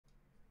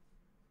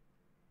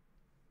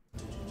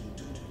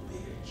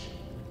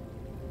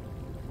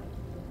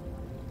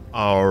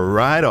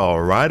Alright.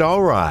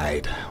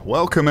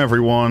 Welcome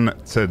everyone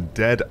to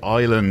Dead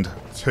Island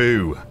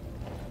 2.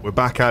 We're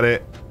back at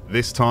it,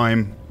 this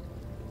time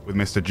with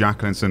Mr.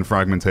 Jacklinson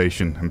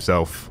Fragmentation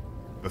himself,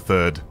 the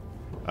third.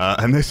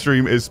 And this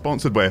stream is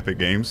sponsored by Epic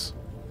Games.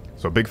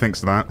 So a big thanks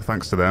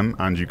to them,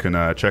 and you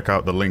can check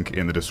out the link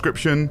in the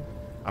description.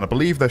 And I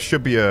believe there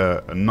should be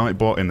a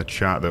Nightbot in the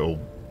chat that will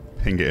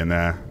ping it in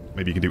there.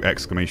 Maybe you can do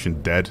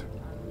exclamation dead.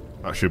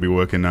 That should be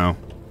working now.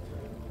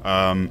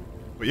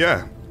 But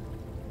yeah.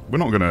 We're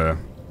not gonna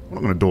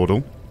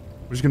dawdle.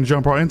 We're just gonna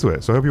jump right into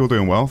it. So I hope you're all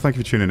doing well. Thank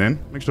you for tuning in.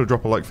 Make sure to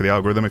drop a like for the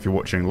algorithm if you're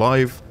watching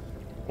live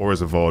or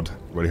as a VOD. It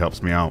really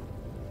helps me out.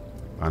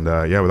 And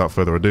yeah, without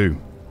further ado,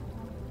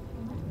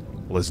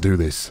 let's do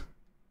this.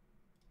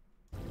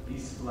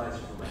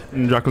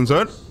 Jacqueline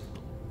said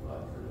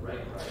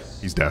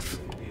he's deaf.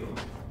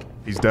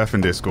 He's deaf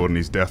in Discord and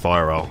he's deaf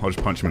IRL. I'll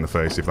just punch him in the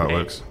face if that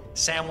works.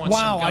 Sam wants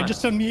wow, some I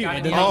just unmuted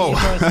and oh.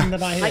 that's the first thing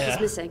that I Mike hear. is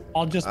missing.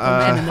 I'll just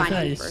punch him in the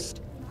face.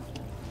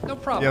 No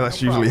problem. Yeah,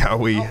 that's usually how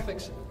we I'll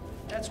fix it.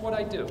 That's what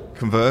I do.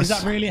 converse. Is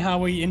that really how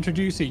we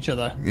introduce each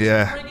other?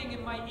 Yeah. Ringing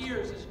in my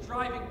ears is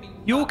driving me nuts.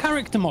 Your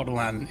character model,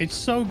 man, it's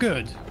so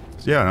good.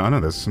 Yeah, I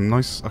know. There's some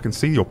nice. I can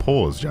see your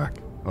paws, Jack.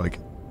 Like.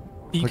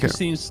 You Look can at-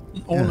 see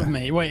all yeah. of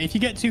me. Wait, if you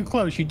get too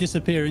close, you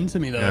disappear into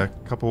me, though. Yeah,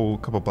 couple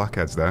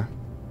blackheads there.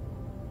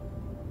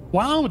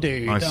 Wow,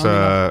 dude. Nice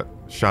I mean,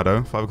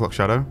 shadow. 5 o'clock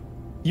shadow.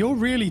 you're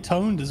really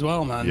toned as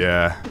well, man.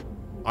 Yeah.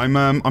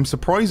 I'm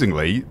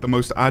surprisingly the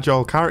most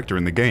agile character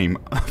in the game.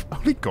 I've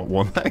only got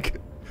one leg.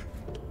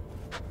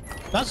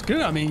 That's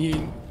good. I mean,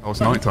 you. Oh,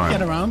 it's nighttime.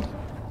 Get around.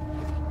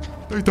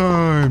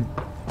 Nighttime.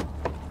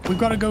 We've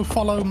got to go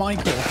follow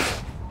Michael.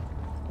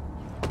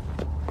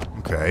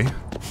 Okay.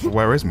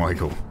 Where is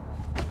Michael?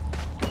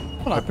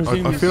 Well, I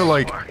presume. I feel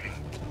like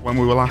when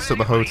we were last at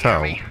the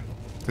hotel.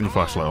 Turn your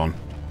flashlight on.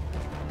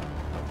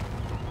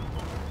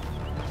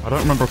 I don't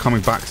remember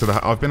coming back to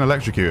the. I've been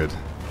electrocuted.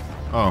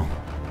 Oh.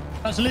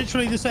 That's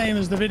literally the same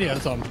as the video,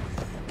 Tom.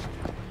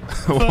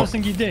 The first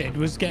thing you did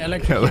was get Get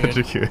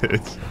electrocuted.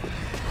 electrocuted.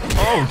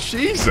 Oh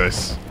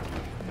Jesus!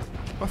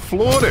 I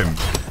floored him.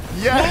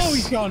 Yes. Oh,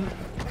 he's gone.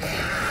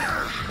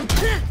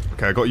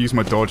 Okay, I got to use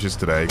my dodges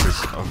today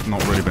because I've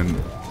not really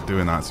been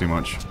doing that too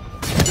much.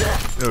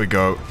 There we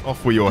go.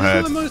 Off with your Is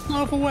head. that the most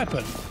powerful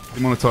weapon?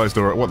 Demonetized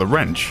or what? The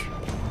wrench?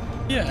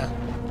 Yeah.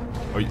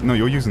 Oh, no,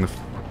 you're using the.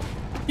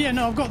 Yeah,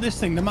 no, I've got this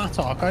thing, the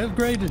Mattock. I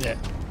upgraded it.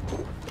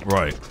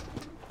 Right.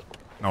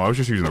 No, I was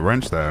just using the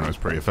wrench there and it was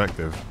pretty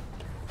effective.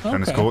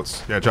 Tennis Okay.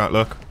 courts. Yeah, Jack,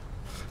 look.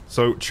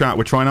 So, chat,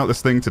 we're trying out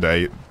this thing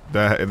today.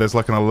 There's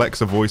like an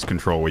Alexa voice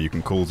control where you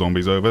can call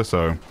zombies over,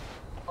 so.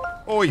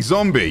 Oi,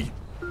 zombie!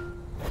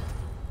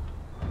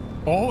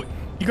 Oh,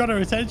 you got her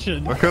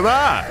attention. Look at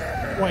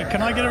that! Wait,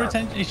 can I get her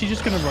attention? Is she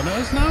just going to run at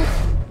us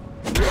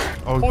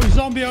now? Oh, Oh,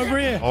 zombie over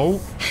here. oh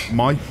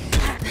my.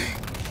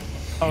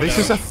 Oh, This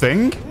no. is a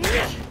thing?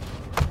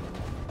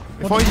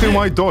 If What I did do you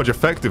my dodge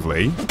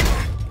effectively,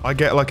 I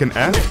get like an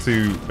F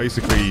to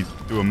basically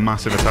do a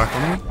massive attack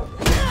on him.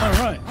 Oh,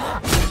 right.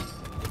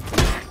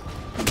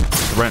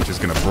 The wrench is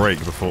going to break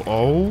before.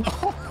 Oh,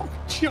 Oh,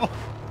 sure.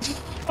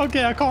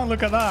 Okay, I can't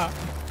look at that.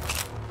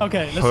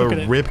 Okay, let's her look at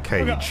it. rib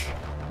cage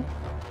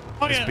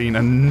Oh, has yeah. been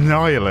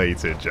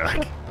annihilated,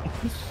 Jack.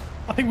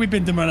 I think we've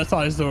been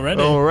demonetized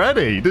already.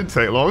 Already? Didn't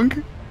take long.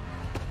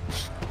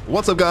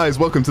 What's up, guys?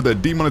 Welcome to the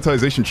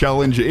demonetization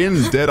challenge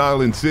in Dead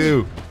Island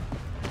 2.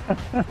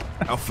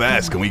 How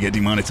fast can we get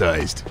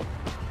demonetized?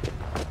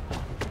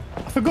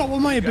 I forgot what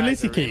my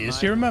ability key is.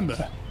 Do you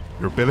remember?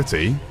 Your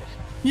ability?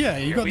 Yeah,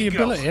 you got the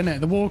ability, innit?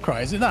 The war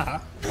cry. Is it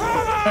that? There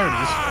it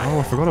is. Oh,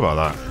 I forgot about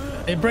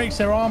that. It breaks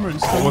their armor and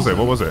stuff. What was it?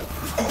 What was it?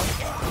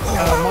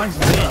 Mine's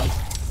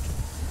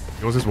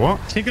V. Yours is what?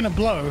 He's gonna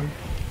blow.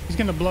 He's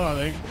gonna blow,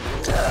 I think.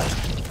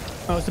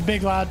 Oh, it's a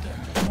big lad.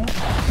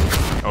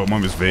 Oh,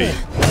 mine was V.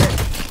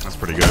 That's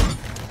pretty good.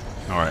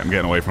 Alright, I'm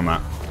getting away from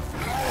that.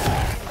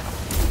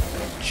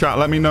 Chat,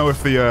 let me know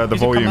if the He's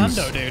volume's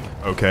a commando,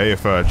 dude. okay,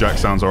 if Jack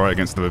sounds alright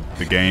against the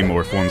game,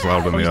 or if one's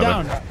louder than He's the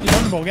other. down. He's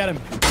on the ball. Get him.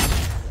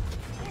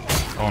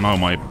 Oh no,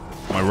 my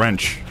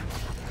wrench.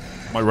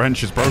 My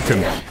wrench is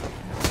broken.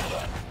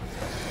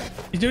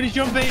 He's doing his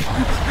jumpy.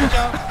 Watch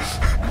out.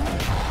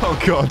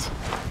 Oh god.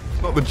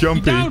 Not the He's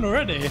jumpy. down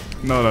already.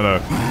 No.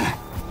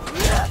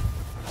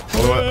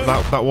 Although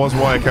that was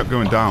why I kept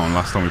going down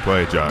last time we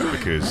played, Jack,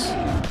 because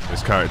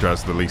this character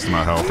has the least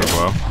amount of health as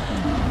well.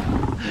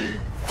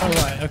 Oh,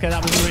 right. Okay,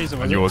 that was the reason.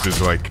 Was And it? yours is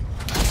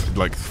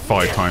like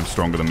 5 times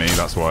stronger than me,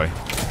 that's why.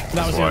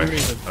 That was the why. only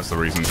reason. That's the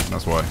reason,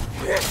 that's why.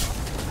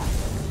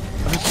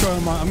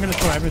 I'm gonna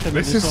throw everything at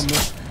This this is- zombie.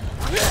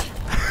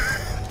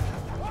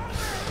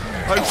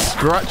 I'm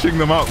scratching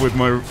them up with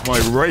my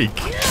rake.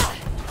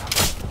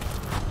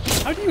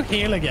 How do you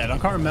heal again? I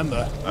can't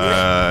remember.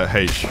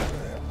 H.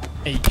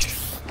 H.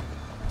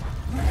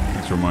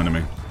 Thanks for reminding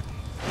me.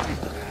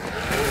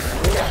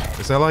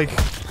 Is there like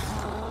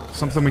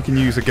something we can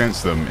use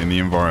against them in the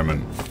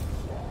environment?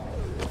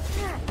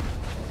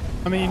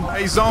 I mean,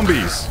 Hey,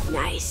 zombies!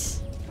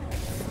 Nice.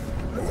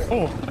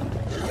 oh,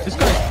 this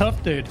guy's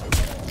tough, dude.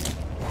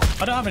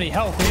 I don't have any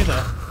health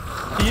either.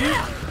 Do you?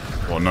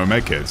 What, no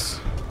med kits?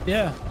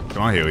 Yeah.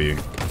 Can I heal you?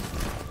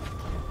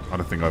 I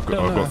don't think I've got.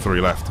 Don't I've know. got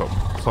 3 left.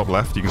 Top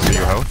left. You can see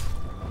your health.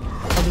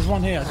 Oh, there's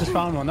one here. I just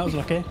found one. That was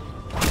lucky.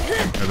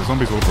 Yeah, the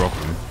zombies will drop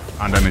them,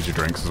 and energy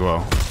drinks as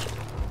well.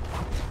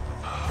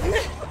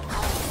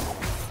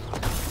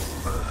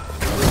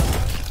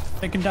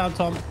 Take him down,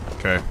 Tom.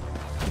 Okay.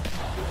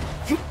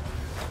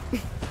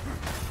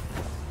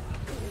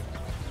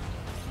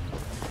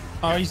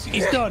 Oh, he's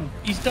done.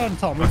 He's done,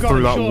 Tom. We've I got threw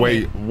him, that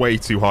surely. way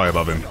too high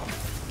above him.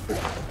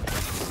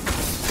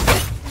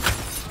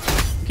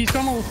 He's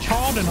gone all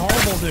charred and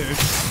horrible, dude.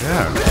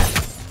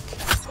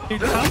 Yeah.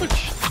 Dude, how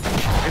much?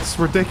 It's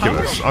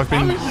ridiculous. How much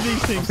do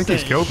these I things think he's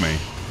take? killed me.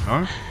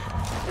 No?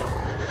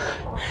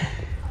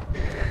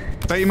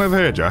 Bait him over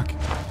here, Jack.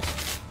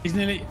 He's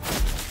nearly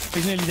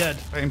dead.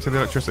 Bait him to the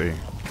electricity.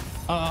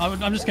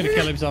 I'm just gonna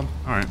kill him, Tom.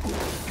 Alright.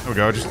 There we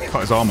go. I just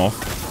cut his arm off.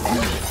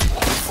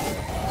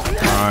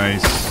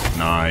 Nice.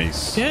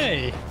 Nice.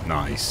 Yay.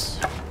 Nice.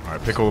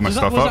 Alright, pick all my So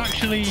stuff that was up.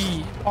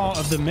 actually part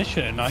of the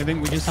mission. I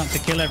think we just had to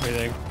kill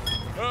everything.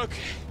 Okay.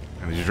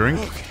 Energy drink.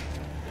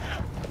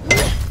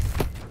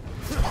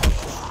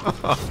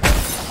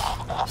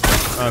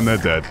 And they're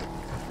dead.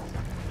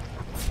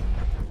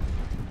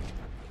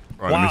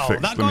 Right, Wow, let me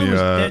fix. that Let guy me was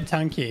dead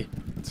tanky.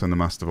 turn the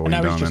master And volume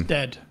now down he's just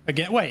then. dead.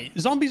 Again, wait,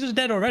 zombies are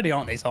dead already,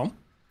 aren't they, Tom?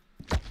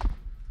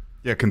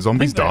 Yeah, can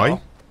zombies I think they die?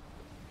 are.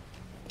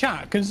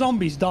 Chat, can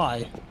zombies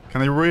die?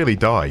 Can they really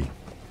die?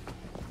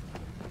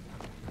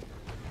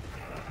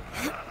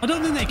 I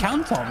don't think they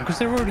can, Tom, because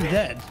they're already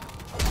dead.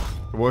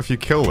 What if you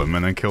kill them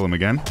and then kill them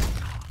again?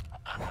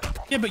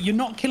 Yeah, but you're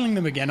not killing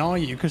them again, are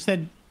you? Because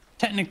they're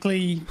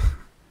technically...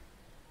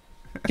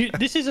 Dude,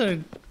 this is a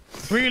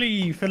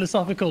really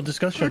philosophical A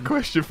discussion.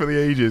 question for the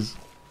ages.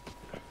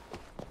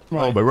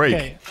 Right, Oh, my rake.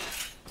 okay.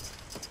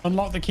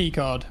 Unlock the key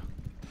card.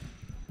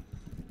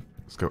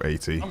 Let's go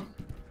 80.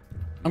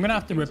 I'm gonna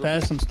have to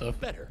repair some stuff.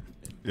 Better.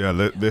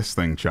 Yeah, this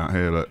thing, chat,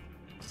 here, look.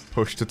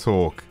 Push to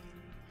talk.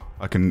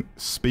 I can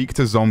speak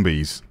to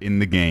zombies in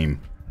the game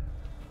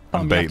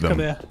Tom, and you have bait to come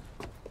them. here.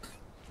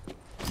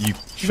 You You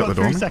shut the got door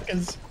 3 on me?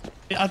 seconds.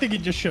 I think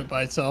it just shut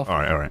by itself.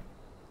 Alright.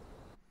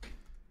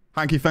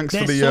 Hanky, thanks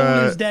Their for soul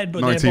the is dead, but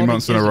their 19 body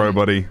months in a row, isn't.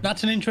 buddy.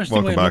 That's an interesting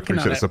Welcome way of back, looking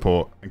appreciate the at it.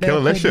 support. And They're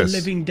called the Killalicious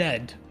living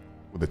dead.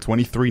 with the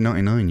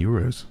 23.99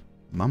 euros.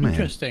 My man.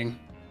 Interesting.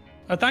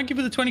 Thank you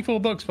for the 24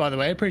 bucks, by the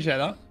way. I appreciate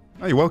that.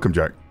 Oh, you're welcome,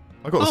 Jack.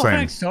 I got the Oh, same.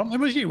 thanks, Tom. It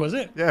was you, was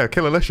it? Yeah,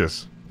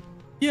 Killalicious.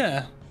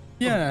 Yeah.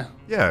 Yeah.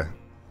 Yeah.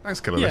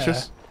 Thanks, Killalicious.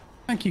 Yeah.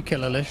 Thank you,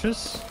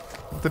 Killalicious.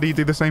 Did he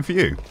do the same for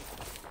you?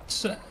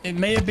 So, it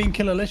may have been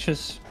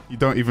Killalicious. You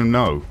don't even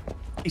know.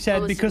 He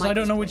said, Oh, it's because I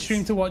don't know which Michael's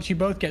stream to watch, you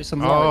both get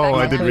some Oh, love.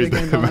 I I'll did play read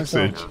game the by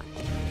myself. message.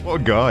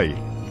 What a guy.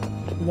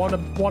 What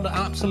an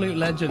absolute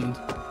legend.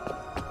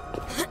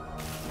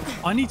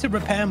 I need to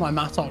repair my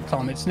Mattock,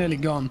 Tom. It's nearly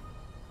gone.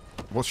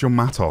 What's your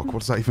mattock? What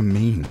does that even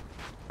mean?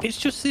 It's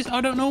just this.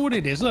 I don't know what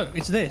it is. Look,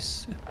 it's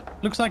this.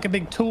 Looks like a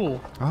big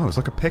tool. Oh, it's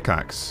like a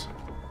pickaxe.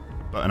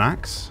 But an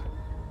axe?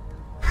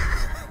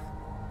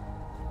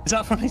 Is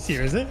that funny to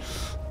you, is it?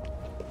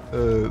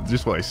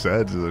 Just what I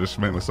said. I just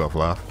make myself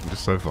laugh. I'm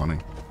just so funny.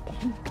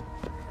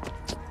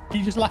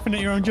 You just laughing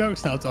at your own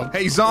jokes now, Tom?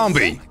 Hey,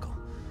 zombie!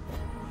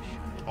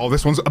 Oh,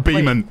 this one's a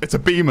beeman. It's a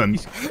beeman.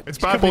 It's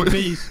bad boy. Big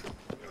bees.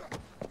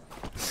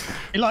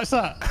 He likes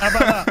that. How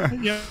about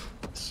that? Yeah.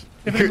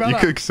 You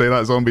could say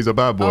that zombie's a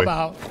bad boy.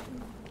 How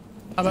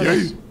about Yeah.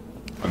 this?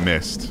 I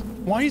missed.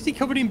 Why is he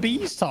covered in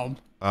bees, Tom?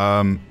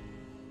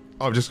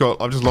 I've just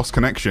lost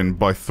connection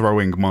by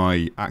throwing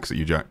my axe at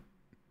you, Jack.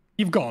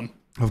 You've gone.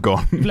 I've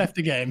gone. You've left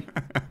the game.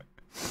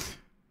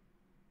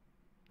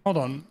 Hold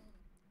on.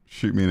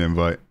 Shoot me an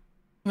invite.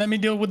 Let me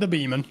deal with the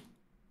beeman.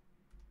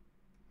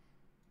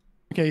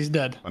 Okay, he's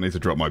dead. I need to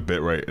drop my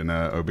bitrate in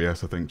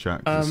OBS, I think,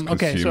 chat. 'cause it's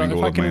Okay, so consuming if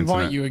all I of can my invite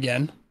internet. you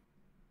again.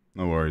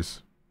 No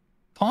worries.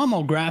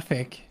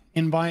 Tomographic.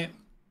 Invite.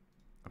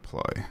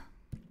 Apply.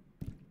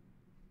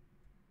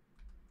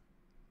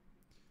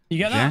 You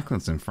get that?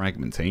 Jacqueline's in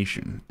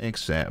fragmentation.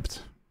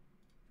 Accept.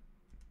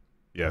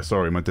 Yeah,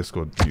 sorry, my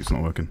Discord mute's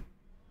not working.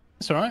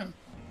 It's alright.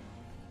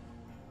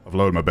 I've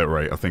lowered my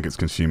bitrate. I think it's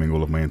consuming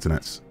all of my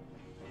internets.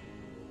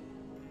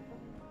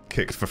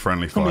 Kicked for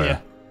friendly Come fire.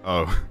 here.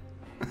 Oh.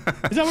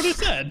 Is that what it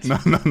said? No.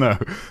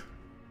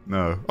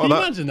 Oh, Can you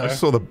imagine, I though?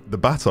 saw the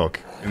Battock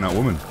in that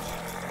woman.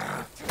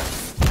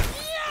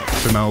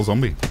 Female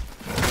zombie.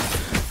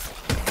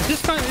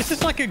 Is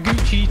this like a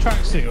Gucci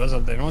tracksuit or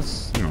something?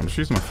 What's... Hang on, I'm just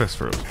using my fist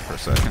for a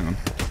sec. Hang on.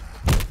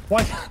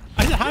 Why?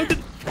 How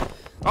did...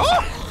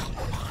 Oh!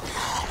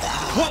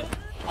 What?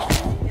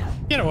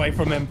 Get away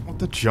from him. What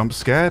the jump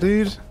scare,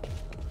 dude?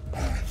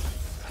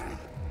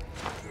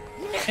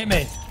 Hit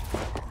me.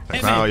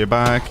 Hit Now me. you're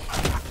back.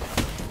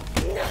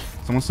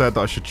 Someone said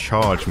that I should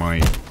charge my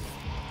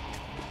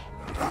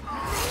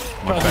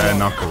bare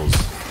knuckles.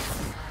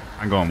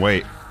 Hang on,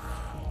 wait.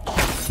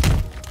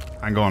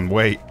 Hang on,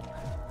 wait.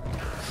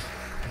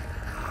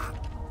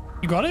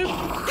 You got him?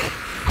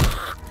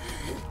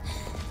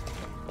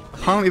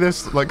 Apparently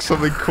there's like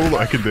something cool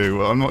that I can do,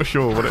 but I'm not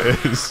sure what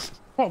it is.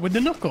 What, with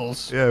the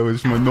knuckles? Yeah, with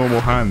just my normal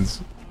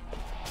hands.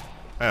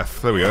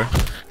 F, there we go.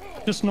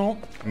 Just not.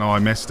 No, I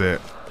missed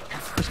it.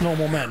 Just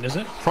normal men, is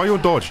it? Try your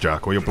dodge,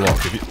 Jack, or your block.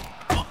 If you...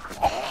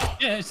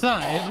 Yeah, it's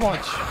that.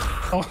 Watch.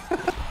 Oh.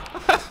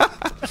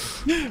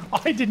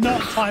 I did not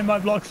time my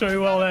blocks very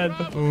well then.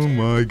 Oh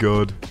my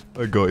god.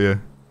 I got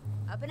you.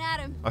 Up and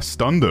at him. I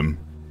stunned him.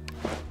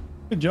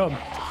 Good job.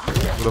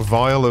 With a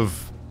vial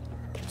of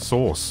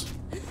sauce.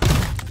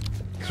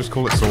 Let's just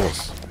call it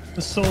sauce.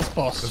 The sauce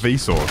boss. The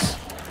V-sauce.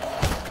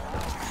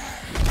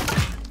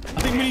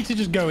 I think we need to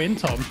just go in,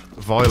 Tom.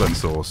 Violent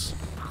sauce.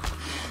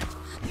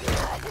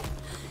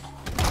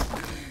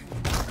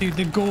 Dude,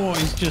 the gore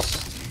is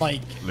just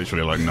like...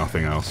 Literally like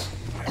nothing else.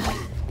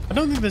 I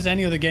don't think there's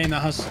any other game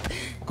that has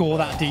gore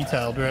that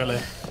detailed, really.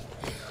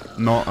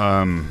 Not,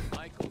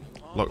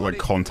 like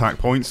contact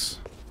points.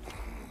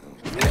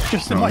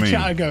 Just Know in what my I mean?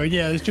 chat going,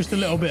 yeah, there's just a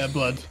little bit of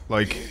blood.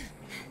 Like,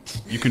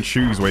 you can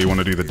choose where you want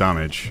to do the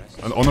damage.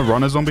 And on the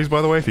runner zombies,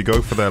 by the way, if you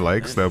go for their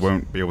legs, they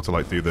won't be able to,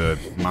 like, do the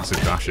massive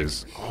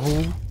dashes.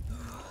 Oh.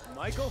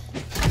 Michael?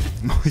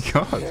 My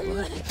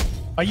god.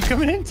 Are you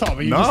coming in, Tom?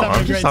 Are you No, just having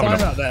I'm a great just having time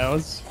a- out there?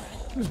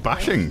 Who's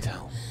bashing?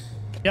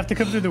 You have to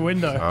come through the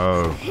window.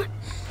 Oh.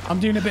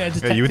 I'm doing a bit of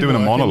detective Yeah, you were doing a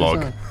work in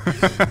this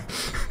monologue. one.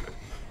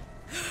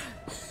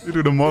 You're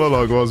doing a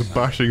monologue while I was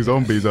bashing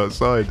zombies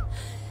outside.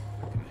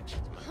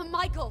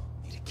 Michael.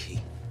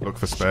 Look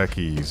for spare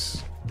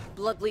keys.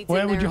 Blood bleeds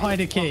Where in would there. you hide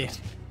a key?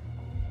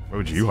 Where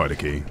would you hide a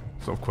key?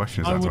 What sort of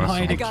question is I that would to ask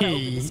hide a someone? gotta open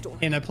key this door.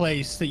 in a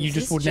place that you If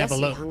just this would never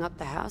Jesse look. hung up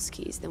the house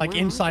keys, then Like where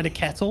are inside they? a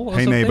kettle or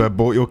Hey something? neighbor,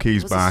 brought your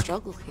keys It was a back.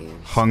 struggle here.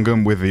 Hung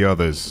them with the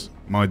others.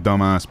 My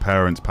dumbass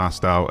parents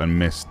passed out and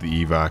missed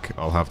the evac.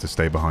 I'll have to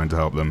stay behind to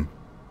help them.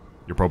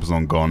 Your problem's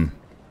long gone.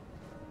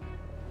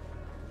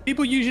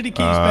 People usually keep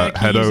spare keys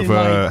Head in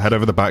over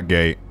like... the back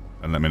gate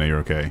and let me know you're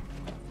okay.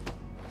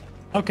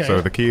 Okay.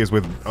 So the key is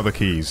with other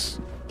keys.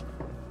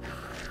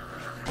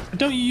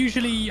 Don't you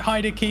usually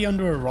hide a key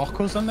under a rock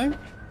or something?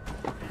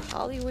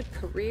 Hollywood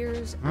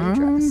careers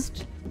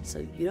undressed, so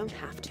you don't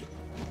have to.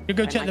 You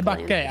go By check the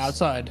Michael back gate Andrews.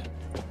 outside.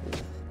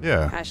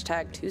 Yeah.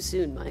 Hashtag too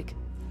soon, Mike.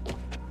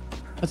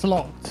 It's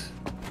locked.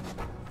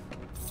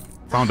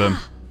 Found them.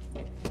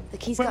 The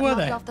keys Where got were knocked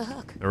they? off the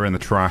hook. They're in the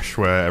trash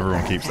where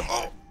everyone keeps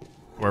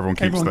Everyone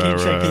their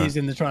keeps their keys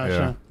in the trash.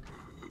 yeah.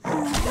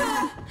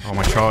 Yeah. Oh,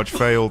 my charge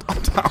failed.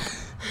 I'm down.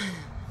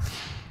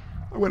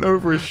 I went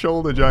over his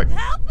shoulder, Jack.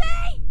 Help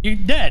me! You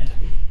dead?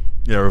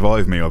 Yeah,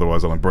 revive me,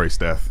 otherwise I'll embrace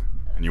death.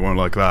 And you won't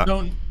like that.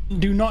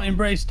 Do not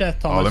embrace death,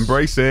 Thomas. I'll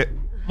embrace it.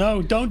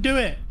 No, don't do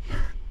it.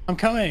 I'm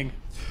coming.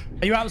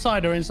 Are you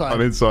outside or inside?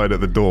 I'm inside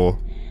at the door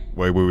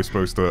where we were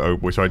supposed to,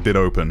 which I did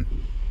open.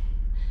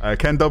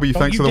 Ken W,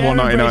 Don't thanks you for the dare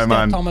embrace 199, death,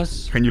 man.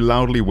 Thomas. Can you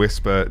loudly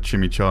whisper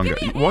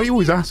chimichanga? Why are you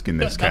always asking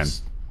this, Ken?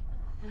 That's-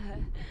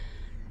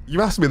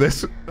 You asked me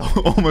this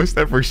almost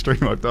every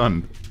stream I've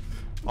done.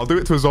 I'll do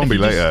it to a zombie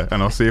If you just- later,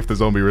 and I'll see if the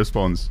zombie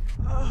responds.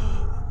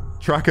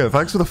 Tracker,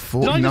 thanks for the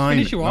Did I just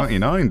finish you off?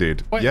 49.99,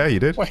 dude. Wait, Yeah, you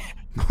did. wait.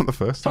 Not the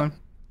first time.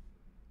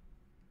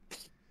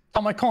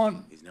 Tom, I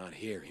can't. He's not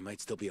here. He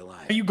might still be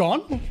alive. Are you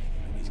gone?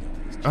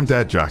 I'm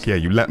dead, Jack. Yeah,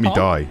 you let me Huh?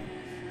 die.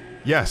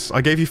 Yes,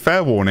 I gave you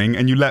fair warning,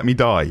 and you let me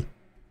die.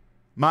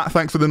 Matt,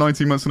 thanks for the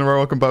 19 months in a row.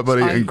 Welcome back,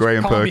 buddy. I And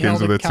Graham can't be Perkins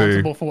held with a 2.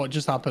 accountable for what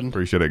just happened.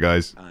 Appreciate it,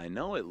 guys. I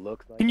know it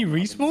looks like Can you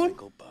Robin respawn?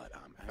 Michael, but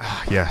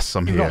I'm Yes,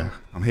 I'm You're here. gone.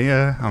 I'm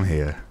here. I'm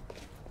here.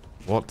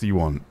 What do you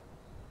want?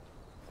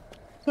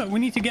 Look, we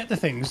need to get the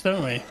things,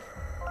 don't we?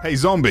 Hey,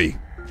 zombie.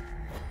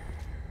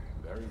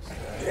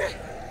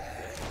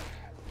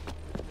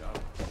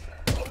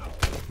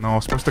 No, I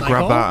was supposed to grab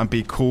Michael? that and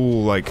be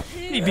cool, like,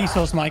 Hey,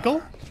 Vsauce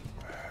Michael.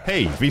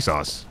 hey,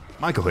 Vsauce.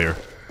 Michael here.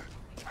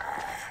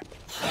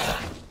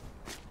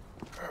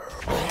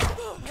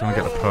 Trying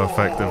to get the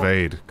perfect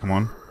evade. Come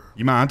on.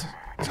 You mad?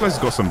 This guy's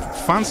got some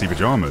fancy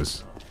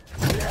pajamas.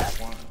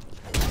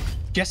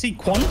 Jesse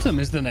Quantum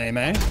is the name,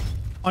 eh?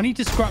 I need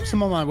to scrap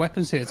some of my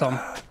weapons here, Tom.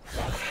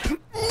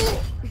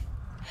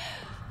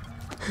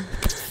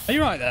 Are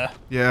you right there?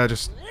 Yeah,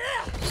 just...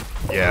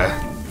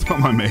 Yeah, don't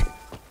mind me.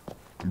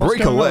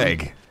 Break a going on?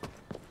 leg.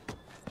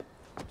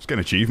 Just getting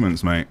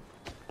achievements, mate.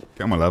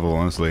 Get on my level,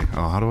 honestly.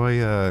 Oh, how do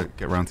I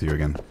get round to you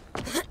again?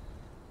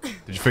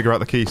 Did you figure out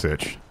the key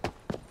sitch?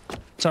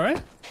 Sorry?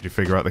 Did you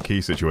figure out the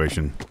key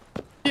situation?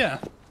 Yeah.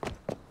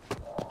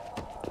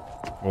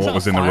 Or what that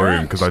was a in the fire room?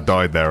 axe? Because I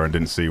died there and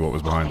didn't see what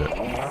was behind it.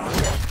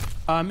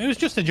 It was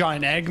just a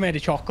giant egg made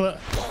of chocolate.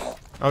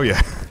 Oh,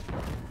 yeah.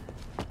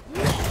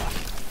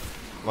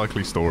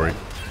 Likely story.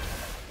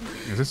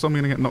 Is this zombie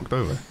gonna get knocked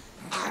over?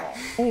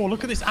 Oh,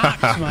 look at this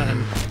axe, man.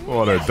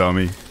 What a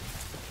dummy.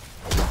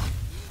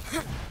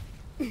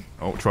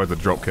 Oh, tried the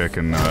drop kick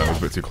and was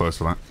a bit too close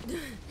for that.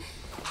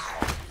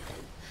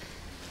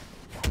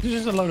 There's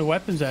just a load of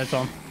weapons there,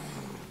 Tom.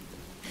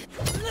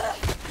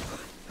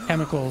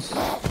 Chemicals.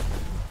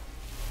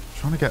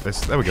 Trying to get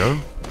this. There we go.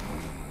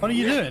 What are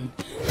you doing?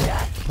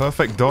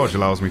 Perfect dodge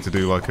allows me to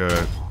do like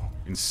a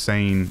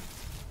insane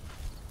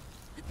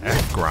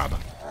F grab.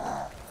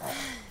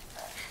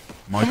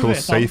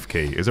 Michael's Tom. safe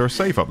key. Is there a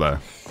safe up there?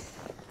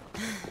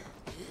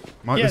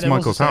 Yeah, This is there was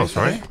Michael's a house, safe,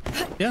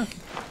 right? Yeah.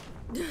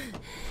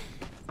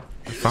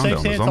 I found it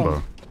on Safe's the here, Zombo.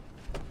 Tom.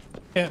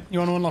 Yeah, you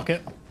want to unlock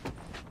it?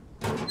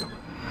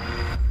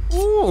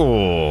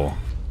 Ooh.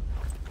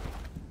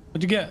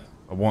 What'd you get?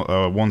 A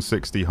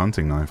 160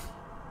 hunting knife.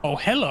 Oh,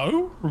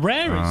 hello.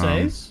 Rare, it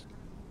says.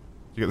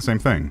 Did you get the same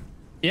thing?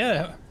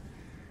 Yeah.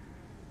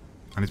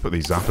 I need to put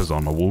these zappers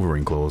on my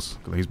Wolverine claws.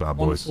 Look at these bad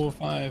boys.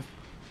 145.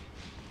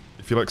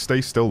 If you like stay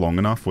still long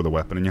enough with a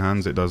weapon in your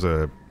hands, it does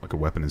a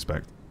weapon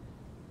inspect.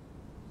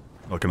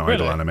 Like an idle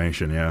Really?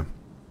 animation, yeah.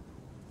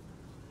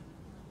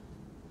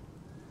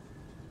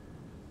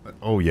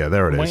 Oh yeah,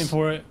 there it I'm is. waiting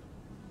for it.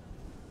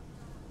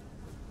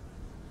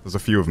 There's a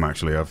few of them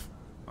actually. I've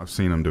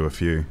seen them do a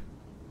few.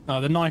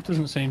 No, the knife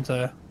doesn't seem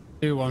to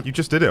do one. You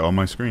just did it on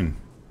my screen.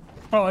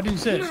 Oh, I didn't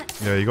see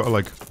it. Yeah, you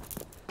gotta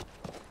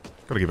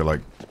give it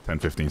like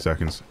 10-15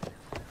 seconds.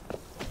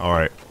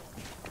 Alright.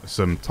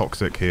 Some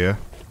toxic here.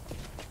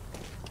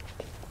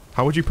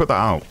 How would you put that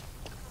out?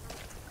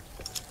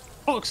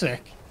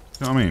 Toxic.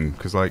 You know what I mean?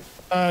 Because like...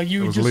 You there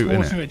would was just loot in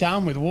water it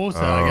down with water,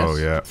 I Oh,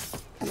 guess.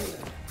 yeah.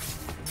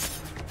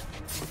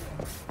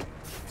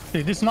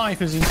 Dude, this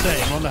knife is insane.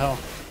 What the hell?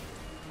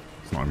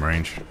 It's not in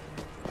range.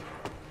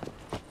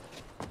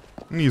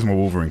 I'm gonna use my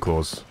Wolverine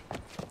claws.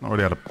 Not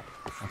really had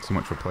too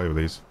much of a play with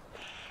these.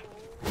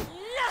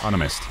 And I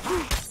missed.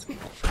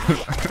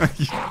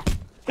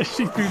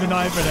 She threw the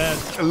knife at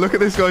head. Look at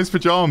this guy's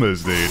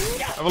pajamas, dude.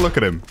 Have a look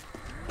at him.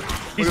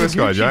 He's Look at this a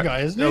guy, Gucci Jack. guy,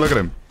 isn't Yeah, he? look at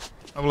him.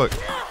 Have a look.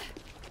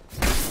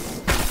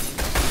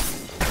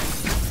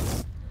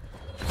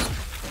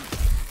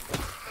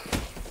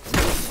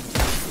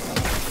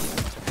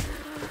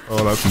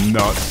 Oh, that's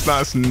nuts.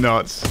 That's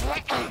nuts.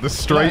 The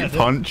straight Yeah, dude.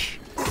 punch.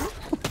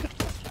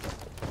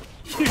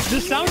 Dude, the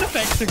sound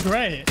effects are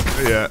great.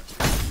 Yeah.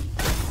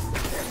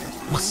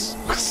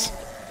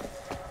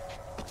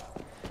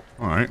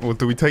 Alright, well,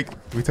 do we take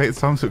the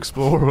time to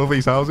explore all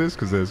these houses?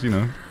 Because there's, you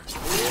know...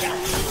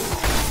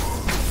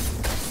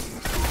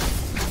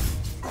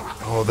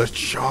 Oh, the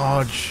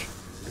charge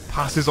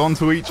passes on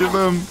to each of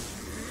them.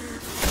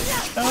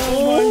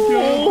 Oh my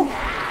god.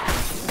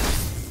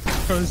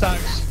 Throw this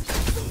axe.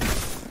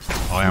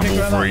 I am Think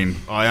about that. Wolverine.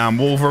 I am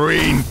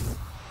Wolverine.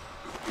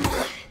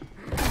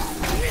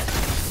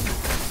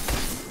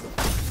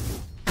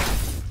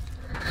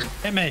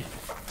 Hit me.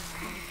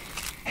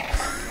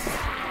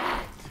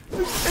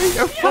 Ate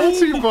a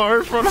protein bar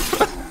in front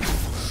of us.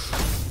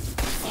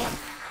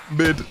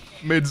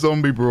 Mid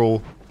zombie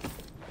brawl.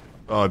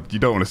 Oh, you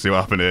don't want to see what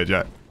happened here,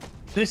 Jack.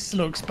 This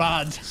looks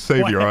bad.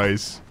 Save your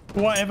eyes.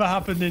 Whatever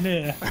happened in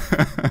here?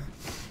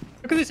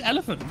 Look at this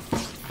elephant.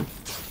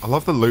 I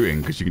love the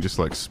looting because you can just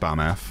like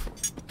spam F.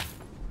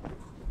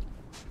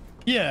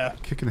 Yeah.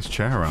 Kicking this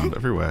chair around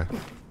everywhere.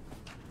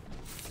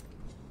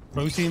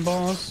 Protein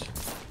bars.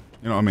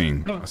 You know what I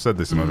mean? I said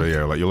this in my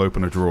video. Like, you'll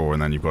open a drawer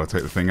and then you've got to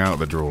take the thing out of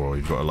the drawer.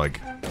 You've got to like...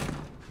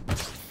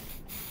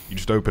 You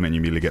just open it and you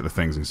immediately get the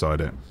things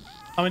inside it.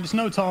 I mean, it's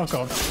no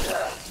Tarkov.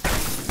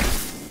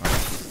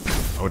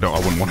 I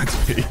wouldn't want it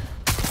to be.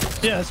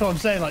 Yeah, that's what I'm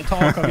saying. Like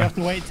Tarkov, you have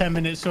to wait 10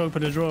 minutes to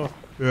open a drawer.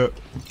 Yeah.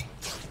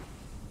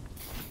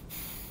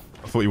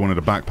 I thought you wanted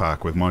a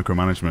backpack with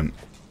micromanagement.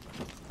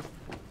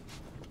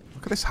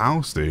 Look at this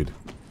house, dude.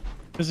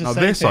 There's a Now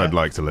safe this here. I'd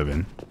like to live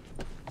in.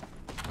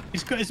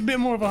 It's a bit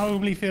more of a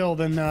homely feel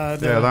than the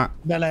that-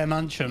 Bel Air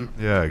mansion.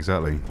 Yeah,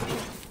 exactly.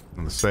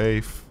 And the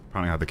safe.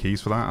 Apparently I had the keys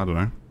for that. I don't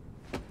know.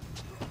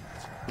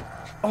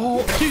 Oh,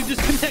 dude, there's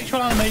contextual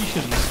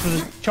animations for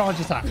the charge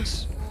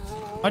attacks.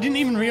 I didn't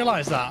even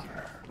realize that.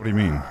 What do you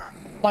mean?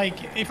 Like,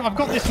 if I've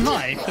got this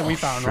knife that we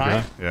found, Sugar?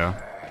 right? Yeah.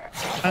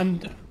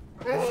 And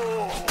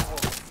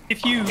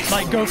if you,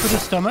 like, go for the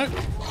stomach,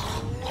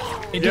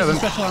 it does a then-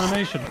 special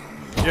animation.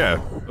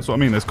 Yeah, that's what I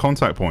mean. There's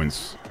contact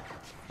points.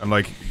 And,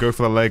 like, go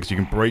for the legs. You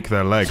can break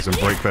their legs and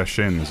break their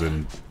shins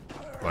and,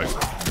 like,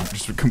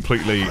 just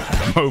completely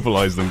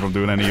immobilize them from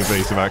doing any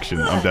evasive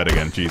action. I'm dead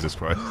again. Jesus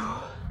Christ.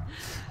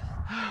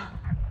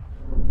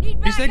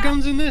 Is there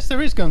guns in this?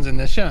 There is guns in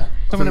this, yeah.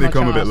 I think they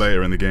come a bit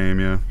later in the game,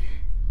 yeah.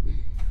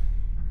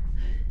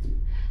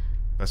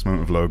 Best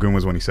moment of Logan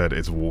was when he said,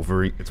 "It's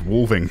Wolverine. It's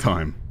wolving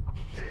time."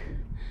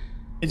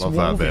 It's Love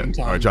that wolving bit.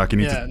 time. All right, Jack, you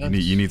Yeah,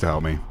 need to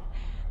help me.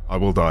 I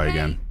will die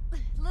again.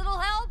 Little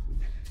help?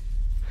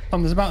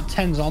 There's about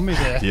 10 zombies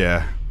here.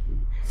 Yeah.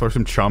 Throw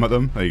some chum at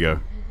them. There you go.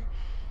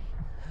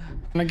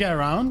 Can I get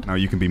around? Now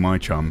you can be my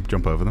chum.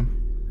 Jump over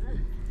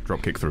them.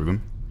 Drop kick through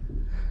them.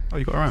 Oh,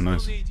 you got around.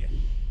 Nice.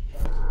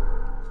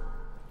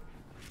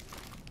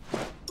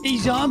 Hey,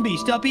 zombie,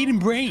 stop eating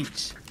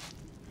brains.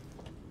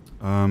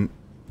 We No,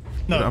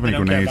 don't have they any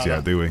don't care grenades about yet,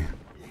 that. do we?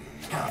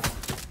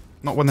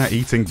 Not when they're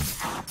eating.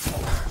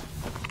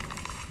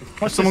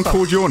 What's Someone this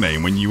called your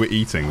name when you were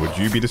eating. Would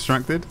you be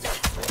distracted?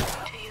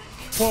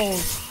 stuff? Well,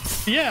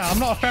 yeah, I'm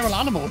not a feral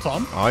animal,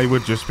 Tom. I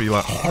would just be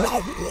like...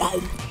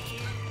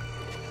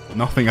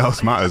 Nothing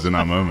else matters in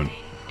that moment.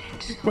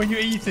 When you're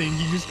eating,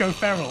 you just go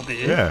feral, do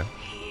you? Yeah.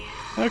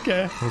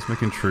 Okay.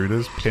 Cosmic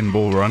Intruders,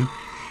 Pinball Run.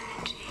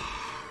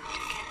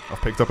 I've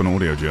picked up an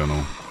audio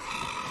journal.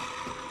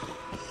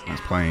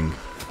 It's playing.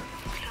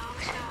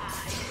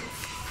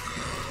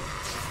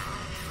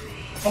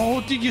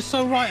 Oh, dude, you're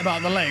so right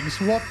about the legs.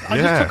 What? I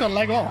Yeah. just took a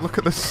leg off. Look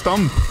at the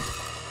stump.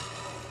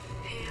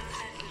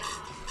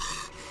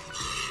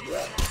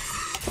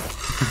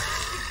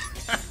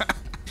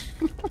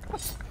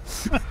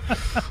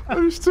 I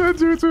just turned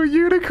you into a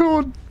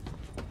unicorn.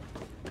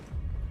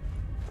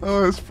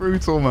 Oh, it's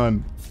brutal,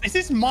 man. Is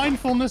this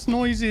mindfulness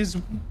noises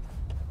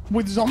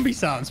with zombie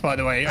sounds, by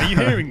the way? Are you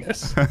hearing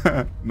this?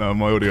 No,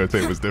 my audio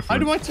tape was How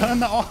different. do I turn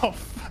that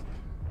off?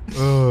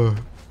 Am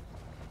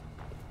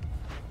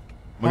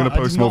I going to I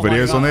did post more not like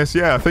videos on that. this?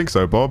 Yeah, I think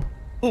so, Bob.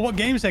 Well, what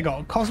games they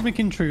got? Cosmic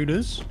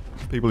Intruders.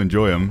 People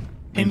enjoy them.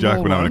 Me and Jack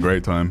Pinball been having a One.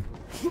 great time.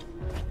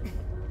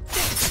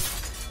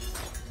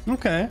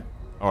 Okay.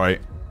 All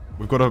right,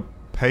 we've got to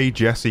pay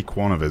Jesse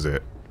Kwan a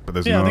visit, but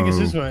there's Yeah, no... I think it's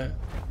this way.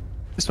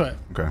 This way.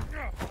 Okay.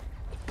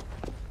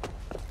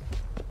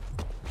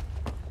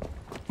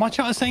 My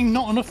chat is saying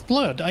not enough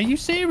blood. Are you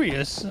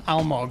serious,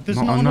 Almog? There's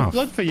Not not enough. enough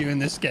blood for you in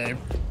this game.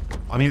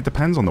 I mean, it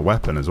depends on the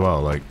weapon as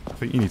well. Like, I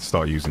think you need to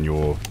start using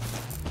your...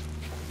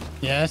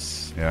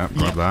 Yes. Yeah,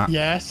 grab that.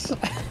 Yes.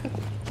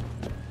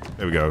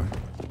 There we go.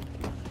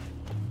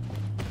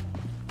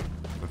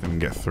 I think we can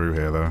get through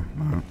here, though.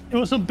 No. You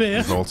want some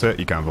beer? Vault it?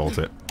 You can't vault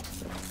it.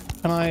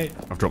 Can I...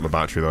 I've dropped the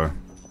battery, though.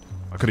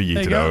 I could have There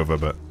yeeted you it go. over,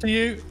 but... To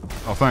you.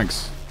 Oh,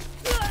 thanks.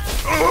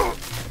 Oh,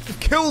 you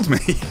killed me!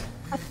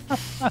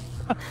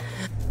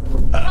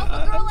 Girl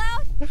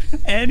out?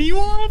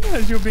 Anyone?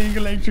 As you're being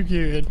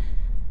electrocuted.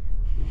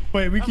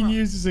 Wait, we can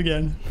use this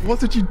again. What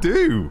did you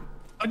do?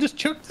 I just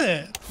chucked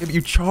it. Yeah, but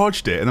you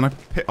charged it, and then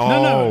I...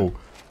 Oh! No.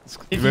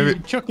 If Maybe- you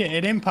chuck it,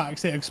 it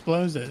impacts, it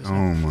explodes it. Oh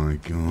my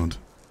god.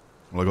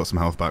 Well, I got some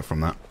health back from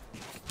that.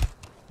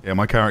 Yeah,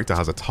 my character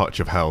has a touch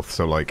of health,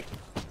 so like...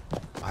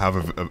 I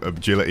have a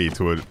agility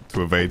to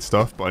evade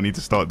stuff, but I need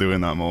to start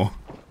doing that more.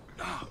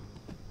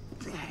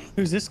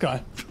 Who's this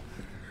guy?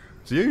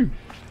 It's you.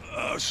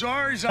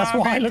 Sorry, That's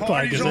what I look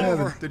like, is it?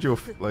 Yeah, did your,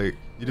 like,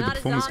 you did Not the a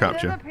performance zombie.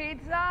 capture.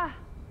 Pizza?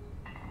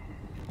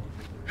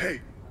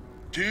 Hey,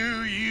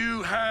 do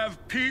you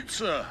have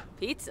pizza?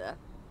 Pizza?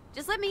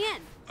 Just let me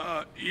in.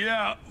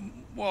 Yeah.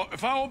 Well,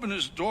 if I open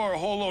this door, a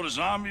whole load of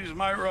zombies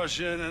might rush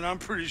in, and I'm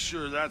pretty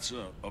sure that's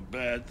a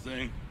bad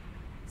thing.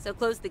 So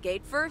close the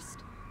gate first?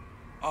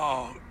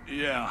 Oh,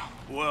 yeah.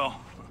 Well,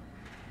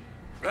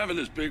 we're having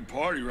this big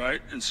party,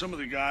 right? And some of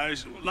the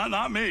guys,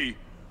 not me,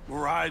 were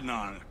riding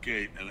on a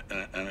gate,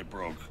 and it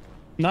broke.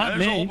 Not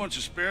There's a whole me. bunch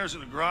of spares in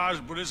the garage,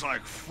 but it's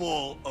like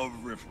full of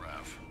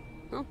riffraff.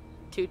 Oh,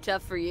 too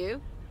tough for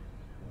you?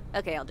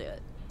 Okay, I'll do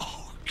it.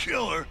 Oh,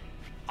 killer.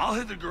 I'll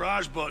hit the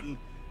garage button.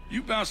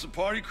 You bounce the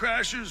party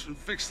crashers and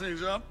fix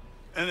things up.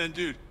 And then,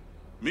 dude,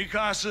 mi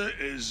casa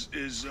is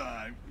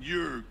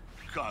your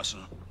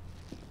casa.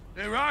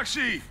 Hey,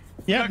 Roxy.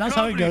 Yeah, got that's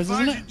how it company. goes,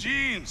 isn't Find it? your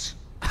jeans.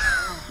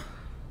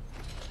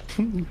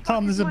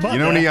 Tom, there's a button. You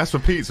know when there. he asked for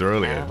pizza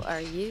earlier? How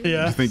are you?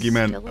 Yeah. I think he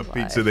meant Still a alive.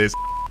 pizza this.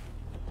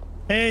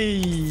 Hey.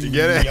 You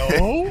get it?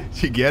 Yo.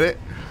 You get it?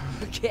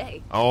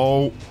 Okay,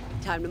 Oh,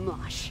 time to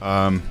mosh.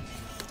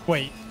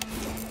 Wait.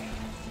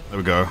 there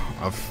we go.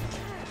 I've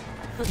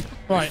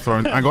Right.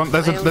 thrown. Hang on,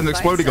 there's My an own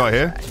exploding guy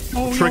here.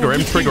 Oh, Trigger yo, him,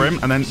 you- trigger him,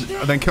 and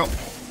then kill.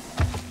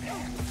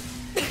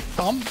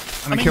 Tom. And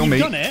I then mean, kill you've me.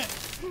 done it.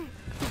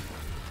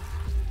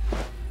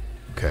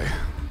 Okay.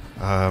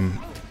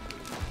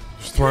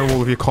 Just throw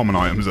all of your common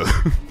items at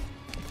them.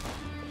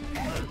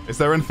 Is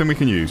there anything we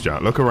can use,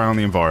 Jack? Look around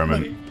the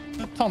environment.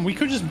 Tom, we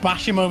could just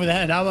bash him over the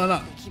head. How about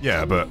that?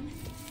 Yeah, but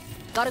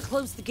Gotta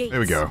close the gates. there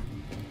we go.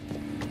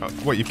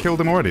 Wait, you've killed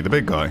him already, the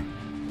big guy?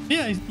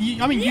 Yeah,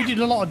 I mean, you did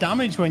a lot of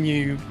damage when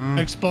you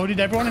exploded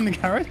everyone in the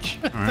garage.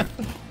 Alright.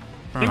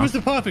 It was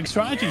the perfect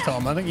strategy,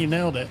 Tom. I think you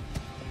nailed it.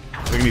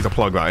 I think you need to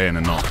plug that in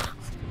and not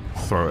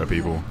throw it at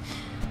people.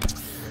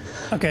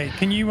 Okay,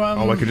 can you,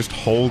 Oh, I can just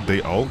hold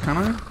the ult, can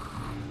I?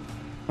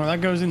 Well,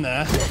 that goes in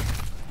there.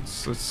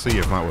 Let's see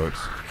if that works.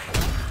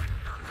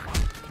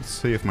 Let's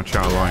see if my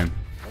chat are lying.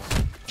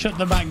 Shut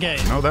the back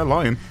gate. No, they're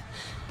lying.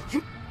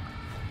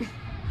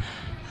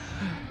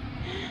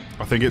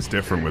 I think it's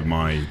different with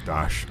my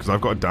dash, because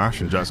I've got a dash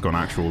and Jack's got an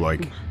actual,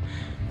 like,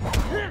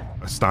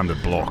 a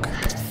standard block,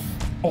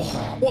 Oh,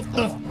 what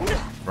the?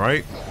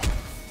 right?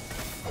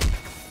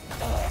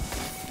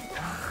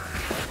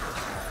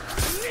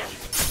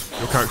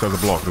 Your character has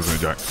a block, doesn't it,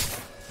 Jack?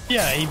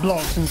 Yeah, he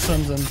blocks and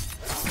stuns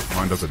them.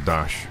 Mine does a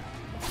dash.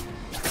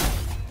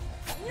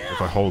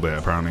 If I hold it,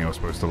 apparently I was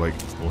supposed to, like,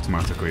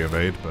 automatically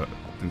evade, but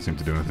didn't seem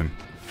to do anything.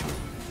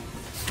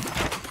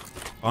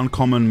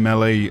 Uncommon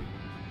melee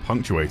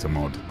punctuator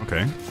mod.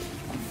 Okay.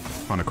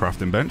 Find a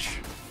crafting bench.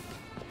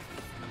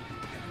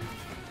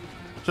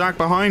 Jack,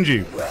 behind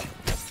you!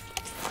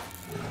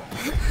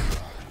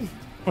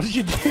 What did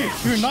you do?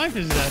 Your knife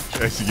is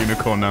there. It's a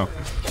unicorn now.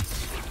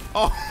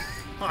 Oh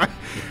my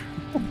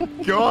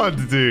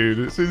god, dude.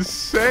 It's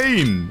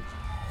insane.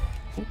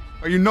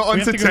 Are you not We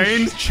have to go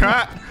entertained,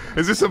 chat?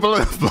 Is this a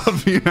blood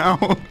for you now?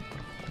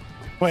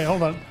 Wait,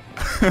 hold on.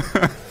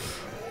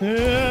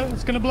 Yeah,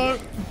 it's gonna blow.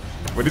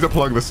 We need to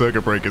plug the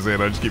circuit breakers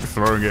in. I just keep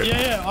throwing it.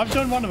 Yeah, I've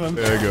done one of them.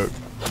 There you go.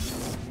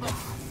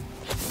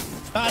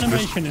 That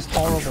animation is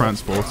horrible.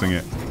 Transporting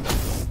it.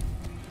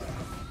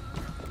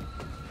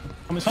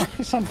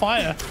 It's on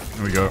fire.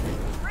 There we go.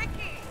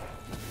 Ricky!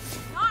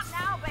 Not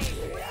now, baby!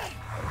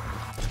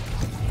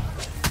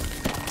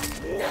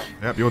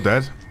 Yep, you're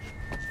dead.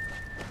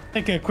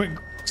 Take a quick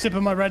sip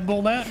of my Red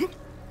Bull there.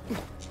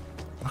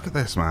 Look at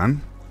this,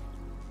 man.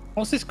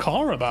 What's this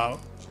car about?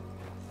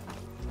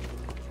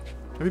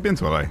 Have you been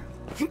to LA?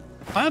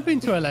 I have been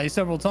to LA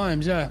several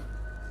times, yeah.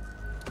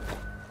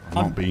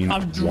 I've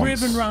I've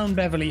driven around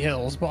Beverly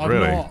Hills, but I've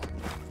Really? not.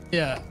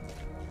 Yeah.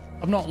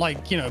 I've not,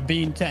 like, you know,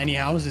 been to any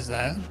houses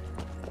there.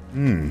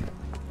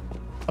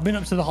 I've been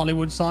up to the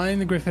Hollywood sign,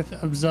 the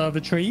Griffith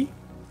Observatory,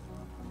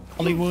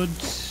 Hollywood,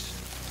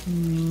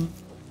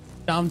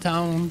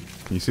 downtown,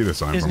 Can you see the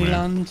sign from here?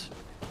 Disneyland.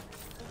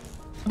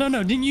 I don't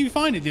know. Didn't you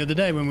find it the other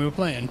day when we were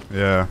playing?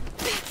 Yeah.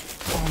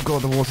 Oh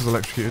god, the water's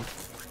electrocuted.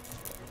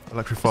 It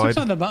Electrified. looks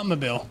like the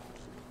Batmobile.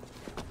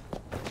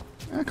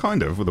 Yeah,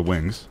 kind of, with the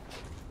wings.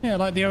 Yeah,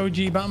 like the OG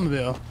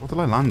Batmobile. What did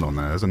I land on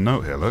there? There's a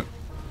note here, look.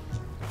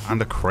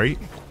 And a crate.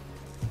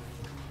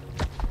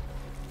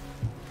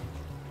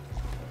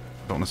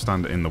 Don't want to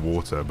stand in the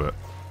water, but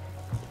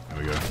there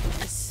we go.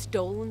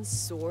 Stolen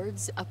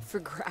swords up for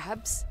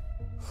grabs?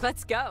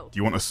 Let's go. Do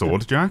you want a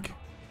sword, Jack?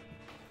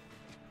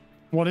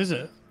 What is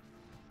it?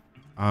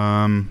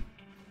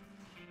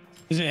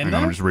 Is it in Hang on,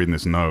 there? I'm just reading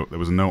this note. There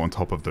was a note on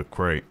top of the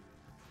crate.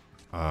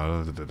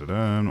 I'm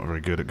not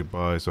very good at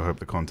goodbye, so I hope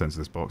the contents of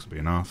this box will be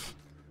enough.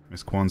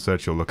 Miss Kwan said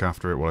she'll look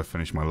after it while I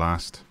finish my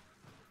last.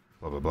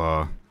 Blah, blah,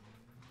 blah.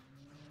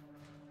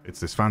 It's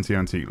this fancy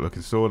antique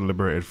looking sword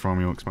liberated from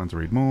you. Expand to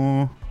read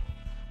more.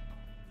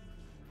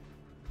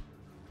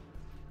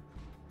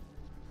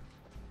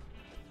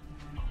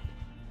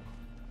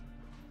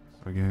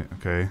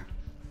 Okay.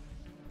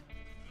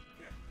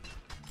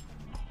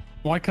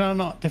 Why can I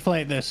not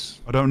deflate this?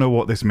 I don't know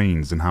what this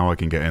means and how I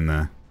can get in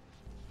there.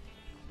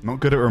 Not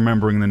good at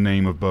remembering the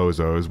name of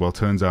bozos. Well,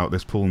 turns out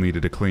this pool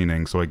needed a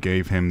cleaning, so I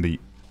gave him the...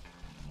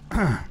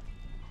 and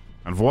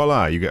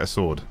voila, you get a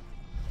sword.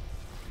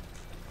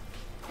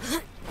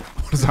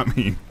 What does that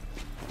mean?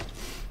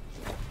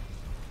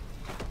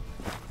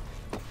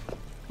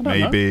 I don't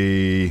know.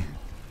 Maybe...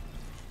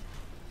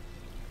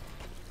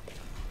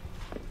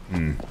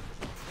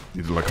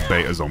 Needed like a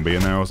beta zombie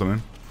in there or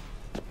something.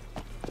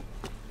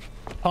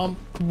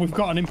 We've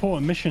got an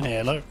important mission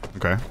here, look.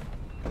 Okay.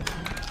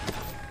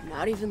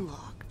 Not even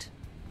locked.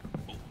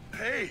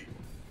 Hey,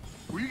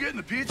 were you getting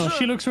the pizza? Oh,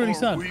 she looks really or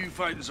sad. Were you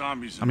fighting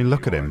zombies? I mean,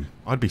 look at him.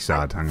 I'd be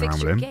sad hanging around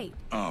Fix with your him. gate.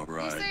 All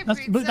right.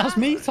 But that's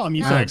me, Tom,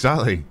 you Yeah, said.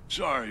 exactly.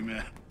 Sorry,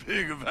 man.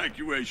 Big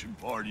evacuation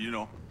party, you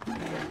know.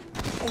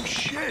 Oh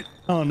shit!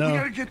 Oh, no. We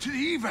gotta get to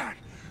the evac.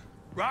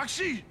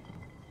 Roxy,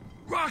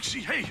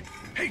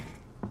 hey,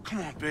 come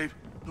on, babe.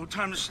 No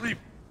time to sleep.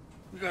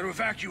 We gotta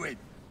evacuate.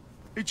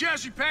 Hey,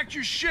 Jesse, pack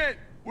your shit.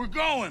 We're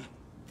going.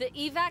 The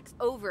evac's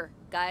over,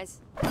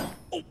 guys.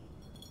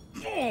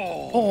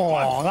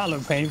 Oh, that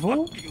looked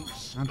painful.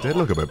 That did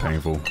look a bit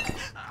painful.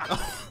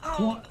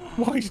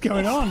 What is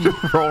going on?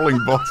 Rolling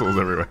bottles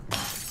everywhere.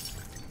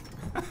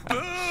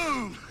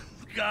 Boom!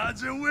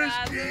 Gods and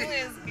whiskey.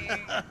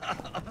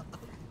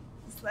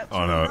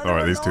 Oh no,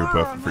 alright, these two are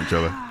perfect for each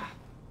other.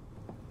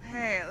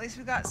 Hey, at least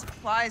we got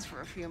supplies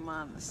for a few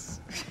months.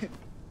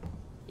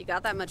 You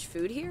got that much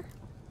food here?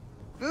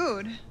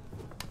 Food?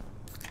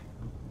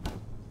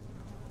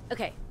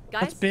 Okay,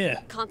 guys. What's beer?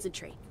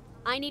 Concentrate.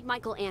 I need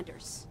Michael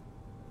Anders.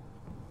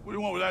 What do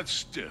you want with that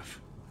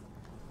stiff?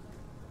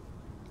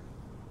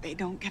 They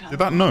don't get Did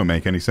that no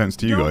make any sense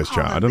to you guys,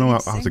 chat? I don't know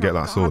how to get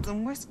that sword.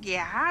 And whiskey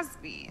has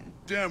been.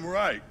 Damn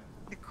right.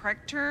 The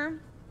correct term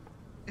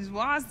is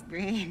was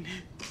green.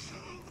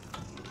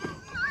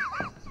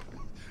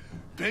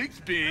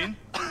 Baked bean.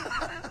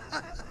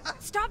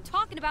 Stop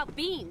talking about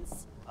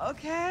beans.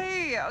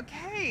 Okay.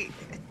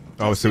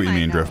 Oh, I see what you Might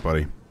mean, know. Drift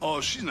Buddy.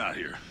 Oh, she's not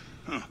here.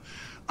 Huh.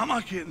 I'm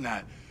not getting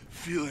that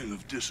feeling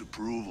of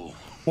disapproval.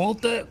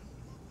 Walter,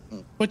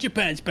 put your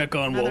pants back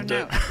on, Another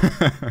Walter.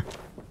 note.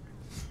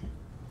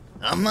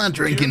 I'm not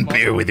drinking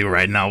beer with you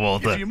right now, If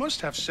Walter. you must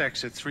have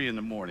sex at 3 in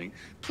the morning,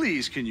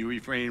 please can you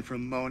refrain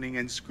from moaning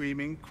and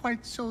screaming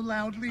quite so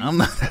loudly? I'm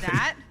not...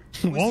 That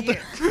was Walter.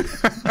 you.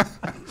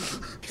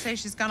 Say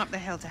she's gone up the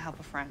hill to help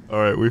a friend.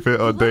 Alright, we've hit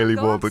our You wanna daily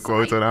go Walter outside?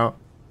 quota now.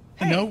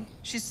 Hey, Nope.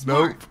 she's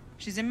smart. Nope.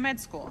 She's in med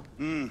school.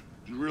 She's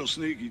real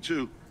sneaky,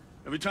 too.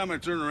 Every time I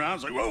turn around,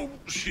 it's like, whoa,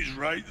 she's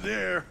right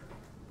there.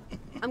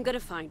 I'm gonna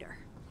find her.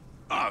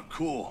 Ah,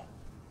 cool.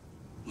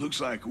 Looks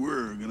like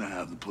we're gonna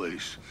have the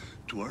place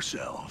to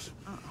ourselves.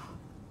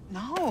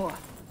 No.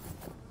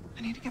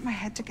 I need to get my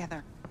head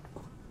together.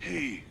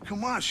 Hey,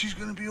 come on, she's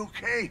gonna be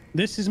okay.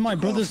 This is my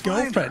We're gonna brother's find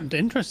her. girlfriend.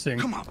 Interesting.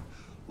 Come on,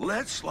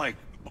 let's, like,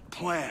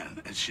 plan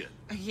and shit.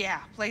 Yeah,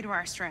 play to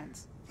our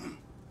strengths.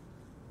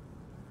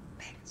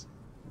 Thanks.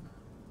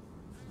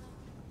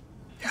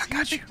 Yeah, I What's your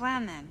got you. big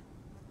plan then?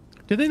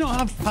 Do they not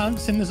have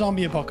pants in the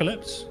zombie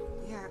apocalypse?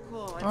 Yeah,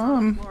 cool. It's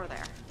on the floor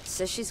there.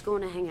 Says she's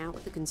going to hang out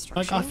with the construction.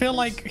 Like, I feel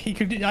workers. like he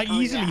could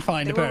easily yeah.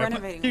 find They a were pair.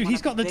 renovating Dude, one he's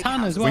of got the the big tan as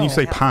houses. well. When you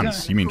say Yeah.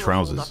 pants, you mean Cool,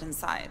 trousers. up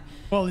inside.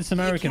 Well, it's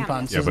American can't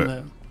pants, Yeah, isn't but-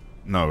 it?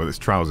 No, it's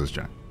trousers,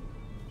 Jack.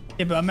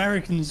 Yeah, but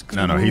Americans.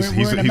 No, we're he's in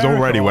he's America,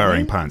 already aren't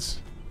wearing we? pants.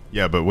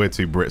 Yeah, but we're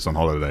two Brits on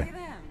holiday.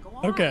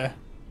 Okay.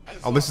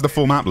 Oh, this is the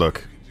full map.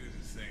 Look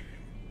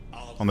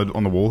on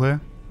the wall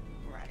here.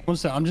 One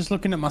sec, I'm just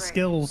looking at my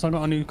skills. I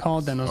got a new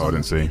card then. Or Oh, I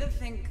didn't see.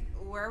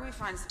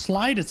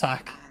 Slide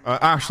attack.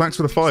 Ash, thanks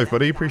for the 5,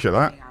 buddy. Appreciate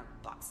that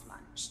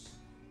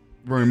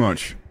very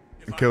much.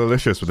 And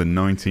Killalicious within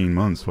 19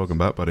 months. Welcome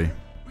back, buddy.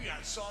 We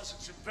got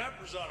sausage and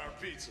peppers on our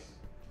pizza.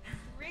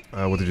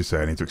 What did you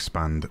say? I need to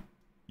expand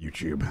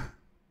YouTube.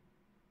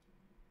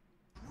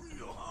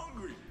 Real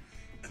hungry.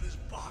 And this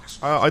box.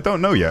 I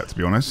don't know yet, to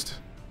be honest.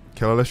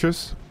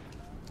 Killalicious,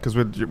 because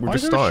we've Why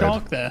just is there a started.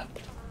 shark there?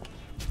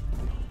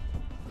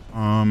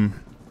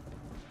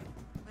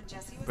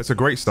 It's a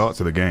great start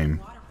to the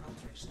game.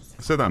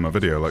 I said that in my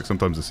video. Like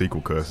sometimes the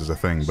sequel curse is a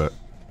thing, but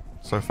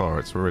so far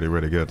it's really,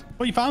 really good.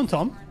 What you found,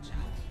 Tom?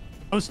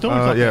 Oh,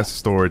 storage. Yeah, it's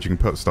storage. You can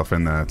put stuff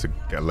in there to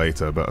get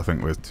later, but I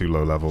think we're too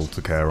low level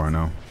to care right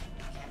now.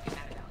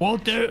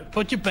 Won't do.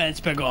 Put your pants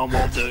back on.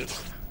 Won't do.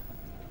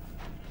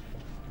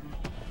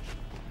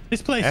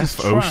 This place is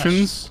F trash.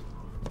 Oceans?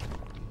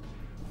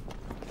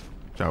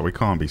 Jack, we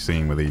can't be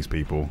seen with these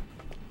people.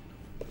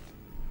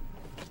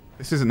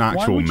 This is an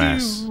actual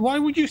mess. Why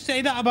would you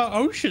say that about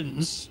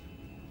Oceans?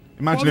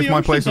 Imagine What have if the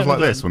my place Oceans was like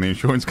ever this done? when the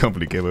insurance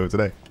company came over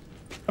today.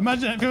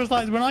 Imagine if it was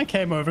like when I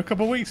came over a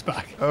couple of weeks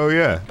back. Oh,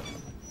 yeah.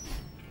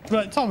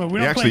 But Tom, we're He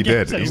not actually playing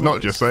did. games He's anymore.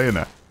 not just saying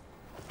that.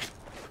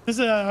 There's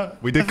a.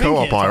 We did a thing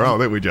co-op here, Tom. IRL,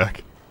 didn't we,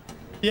 Jack?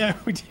 Yeah,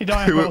 we did.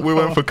 We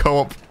went for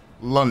co-op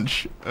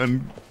lunch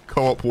and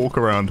co-op walk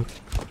around.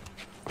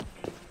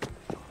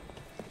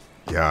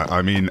 Yeah,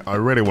 I mean, I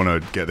really want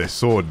to get this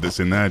sword that's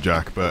in there,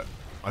 Jack, but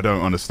I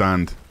don't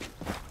understand.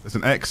 There's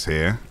an X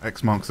here.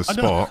 X marks the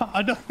spot.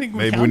 I don't think we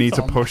Maybe can, we need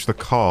Tom. to push the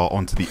car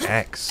onto the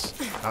X.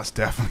 That's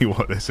definitely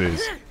what this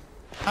is.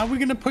 How are we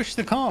going to push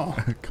the car?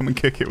 Come and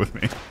kick it with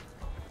me.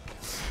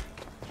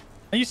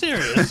 Are you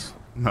serious?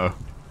 No.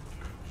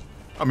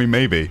 I mean,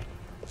 maybe.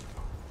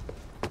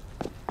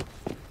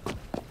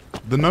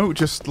 The note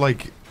just,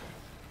 like,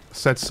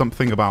 said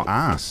something about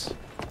ass.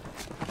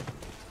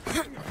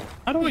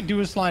 How do we do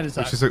a slide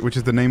attack? Which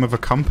is the name of a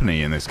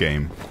company in this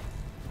game.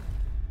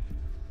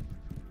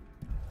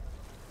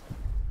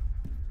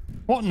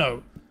 What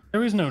note?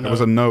 There is no note. There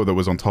was a note that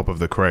was on top of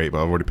the crate,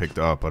 but I've already picked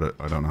it up. I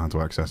don't know how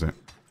to access it.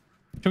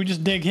 Should we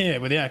just dig here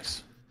with the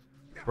X?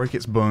 Break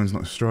its bones,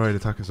 not destroyed.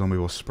 Attack a zombie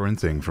while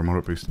sprinting for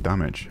moderate boosted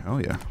damage. Oh,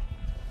 yeah.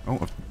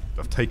 Oh,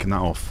 I've taken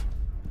that off.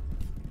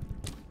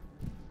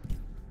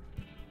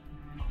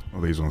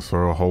 Oh, these ones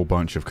throw a whole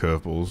bunch of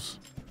curveballs.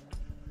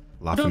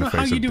 I Laugh don't in know the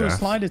how face you of do a death.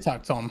 slide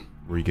attack, Tom.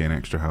 Regain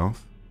extra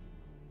health.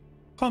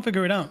 Can't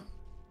figure it out.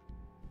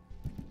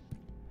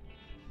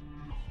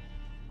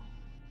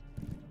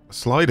 A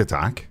slide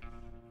attack?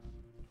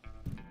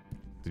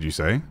 Did you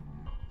say?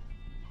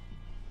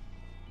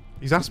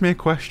 He's asked me a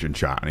question,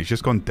 chat, and he's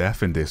just gone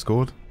deaf in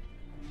Discord.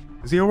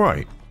 Is he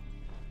alright?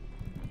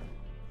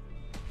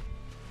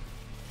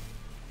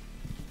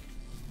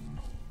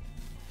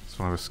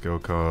 Survivor skill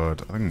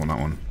card. I think I want that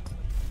one.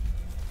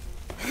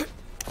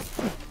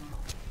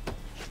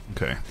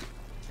 Okay.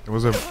 There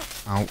was a...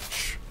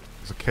 Ouch.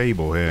 There's a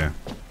cable here.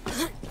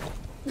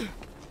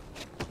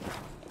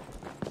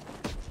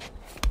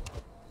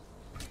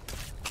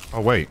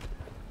 Oh, wait.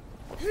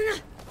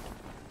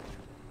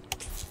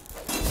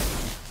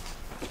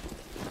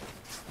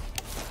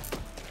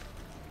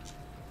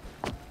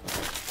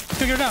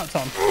 Figure it out,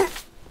 Tom.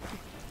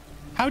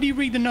 How do you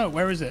read the note?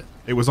 Where is it?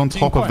 It was on It's in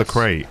top of the quest.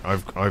 crate.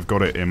 I've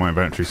got it in my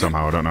inventory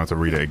somehow. I don't know how to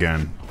read it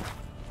again.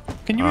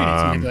 Can you read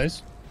it to me,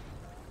 please?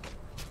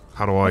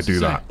 How do I What's it do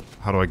say? that?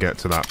 How do I get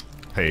to that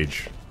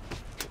page?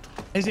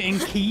 Is it in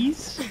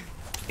keys?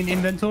 In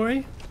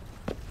inventory?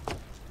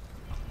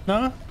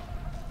 No?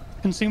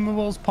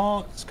 Consumables,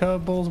 parts,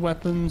 curveballs,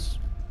 weapons.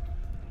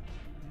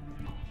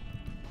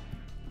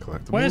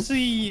 Collectibles? Where's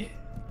the...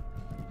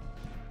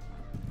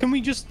 Can we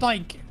just,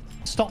 like,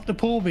 stop the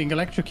pool being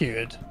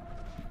electrocuted?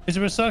 Is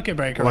there a circuit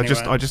breaker Well,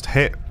 anywhere? I just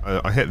hit...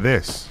 I hit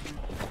this.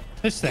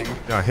 This thing?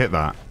 Yeah, I hit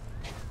that.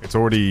 It's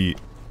already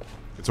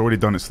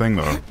done its thing,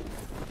 though.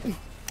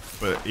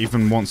 But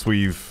even once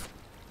we've...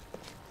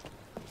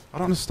 I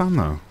don't understand,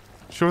 though.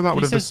 Sure that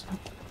would He have... says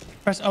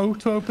press O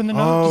to open the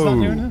note. Does that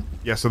do Oh! it?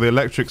 Yeah, so the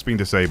electric's been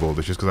disabled.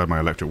 It's just because I had my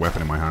electric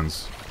weapon in my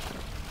hands.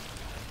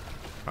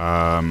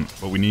 But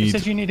we He need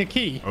says you need a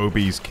key.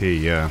 Obi's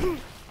key, yeah. We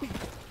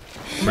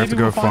have Maybe to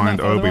go we'll find find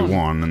that further on.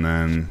 Obi-Wan and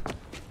then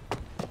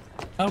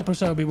Help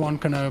us, Obi-Wan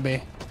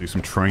Kenobi. do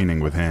some training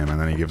with him,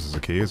 and then he gives us a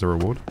key as a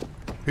reward.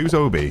 Who's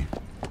Obi?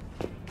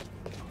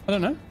 I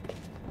don't know.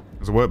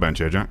 There's a workbench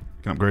here, Jack.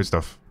 You can upgrade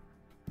stuff.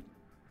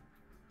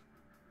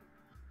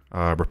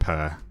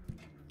 Repair.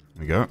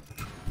 There we go.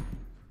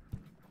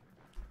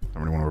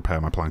 Don't really want to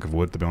repair my plank of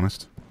wood, to be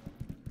honest.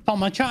 Tom,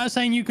 my chat is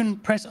saying you can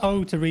press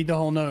O to read the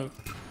whole note.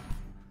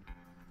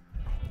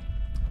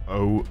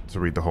 O to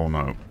read the whole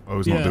note.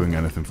 O's not Yeah. doing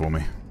anything for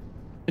me.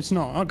 It's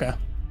not. Okay.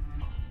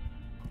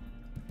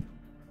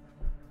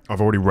 I've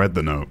already read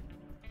the note,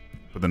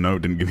 but the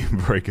note didn't give me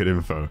very good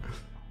info.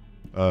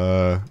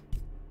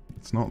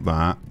 It's not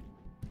that.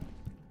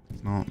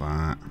 It's not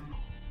that.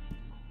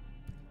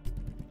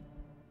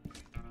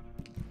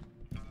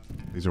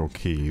 These are all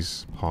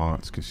keys,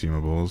 parts,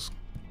 consumables,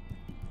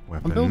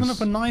 weapons. I'm building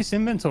up a nice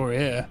inventory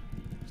here.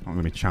 It's not going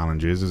to be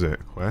challenges, is it?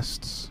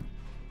 Quests.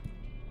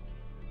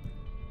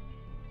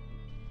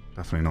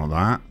 Definitely not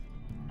that.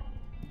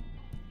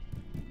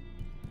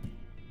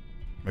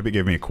 Maybe it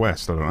gave me a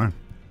quest, I don't know.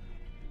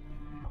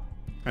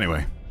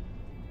 Anyway.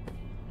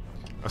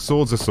 A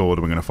sword's a sword,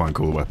 and we're going to find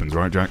cool weapons,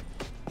 right, Jack?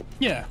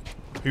 Yeah.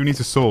 Who needs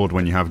a sword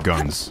when you have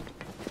guns?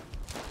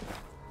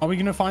 Are we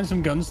going to find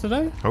some guns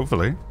today?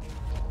 Hopefully.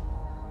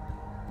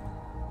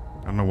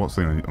 I don't know what's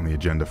on the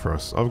agenda for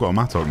us. I've got a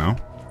mattock now.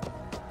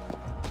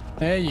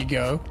 There you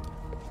go.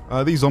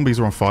 These zombies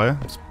are on fire.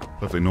 It's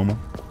perfectly normal.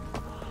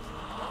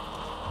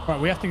 Right,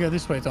 we have to go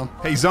this way, Tom.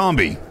 Hey,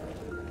 zombie!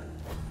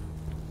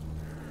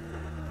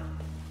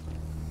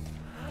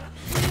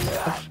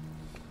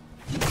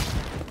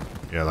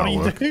 Yeah, that'll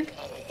What work. are you doing?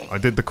 I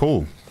did the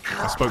call.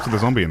 I spoke to the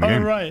zombie in the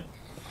game. Oh, right.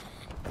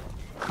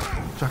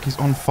 Jackie's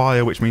on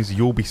fire, which means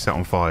you'll be set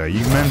on fire.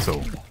 You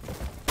mental.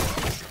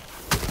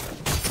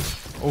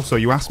 Also,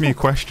 you asked me a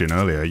question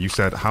earlier. You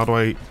said, how do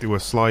I do a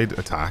slide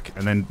attack?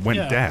 And then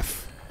went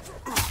deaf.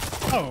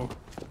 Oh,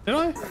 did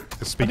I?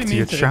 To speak to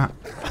your chat.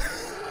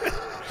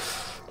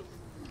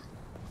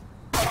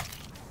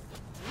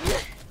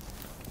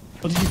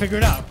 Well, did you figure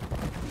it out?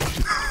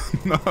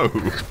 No.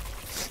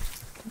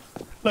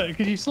 Look,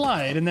 because you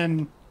slide and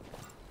then...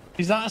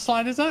 Is that a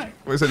slide attack?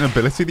 What, is it an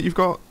ability that you've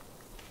got?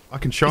 I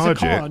can charge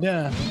it's a card, it.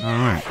 Yeah.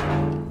 Alright.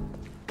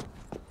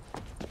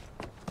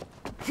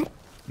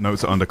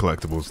 Notes are under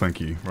collectibles, thank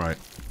you. Right.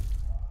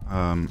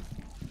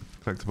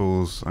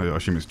 Collectibles, I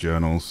assume it's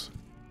journals.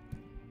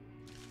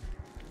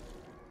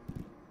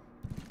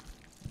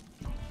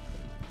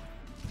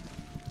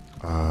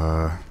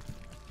 Not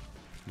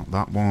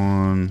that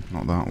one,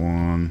 not that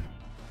one.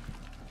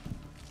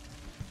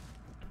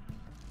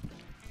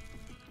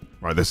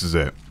 Right, this is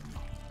it.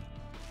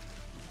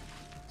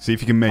 See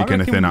if you can make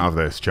anything out of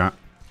this, chat.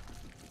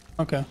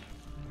 Okay.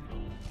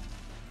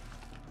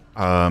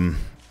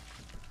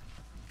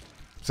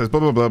 Says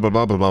blah blah blah blah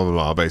blah blah blah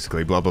blah,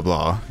 basically blah blah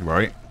blah,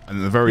 right? And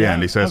at the very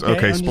end he says,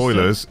 okay,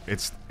 spoilers,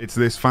 it's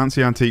this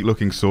fancy antique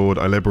looking sword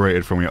I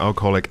liberated from your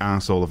alcoholic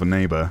asshole of a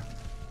neighbor.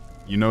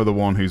 You know, the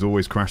one who's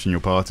always crashing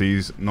your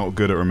parties, not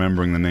good at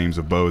remembering the names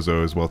of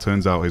bozos. Well,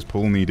 turns out his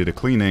pool needed a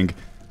cleaning,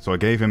 so I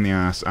gave him the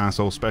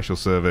asshole special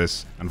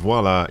service, and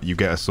voila, you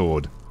get a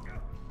sword.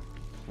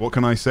 What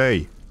can I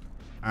say?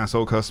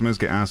 Asshole customers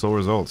get asshole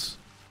results.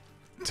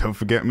 Don't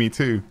forget me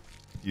too.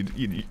 Did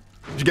you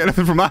get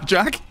anything from that,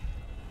 Jack?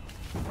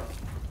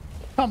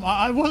 Tom,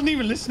 I wasn't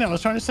even listening. I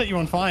was trying to set you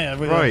on fire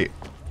with a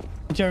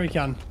jerry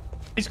can.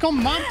 It's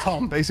gone mad,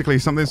 Tom. Basically,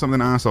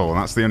 something asshole, and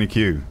that's the only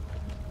cue.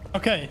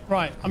 Okay,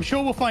 right. I'm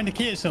sure we'll find a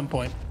key at some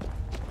point.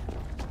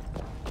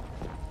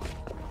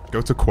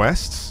 Go to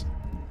quests?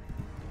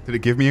 Did it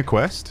give me a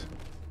quest?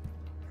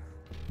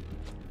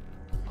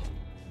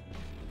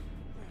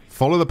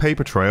 Follow the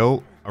paper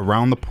trail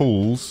around the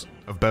pools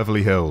of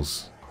Beverly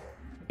Hills.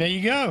 There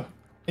you go.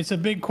 It's a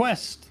big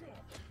quest.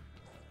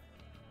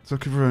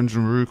 Took revenge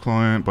on Rue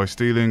client by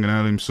stealing an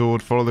heirloom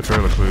sword. Follow the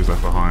trail of clues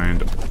left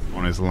behind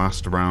on his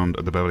last round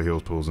at the Beverly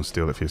Hills pools and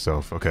steal it for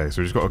yourself. Okay,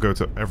 so we just got to go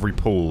to every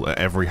pool at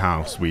every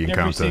house we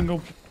encounter. Every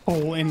single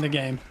pool in the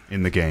game.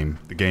 In the game.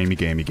 The gamey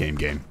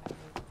game.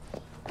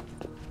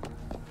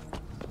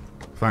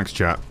 Thanks,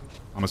 chat.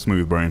 I'm a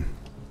smooth brain.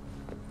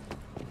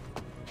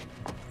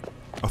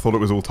 I thought it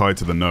was all tied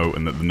to the note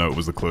and that the note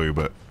was the clue,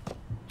 but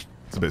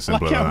it's a bit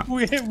simpler than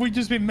that. We've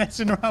just been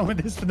messing around with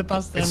this for the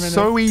past 10 minutes. It's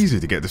so easy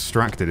to get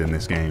distracted in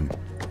this game.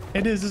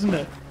 It is, isn't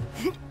it?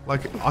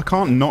 Like, I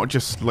can't not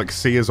just, like,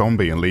 see a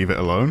zombie and leave it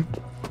alone.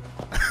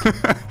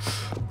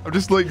 I'm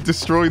just, like,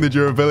 destroying the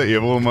durability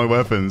of all my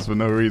weapons for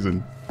no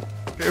reason.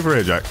 Get over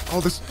here, Jack. Oh,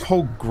 this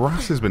whole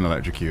grass has been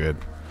electrocuted.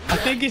 I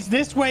think it's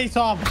this way,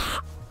 Tom.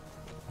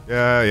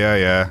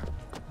 Yeah.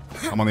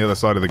 I'm on the other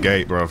side of the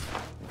gate, bruv.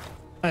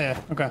 Oh, yeah.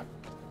 Okay.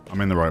 I'm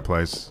in the right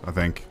place, I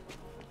think.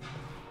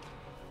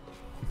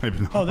 Maybe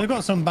not. Oh, they've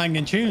got some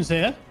banging tunes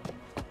here.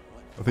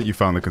 I think you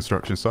found the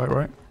construction site,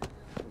 right?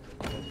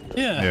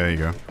 Yeah. Yeah, there you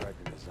go.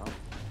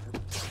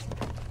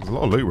 There's a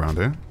lot of loot around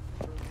here.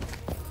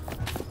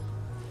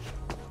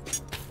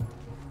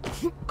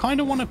 Kind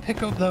of want to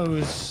pick up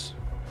those...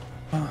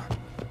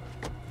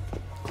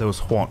 There was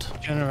what?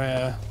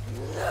 Generator.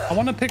 I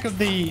want to pick up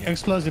the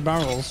explosive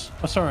barrels.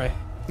 Oh, sorry.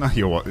 No,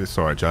 you're what? It's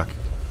alright, Jack.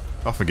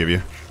 I'll forgive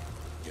you.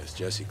 Guess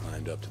Jesse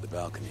climbed up to the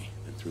balcony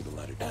and threw the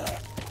ladder down.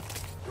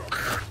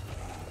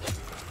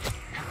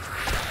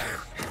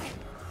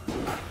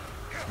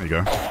 There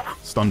you go.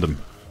 Stunned him.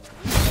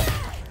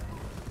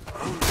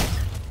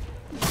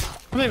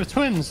 Oh, they were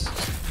twins.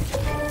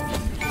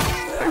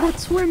 They were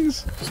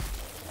twins.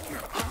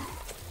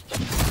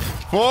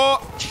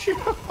 What?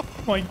 Oh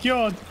my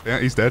god. Yeah,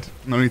 he's dead.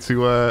 No need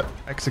to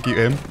execute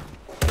him.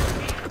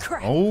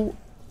 Crap. Oh.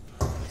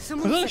 Was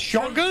that a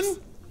shotgun?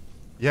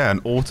 Yeah,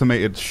 an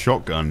automated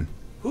shotgun.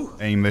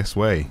 Aim this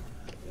way.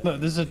 Look,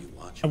 there's a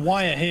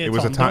wire here, It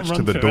was Tom. attached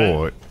to the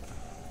door. It.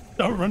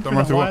 Don't run Don't through run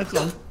the through wire, what?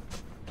 Tom.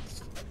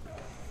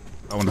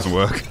 That one doesn't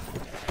work.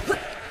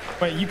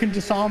 Wait, you can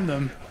disarm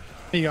them.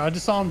 There you go, I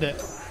disarmed it.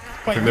 Wait,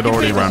 I think they'd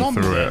already ran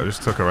zombies through it. here. I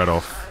just took her head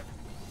off.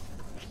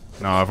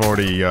 No, I've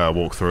already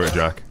walked through it,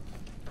 Jack.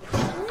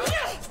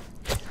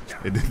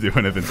 It didn't do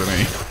anything to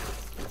me.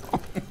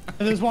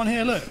 There's one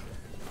here, look.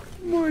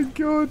 Oh my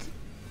god.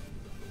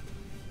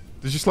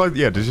 Does your slide?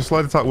 Yeah, does your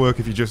slide attack work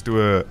if you just do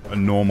a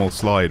normal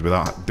slide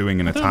without doing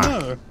an attack?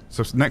 know.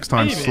 So next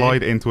time, Maybe.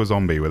 slide into a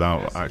zombie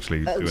without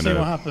actually doing See what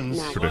a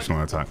happens.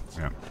 traditional attack.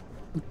 Yeah.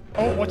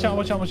 Oh, watch out,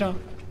 watch out, watch out.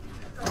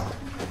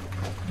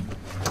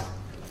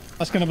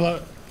 That's gonna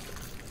blow.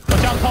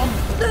 Watch out, Tom.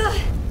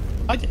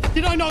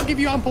 Did I not give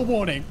you ample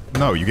warning?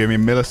 No, you gave me a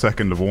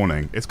millisecond of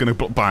warning. It's gonna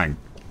bang.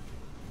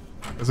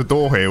 There's a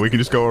door here. We can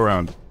just go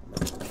around.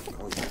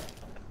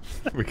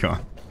 We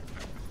can't.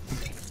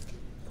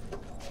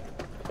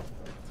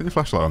 Turn your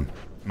flashlight on,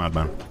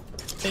 madman.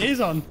 It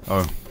is on.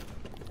 Oh.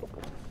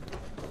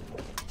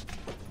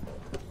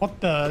 What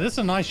the? This is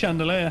a nice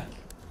chandelier.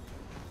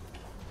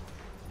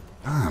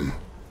 Damn.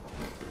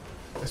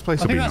 This place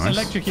I will be think that's nice.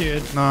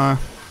 electrocuted. Nah.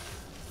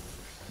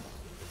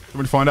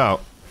 Somebody find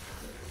out.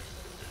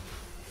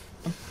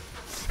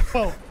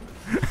 Well,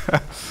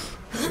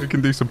 We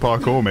can do some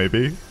parkour,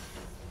 maybe.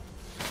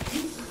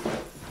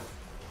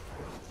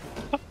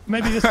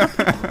 maybe this.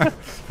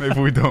 Maybe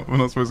we don't. We're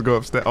not supposed to go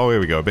upstairs. Oh, here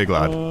we go. Big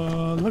lad.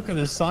 Look at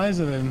the size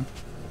of him.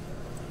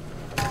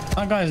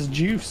 That guy's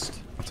juiced.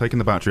 I'm taking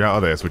the battery out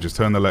of this. We just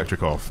turn the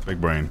electric off.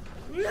 Big brain.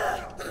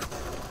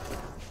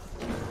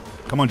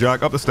 Come on,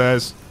 Jack. Up the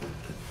stairs.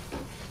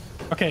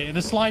 Okay,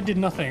 the slide did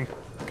nothing.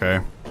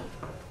 Okay.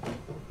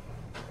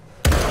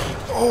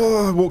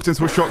 Oh, I walked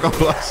into a shotgun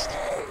blast.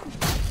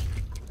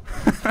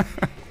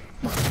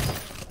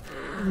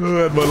 Oh,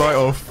 I had my light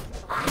off.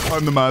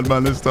 I'm the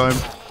madman this time.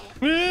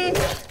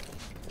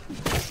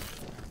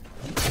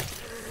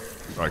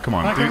 Right, come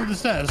on. Back up the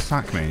stairs.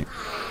 Attack me.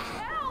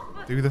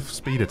 Do the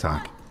speed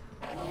attack.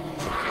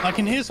 I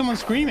can hear someone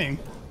screaming.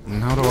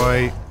 And how do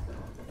I...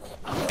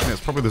 Yeah, it's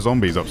probably the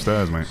zombies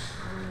upstairs, mate.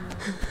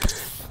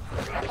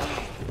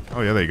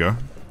 Oh, yeah, there you go.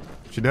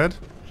 She dead?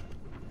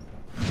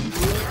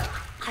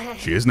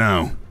 She is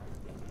now.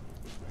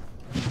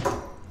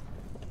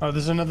 Oh,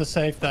 there's another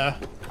safe there.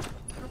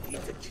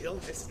 Need to kill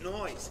this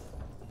noise.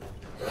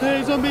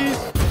 Hey, zombies!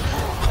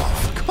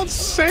 For God's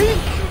sake!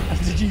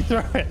 Did you throw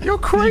it? You're Did you throw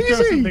crazy!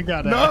 something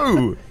at it?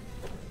 No!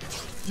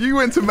 You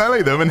went to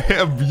melee them and hit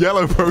a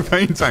yellow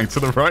propane tank to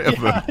the right of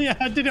them. Yeah,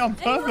 I did it on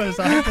purpose.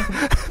 Hey, turn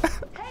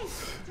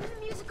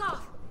the music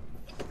off.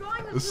 It's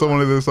drawing a There's someone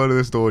on the other side of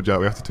this door, Jack.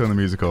 We have to turn the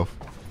music off.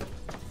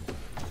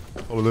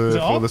 Follow it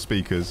off? the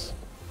speakers.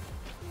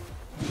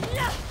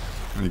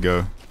 There you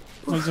go.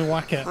 There's a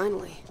whack it.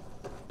 Finally.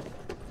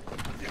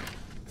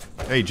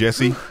 Hey,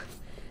 Jesse.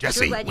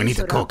 Jesse, glad we you need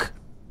to showed up. cook.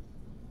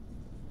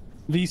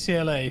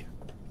 VCLA.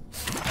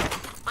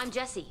 I'm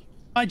Jesse.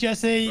 Hi,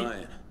 Jesse.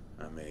 Ryan,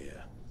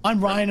 I'm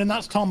Ryan, and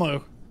that's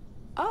Tomo.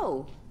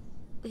 Oh,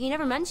 he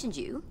never mentioned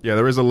you. Yeah,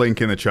 there is a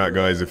link in the chat,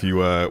 guys, if you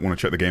want to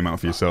check the game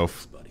out for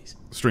yourself.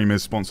 The stream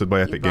is sponsored by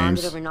You Epic bonded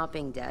Games. over not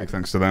being dead. Big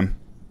thanks to them.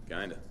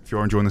 Kinda. If you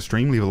are enjoying the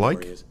stream, leave a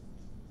like.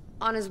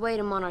 On his way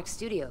to Monarch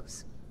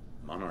Studios.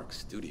 Monarch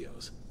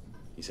Studios.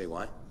 You say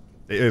why?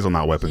 It is on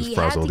that weapons He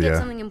had to frazzled, get yeah.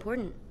 something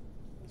important.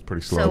 It's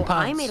pretty slow. So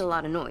I made a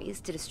lot of noise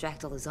to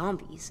distract all the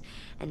zombies,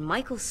 and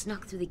Michael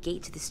snuck through the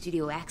gate to the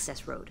studio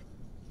access road.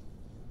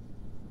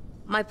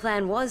 My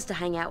plan was to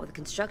hang out with the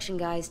construction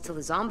guys till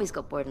the zombies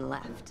got bored and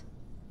left.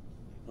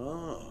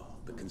 Oh,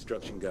 the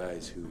construction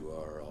guys who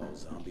are all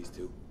zombies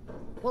too?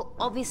 Well,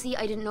 obviously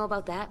I didn't know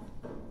about that.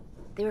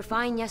 They were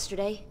fine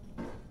yesterday.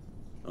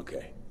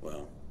 Okay,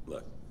 well,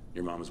 look,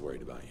 your mom was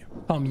worried about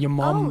you. Your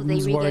mom Oh, they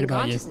was worried regained about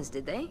you. consciousness,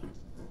 did they?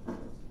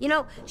 You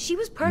know, she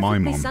was My perfectly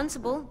mom.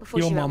 sensible before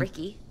Your she met mom.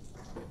 Ricky.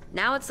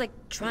 Now it's like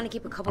trying to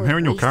keep a couple I'm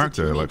hearing your of wasted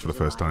character, like, for the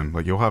teenagers first alive. time.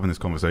 Like, you're having this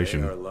They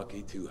conversation. are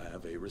lucky to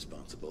have a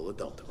responsible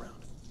adult around.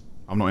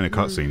 I'm not in a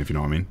cutscene, if you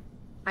know what I mean.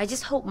 I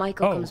just hope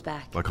Michael Oh. comes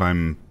back. Like,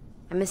 I'm...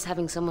 I miss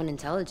having someone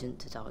intelligent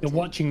to talk You're to.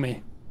 watching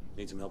me.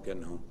 Need some help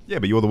getting home? Yeah,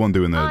 but you're the one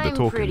doing the I'm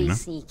talking, pretty you know?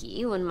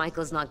 sneaky when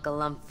Michael's not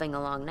galumping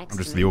along next I'm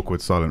to just me. the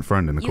awkward, silent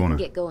friend in the You corner.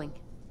 can get going.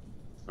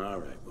 All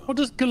right, well, What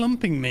does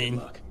galumping mean?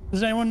 luck.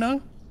 Does anyone know?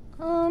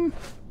 I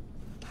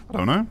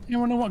don't know.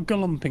 Anyone know what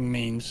galumping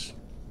means?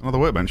 Another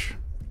workbench.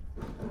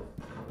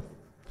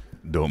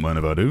 Don't mind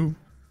if I do.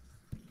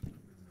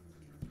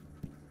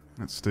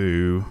 Let's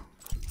do...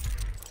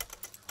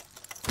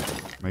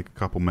 Make a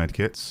couple med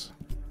kits.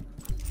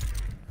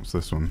 What's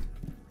this one?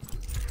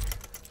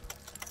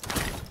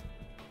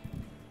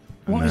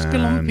 What is then-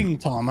 galumping,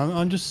 Tom?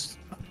 I'm just...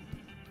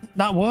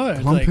 That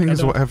word. Lumping I is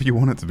don't- whatever you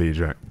want it to be,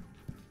 Jack.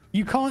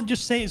 You can't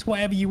just say it's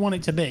whatever you want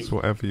it to be. It's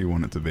whatever you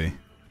want it to be.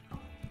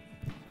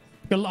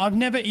 I've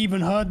never even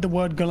heard the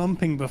word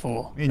galumping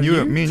before. Me and you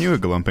are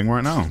galumping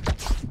right now.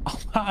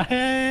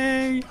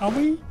 Hey, are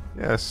we?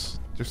 Yes,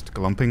 just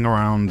galumping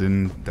around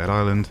in Dead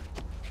Island.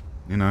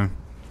 You know.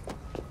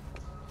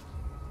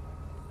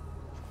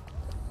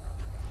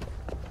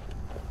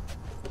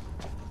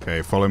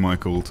 Okay, follow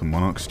Michael to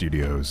Monarch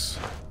Studios.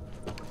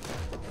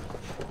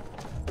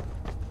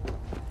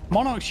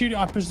 Monarch Studio,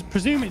 I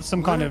presume it's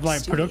some kind of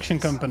like production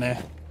company.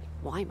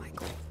 Why,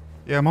 Michael?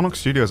 Yeah, Monarch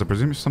Studios, I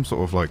presume it's some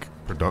sort of, like,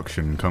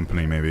 production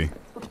company, maybe.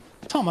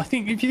 Tom, I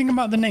think if you think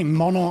about the name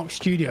Monarch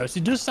Studios,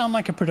 it does sound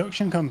like a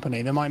production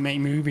company. They might make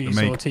movies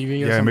or TV or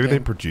something. Yeah, maybe they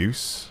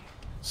produce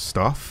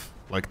stuff,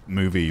 like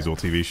movies or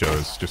TV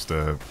shows. Just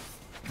a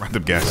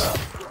random guess.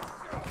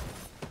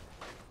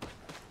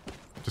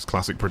 Just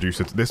classic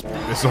producer. This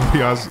zombie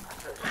has...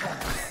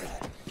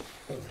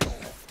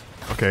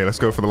 Okay, let's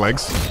go for the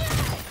legs.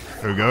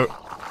 Here we go.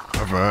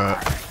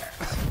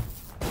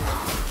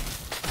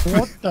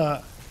 What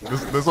the...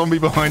 The zombie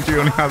behind you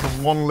only has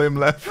one limb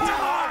left.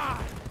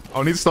 I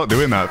need to start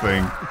doing that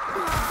thing.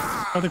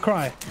 Oh, the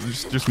cry.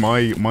 Just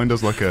mine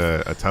does like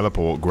a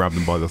teleport, grab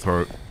them by the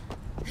throat.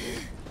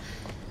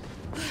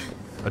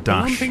 A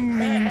dash. Clumping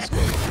means...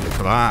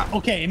 For that.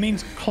 Okay, it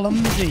means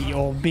clumsy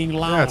or being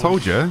loud. Yeah, I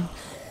told you.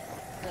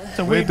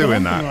 So we're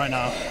doing that right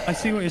now. I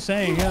see what you're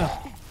saying, yeah.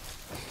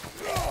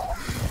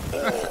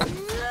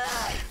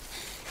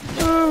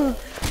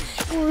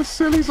 What a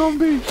silly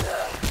zombie.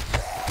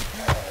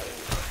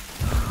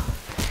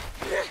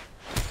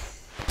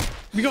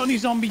 We got any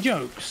zombie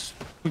jokes?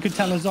 We could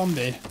tell a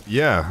zombie.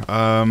 Yeah.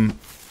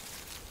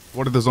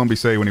 What did the zombie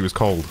say when he was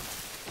cold?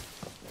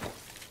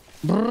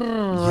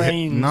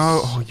 Brains.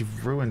 No. Oh,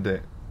 you've ruined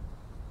it.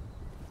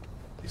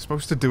 You're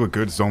supposed to do a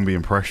good zombie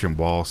impression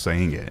while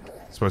saying it.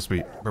 It's supposed to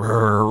be...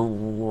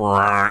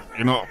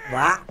 You know...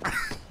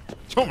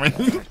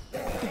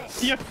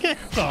 You okay,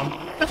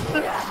 Tom?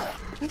 I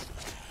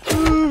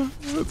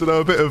don't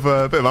know, a bit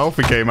of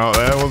Alfie came out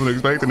there. I wasn't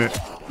expecting it.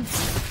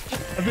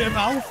 A bit of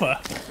alpha.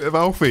 Bit of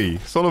Alfie.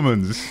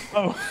 Solomon's.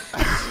 Oh.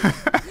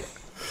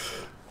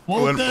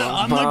 Walter,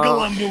 I'm not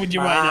going to with you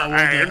right now,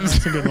 Walter.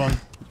 That's a good one.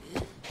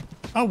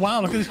 Oh,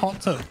 wow, look at this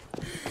hot tub.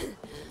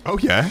 Oh,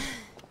 yeah.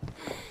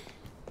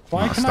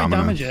 Why can I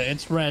damage it?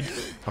 It's red.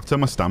 I've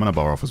turned my stamina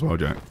bar off as well,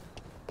 Jack.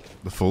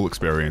 The full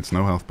experience.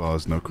 No health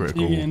bars, no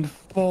critical. You're in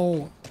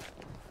full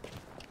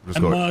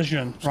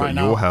immersion right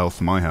now. Your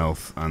health, my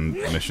health, and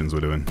the missions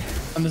we're doing.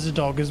 And there's a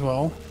dog as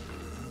well.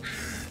 I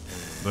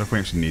don't know if we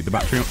actually need the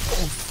battery.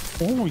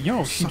 Oh,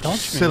 yo, she dodged me.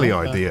 Silly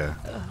idea.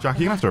 Jack,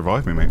 you're gonna have to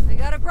revive me, mate. I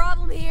got a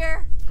problem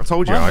here. I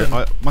told you,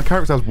 my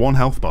character has one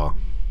health bar.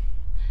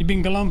 You've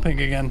been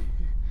galumping again.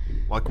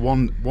 Like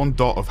one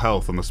dot of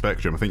health on the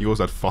spectrum. I think yours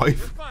had 5.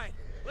 Fine.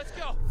 Let's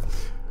go.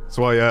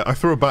 So I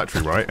threw a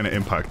battery, right, and it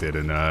impacted,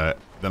 and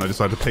then I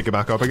decided to pick it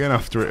back up again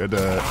after it had...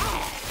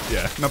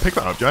 Yeah, now pick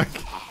that up, Jack.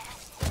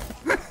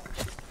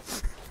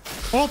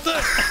 What the?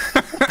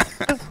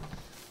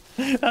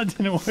 That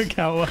didn't work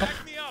out well.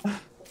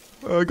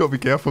 I gotta be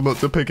careful not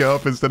to pick it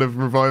up instead of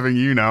reviving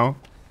you now.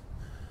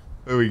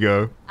 There we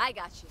go. I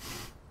got you.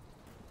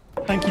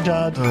 Thank you,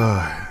 Dad.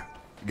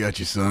 Got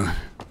you, son.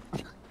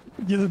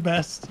 You're the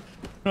best.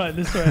 Right,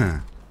 this way.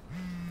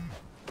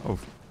 Oh,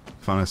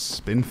 found a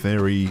spin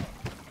theory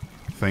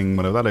thing,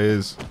 whatever that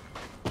is.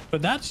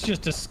 But that's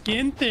just a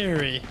skin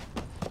theory.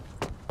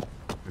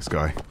 This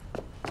guy.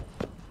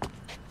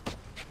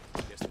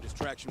 Guess the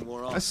distraction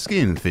wore off. A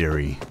skin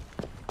theory.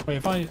 Wait,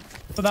 if I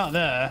put that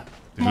there.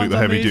 Did you look the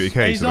heavy duty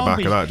case at the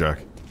back of that, Jack?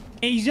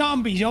 Hey,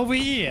 zombies over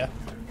here.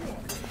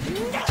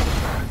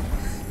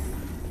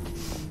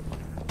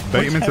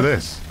 Bait him into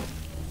this.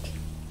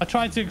 I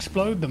tried to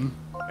explode them.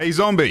 Hey,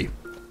 zombie.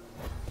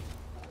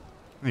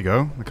 There you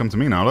go. They come to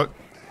me now, look.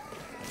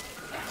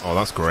 Oh,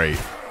 that's great.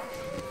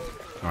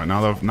 Alright,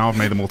 now I've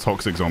made them all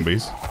toxic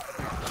zombies.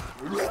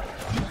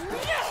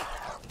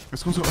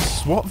 This one's got a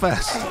SWAT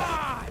vest.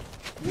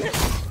 Yeah,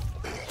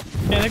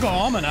 they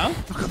got armor now.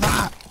 Look at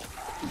that.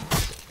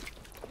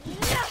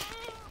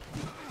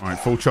 Alright,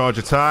 full charge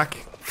attack.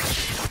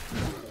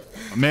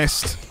 I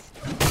missed.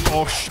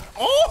 Oh,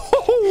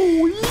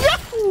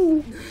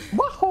 Yahoo!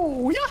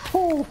 Wahoo!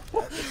 Yahoo!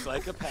 Looks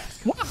like a pass.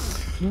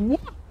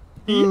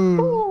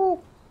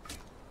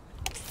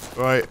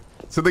 Right,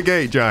 to the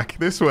gate, Jack.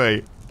 This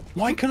way.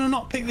 Why can I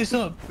not pick this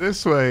up?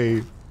 This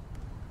way.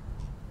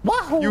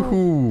 Wahoo!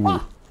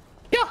 Yoo-hoo.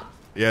 Yeah.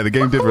 Yeah, the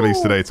game did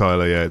release today,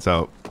 Tyler. Yeah, it's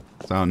out.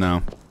 It's out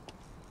now.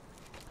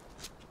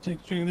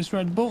 Take drink of this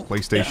Red Bull.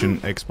 PlayStation,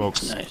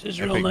 Xbox, Nice, it's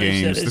Epic real nice.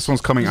 Games. This one's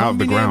coming out of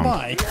the ground.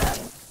 Nearby.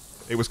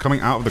 It was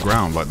coming out of the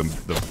ground, like the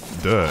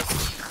dirt.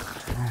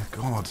 Oh,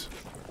 God.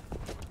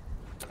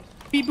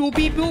 Beep, boop,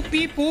 beep, boop,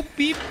 beep, boop,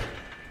 beep.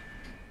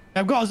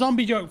 I've got a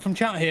zombie joke from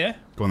chat here.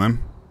 Go on, then.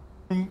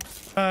 From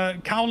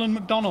Cowlan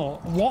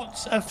McDonald.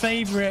 What's a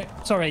favourite...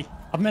 Sorry,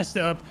 I've messed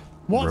it up.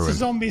 What's a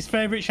zombie's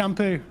favourite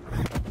shampoo?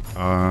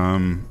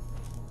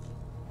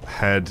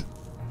 Head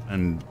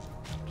and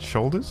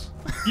shoulders?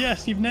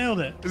 Yes, you've nailed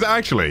it. Is it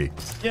actually?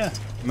 Yeah.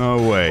 No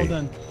way. Well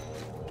done.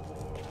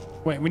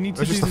 Wait, we need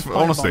to do this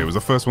honestly, bomb. it was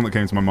the first one that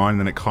came to my mind,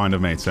 and then it kind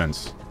of made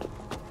sense.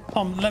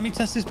 Tom, let me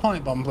test this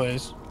pipe bomb,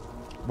 please.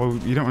 Well,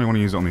 you don't really want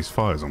to use it on these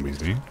fire zombies,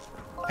 do you?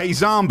 Hey,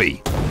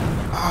 zombie!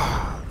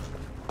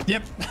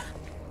 Yep.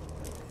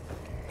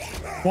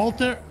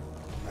 Walter.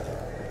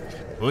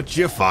 Put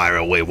your fire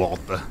away,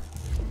 Walter.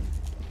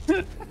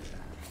 There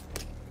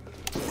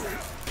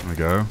we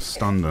go.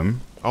 Stun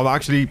them. Oh, they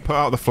actually put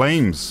out the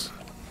flames.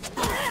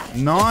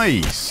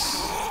 Nice.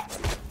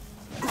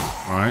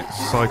 Alright,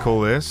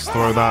 cycle this.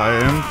 Throw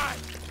that in.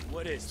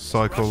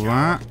 recycle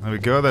that. There we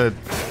go. They're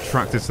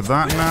attracted to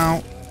that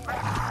now.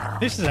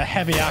 This is a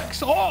heavy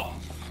axe. Oh!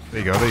 There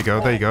you go, there you go,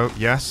 there you go.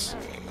 Yes.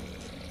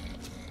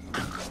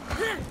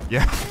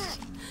 Yes.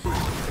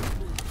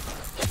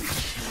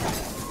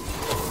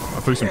 I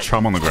threw some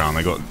chum on the ground.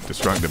 They got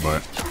distracted by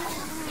it.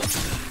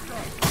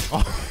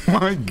 Oh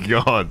my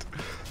god.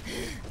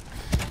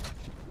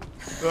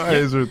 That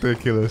is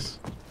ridiculous.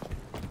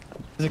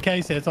 There's a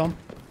case here, Tom.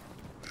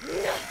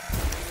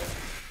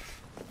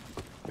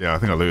 Yeah, I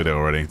think I looted it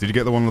already. Did you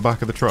get the one on the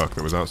back of the truck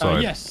that was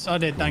outside? Yes, I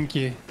did. Thank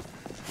you.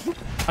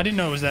 I didn't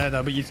know it was there,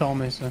 though, but you told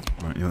me, so.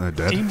 Right, you're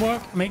dead.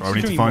 Teamwork makes I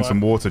need to dream find work.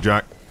 some water,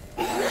 Jack.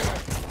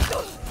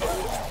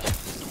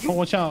 Oh,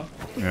 watch out.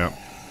 Yeah.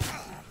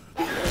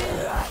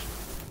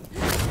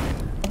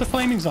 The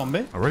flaming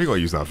zombie. I really got to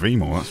use that V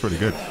more. That's really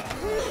good.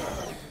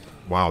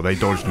 Wow, they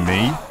dodged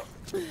me.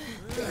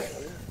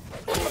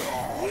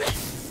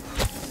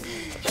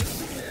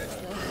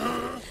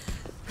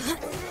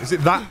 Is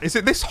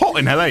it this hot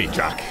in LA,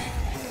 Jack?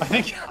 I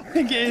think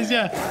it is,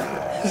 yeah.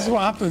 This is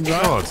what happens,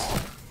 right? God.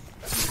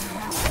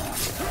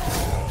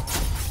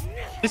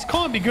 This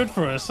can't be good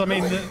for us. I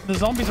mean, the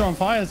zombies are on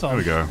fire, Tom. There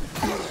we go.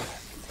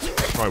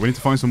 Right, we need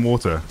to find some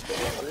water.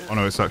 Oh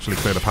no, it's actually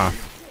cleared a path.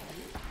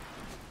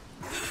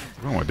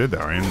 I don't know what I did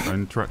there. I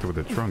interacted with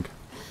the trunk.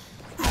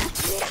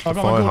 I've got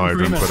my Fire golden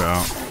hydrant agreement. put it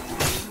out.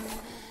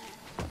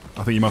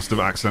 I think you must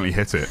have accidentally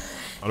hit it.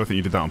 I don't think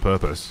you did that on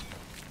purpose.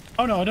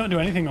 Oh no, I don't do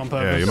anything on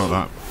purpose. Yeah, you're not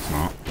that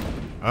smart.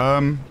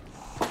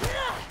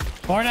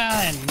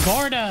 Gordon!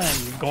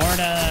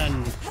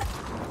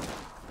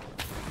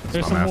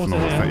 There's some water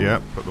here. Yeah,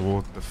 put the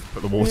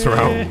water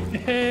out.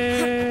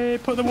 Hey,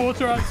 put the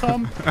water out,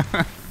 Tom.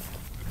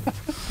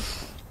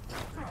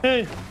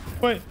 Hey,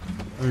 wait.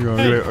 There you go.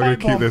 Hey, I'm gonna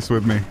keep this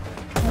with me.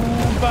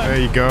 Back. There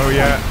you go.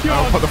 Yeah,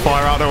 I'll put the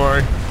fire out. Don't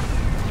worry.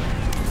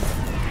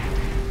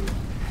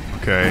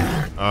 Okay.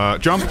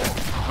 Jump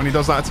when he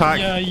does that attack.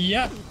 Yeah,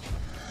 yep.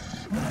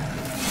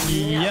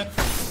 Yep.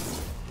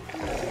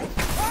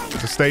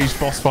 It's a staged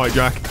boss fight,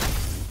 Jack.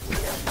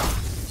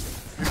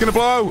 He's gonna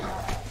blow.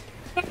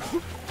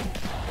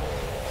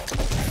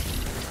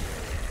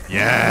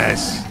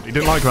 Yes. He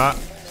didn't like that.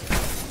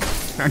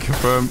 Can't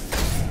confirm.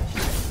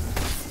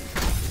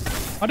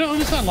 I don't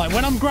understand. Like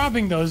when I'm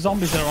grabbing those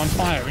zombies that are on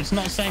fire, it's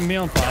not setting me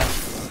on fire.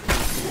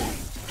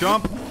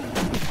 Jump.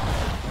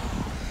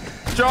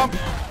 Jump.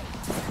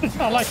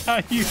 I like how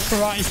you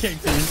karate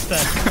kicked it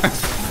instead.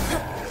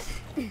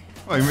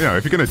 Well, you know,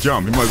 if you're gonna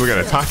jump, you might as well get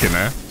an attack in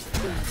there.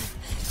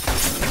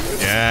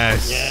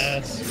 Yes.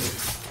 Yes.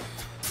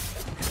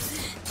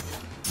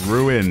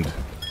 Ruined.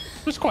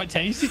 It was quite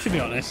tasty, to be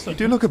honest. You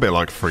do look a bit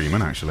like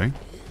Freeman, actually.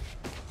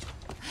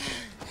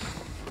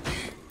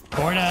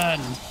 Gordon,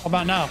 how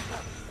about now?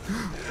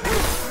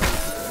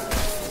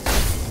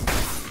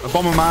 A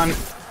bomber man.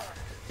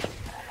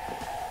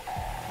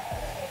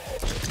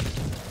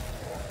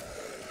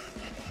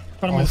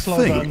 But I'm gonna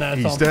slow down there,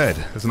 he's Tom. dead.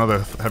 There's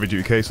another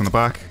heavy-duty case on the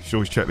back. Should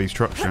always check these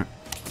trucks, yeah.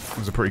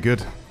 Those are pretty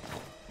good.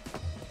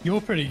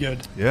 You're pretty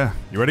good. Yeah.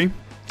 You ready?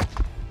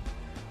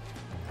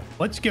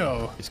 Let's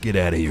go. Let's get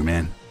out of here,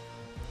 man.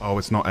 Oh,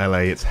 it's not LA.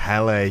 It's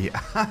Helle. It's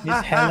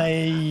hell.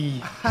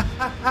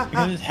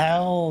 Because it's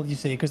hell, you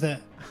see, because they're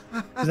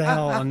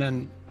hell, and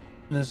then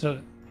you. Is Do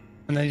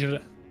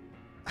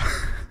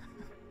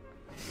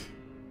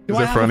there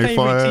I have a friendly favorite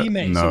fire?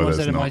 teammate? No, Someone there's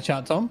said in my not.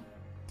 chat, Tom.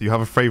 Do you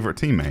have a favorite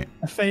teammate?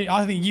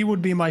 I think you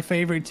would be my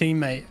favorite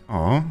teammate.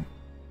 Oh.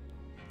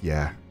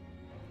 Yeah.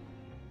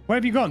 Where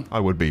have you gone? I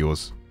would be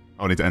yours.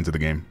 I would need to enter the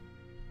game.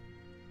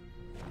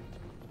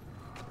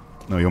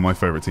 No, you're my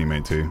favorite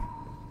teammate too.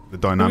 The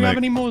dynamic, have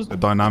any more... the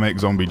dynamic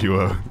zombie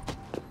duo.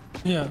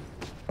 Yeah.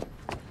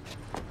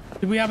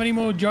 Did we have any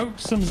more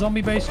jokes? Some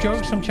zombie-based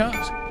jokes from chat?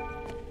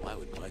 Why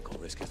would Michael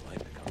risk his life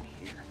to come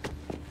here?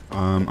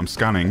 I'm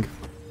scanning.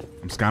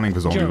 I'm scanning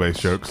for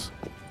zombie-based jokes.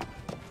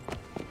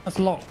 That's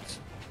locked.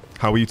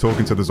 How are you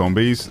talking to the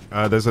zombies?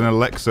 There's an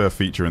Alexa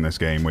feature in this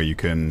game where you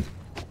can...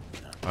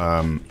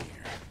 I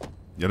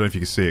don't know if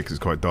you can see it because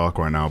it's quite dark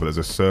right now, but there's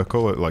a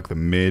circle at like the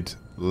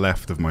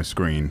mid-left of my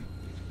screen.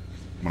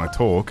 When I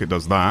talk, it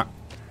does that,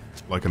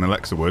 like an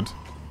Alexa would.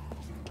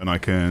 And I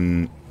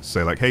can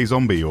say like, hey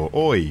zombie, or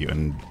oi,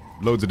 and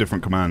loads of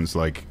different commands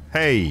like,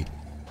 hey,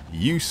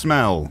 you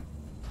smell.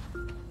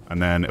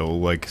 And then it'll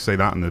like say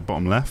that in the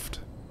bottom left.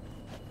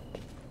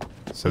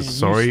 It says Yeah,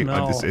 sorry.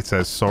 smell. It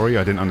says sorry,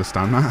 I didn't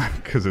understand that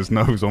because there's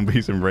no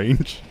zombies in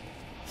range.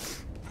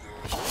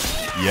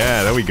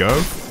 Yeah, there we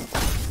go.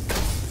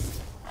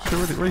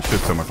 Really should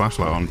turn my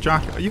flashlight on.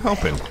 Jack, are you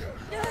helping?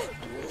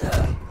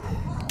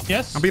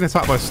 Yes? I'm being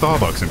attacked by a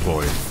Starbucks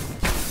employee.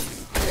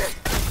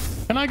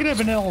 Can I get a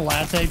vanilla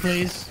latte,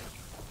 please?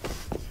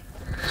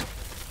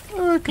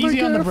 Can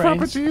Easy I on get the a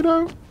brains.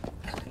 frappuccino?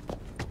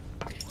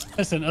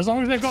 Listen, as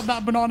long as they've got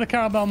that banana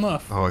caramel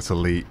muff, Oh, it's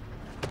elite.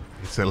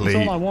 It's that's elite.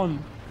 all I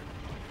want.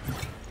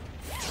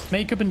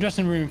 Makeup and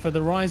dressing room for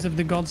the rise of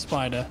the god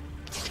spider.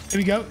 Here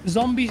we go.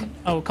 Zombie.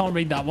 Oh, can't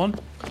read that one.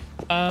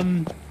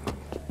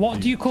 What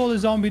do you call a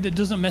zombie that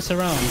doesn't mess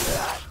around?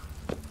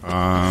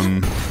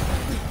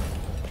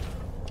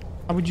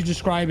 How would you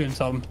describe him,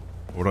 Tom?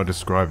 What would I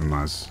describe him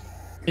as?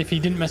 If he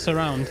didn't mess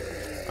around.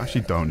 I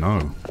actually don't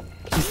know.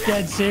 He's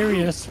dead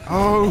serious.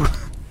 Oh!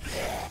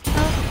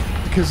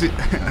 Because it,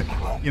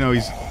 you know,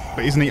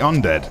 but isn't he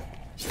undead?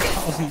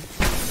 That wasn't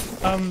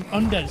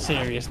undead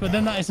serious, but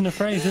then that isn't a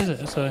phrase, is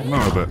it? So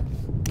No, but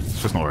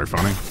it's just not very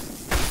funny.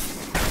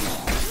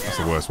 That's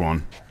the worst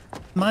one.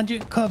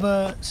 magic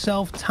cover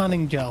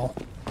self-tanning gel.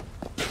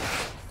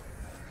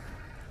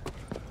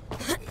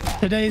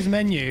 Today's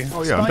menu.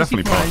 Oh yeah, I'm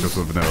definitely parked just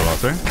with vanilla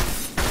latte.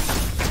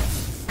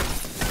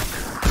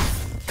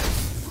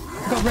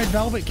 Got red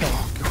velvet cake.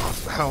 Oh god,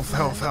 health,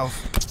 health, health.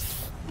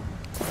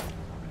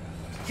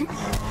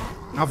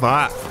 Have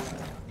that.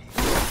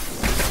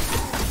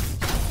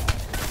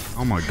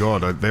 Oh my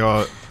god, they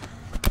are...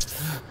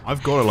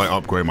 I've got to like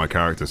upgrade my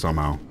character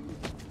somehow.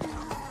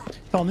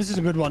 Tom, this is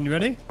a good one. You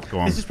ready? Go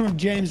on. This is from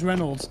James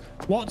Reynolds.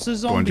 What's a on,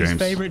 zombie's James.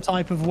 favorite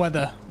type of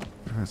weather?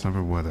 Favorite type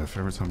of weather,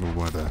 favorite type of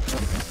weather.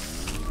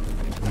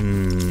 I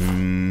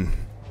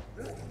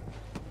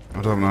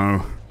don't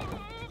know.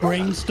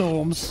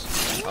 Rainstorms.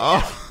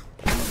 Oh!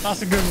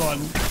 That's a good one.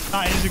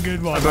 That is a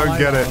good one. I don't like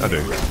get that it. one. I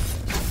do.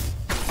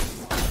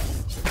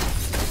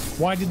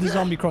 Why did the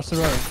zombie cross the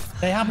road?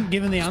 They haven't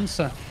given the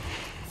answer.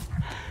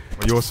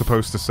 Well, you're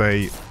supposed to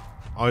say,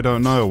 I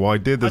don't know. Why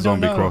did the I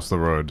don't zombie know. cross the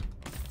road?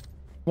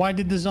 Why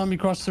did the zombie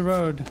cross the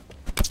road?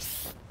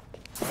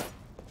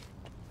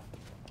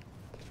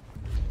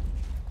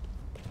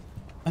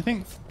 I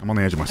think I'm on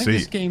the edge of my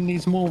this seat. game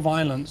needs more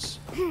violence.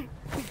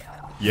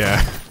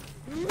 Yeah.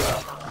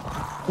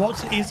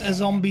 What is a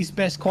zombie's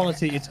best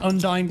quality? It's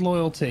undying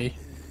loyalty.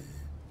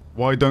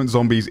 Why don't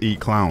zombies eat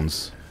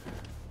clowns?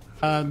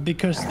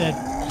 Because they're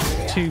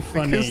too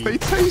funny. Because they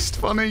taste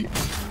funny.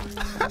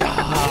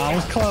 I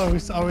was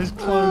close. I was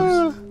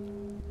close.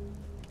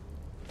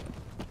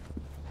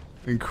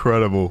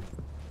 Incredible.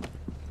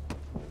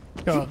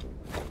 God.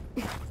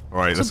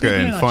 Alright, let's Some get people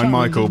in. in our Find channel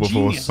are Michael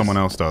before genius. someone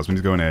else does. We need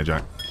to go in here,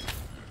 Jack.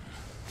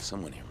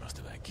 Someone here must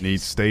have had keys.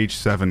 Need stage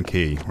 7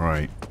 key.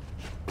 Right.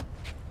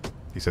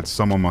 He said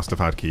someone must have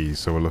had keys,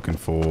 so we're looking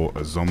for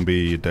a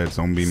zombie, a dead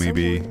zombie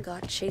maybe. Someone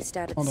got chased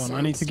out of Hold the on,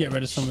 I need to get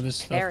rid of some of this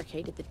stuff.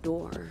 Barricaded the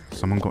door.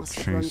 Someone got Must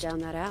have run chased. down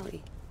that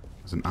alley.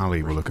 There's an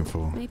alley we're looking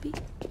for. Maybe.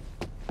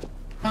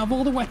 Out of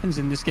all the weapons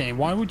in this game,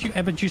 why would you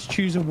ever just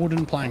choose a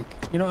wooden plank?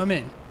 You know what I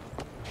mean?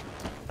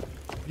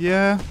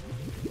 Yeah.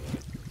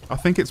 I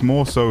think it's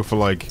more so for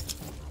like,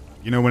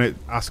 you know, when it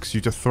asks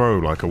you to throw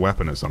like a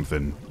weapon or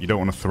something, you don't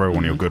want to throw one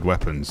of your good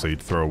weapons, so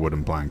you'd throw a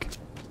wooden plank.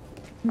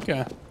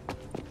 Okay.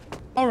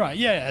 Alright,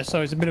 yeah,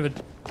 so it's a bit of a...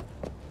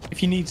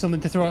 If you need something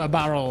to throw at a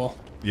barrel,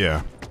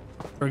 Yeah.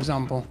 for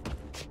example.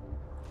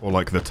 Or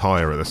like the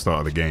tire at the start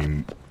of the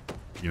game.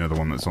 You know, the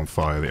one that's on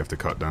fire that you have to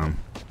cut down.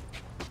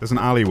 There's an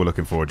alley we're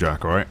looking for,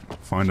 Jack, alright?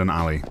 Find an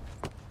alley.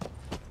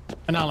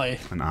 An alley.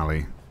 An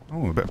alley.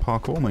 Oh, a bit of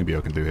parkour maybe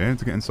I can do here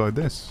to get inside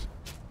this.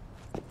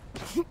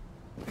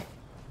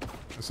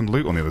 There's some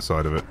loot on the other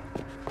side of it.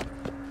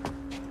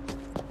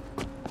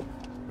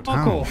 But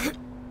how? Parkour.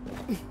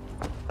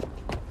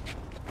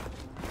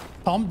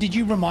 Tom, did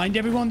you remind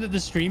everyone that the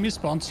stream is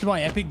sponsored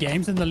by Epic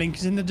Games and the link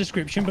is in the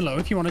description below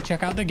if you want to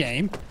check out the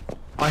game?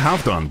 I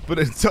have done, but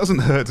it doesn't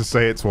hurt to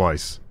say it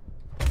twice.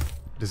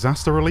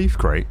 Disaster relief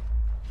crate.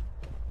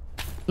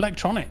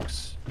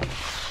 Electronics.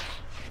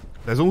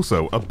 There's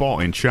also a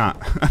bot in chat,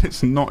 and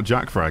it's not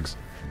Jack Frags.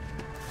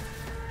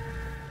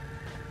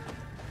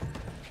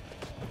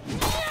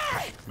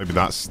 Maybe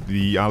that's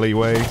the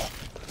alleyway.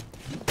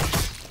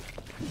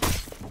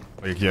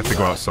 Like you have to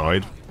go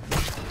outside.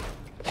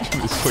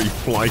 It's like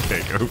fly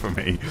kick over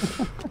me.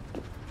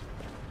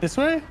 This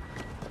way?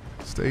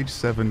 Stage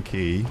 7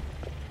 key.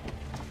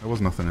 There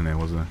was nothing in here,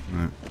 was there?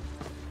 No.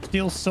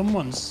 Steal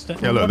someone's...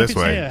 Yeah, look, What if this it's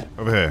way. here?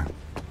 Over here.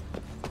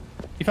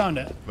 You found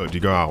it? Look, do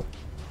you go out?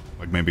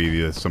 Like maybe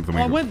there's something we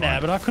Well, I can went there,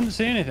 find. but I couldn't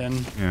see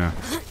anything. Yeah.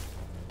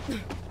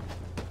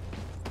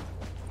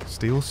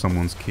 Steal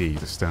someone's key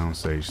to stay on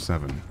stage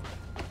 7.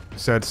 It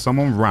said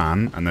someone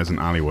ran and there's an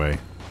alleyway.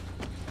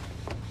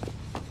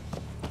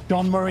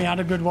 John Murray had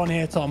a good one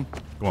here, Tom.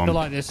 Go on. You'll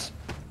like this.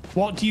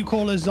 What do you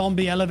call a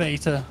zombie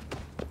elevator?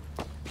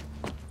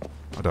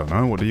 I don't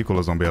know. What do you call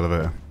a zombie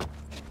elevator?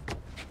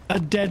 A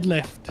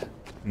deadlift.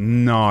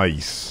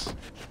 Nice.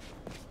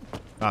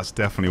 That's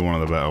definitely one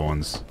of the better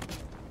ones.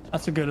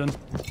 That's a good one.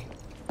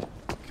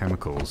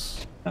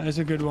 Chemicals. That is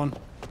a good one.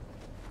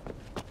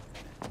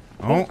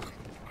 Oh.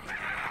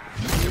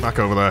 Get back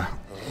over there.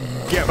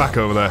 Get back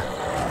over there.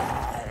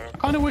 I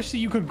kind of wish that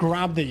you could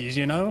grab these,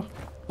 you know?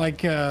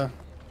 Like, Well,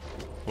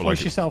 push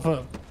like yourself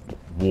up.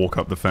 walk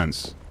up the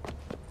fence.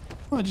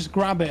 Well, just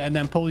grab it and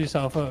then pull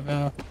yourself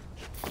up.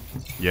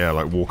 Yeah,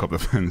 like walk up the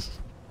fence.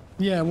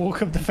 Yeah,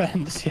 walk up the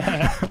fence.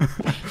 Yeah.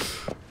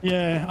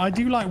 Yeah, I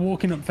do like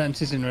walking up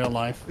fences in real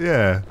life.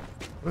 Yeah.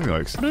 I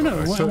don't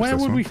know. Where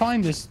would we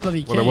find this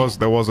bloody key? Well,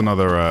 there was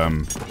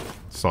another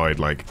side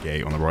like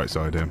gate on the right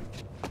side here.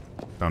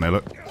 Down there,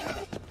 look.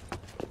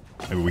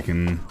 Maybe we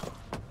can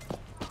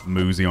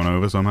mosey on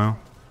over somehow.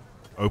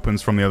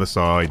 Opens from the other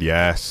side.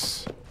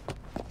 Yes.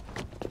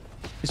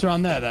 It's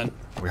around there then.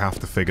 We have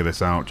to figure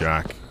this out,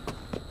 Jack.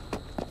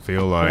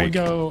 Feel We like...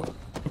 go,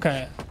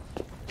 okay,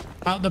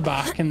 out the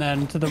back and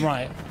then to the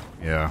right.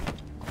 Yeah.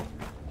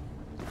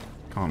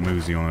 Can't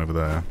mosey on over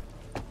there.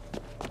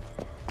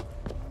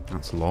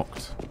 That's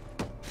locked.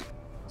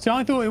 See,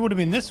 I thought it would have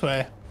been this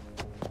way.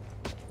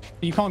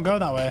 But you can't go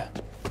that way.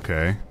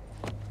 Okay.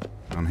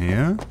 Down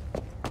here.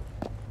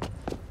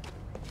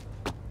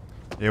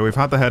 Yeah, we've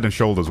had the head and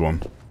shoulders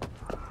one.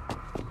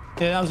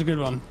 Yeah, that was a good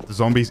one. The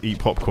zombies eat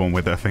popcorn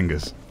with their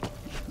fingers.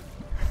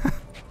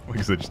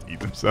 Because they just eat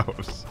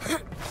themselves.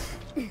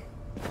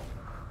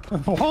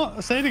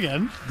 What? Say it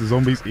again. The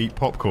zombies eat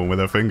popcorn with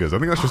their fingers. I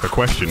think that's just a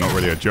question, not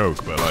really a joke,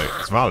 but like,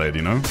 it's valid,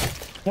 you know?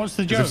 What's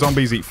the 'Cause joke? if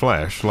zombies eat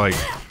flesh, like,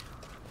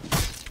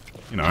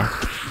 you know,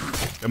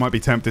 they might be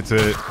tempted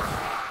to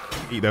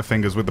eat their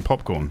fingers with the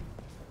popcorn.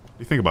 What do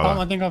you think about I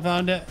that? think I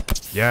found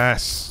it.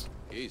 Yes.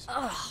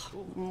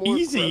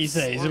 Easy, he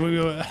says. We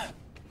were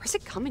Where's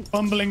it coming from?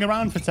 fumbling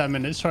around for 10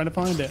 minutes trying to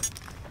find it.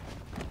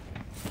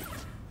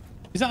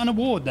 Is that an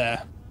award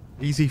there?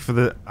 Easy for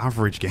the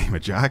average gamer,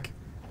 Jack.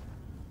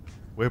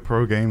 We're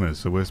pro gamers,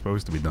 so we're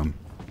supposed to be dumb.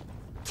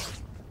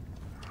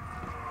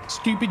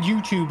 Stupid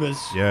YouTubers.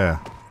 Yeah.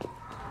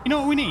 You know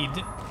what we need?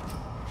 I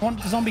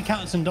want zombie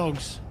cats and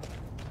dogs.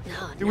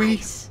 Oh, Do we?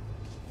 nice.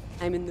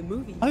 I'm in the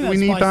movie. I think We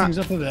that need spice that. things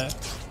up a bit.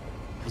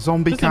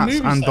 Zombie There's a cats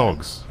movie and set.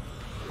 dogs.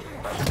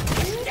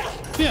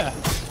 Yeah.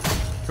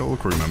 Kill all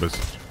the crew members.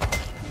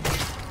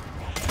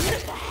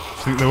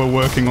 I think they were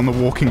working on The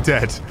Walking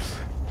Dead.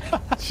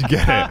 Did you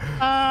get it?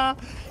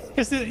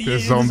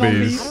 There's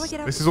zombies. How do I get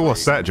out This the is all a fire?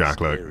 set, Jack,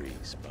 look. Scary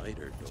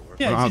spider door.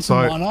 Yeah, We're it's in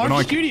outside.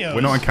 Monarch Studios.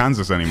 We're not in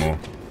Kansas anymore.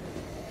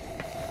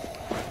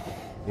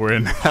 We're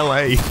in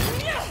LA.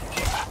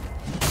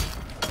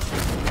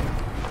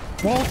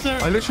 Walter.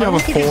 I literally have a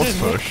think it force says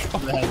push.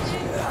 Walter up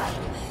there.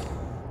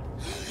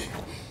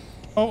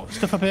 Oh,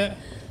 stuff up here.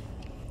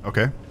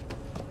 Okay.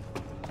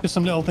 Just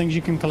some little things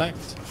you can collect.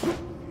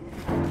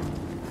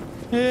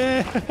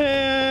 Hey,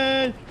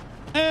 hey,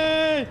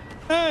 hey,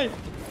 hey.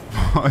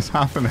 What is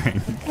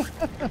happening?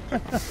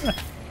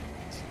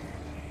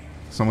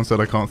 Someone said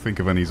I can't think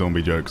of any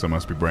zombie jokes. I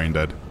must be brain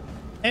dead.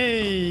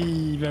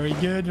 Hey, very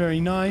good, very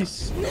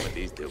nice. What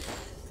these do?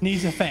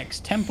 Needs effects,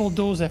 temple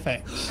doors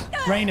effects,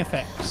 rain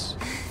effects,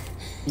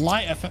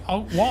 light effect.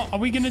 Oh, what are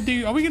we gonna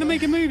do? Are we gonna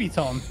make a movie,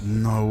 Tom?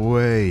 No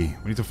way.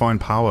 We need to find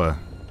power.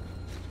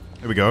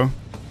 Here we go.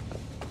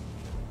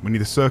 We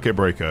need a circuit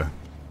breaker.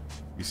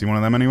 You see one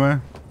of them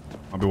anywhere?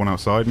 Might be one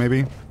outside,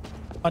 maybe?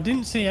 I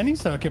didn't see any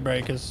circuit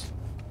breakers.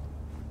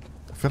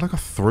 I feel like I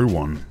threw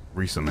one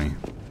recently.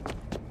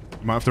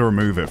 You might have to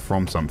remove it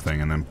from something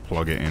and then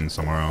plug it in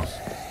somewhere else.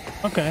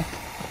 Okay.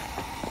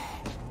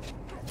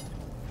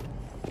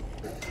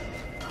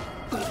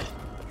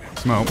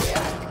 Smell.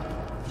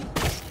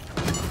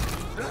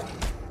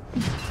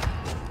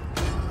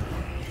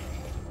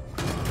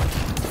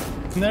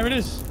 And there it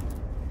is.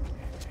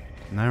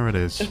 And there it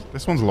is.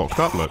 This one's locked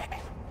up, look.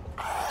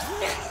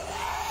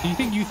 Do you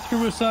think you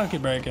threw a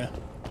circuit breaker?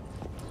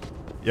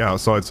 Yeah,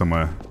 outside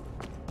somewhere.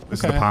 This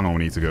is Okay. the panel we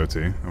need to go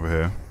to, over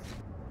here.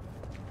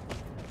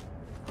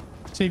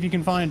 See if you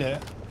can find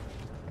it.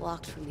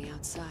 Locked from the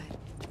outside.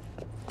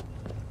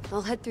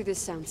 I'll head through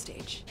this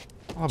soundstage.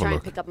 I'll have Try a and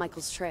look. pick up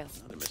Michael's trail.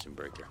 Not a mission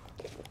breaker.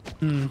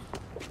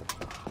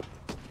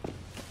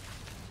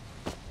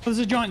 There's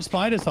a giant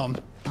spider, Tom.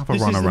 Have a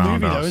This run is the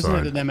around movie, though, isn't it,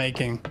 outside. that they're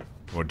making?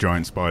 Or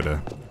giant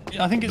spider.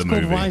 I think it's The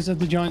called movie. Rise of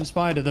the Giant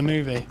Spider, the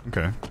movie.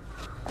 Okay.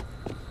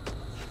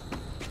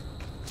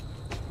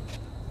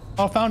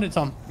 Oh, I found it,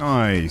 Tom.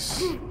 Nice.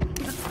 You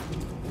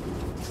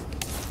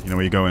know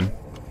where you're going?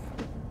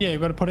 Yeah, you've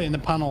got to put it in the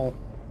panel.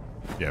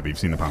 Yeah, but you've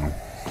seen the panel.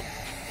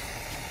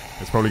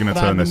 It's probably going to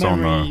But I turn have the this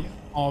on, memory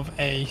though. of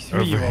a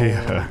Over 3-year-old.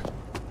 here.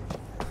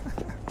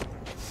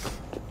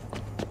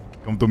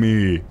 Come to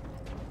me.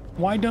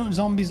 Why don't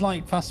zombies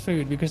like fast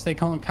food? Because they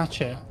can't catch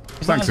it.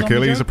 Is that Thanks, a zombie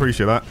Achilles. joke?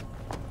 Appreciate that.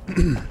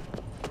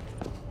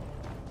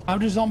 How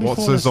do zombies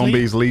What's fall a asleep?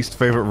 zombie's least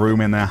favorite room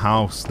in their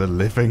house? The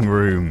living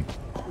room.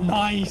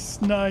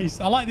 Nice, nice.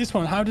 I like this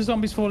one. How do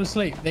zombies fall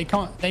asleep? They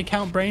can't. They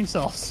count brain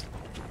cells.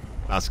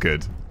 That's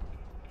good.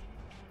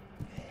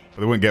 But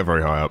they wouldn't get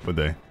very high up, would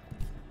they?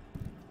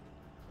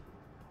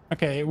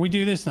 Okay, we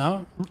do this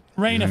now.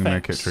 Rain Using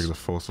effects. make it trigger the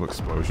forceful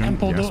explosion.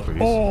 Temple Yes, door- please.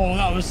 Oh,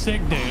 that was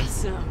sick, dude.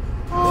 So,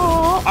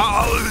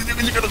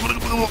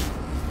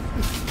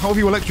 How have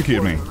you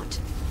electrocuted me?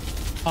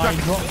 I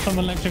dropped some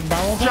electric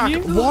barrels on Jack, you.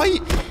 why?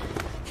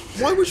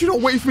 Why would you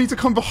not wait for me to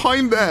come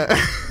behind there?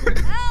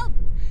 help!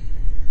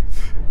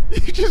 You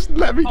just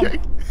let me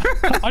get...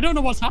 I don't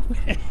know what's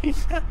happening. You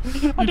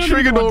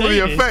triggered all of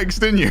the effects,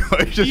 didn't you?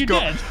 I just you got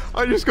dead?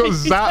 I just got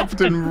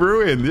zapped and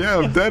ruined. Yeah,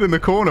 I'm dead in the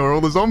corner where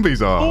all the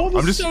zombies are. Oh,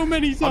 there's I'm just so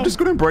many I'm zombies. just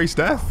gonna embrace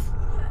death.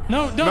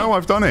 No, no. No,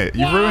 I've done it.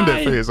 You've ruined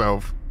it for Why?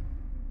 yourself.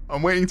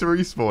 I'm waiting to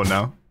respawn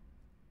now.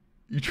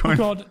 You try and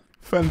God.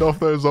 fend off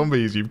those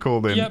zombies you've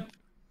called in. Yep.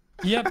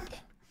 Yep.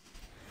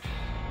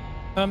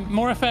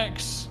 More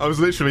effects. I was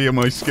literally in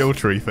my skill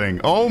tree thing.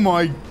 Oh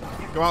my...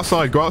 Go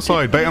outside, go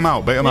outside. Bait them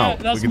out, bait them Yeah, out.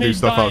 We that's can me do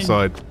stuff dying.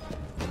 outside.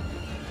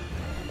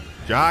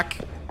 Jack.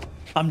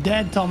 I'm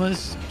dead,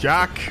 Thomas.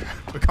 Jack.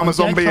 Become a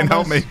zombie and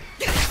help me.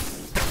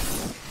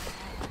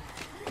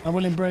 I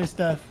will embrace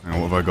death.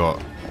 And what have I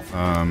got?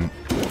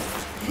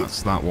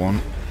 That's that one.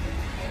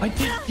 I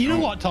did. You know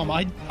what, Tom?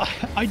 I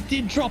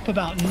did drop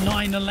about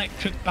 9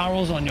 electric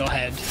barrels on your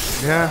head.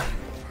 Yeah.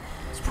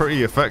 It's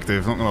pretty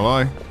effective, not gonna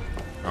lie.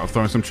 I've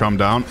thrown some chum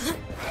down.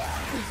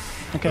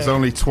 Okay. There's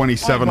only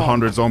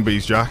 2,700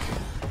 zombies, Jack.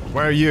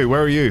 Where are you?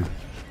 Where are you?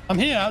 I'm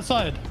here,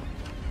 outside.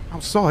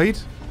 Outside?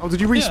 Oh, did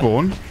you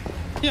respawn?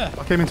 Yeah.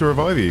 I came in to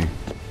revive you.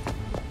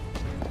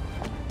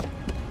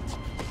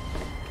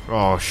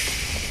 Oh,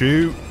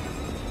 shoot.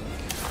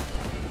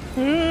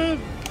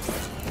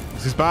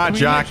 This is bad, We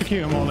Jack.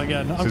 execute them all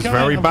again. This is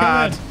very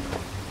bad.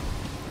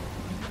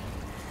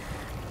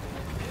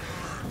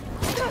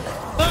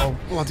 Oh,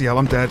 bloody hell,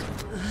 I'm dead.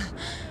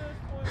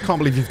 Can't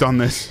believe you've done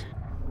this.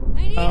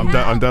 I'm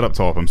dead up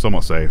top. I'm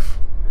somewhat safe.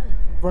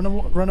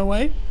 Run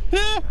away?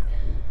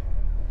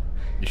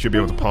 You should be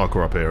able to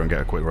parkour up here and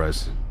get a quick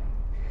res.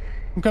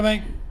 I'm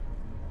coming.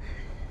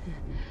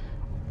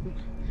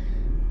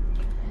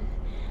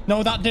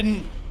 No, that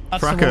didn't.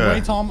 That's Tracker. the wrong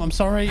way, Tom. I'm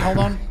sorry. Hold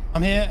on.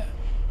 I'm here.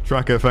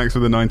 Tracker, thanks for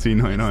the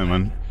 19.99,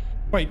 man.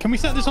 Wait, can we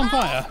set this on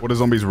fire? What do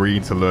zombies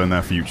read to learn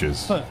their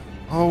futures? Look.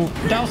 Oh,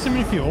 Douse them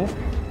in fuel.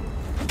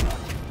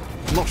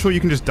 I'm not sure you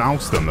can just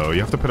douse them, though. You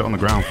have to put it on the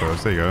ground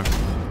first. There you go.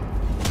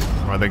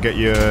 Right, then get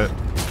your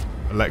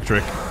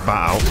electric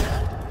bat out.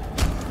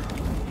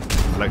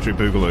 Electric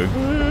boogaloo.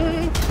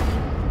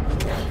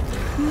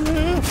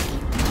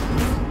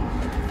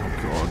 Oh,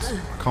 God.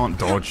 I can't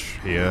dodge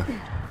here.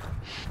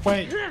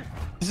 Wait.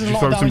 This is Did a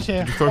lot of damage here.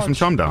 Did you throw some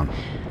chum down?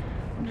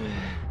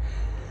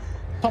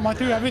 Tom, I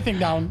threw everything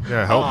down.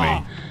 Yeah, help me.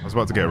 I was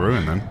about to get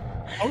ruined then.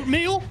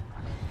 Oatmeal?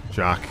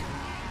 Jack.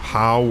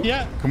 How?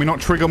 Yeah. Can we not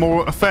trigger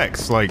more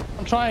effects? Like...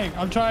 I'm trying.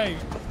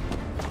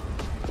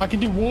 I can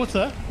do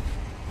water.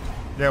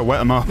 Yeah, wet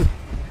them up.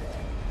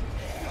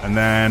 And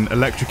then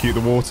electrocute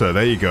the water.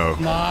 There you go.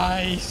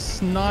 Nice.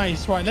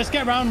 Right, let's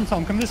get around,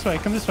 Tom. Come this way.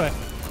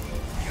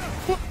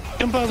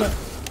 Jump over.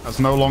 That's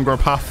no longer a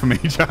path for me,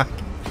 Jack.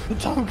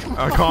 Tom, come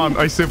on.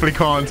 I simply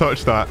can't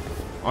touch that.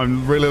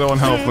 I'm really low on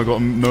health and I've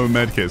got no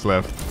medkits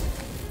left.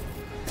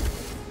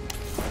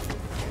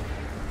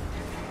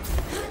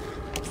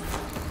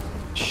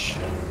 Shh.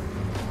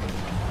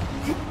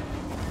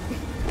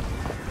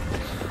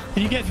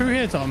 Can you get through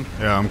here, Tom?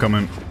 Yeah, I'm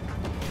coming.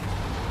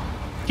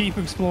 Keep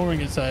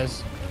exploring, it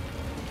says.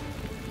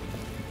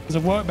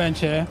 There's a workbench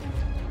here.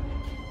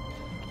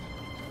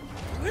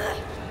 There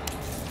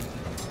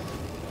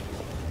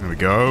we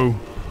go.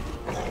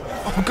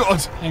 Oh,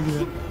 God.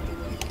 Exit.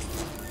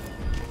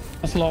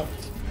 That's locked.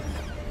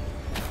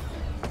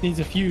 Needs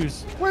a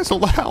fuse. Where's all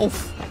the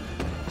health?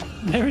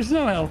 There is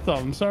no health,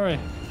 Tom. Sorry.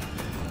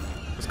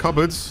 There's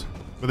cupboards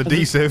with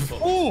adhesive.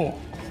 Oh,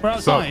 we're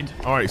outside. So,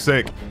 all right,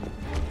 sick.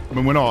 I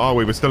mean, we're not, are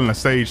we? We're still in a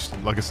stage,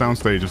 like a sound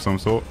stage of some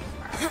sort.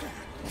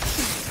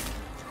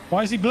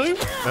 Why is he blue?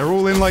 They're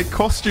all in, like,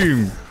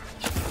 costume.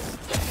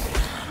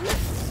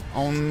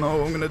 Oh,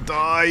 no, I'm gonna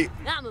die.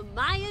 I'm a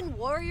Mayan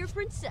warrior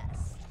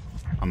princess.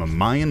 I'm a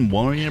Mayan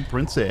warrior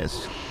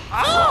princess.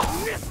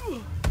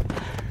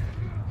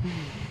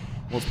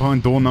 What's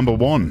behind door number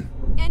 1?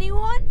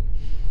 Anyone?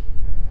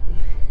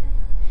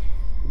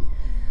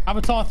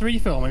 Avatar 3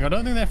 filming. I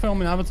don't think they're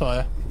filming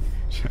Avatar.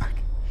 Jack.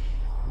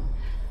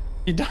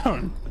 You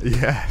don't?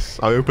 Yes.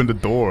 I opened a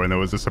door and there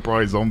was a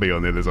surprise zombie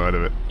on the other side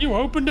of it. You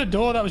opened a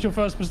door. That was your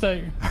first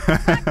mistake.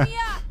 Back me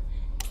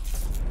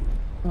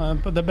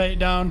up. Put the bait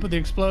down. Put the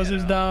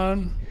explosives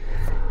down.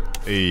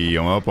 Hey,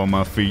 I'm up on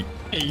my feet.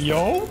 Hey,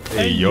 yo.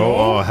 Hey, yo.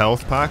 Oh,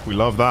 health pack. We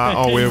love that.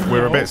 Oh,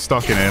 we're a bit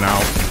stuck in here now.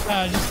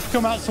 Just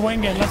come out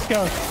swinging. Let's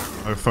go.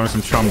 I've thrown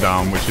some chum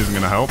down, which isn't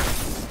going to help.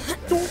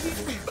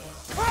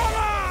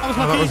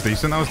 That was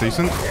decent. That was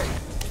decent.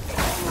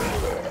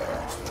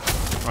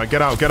 All right,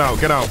 get out.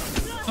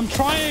 I'm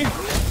trying.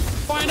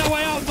 Find a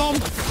way out, Tom.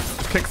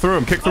 Just kick through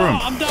him.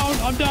 I'm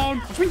down.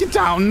 What do you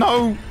down?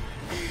 No.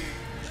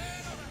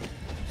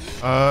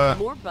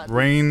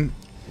 Rain,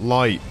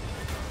 light.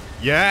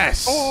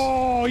 Yes.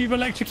 Oh, you've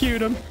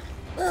electrocuted him.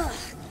 Ugh,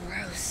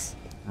 gross.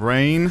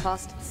 Rain.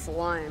 Caustic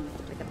slime,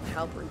 like a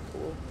palpering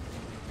pool.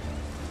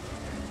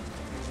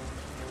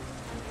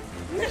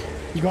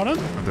 You got him?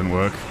 That didn't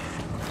work.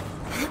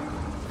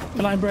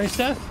 Can I embrace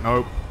death?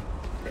 Nope.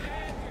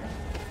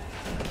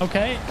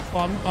 Okay.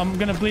 Well, I'm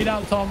gonna bleed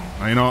out, Tom.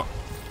 No, you're not.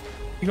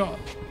 You got.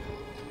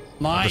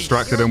 Nice.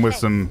 Distracted him with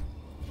some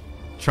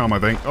chum, I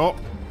think. Oh.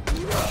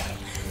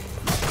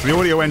 The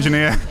audio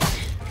engineer.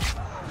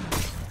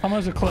 Tom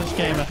was a clutch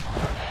gamer.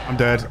 I'm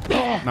dead.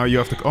 Oh. Now you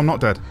have to. Oh, I'm not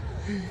dead.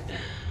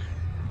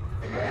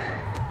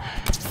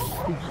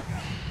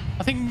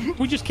 I think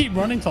we just keep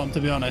running, Tom,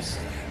 to be honest.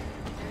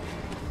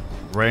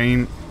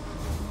 Rain.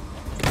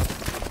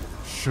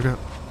 Sugar.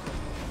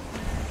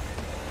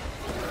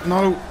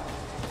 No.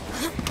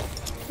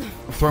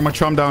 I'm throwing my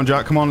chum down,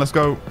 Jack. Come on, let's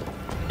go.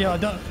 Yeah, I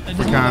don't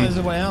know can. there's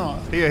a way out.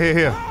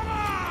 Here.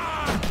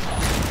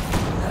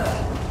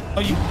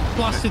 Oh, you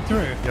blasted through.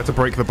 You have to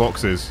break the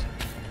boxes.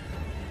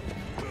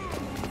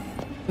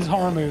 This is a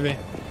horror movie.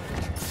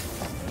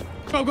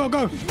 Go, go,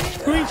 go.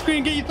 Green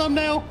screen, get your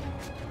thumbnail.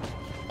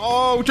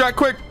 Oh, Jack,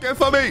 quick, get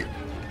for me.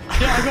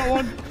 Yeah, I got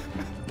one.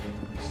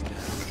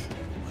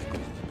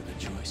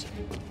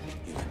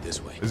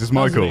 Is this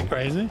Michael? That's a bit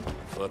crazy.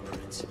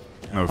 Footprints.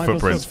 No, Michael's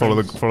footprints.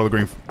 footprints. Follow the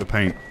green, the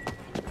paint.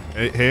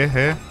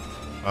 Here.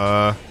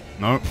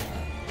 No.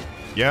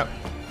 Yep.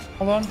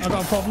 Hold on, I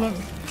got a problem.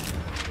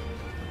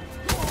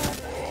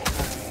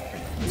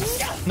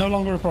 No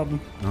longer a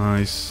problem.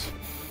 Nice.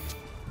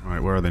 Right,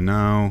 where are they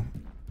now?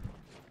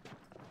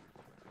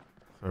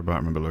 Sorry about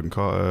remember Logan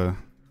Carter.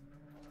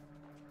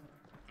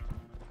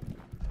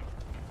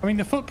 I mean,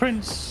 the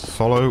footprints,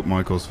 Follow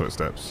Michael's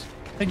footsteps.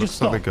 they just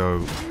Looks like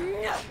stopped. they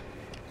go.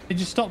 They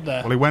just stopped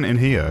there. Well, he went in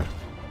here,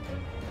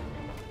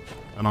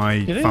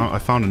 and Did he? I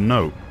found a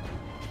note.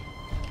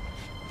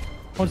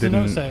 What does the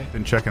note say?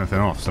 Didn't check anything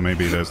off, so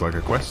maybe there's like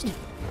a quest. They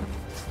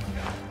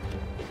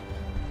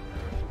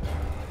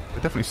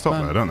definitely stop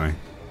Man. there, don't they?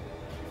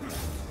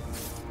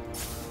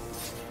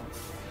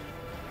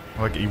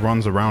 Like he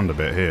runs around a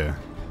bit here.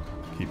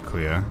 Keep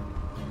clear.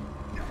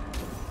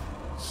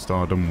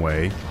 Stardom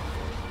Way. You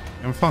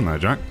having fun there,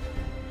 Jack?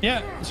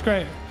 Yeah, it's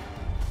great.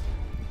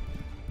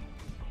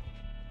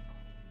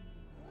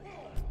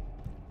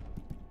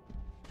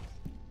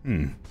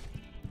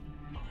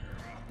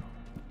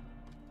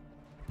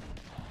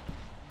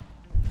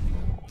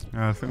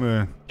 Yeah, I think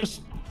we're...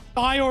 Just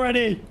die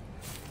already.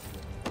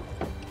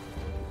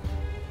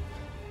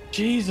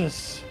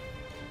 Jesus.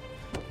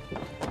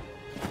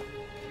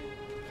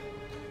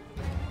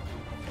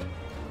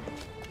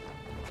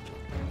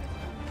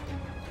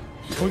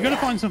 We're gonna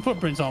find some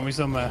footprints, aren't we,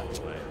 somewhere?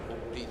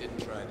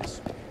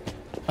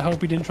 I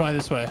hope he didn't try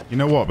this way. You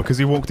know what? Because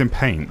he walked in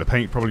paint, the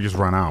paint probably just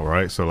ran out,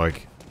 right? So,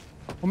 like,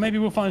 Well, maybe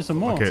we'll find some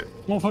more. Okay.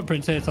 More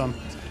footprints here, Tom.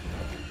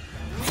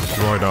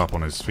 dried up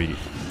on his feet.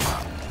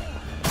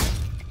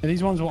 Yeah,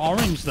 these ones were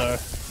orange, though.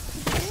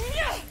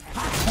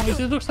 What is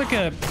it? It looks like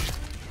a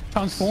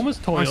Transformers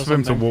toy or Nice for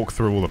him something. to walk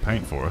through all the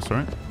paint for us,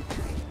 right?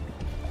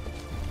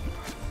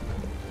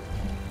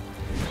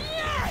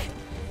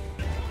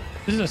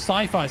 This is a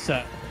sci-fi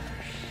set.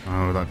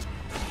 Oh, that's...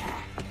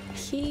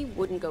 He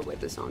wouldn't go where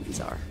the zombies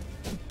are.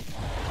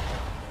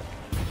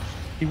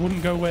 He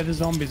wouldn't go where the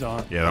zombies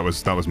are. Yeah, that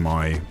was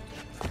my...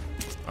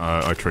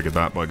 I triggered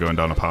that by going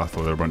down a path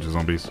where there are a bunch of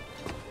zombies.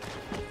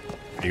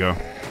 There you go.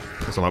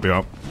 This will help you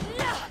out.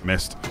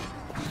 Missed.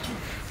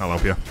 I'll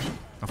help you.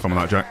 Have fun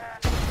with that,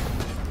 Jack.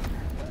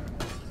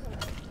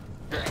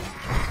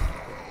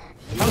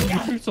 That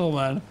was brutal,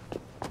 man.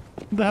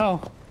 What the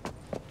hell?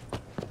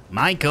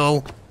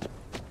 Michael!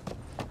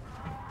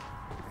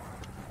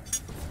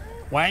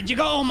 Where'd you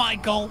go,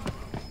 Michael?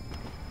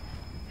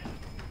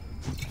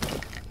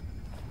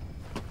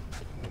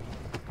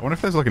 I wonder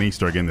if there's like an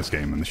Easter egg in this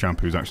game and the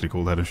shampoo's actually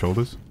called Head and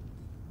Shoulders.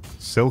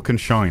 Silk and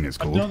Shine it's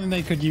I called. don't think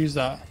they could use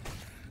that.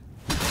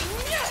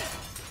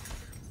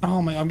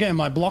 Oh my, I'm getting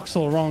my blocks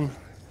all wrong.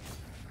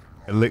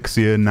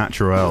 Elixir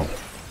Naturel.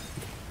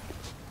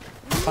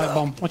 Pipe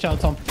bomb. Watch out,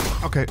 Tom.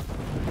 Okay.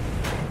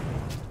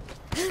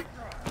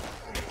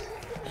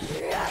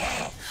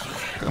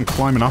 I'm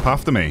climbing up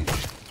after me.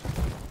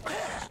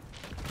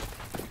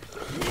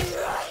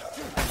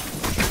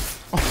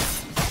 Oh.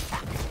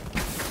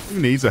 Who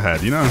needs a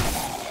head, you know?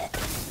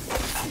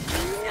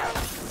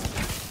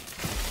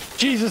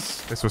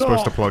 Jesus. This was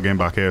supposed to plug in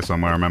back here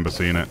somewhere. I remember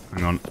seeing it.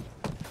 Hang on.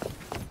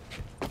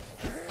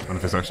 I don't know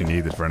if it's actually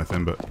needed for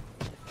anything, but...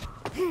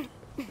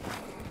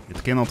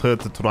 It cannot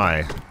hurt to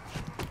try.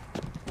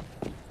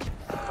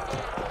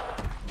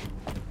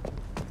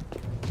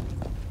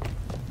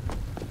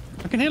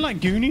 I can hear like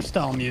Goonie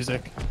style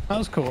music. That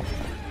was cool.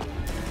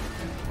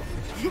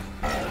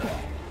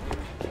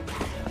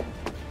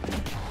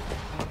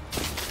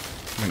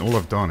 I mean, all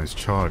I've done is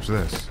charge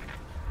this.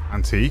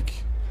 Antique?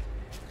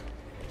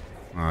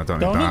 Oh, I don't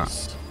need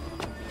Donuts?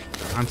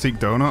 that. Antique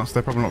donuts?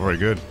 They're probably not very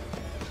good.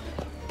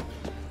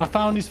 I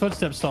found his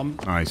footsteps, Tom.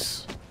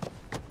 Nice.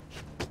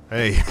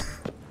 Hey.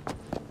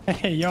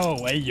 Hey, yo.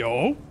 Hey,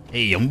 yo.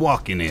 Hey, I'm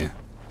walking here.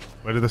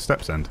 Where do the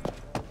steps end?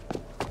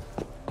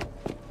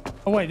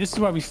 Oh, wait. This is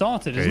where we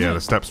started, Okay, isn't yeah, it?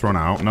 the steps run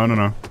out. No, no,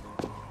 no.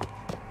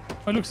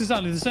 Oh, it looks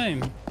exactly the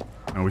same.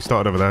 No, we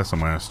started over there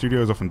somewhere.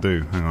 Studios often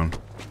do. Hang on.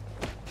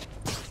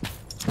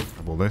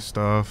 Have all this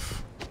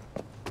stuff.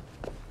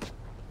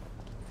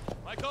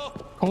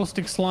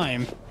 Caustic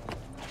slime.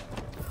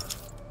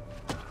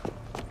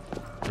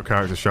 Your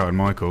character shouted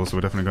Michael, so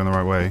we're definitely going the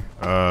right way.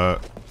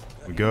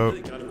 We go.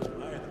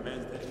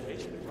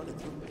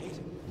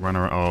 Run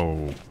around.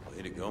 Oh.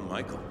 Way to go,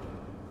 Michael.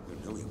 Who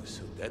knew he was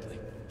so deadly?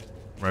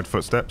 Red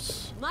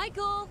footsteps.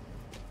 Michael!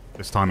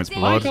 This time it's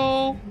blood.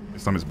 Michael!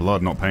 This time it's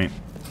blood, not paint.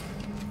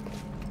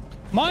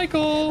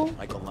 Michael!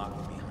 Michael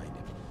locked behind him.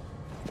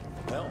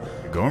 Well,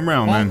 We're going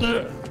around, man.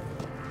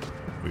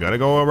 We gotta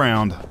go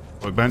around.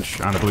 Workbench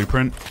and a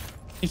blueprint.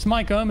 It's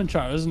Mike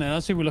Ermintrout, isn't it?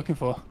 That's who we're looking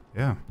for.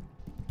 Yeah.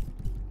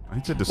 I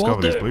need to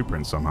discover these Walter.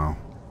 blueprints somehow.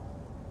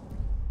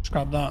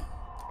 Scrap that.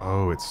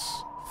 Oh,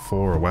 it's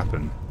for a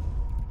weapon.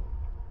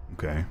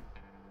 Okay.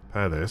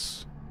 Pair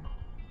this.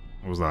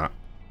 What was that?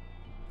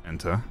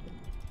 Enter.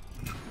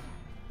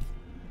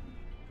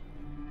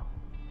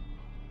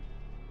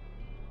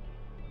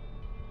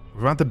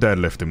 We've had the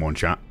deadlift in one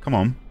chat. Come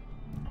on.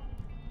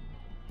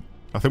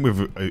 I think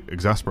we've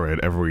exasperated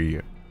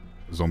every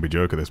zombie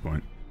joke at this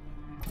point.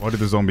 Why did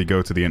the zombie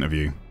go to the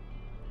interview?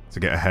 To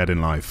get ahead in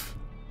life.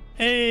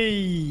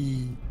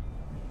 Hey!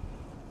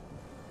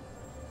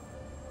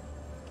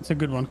 It's a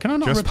good one. Can I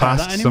not Just repair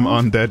that past some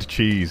anymore? undead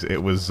cheese.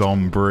 It was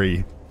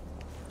zombie.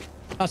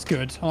 That's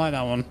good. I like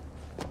that one.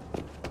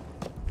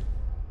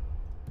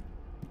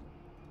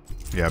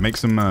 Yeah, make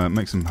some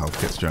health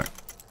kits, Jack.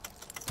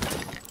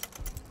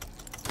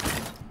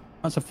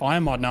 That's a fire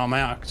mod now, my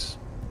axe.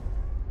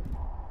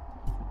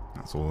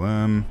 That's all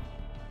them.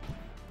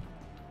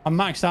 I'm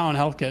maxed out on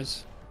health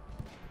kits.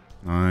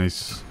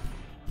 Nice.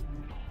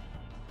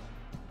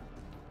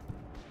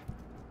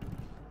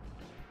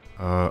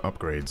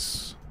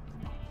 Upgrades.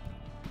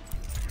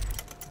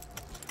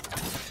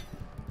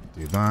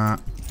 Do that.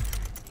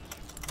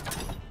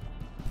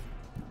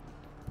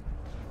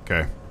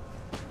 Okay.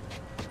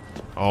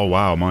 Oh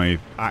wow, my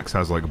axe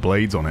has like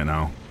blades on it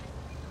now.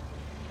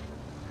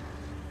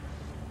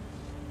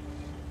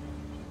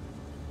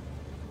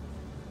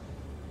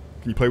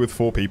 Can you play with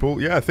 4 people?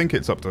 Yeah, I think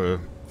it's up to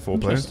 4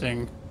 players.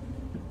 Interesting.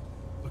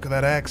 Look at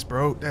that axe,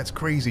 bro. That's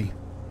crazy.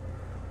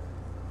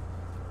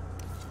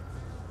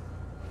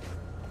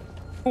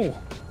 Oh.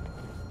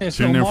 It's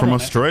Tuning in from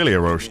Australia,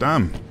 Roche.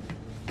 Damn.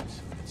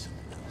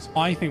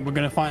 I think we're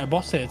going to fight a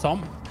boss here,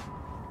 Tom.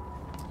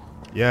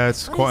 Yeah,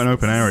 it's quite an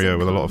open area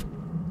with a lot of...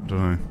 I don't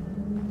know.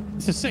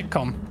 It's a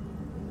sitcom.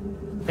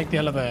 Take the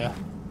elevator.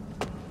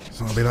 It's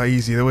not going to be that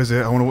easy though, is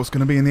it? I wonder what's going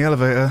to be in the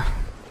elevator.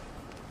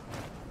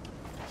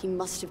 He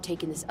must have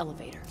taken this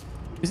elevator.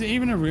 Is it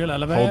even a real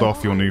elevator? Hold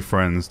off your new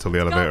friends till the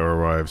elevator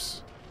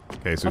arrives.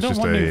 Okay, so it's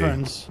just new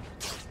friends.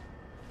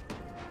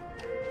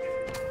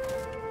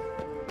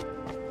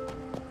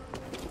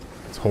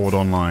 It's Horde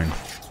Online.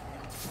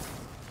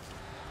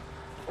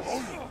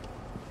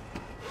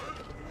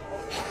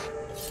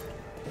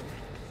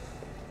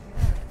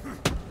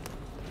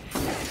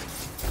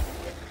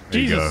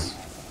 There you go.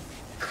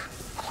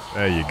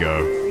 There you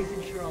go.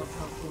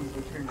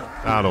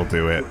 That'll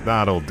do it.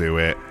 That'll do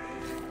it.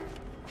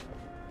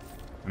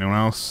 Anyone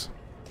else?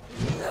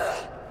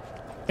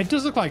 It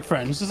does look like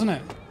Friends, doesn't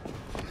it?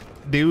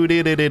 Do.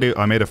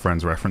 I made a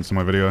Friends reference in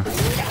my video.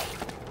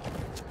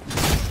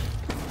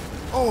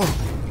 Oh!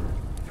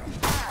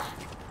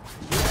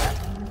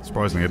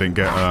 Surprisingly, I didn't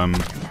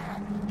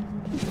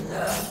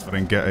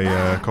get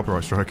a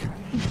copyright strike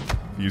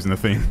for using the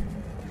theme.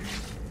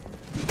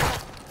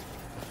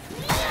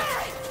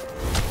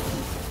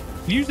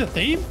 Use the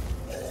theme?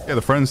 Yeah,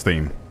 the Friends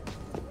theme.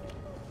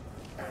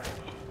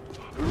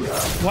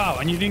 Wow,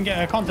 and you didn't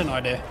get a content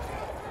idea?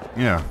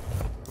 Yeah.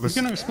 It's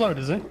gonna explode,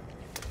 is it?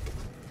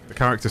 The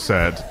character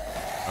said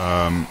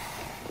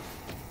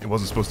it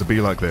wasn't supposed to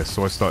be like this,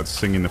 so I started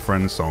singing the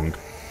Friends song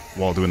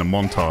while doing a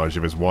montage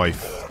of his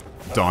wife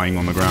dying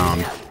on the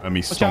ground and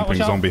me stomping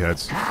zombie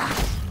heads. I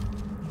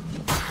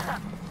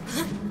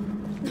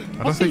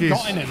don't think he's...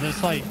 got in him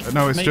that's like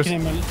no, it's just...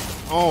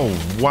 Oh,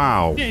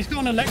 wow. Yeah, he's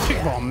got an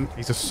electric bomb.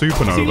 He's a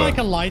supernova. Is he like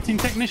a lighting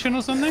technician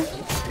or something?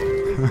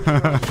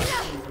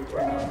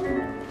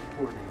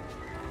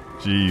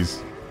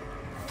 Jeez.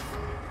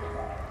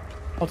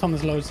 Oh, Tom,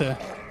 there's loads here.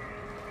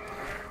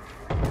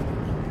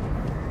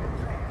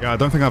 Yeah, I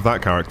don't think I have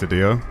that character,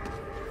 Dio.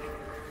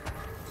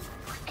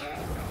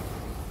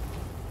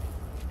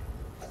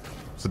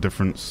 What's the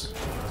difference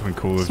between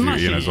Call of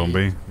Duty and a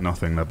zombie?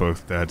 Nothing. They're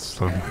both dead,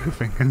 slow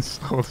moving and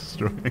soul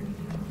destroying.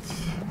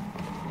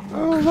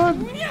 Oh,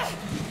 man.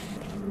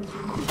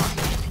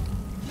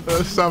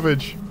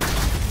 Savage.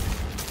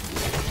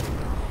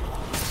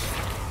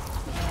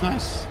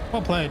 Nice.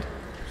 Well played.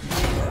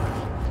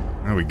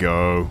 There we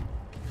go.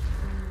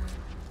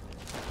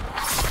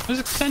 There's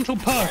a central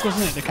perk,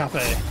 wasn't it, the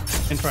cafe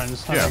in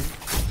Friends? Yeah.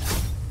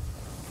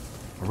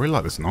 I really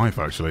like this knife,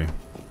 actually.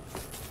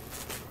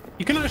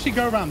 You can actually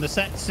go around the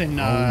sets in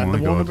the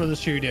Warner Brothers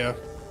studio.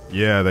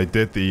 Yeah, they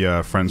did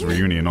the Friends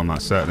reunion on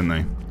that set, didn't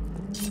they?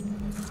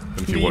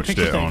 If you watched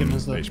it on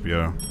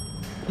HBO.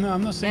 No,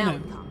 I'm not seeing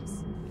it.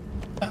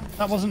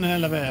 That wasn't an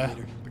elevator.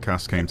 The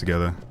cast came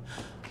together.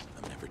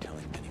 I'm never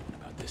telling anyone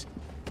about this.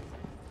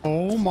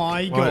 Oh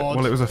my god.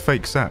 Well, it was a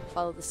fake set.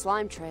 Follow the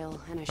slime trail,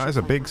 and I That is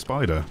a big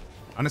spider.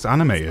 And it's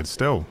animated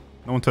still.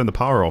 No one turned the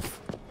power off.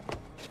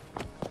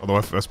 Although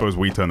I suppose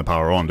we turned the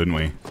power on, didn't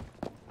we?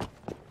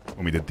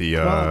 When we did the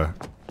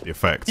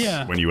effects.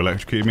 Yeah. When you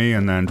electrocuted me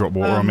and then dropped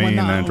water on me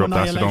and then dropped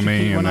acid on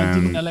me and I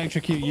then... didn't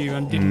electrocute you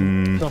and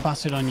didn't drop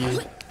acid on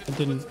you. I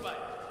didn't.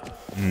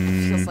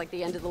 Feels like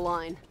the end of the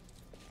line.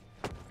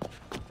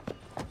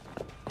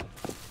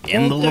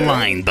 End of the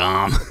line,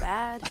 Dom.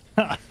 Bad.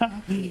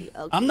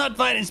 I'm not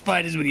fighting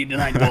spiders with you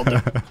tonight,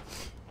 Walter.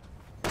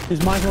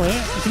 Is Michael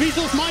here? It's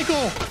Vito's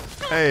Michael!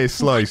 Hey,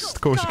 Slice. Of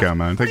course you can,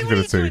 man. Thank you for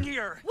the 2. What are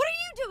you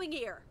doing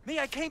here? Me,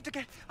 I came to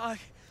get...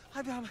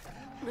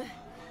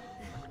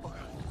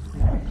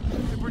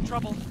 We're in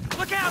trouble.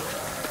 Look out!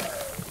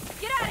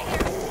 Get out of here!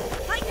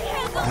 I can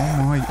handle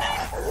Oh my...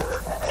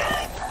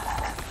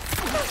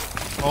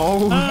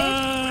 Oh.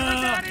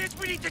 Whatever that is,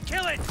 we need to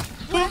kill it!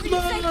 Whatever you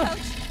say, Coach.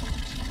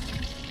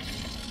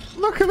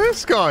 Look at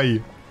this guy.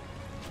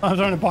 I'm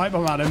throwing a pipe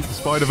bomb at him.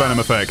 Spider venom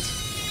effect.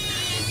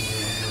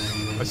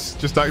 I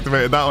just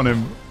activated that on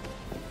him.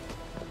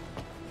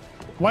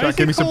 Why Jack, is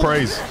give he me some called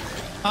praise.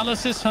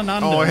 Alice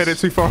Hernandez. Oh, I hit it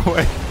too far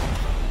away.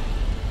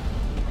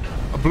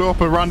 I blew up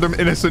a random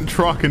innocent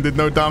truck and did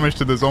no damage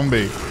to the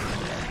zombie.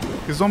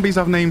 Because zombies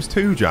have names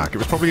too, Jack. It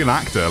was probably an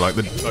actor, like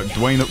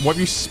Dwayne. What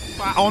have you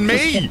spat on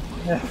me?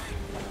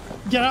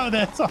 Get out of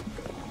there, Tom.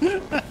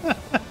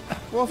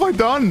 What have I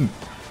done?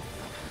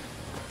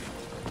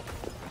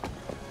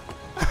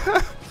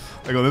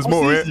 Hang on, there's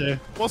more here.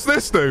 What's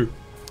this do?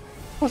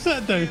 What's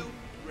that do?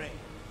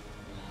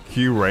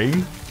 Q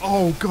rain?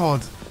 Oh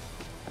god.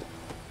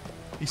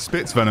 He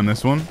spits venom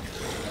this one.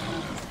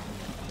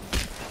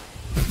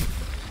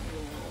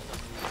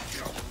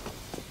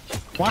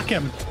 Whack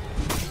him.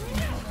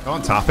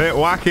 Don't tap it,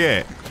 whack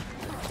it.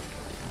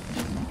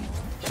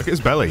 Look at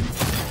his belly.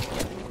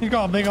 He's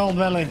got a big old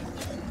belly.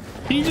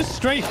 Can you just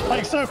strafe,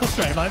 like circle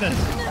strafe like this?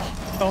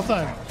 The whole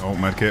time. Oh,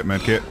 medkit,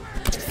 medkit.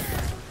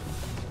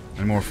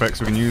 Any more effects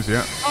we can use?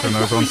 Yeah. Turn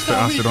those on, spit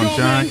acid on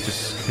Jack.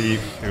 Just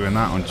keep doing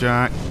that on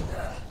Jack.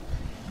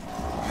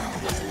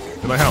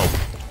 Did I help?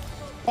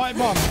 Pipe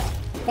bomb.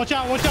 Watch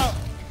out, watch out.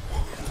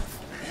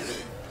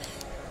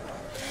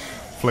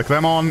 Flick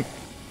them on.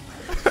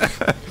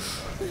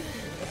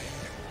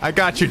 I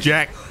got you,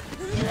 Jack.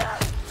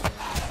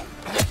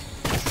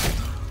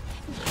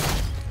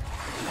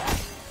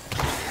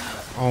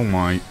 Oh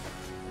my.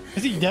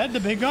 Is he dead,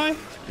 the big guy?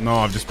 No,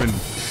 I've just been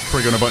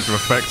triggering a bunch of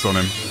effects on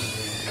him.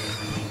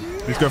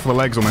 Let's go for the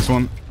legs on this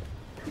one.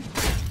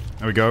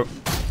 There we go.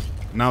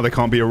 Now they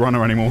can't be a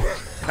runner anymore.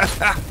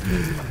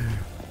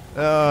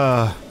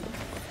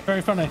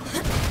 Very funny.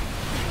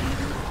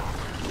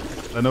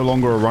 They're no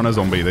longer a runner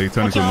zombie. They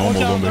turn into a normal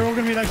zombie. They're all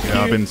gonna be like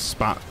yeah, I've been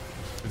spat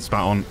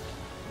on.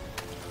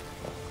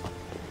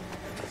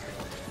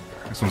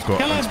 This one's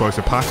got an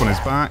explosive pack on his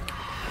back.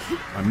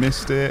 I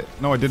missed it.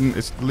 No, I didn't.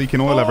 It's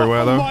leaking oil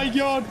everywhere, though. Oh my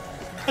god!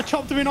 I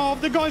chopped him in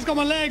half. The guy's got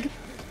my leg.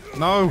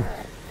 No.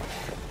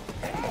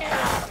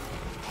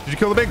 Did you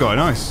kill the big guy?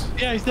 Nice.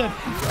 Yeah, he's dead.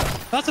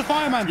 That's a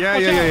fireman. Yeah.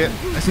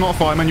 It's not a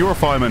fireman. You're a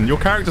fireman. Your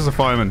character's a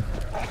fireman.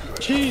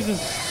 Jesus.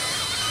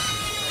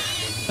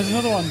 There's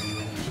another one.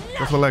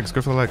 Go for the legs.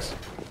 Go for the legs.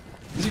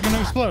 Is it going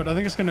to explode? I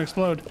think it's going to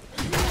explode.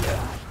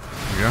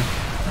 There we go.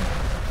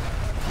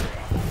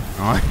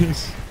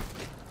 Nice.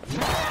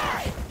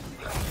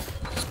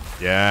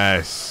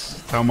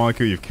 Yes. Tell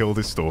Michael you've killed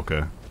his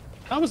stalker.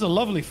 That was a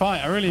lovely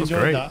fight. I really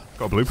enjoyed that.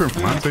 Got a blueprint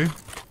from that too.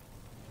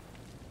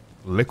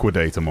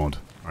 Liquidator mod.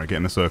 Alright, get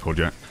in the circle,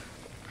 Jack.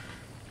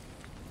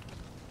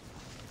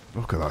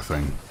 Look at that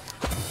thing.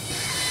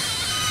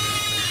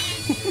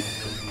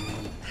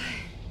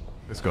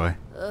 This guy.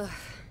 Ugh.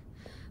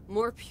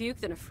 More puke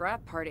than a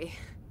frat party.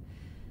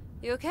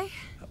 You okay?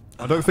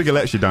 I don't think it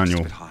lets you, Daniel.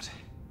 It's a bit hot.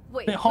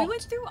 Wait, we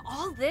went through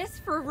all this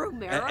for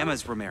Romero?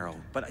 Emma's Romero,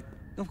 but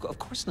of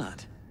course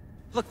not.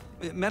 Look,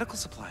 medical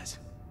supplies.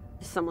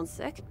 Is someone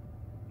sick?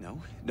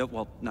 No,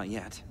 well, not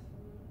yet.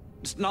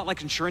 It's not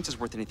like insurance is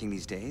worth anything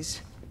these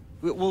days.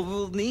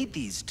 We'll need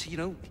these to, you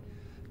know,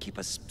 keep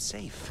us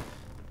safe.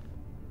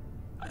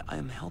 I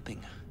am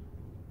helping.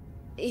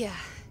 Yeah,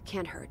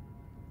 can't hurt.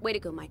 Way to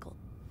go, Michael.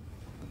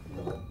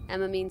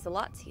 Emma means a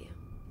lot to you.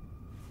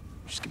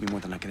 Just give me more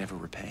than I can ever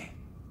repay.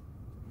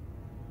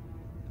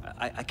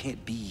 I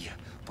can't be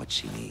what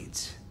she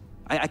needs.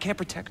 I can't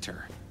protect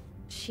her.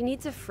 She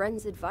needs a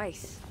friend's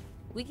advice.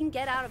 We can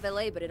get out of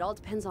LA, but it all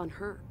depends on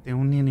her. So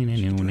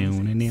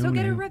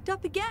get her revved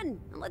up again,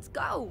 and let's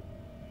go.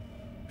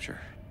 Sure.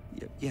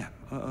 Yeah.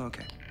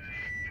 Okay.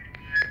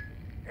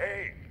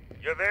 Hey,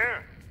 you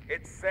there?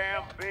 It's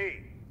Sam B.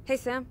 Hey,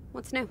 Sam.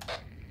 What's new?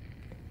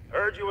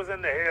 Heard you was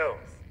in the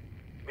hills.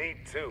 Me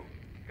too.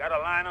 Got a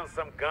line on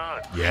some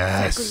guns.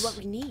 Yes. Exactly what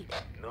we need.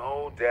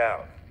 No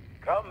doubt.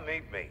 Come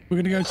meet me. We're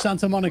going to go to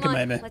Santa Monica, Come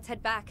on, maybe. let's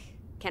head back.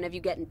 Can't have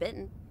you getting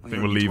bitten. I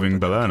think we're leaving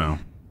Bel Air now.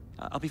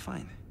 I'll be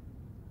fine.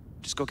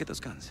 Just go get those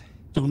guns.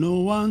 So no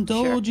one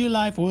told you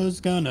life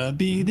was gonna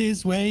be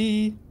this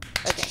way.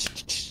 Okay.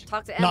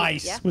 Talk to Emma.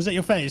 Nice. Yeah? Was that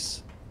your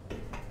face?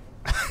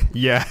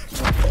 Yeah.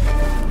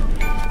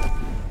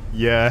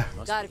 Yeah.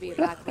 Gotta be a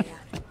back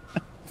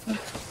there.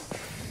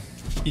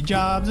 Your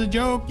job's a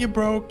joke, you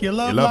broke, your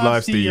love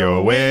life's the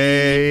your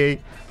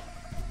way.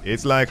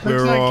 It's like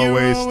we're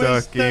always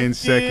stuck in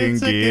second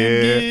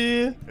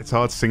gear. It's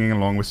hard singing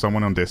along with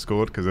someone on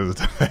Discord because there's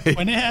a delay.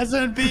 When it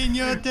hasn't been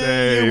your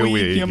day, your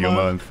week, your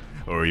month.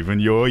 Or even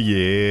your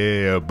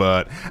year,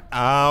 but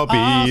I'll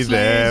be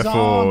there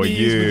for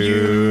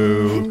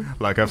you,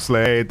 like I've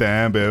slayed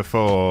them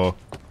before.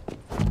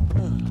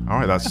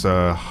 Alright, that's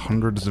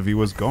hundreds of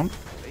viewers gone.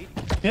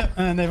 Yep,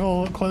 and they've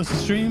all closed the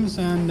streams.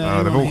 And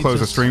they've all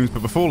closed the streams,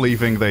 but before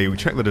leaving, they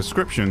check the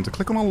description to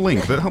click on a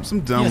link that helps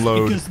them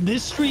download. Yes, because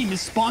this stream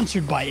is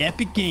sponsored by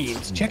Epic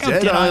Games. Check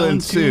out Dead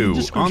Island 2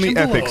 on the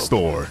below. Epic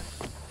Store.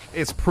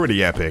 It's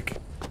pretty epic.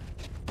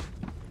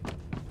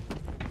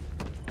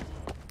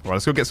 Right,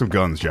 let's go get some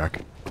guns,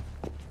 Jack.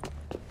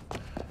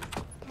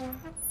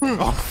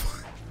 Oh,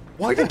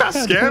 Why did that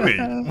scare me?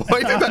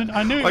 Why did that?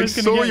 I knew it was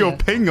I gonna saw get your you.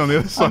 ping on the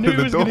other side of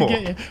the door. Gonna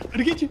get you.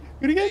 Gonna get you.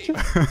 Gonna get you.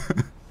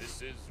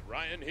 This is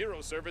Ryan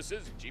Hero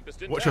Services,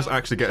 cheapest in Watch town. us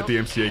actually get a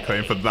DMCA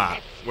claim for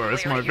that,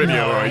 whereas my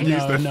video where I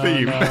used the no,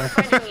 theme.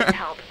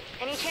 Help.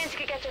 Any chance you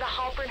could get to the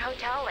Halpern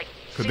Hotel, like,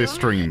 Could this soon?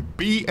 stream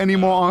be any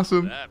more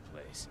awesome? That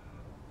place.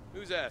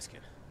 Who's asking?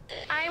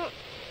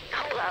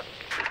 Hold up.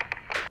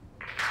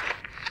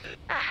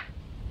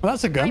 Well,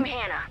 that's a gun. I'm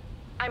Hannah.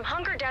 I'm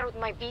hunkered down with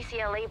my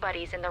BCLA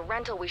buddies in the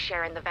rental we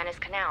share in the Venice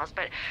canals,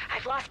 but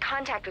I've lost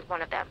contact with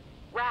one of them.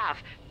 Rav.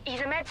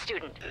 He's a med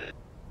student.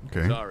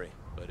 Okay. Sorry,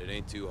 but it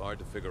ain't too hard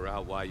to figure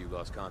out why you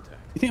lost contact.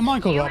 You think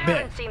Michael's You that bit?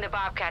 haven't seen the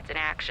Bobcats in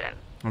action.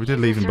 Oh, we did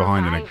leave him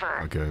behind in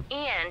Survivor. like a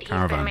And he's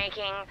caravan. been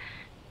making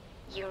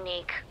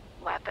unique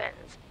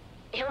weapons.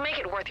 He'll make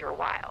it worth your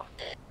while.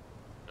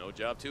 No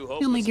job too hopeless.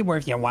 He'll make it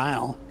worth your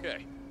while.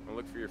 Okay, I'll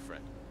look for your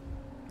friend.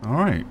 All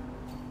right.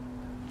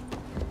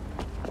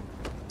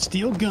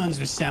 Steal guns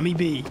with Sammy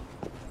B.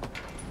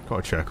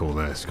 Gotta check all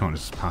this. Can't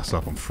just pass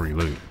up on free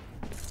loot.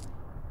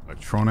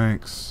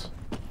 Electronics.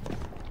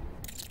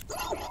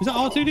 Is that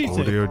R2D2?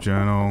 Audio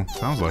journal.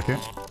 Sounds like it.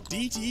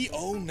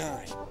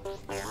 DT09.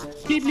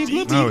 Bleep, bleep,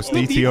 bloop, No, it's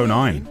bleep,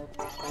 DT09.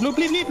 Bloop,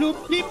 bleep, bleep, bloop,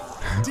 bleep.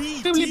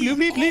 Bloop, bleep,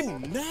 bleep, bleep,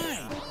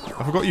 bleep.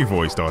 I forgot you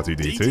voiced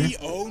R2D2.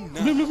 Bloop,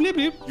 bloop, bleep,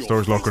 bleep.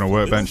 Storage locker on a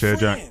workbench here,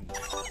 Jack.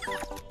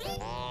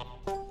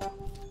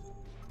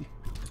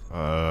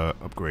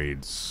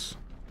 Upgrades.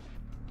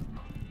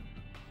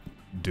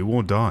 Do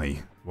or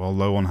die. While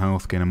low on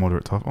health, gain a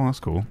moderate tough. Oh, that's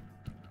cool.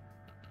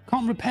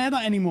 Can't repair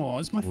that anymore.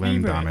 It's my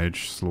Limb favorite.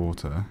 damage,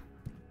 slaughter.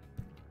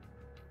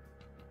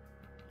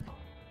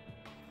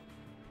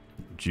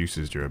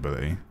 Reduces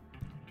durability.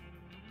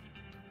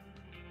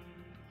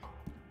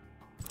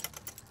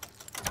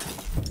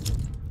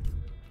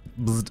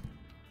 Bzzzt.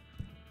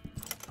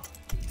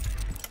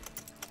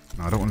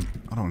 No, I don't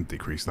want to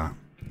decrease that.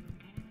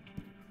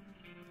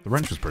 The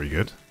wrench was pretty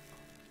good.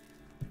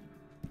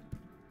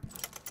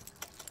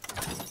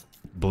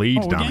 Bleed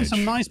Oh, we're getting damage.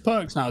 some nice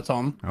perks now,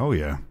 Tom. Oh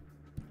yeah.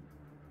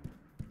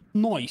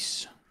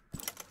 Nice.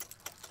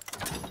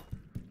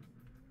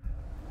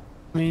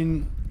 I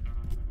mean,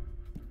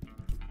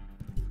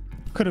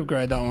 could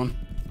upgrade that one.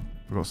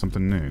 We got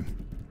something new.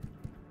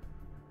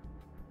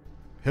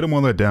 Hit them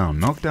while they're down.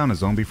 Knock down a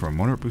zombie for a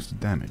moderate boost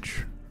of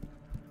damage.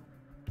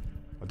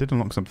 I did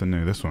unlock something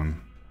new, this one.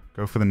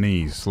 Go for the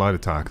knees. Slide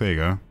attack. There you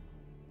go.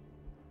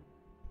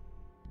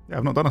 Yeah,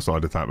 I've not done a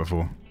slide attack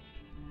before.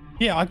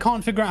 Yeah, I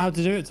can't figure out how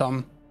to do it,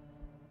 Tom.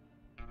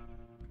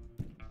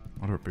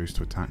 Moderate boost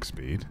to attack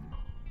speed.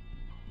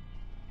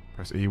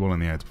 Press E while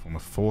in the air to perform a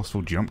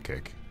forceful jump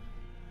kick.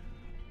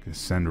 Can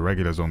send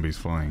regular zombies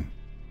flying.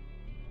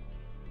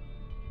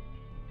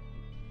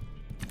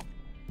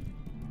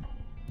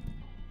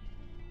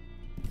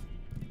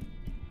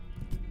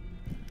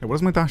 Hey, what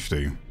does my dash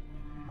do?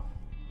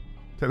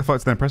 Take the fight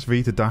to them, press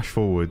V to dash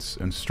forwards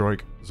and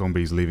strike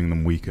zombies, leaving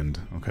them weakened.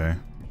 Okay.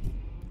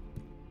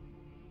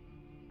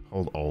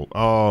 Hold Alt.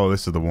 Oh,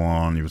 this is the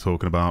one you were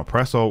talking about.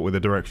 Press Alt with the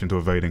direction to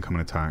evade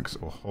incoming attacks,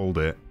 or hold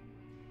it.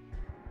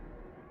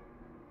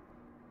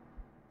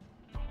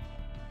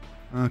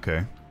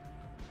 Okay.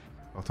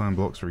 Part-time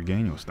blocks to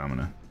regain your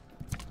stamina.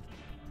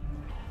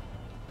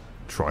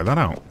 Try that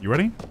out. You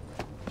ready?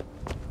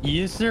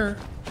 Yes, sir.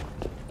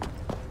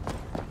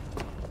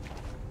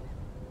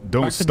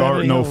 Don't Back to start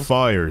Beverly no Hills.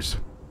 fires.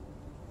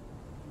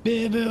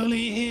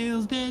 Beverly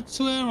Hills, that's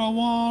where I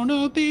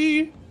wanna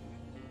be.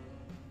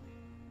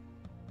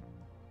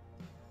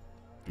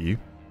 You?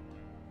 Do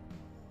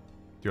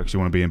you actually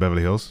want to be in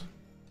Beverly Hills?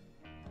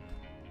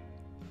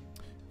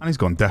 And he's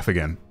gone deaf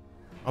again.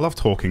 I love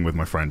talking with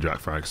my friend Jack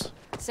Frags.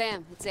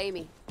 Sam, it's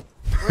Amy.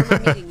 Where am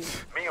I meeting you?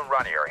 Me and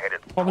Ronnie are headed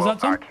What was that,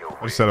 Tom?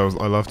 I just said I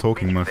love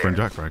talking with my friend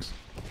Jack Frags.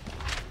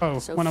 Oh,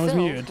 So when I was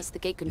Phil muted. has the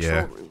gate control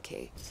Yeah. room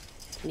key,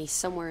 and he's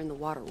somewhere in the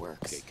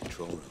waterworks. Gate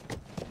control room.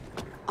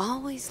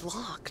 Always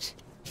locked.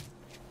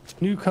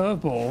 New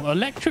curveball.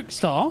 Electric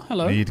Star.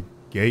 Hello. Need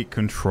gate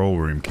control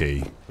room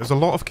key. There's a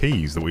lot of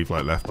keys that we've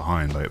like left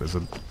behind. Like there's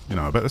a, you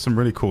know, I bet there's some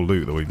really cool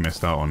loot that we've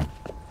missed out on.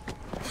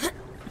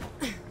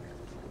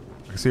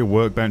 I can see a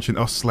workbench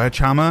and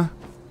sledgehammer.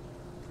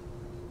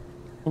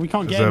 Well, we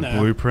can't There's get in a there.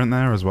 blueprint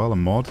there as well, a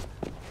mod.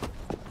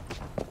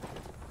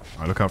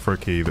 Alright, look out for a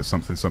key that's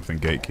something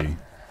gate key.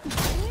 I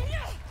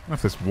don't know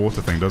if this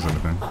water thing does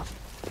anything.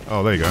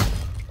 Oh, there you go.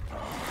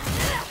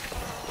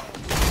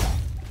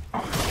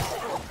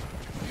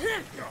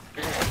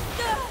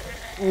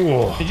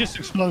 Whoa. It just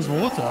explodes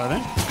water, I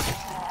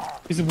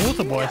think. He's a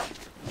water boy.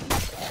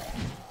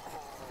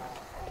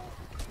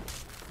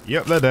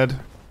 Yep, they're dead.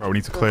 Right, we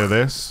need to clear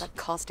this. That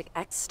caustic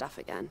X stuff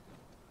again.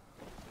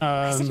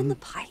 Is it in the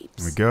pipes?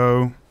 There we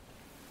go.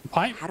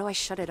 Pipe? How do I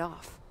shut it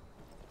off?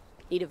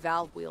 Need a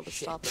valve wheel to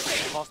stop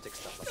it. Caustic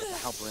stuff up at the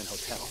Halpern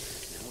Hotel.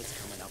 Now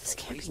it's coming out. This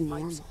can't be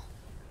normal.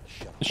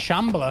 The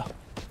Shambler.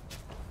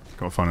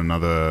 Gotta find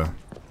another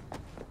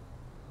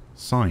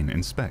sign.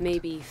 Inspect.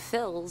 Maybe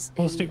Phil's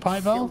Caustic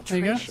pipe valve. There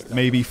you go.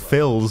 Maybe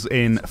Phil's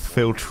in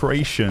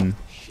filtration.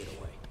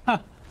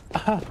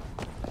 Alright,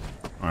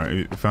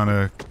 we found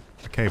a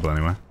a cable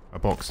anywhere. A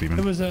box even.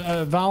 There was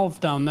a valve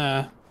down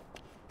there.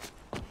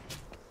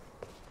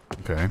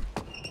 Okay.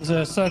 There's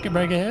a circuit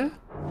breaker here.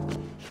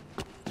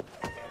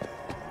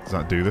 Does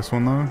that do this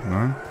one though?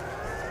 No?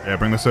 Yeah,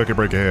 bring the circuit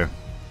breaker here.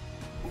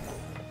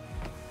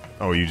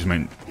 Oh, you just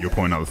meant you're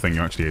pointing out the thing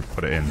you actually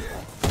put it in.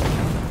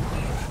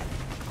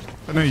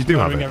 But no, you do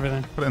have it.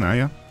 Everything. Put it in there,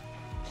 yeah.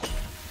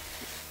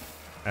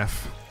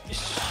 F.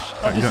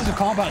 Oh, this is a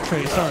car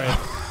battery, sorry.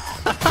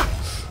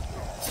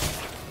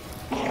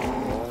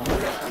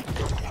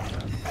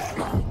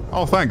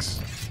 Oh, thanks.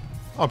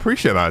 I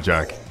appreciate that,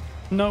 Jack.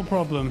 No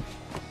problem.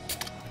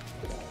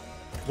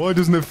 Why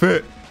doesn't it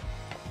fit?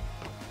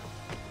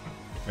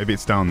 Maybe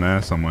it's down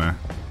there somewhere.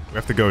 We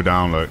have to go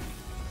down, look.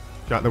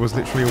 Jack, there was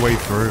literally a way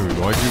through.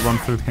 Why did you run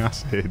through the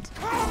acid?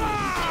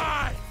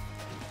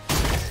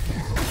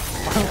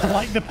 I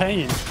like the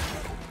pain.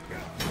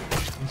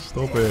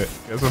 Stop it.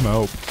 Get some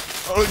help.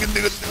 Oh, look at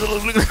this.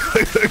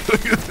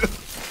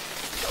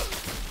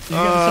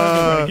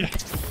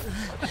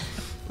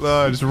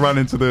 I just ran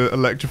into the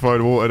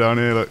electrified water down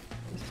here, look.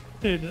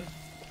 Dude.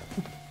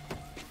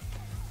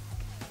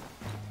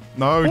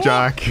 No,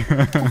 Jack. We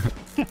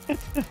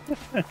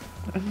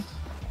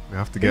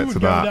have to get to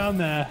that. Down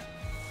there.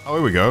 Oh,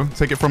 here we go.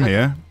 Take it from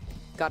here.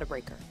 Got a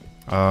breaker.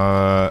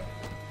 Can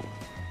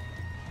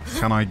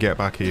I get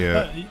back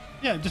here?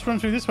 Yeah, just run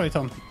through this way,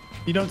 Tom.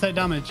 You don't take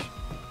damage.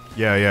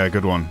 Yeah,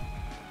 good one.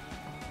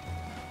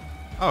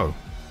 Oh.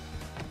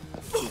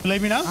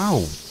 Believe me now?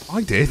 Ow,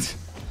 I did.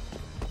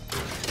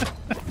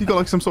 You got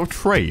like some sort of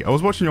trait. I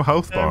was watching your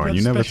health bar and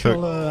you never took...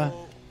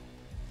 Go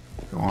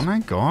on,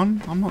 hang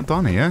on. I'm not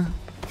done here.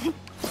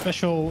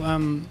 Special,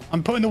 I'm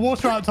putting the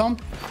water out, Tom.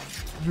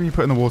 What are you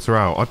putting the water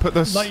out? I put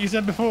this... Like you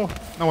said before.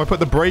 No, I put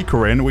the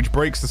breaker in, which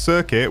breaks the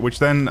circuit, which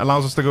then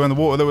allows us to go in the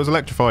water that was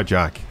electrified,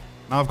 Jack.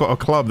 Now I've got a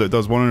club that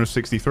does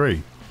 163.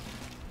 Did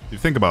you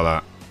think about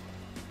that?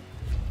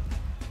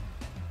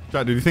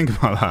 Jack, did you think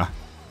about that?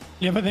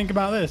 You ever think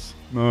about this?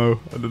 No,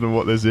 I don't know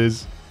what this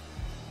is.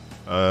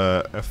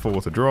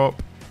 F4 to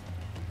drop.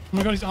 Oh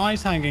my god, his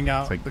eyes hanging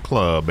out. Take the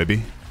club,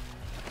 baby.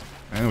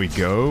 There we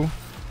go.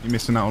 You're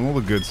missing out on all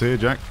the goods here,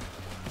 Jack.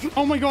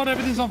 Oh my god,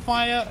 everything's on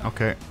fire.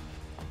 Okay.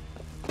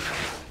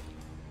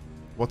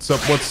 What's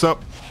up? What's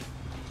up?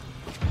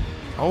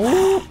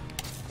 Oh!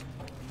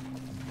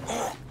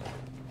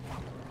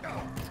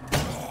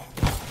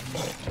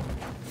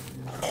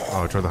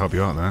 Oh, I tried to help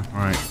you out there.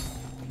 Alright.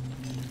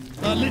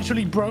 That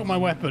literally broke my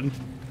weapon.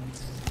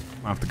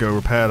 I have to go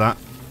repair that.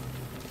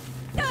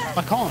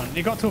 I can't.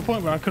 It got to a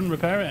point where I couldn't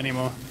repair it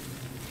anymore.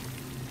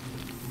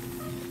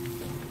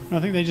 I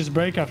think they just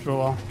break after a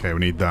while. Okay, we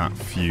need that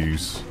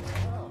fuse.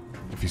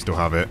 If you still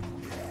have it.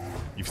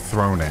 You've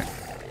thrown it.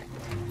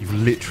 You've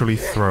literally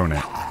thrown it.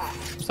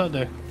 What's that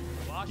do?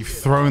 You've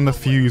thrown the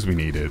fuse we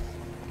needed.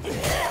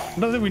 I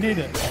don't think we need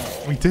it.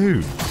 We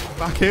do.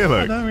 Back here,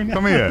 look.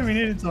 Come here. We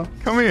need it, Tom.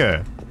 Come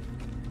here.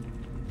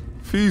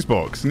 Fuse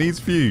box. Needs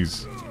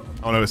fuse.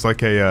 Oh no, it's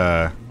like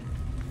a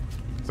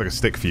it's like a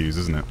stick fuse,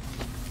 isn't it?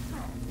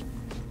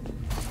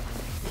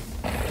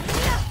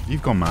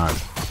 You've gone mad.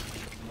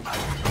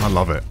 And I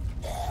love it.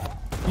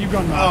 You've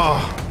gone mad.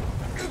 Oh.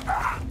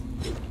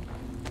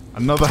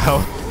 Another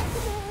health.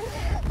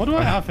 What do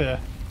I have here?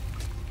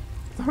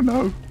 Oh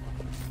no.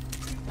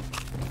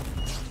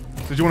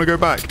 Did you want to go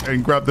back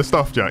and grab the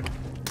stuff, Jack?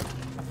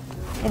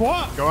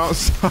 What? Go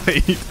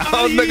outside.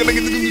 Oh, look.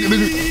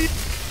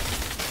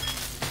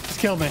 Just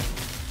kill me.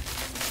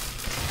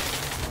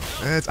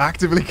 It's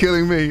actively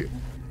killing me.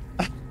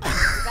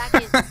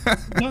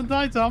 Don't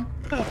die, Tom.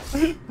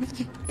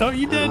 Don't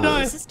you dare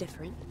die. This is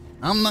different.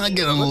 I'm not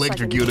getting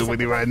electrocuted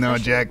with you right now,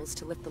 Jack.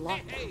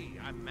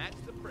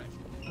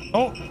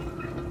 Oh.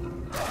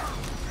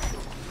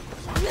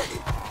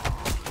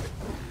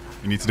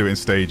 You need to do it in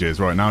stages.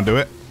 Right, now do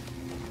it.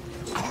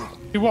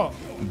 Do what?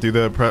 Do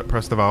the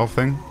press the valve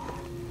thing.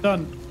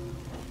 Done.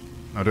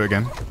 Now do it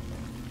again.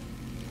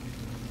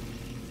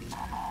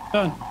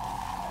 Done.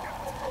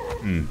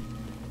 Can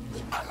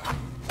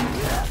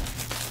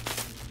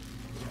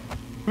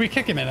we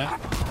kick him in it?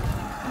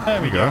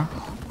 There we go.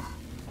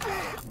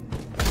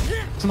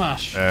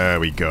 Smash. There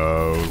we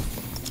go.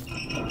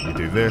 You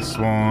do this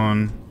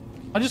one.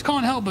 I just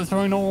can't help but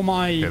throwing all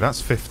my... Okay,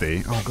 that's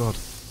 50. Oh, God.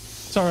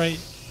 Sorry,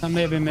 that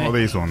may have been me. What are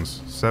these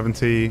ones?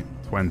 70,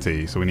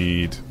 20. So we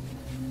need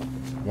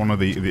one of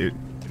the... It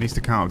needs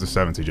to count up to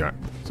 70, Jack.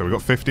 So we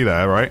got 50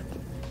 there, right?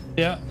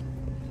 Yeah.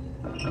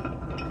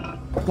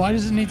 Why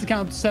does it need to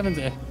count up to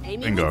 70?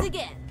 Bingo.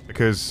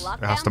 Because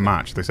it has to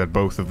match. They said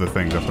both of the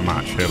things have to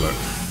match. Here, look.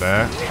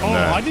 There. Oh,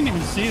 there. I didn't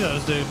even see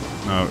those, dude.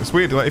 No, it's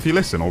weird. Like, if you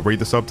listen or read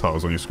the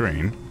subtitles on your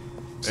screen,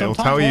 it'll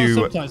tell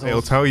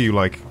you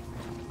like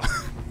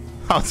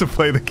how to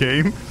play the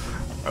game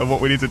and what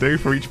we need to do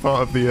for each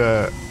part of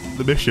the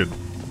mission.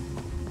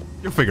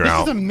 You'll figure it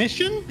out. This is a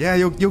mission? Yeah,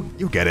 you'll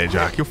get it,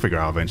 Jack. You'll figure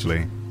it out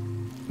eventually.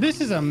 This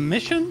is a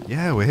mission?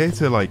 Yeah, we're here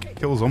to like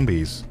kill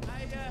zombies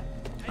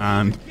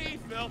and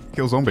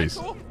kill zombies.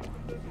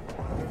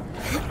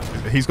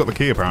 He's got the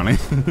key apparently.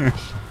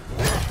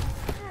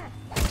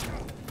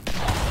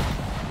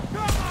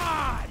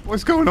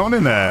 What's going on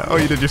in there? Oh,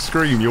 you did just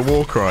scream, your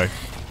war cry.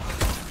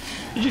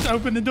 You just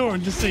open the door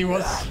and just see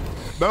what's...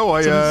 No,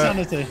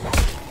 insanity.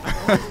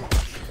 I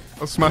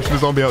was smashing a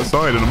zombie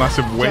outside and a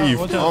massive wave.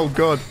 Oh,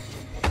 God.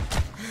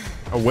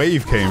 A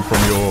wave came from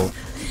your...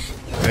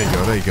 There you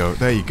go, there you go,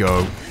 there you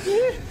go.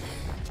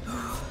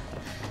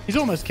 He's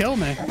almost killed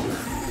me.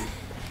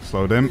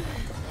 Slowed him.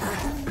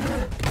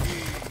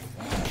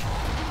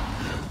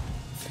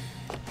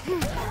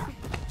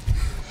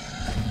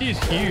 He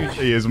is huge.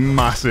 He is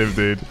massive,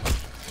 dude.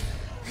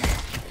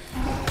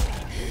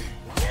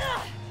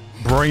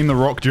 Brain the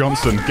Rock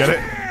Johnson. Get it?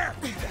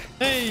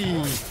 Hey.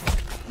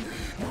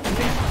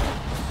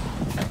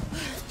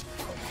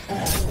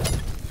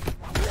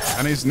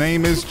 And his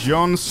name is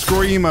John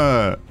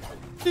Screamer.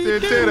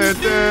 Dude,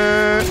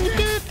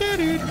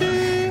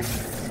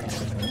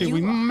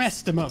 we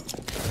messed him up.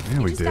 Yeah,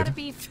 we just did. gotta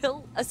be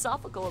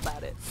philosophical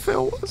about it.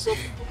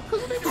 Philosophical.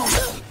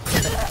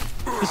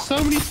 There's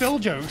so many Phil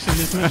jokes in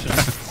this mission.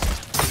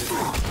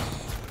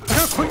 Look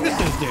how quick this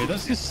is, dude.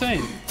 That's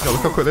insane. Yeah,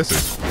 look how quick this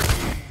is.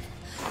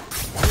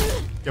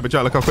 Yeah, but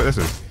Jack, look how quick this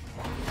is.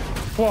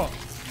 What?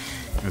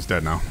 It's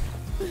dead now.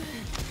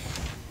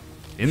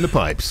 In the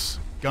pipes.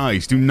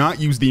 Guys, do not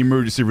use the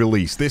emergency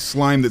release. This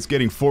slime that's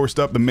getting forced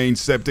up the main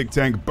septic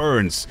tank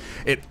burns.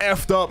 It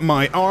effed up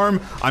my arm.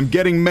 I'm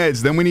getting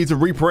meds. Then we need to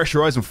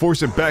repressurize and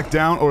force it back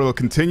down or it'll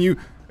continue.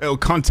 It'll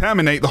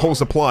contaminate the whole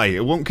supply.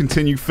 It won't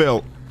continue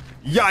fill.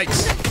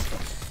 Yikes!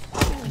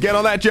 Get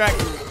on that, Jack.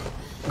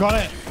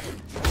 Got it.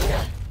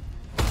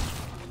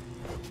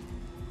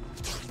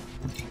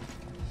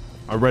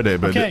 I read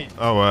it, but okay.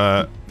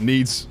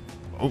 Needs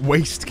a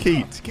waste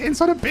key to get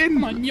inside a bin.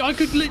 Come on, I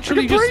could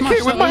literally just break smash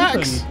it with that my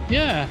open. axe.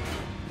 Yeah.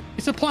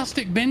 It's a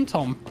plastic bin,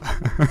 Tom.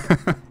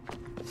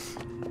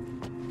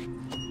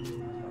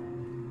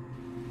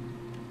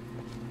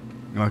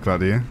 You like that,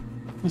 do you?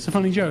 It's a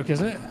funny joke, is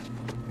it?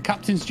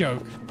 Captain's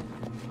joke.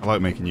 I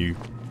like making you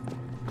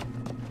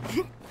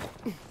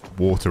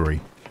watery.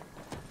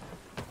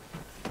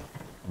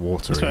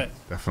 Watery. Right.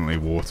 Definitely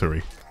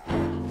watery.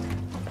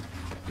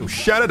 Yo,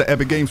 shout out to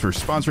Epic Games for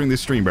sponsoring this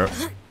stream, bro.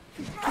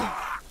 I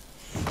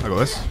got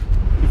this.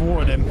 You've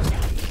watered him.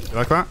 You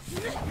like that?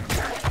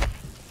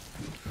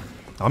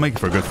 I'll make it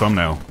for a good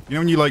thumbnail. You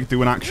know when you like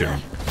do an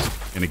action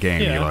in a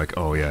game, Yeah. you're like,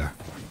 oh yeah,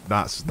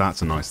 that's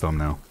a nice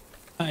thumbnail.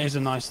 That is a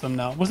nice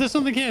thumbnail. Was there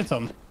something here,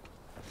 Tom?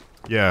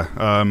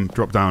 Yeah,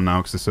 drop down now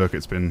because the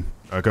circuit's been...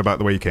 go back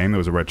the way you came, there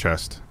was a red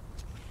chest.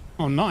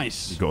 Oh,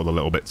 nice. You got all the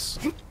little bits.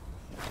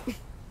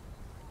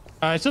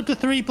 It's up to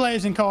 3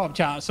 players in co-op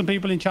chat. Some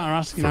people in chat are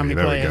asking how many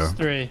There we players.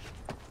 go. 3.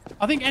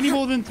 I think any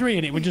more than 3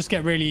 and it would just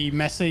get really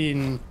messy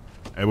and...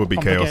 It would be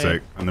complicated.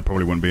 chaotic, and there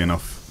probably wouldn't be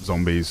enough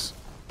zombies.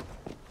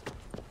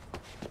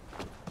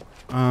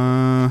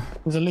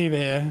 There's a lever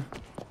here.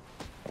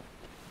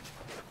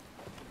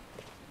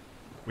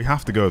 We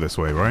have to go this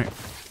way, right?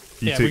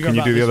 Yeah, we go can you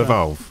back do the this other way.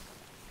 valve?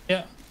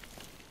 Yeah.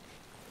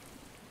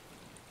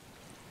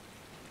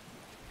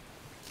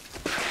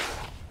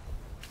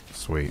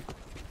 Sweet.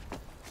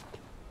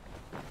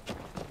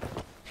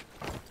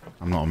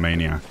 I'm not a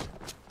maniac.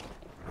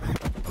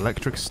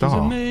 Electric He's a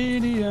Star.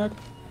 maniac.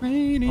 Oh,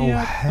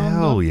 Maniac.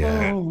 hell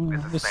yeah.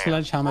 The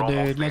sledgehammer,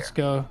 dude. Let's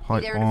go.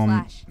 Pipe there in a bomb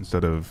flash.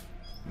 instead of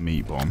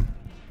meat bomb.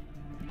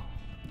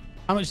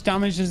 How much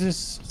damage is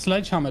this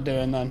sledgehammer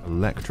doing then?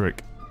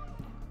 Electric.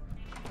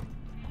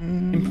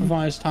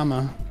 Improvised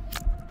hammer.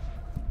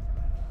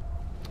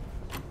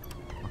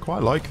 I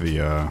quite like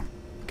the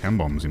chem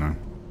bombs, you know.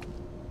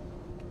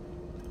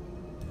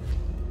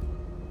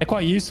 They're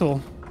quite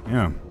useful.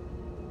 Yeah.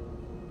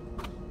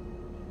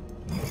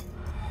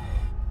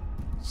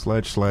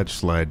 Sledge, sledge,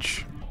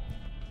 sledge.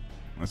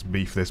 Let's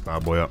beef this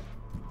bad boy up.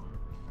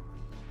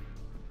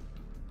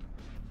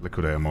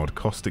 Liquidator mod.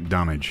 Caustic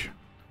damage.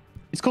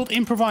 It's called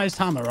improvised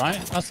hammer, right?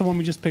 That's the one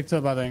we just picked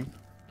up, I think.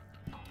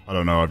 I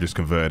don't know. I've just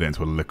converted it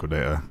into a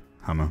liquidator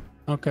hammer.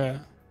 Okay.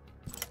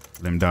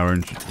 Limb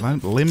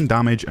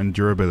damage and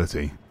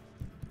durability.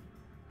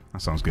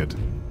 That sounds good.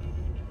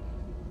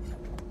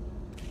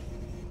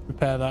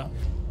 Repair that.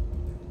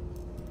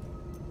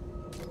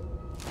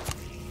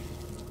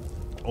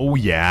 Oh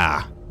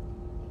yeah.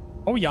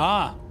 Oh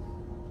yeah.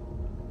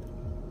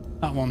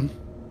 That one.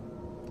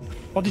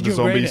 What did The you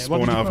upgrade zombies it? What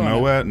spawn did you out of put on it?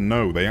 nowhere?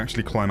 No, they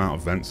actually climb out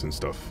of vents and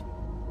stuff.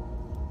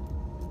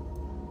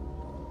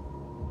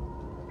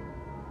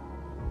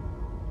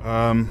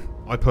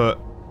 I put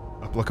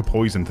like a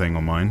poison thing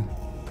on mine.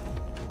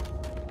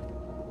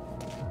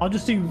 I'll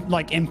just do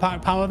like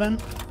impact power then.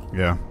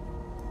 Yeah.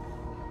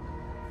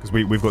 Because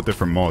we've got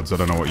different mods. I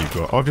don't know what you've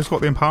got. Oh, I've just got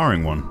the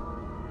empowering one.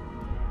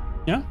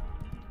 Yeah?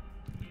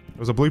 There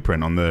was a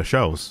blueprint on the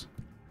shelves.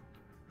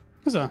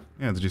 Was there?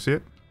 Yeah, did you see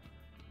it?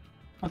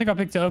 I think I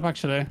picked it up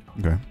actually.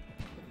 Okay.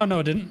 Oh no,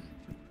 I didn't.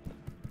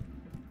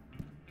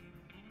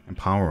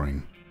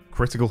 Empowering.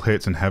 Critical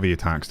hits and heavy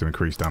attacks to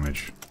increase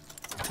damage.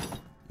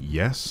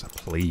 Yes,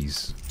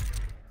 please.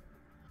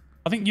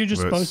 I think you're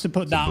just Well, supposed to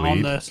put to that on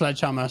bleed. the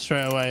sledgehammer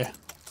straight away.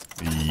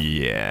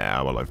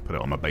 Yeah, well, I've put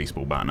it on my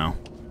baseball bat now.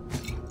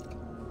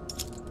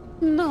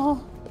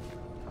 No.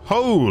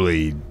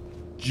 Holy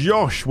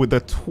Josh with the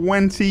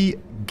 20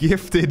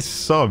 gifted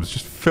subs.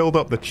 Just filled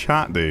up the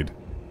chat, dude.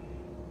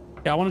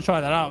 Yeah, I want to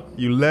try that out.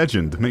 You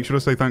legend. Make sure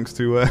to say thanks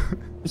to...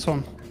 This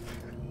one.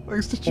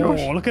 Thanks to Josh.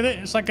 Oh, look at it.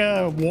 It's like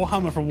a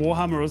Warhammer from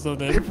Warhammer or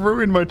something. It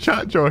ruined my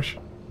chat, Josh.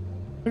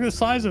 Look at the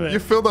size of it. You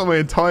filled up my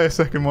entire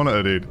second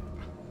monitor, dude.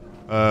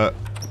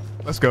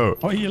 Let's go.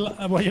 What are you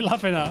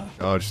laughing at?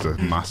 Oh, just a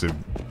massive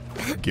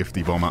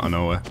gifty bomb out of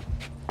nowhere.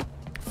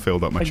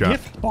 Filled up my chat. A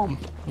gift bomb.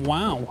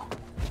 Wow.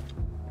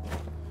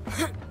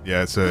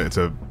 Yeah, it's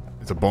a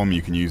bomb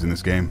you can use in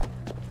this game.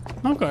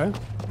 Okay.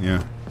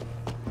 Yeah.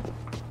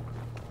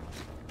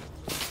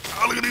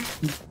 Oh, look at him.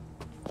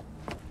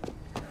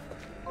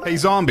 Hey,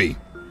 zombie.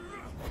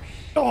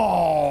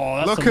 Oh,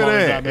 that's look at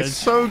it. Damage. It's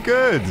so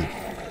good.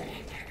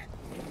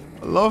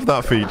 I love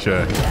that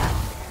feature.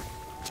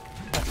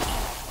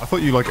 I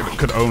thought you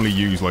could only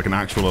use like an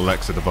actual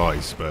Alexa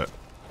device, but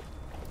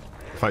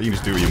the fact you can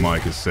just do it with your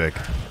mic is sick.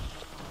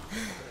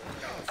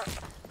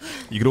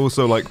 You could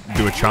also like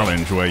do a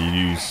challenge where you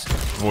use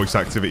voice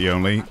activity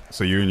only,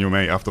 so you and your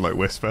mate have to like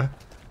whisper.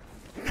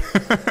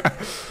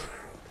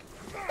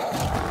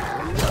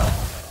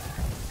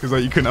 Because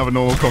like you couldn't have a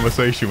normal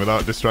conversation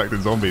without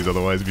distracting zombies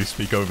otherwise if you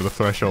speak over the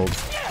threshold.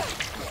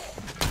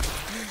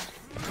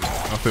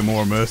 Nothing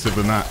more immersive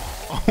than that.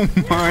 Oh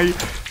my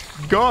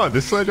god,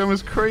 this sledgehammer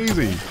is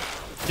crazy.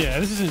 Yeah,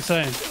 this is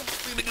insane.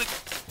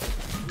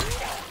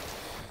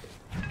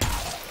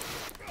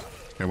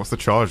 Okay, what's the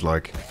charge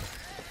like?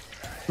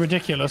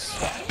 Ridiculous.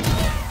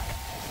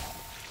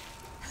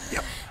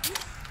 Yep.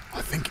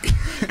 I think...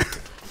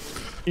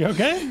 You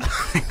okay? I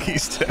think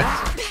he's dead.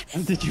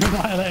 Did you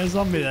annihilate a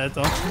zombie there,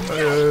 Tom?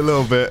 A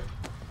little bit.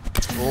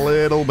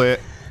 Little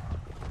bit.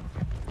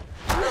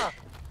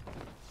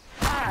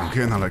 I'm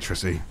getting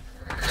electricity.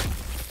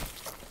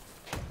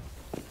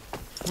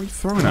 What are you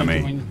throwing at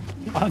me?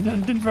 I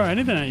didn't throw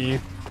anything at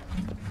you.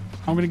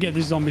 I'm gonna get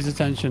this zombie's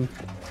attention.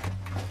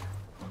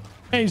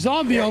 Hey,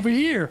 zombie over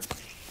here!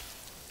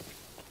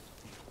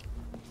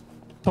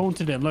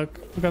 Taunted him, look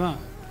at that.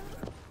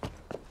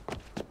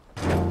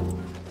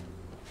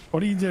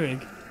 What are you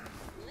doing?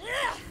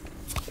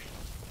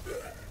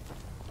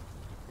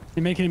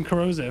 You're making him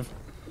corrosive.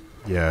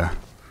 Yeah.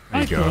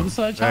 There you go.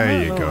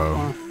 There you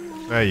go.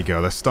 There you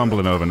go. They're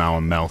stumbling over now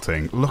and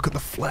melting. Look at the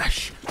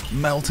flesh.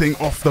 Melting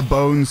off the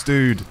bones,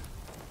 dude.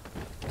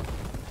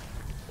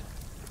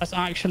 That's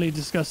actually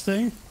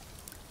disgusting.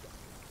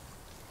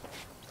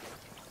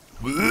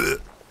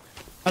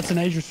 That's an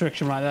age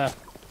restriction right there.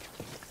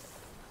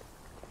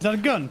 Is that a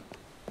gun?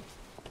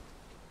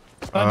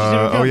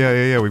 Oh,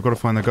 yeah. We've got to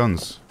find the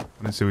guns. I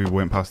didn't see we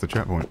went past the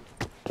checkpoint.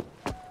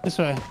 This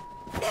way.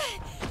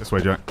 This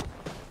way, Jack.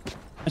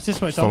 It's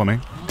this way, Tom. Follow me.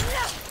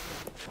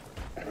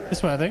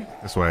 This way, I think.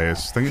 This way is...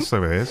 I think it's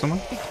over here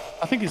somewhere.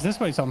 I think it's this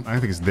way, Tom. I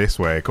don't think it's this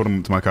way.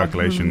 According to my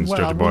calculations,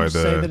 judged by the... I wouldn't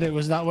say that it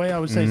was that way. I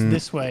would say it's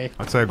this way.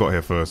 I'd say I got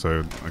here first,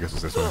 so I guess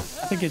it's this way.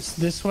 I think it's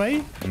this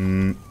way.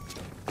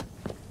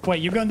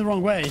 Wait, you're going the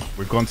wrong way.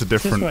 We've gone to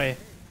different... This way.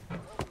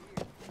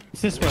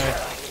 It's this way.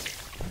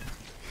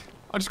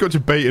 I just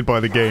got baited by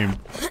the game.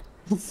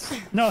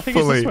 No, I think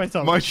it's this way,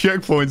 Tom. My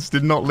checkpoints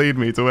did not lead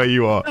me to where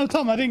you are. No,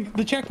 Tom, I think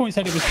the checkpoint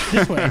said it was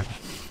this way.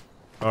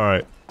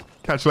 Alright.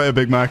 Catch you later,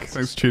 Big Mac.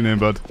 Thanks for tuning in,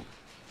 bud.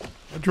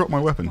 I dropped my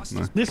weapon.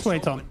 No. This way,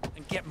 Tom.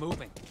 And get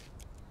moving.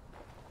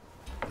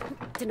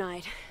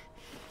 Denied.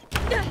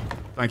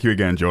 Thank you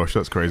again, Josh.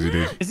 That's crazy,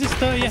 dude. Is this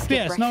 30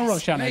 FPS? No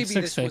rush, Shannon. Maybe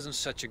 60. this wasn't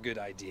such a good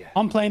idea.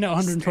 I'm playing at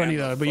 120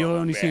 though, but you're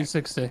only seeing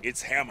 60.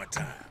 It's hammer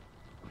time.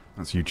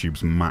 That's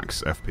YouTube's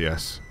max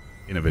FPS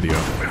in a video.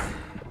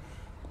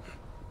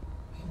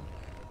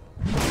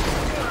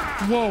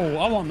 Whoa,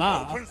 I want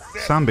that.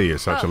 Sambi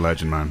is such a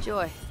legend, man.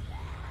 Joy.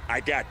 I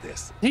got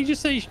this. Did he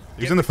just say... He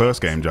was in the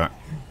first game, Jack.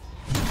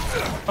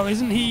 Oh,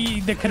 isn't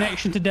he the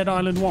connection to Dead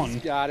Island 1?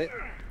 Got it.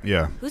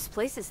 Yeah. Whose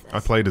place is this? I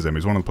played as him.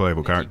 He's one of the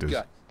playable characters.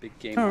 Big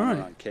game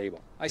on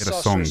cable. I he had saw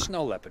a song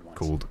Snow Leopard once.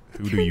 called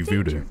Who Do You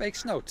Voodoo? Fake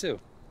snow, too.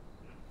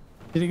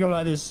 Did it go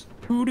like this?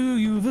 Who do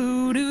you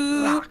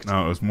voodoo? Locked.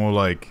 No, it was more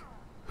like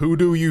Who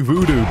Do You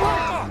Voodoo?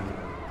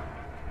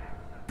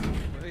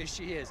 There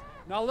she is.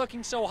 Not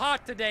looking so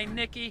hot today,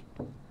 Nikki.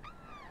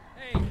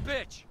 Hey,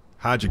 bitch.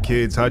 Hide your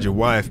kids, hide your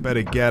wife,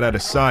 better get out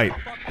of sight.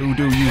 Who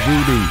do you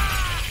voodoo?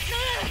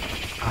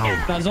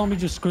 Ow. That zombie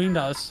just screamed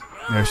at us.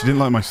 Yeah, she didn't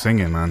like my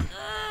singing, man.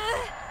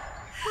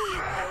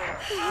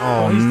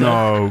 Oh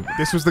no.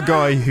 This was the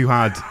guy who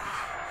had...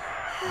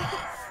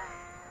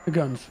 The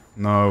guns.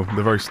 No,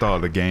 the very start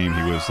of the game,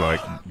 he was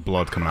like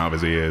blood coming out of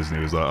his ears and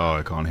he was like, oh,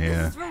 I can't hear.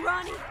 This is for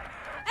Ronnie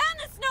and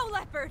the Snow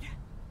Leopard.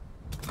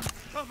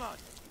 Come on.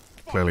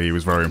 Clearly he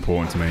was very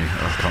important to me.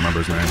 I can't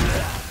remember his name.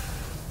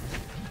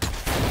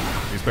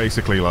 He's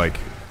basically like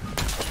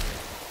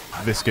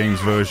this game's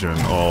version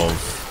of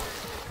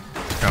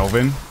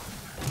Calvin.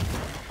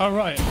 Oh,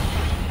 right.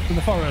 In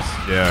the forest.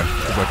 Yeah,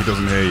 it's like he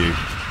doesn't hear you.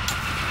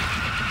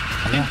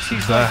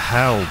 What the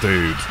hell,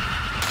 dude?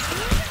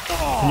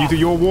 Can you do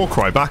your war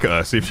cry back at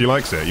her, see if she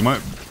likes it? You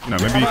might, you know,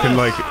 maybe you can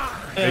like,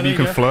 maybe you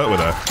can flirt with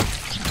her.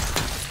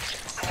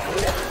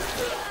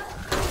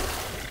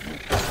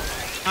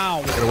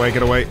 Ow. Get away,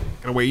 get away.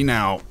 Get away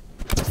now.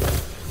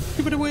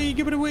 Give it away,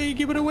 give it away,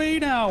 give it away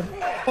now.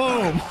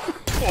 Boom.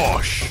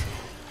 Gosh.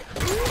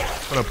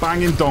 Got a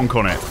banging donk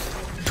on it.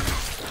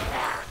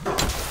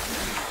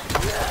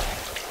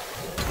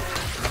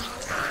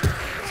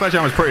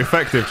 Sledgehammer's pretty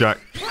effective, Jack.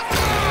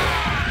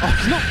 Oh,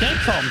 he's not dead,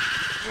 Tom.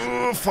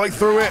 Oh, fight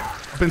through it.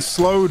 I've been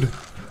slowed.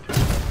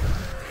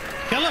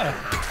 Kill her.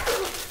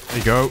 There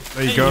you go.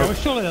 There you go.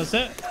 Surely that's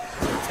it.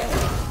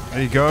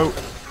 There you go.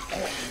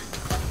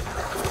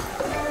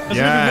 There's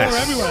yes.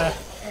 water everywhere.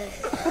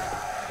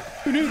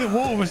 Who knew the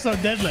water was so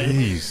deadly?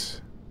 Jeez.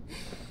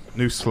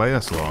 New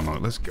Slayer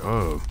slot. Let's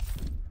go.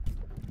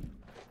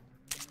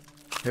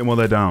 Hit them while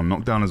they're down.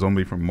 Knock down a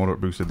zombie from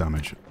moderate boosted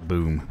damage.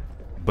 Boom.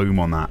 Boom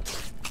on that.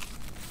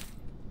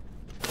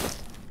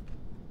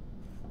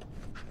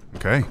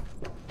 Okay.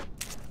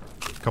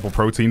 Couple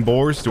protein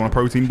boars. Do you want a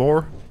protein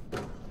boar?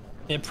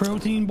 Yeah,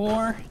 protein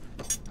boar.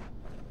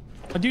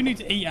 I do need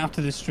to eat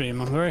after this stream.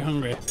 I'm very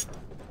hungry.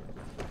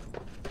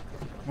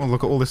 Well,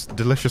 look at all this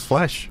delicious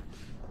flesh.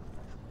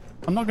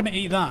 I'm not going to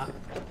eat that.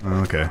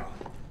 Oh, okay.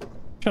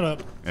 Shut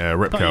up. Yeah,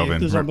 Rip Not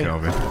Calvin. you, the Rip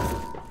zombie. Calvin.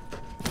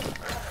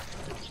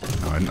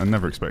 No, I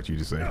never expect you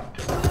to say,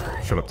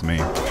 shut up to me.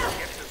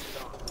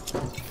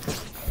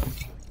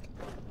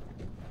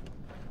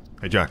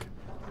 Hey, Jack.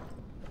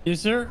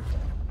 Yes, sir?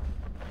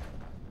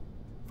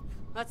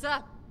 What's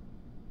up?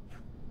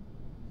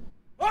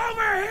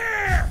 Over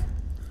here!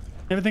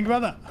 You ever think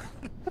about that?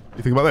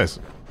 You think about this?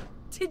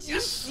 Did you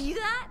see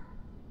that?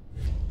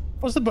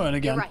 What's the button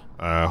again? You're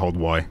right. Hold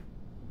Y.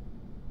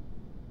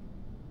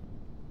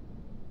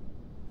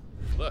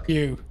 Look.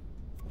 You.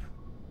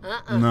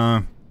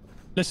 No.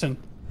 Listen.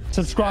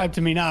 Subscribe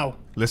to me now.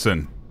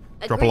 Listen.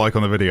 Drop a Agree. like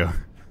on the video.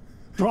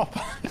 Drop.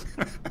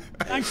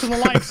 Thanks for the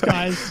likes,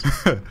 guys.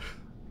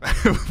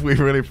 We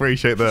really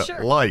appreciate the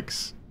Sure.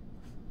 likes.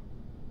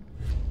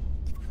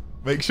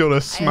 Make sure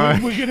to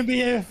smash. We're going to be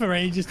here for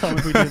ages, Tom,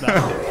 if we do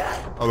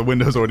that. Oh, the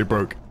window's already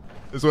broke.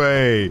 This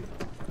way.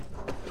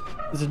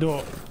 There's a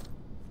door.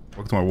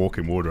 Welcome to my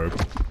walk-in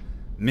wardrobe.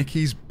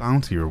 Nikki's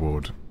bounty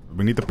reward.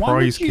 We need the Why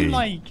prize would you, key.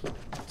 like...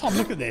 Tom,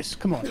 look at this.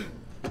 Come on.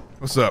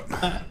 What's up?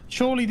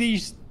 Surely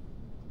these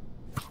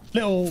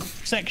little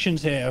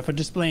sections here are for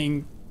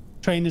displaying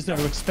trainers that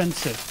are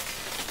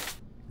expensive.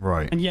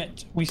 Right. And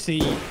yet we see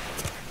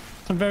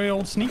some very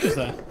old sneakers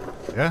there.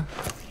 Yeah.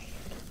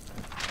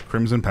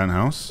 Crimson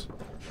Penthouse.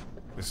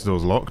 This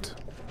door's locked.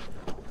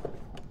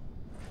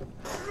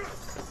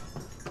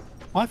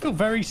 I feel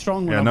very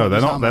strong when Yeah, I no, got they're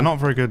this not. armor. They're not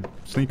very good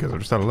sneakers. I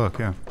just had a look.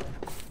 Yeah.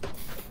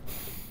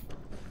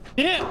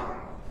 Yeah.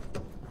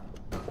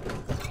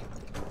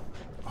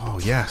 Oh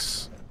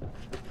yes.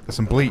 There's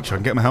some bleach. I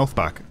can get my health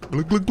back.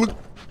 Glug, glug, glug.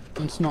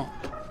 It's not.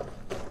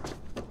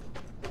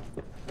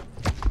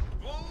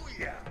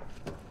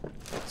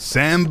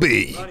 Sam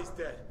B.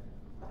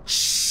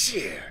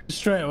 Shit.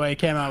 Straight away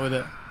came out with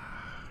it.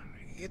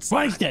 It's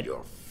Why he's not dead?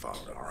 your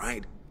fault, all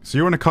right? So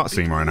you're in a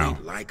cutscene right now.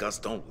 People like us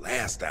don't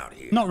last out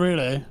here. Not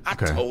really. I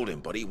Okay. told him,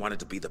 but he wanted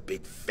to be the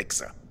big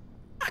fixer.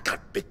 I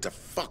got big to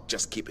fuck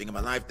just keeping him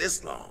alive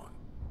this long.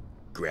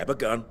 Grab a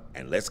gun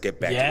and let's get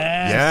back to it.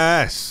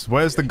 Yes.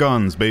 Where's the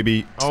guns,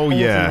 baby? Oh Awesome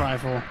yeah.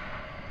 rifle.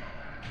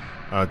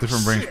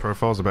 Different range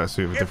profiles are better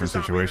suited for different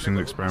situations.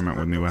 Experiment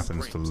with new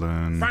weapons to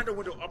learn. Find a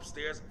window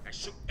upstairs and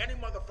shoot any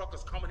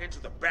motherfuckers coming into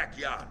the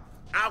backyard.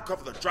 I'll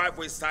cover the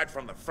driveway side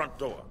from the front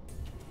door.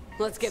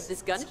 Let's give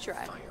this gun a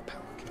try.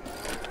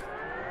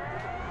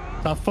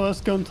 It's our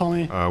first gun,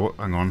 Tommy.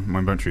 Hang on, my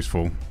inventory's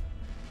full.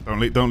 Don't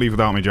leave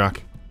without me,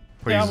 Jack.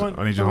 Please, Yeah,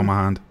 I need you to hold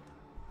my hand.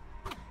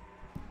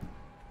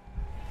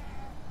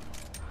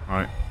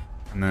 Alright,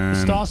 and then...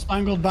 Star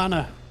Spangled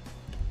Banner.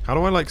 How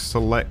do I, like,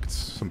 select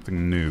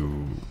something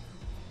new?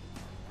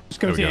 Just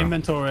go There to we your go.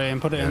 inventory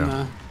and put it in Yeah.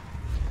 there.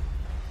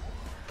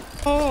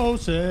 Oh,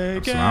 say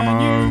Some can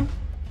ammo. you?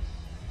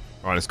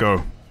 Alright, let's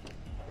go.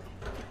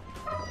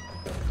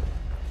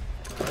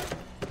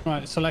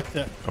 Right, select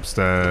it.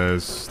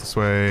 Upstairs, this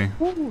way.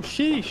 Ooh,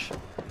 sheesh.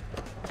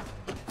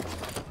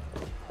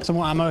 Some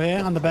more ammo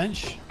here on the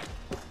bench.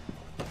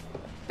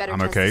 Better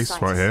Ammo test the case,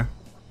 sizes. right here.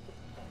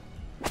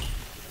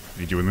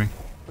 Need you with me?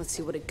 Let's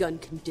see what a gun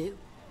can do.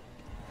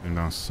 In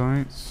our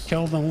sights.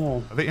 Kill them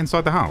all. Are they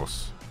inside the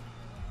house?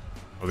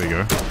 Oh, there you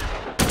go.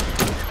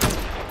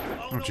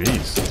 Oh,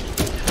 jeez.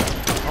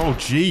 Oh,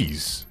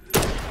 jeez.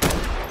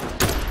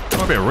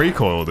 Might be a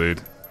recoil,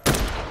 dude.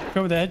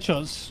 Go with the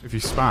headshots. If you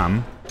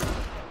spam.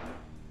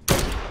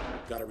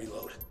 Gotta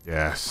reload.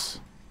 Yes.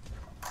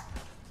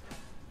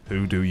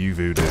 Who do you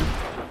voodoo?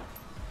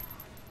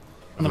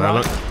 On the There,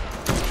 right.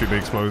 look. Should be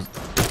exposed.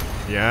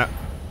 Yeah.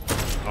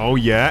 Oh,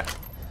 yeah.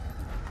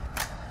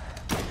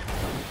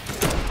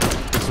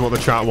 This is what the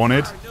chat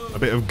wanted. A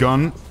bit of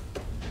gun.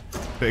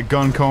 Bit of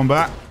gun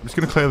combat. I'm just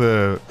going to clear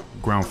the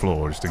ground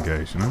floor just in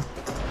case, you know?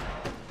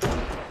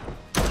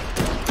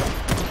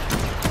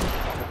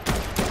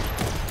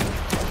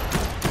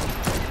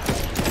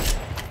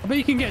 I bet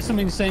you can get some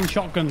insane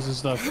shotguns and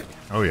stuff.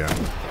 Oh, yeah.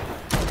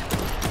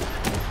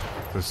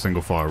 There's a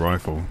single fire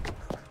rifle.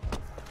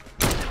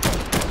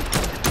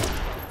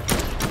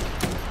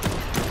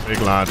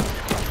 Big lad.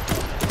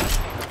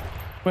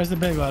 Where's the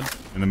big lad?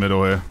 In the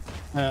middle here.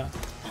 Yeah.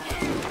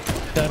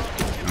 Dead.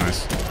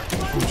 Nice.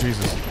 Oh,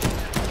 Jesus.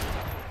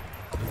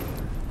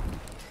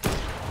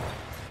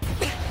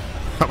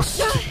 That was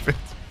stupid.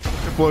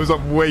 It blows up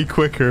way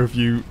quicker if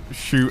you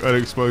shoot an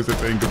explosive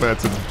thing compared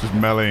to just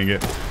meleeing it.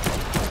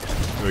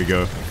 There we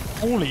go.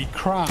 Holy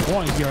crap,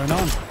 what is going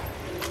on?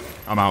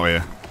 I'm out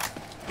here.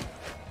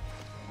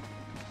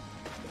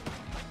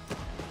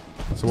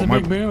 So It's what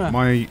a big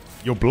boomer.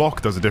 your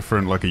block does a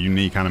different, like a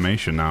unique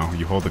animation now.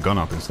 You hold the gun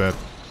up instead.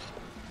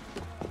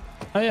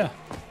 Oh yeah.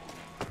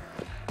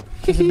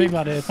 There's a big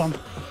lad here, Tom.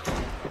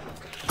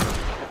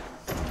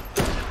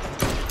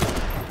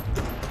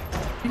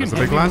 You That's can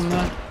a big hit lad? people with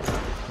that.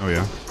 Oh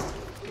yeah.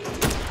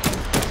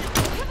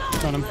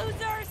 Got him.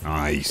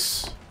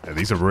 Nice. Yeah,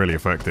 these are really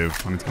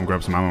effective. I need to come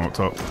grab some ammo up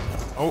top.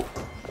 Oh.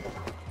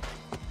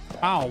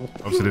 Ow.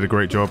 Obviously did a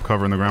great job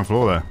covering the ground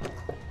floor there.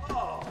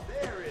 Oh,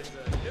 there is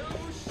a new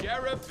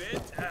sheriff in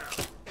town.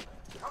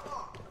 Come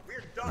on,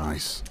 we're done.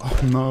 Nice. Oh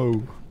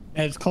no.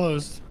 Yeah, it's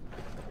closed.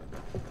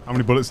 How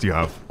many bullets do you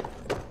have?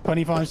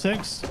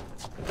 25-6.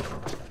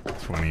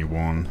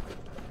 21.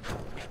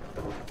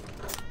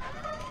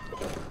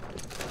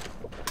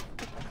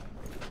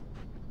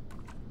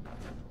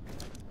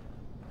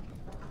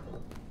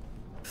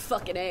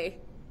 Fucking A.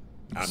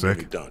 I'm Sick.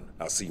 nearly done.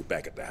 I'll see you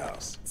back at the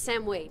house.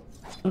 Sam, wait.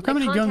 Look how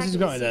many guns he's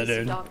got there,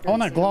 dude. I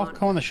want that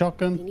Glock, I want the They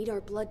shotgun. need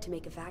our blood to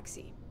make a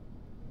vaccine.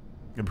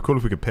 It'd be cool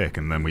if we could pick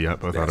and then we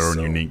both had our own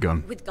unique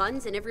gun. With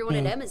guns and everyone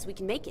at Emma's, we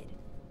can make it.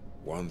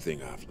 One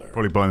thing I've learned.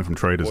 Probably buying them from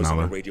traders Boys now on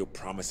the though. radio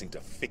promising to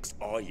fix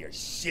all your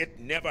shit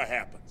never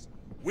happens.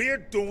 We're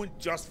doing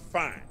just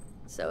fine.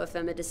 So if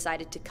Emma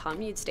decided to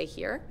come, you'd stay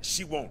here?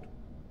 She won't.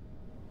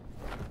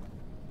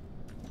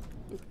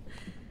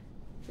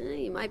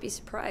 You might be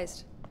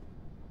surprised.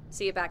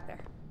 See you back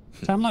there.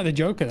 Sound like the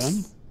Joker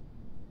then.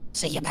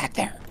 See you back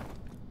there.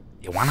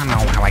 You wanna know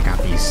how I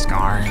got these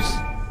scars?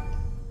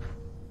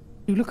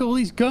 Dude, look at all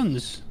these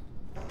guns.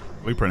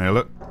 Blueprint here,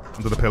 look.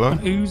 Under the pillow. An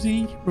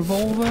Uzi,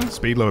 revolver.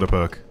 Speed loader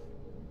perk.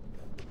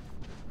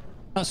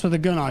 That's for the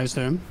gun, I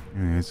assume.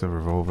 Yeah, it's a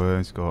revolver.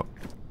 He's got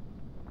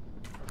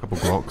a couple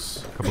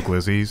Glocks, a couple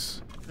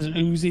Glizzies. There's an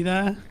Uzi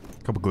there.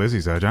 A couple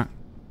Glizzies there, Jack.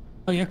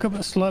 Oh yeah, could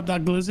slurp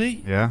that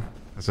glizzy. Yeah.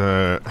 There's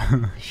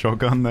a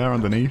shotgun there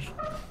underneath.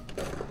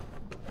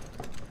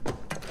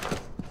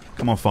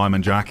 Come on,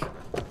 Fireman Jack.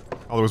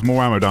 Oh, there was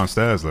more ammo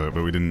downstairs though,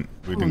 but we didn't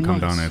come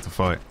down here to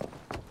fight.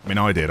 I mean,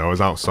 I did. I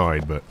was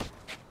outside, but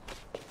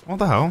what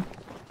the hell?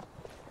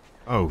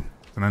 Oh,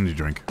 it's an energy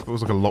drink. It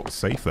was like a locked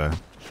safe there.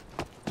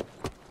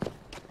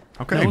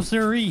 Okay. No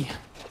siree.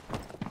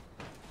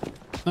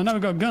 No, now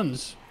we've got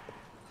guns.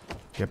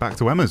 Get back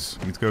to Emma's.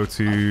 We need to go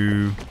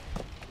to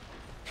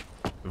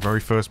the very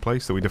first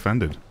place that we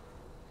defended.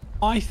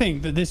 I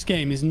think that this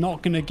game is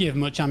not going to give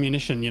much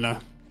ammunition, you know.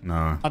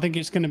 No. I think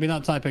it's going to be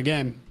that type of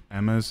game.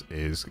 Emma's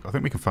is... I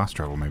think we can fast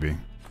travel, maybe.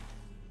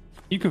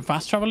 You can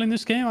fast travel in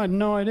this game? I had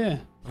no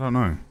idea. I don't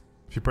know.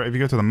 If you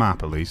go to the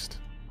map, at least.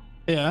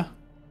 Yeah.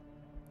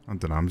 I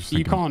don't know. I'm just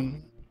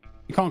thinking...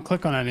 You can't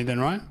click on anything,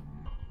 right?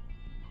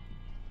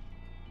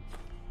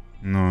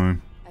 No.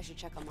 I should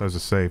check on Those are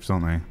safes,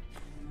 aren't they?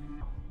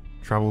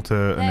 Travel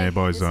to a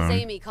nearby zone. This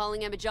is Amy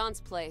calling Emma John's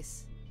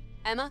place.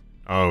 Emma?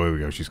 Oh, here we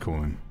go. She's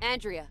calling.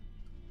 Andrea.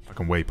 I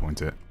can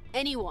waypoint it.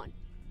 Anyone.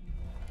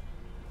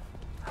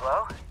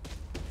 Hello?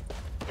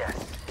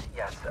 Yes,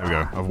 yes. There we go.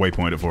 I've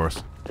waypointed it for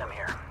us. I'm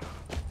here.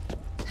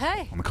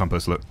 Hey. On the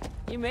compass, look.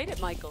 You made it,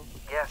 Michael.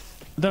 Yes.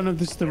 I don't know if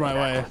this is the right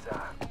way.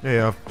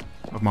 Yeah,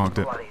 I've marked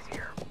it.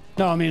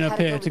 No, I mean up How'd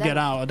it here go to with get them?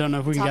 out. I don't know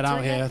if we can Talk get to out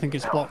her here. yet? I think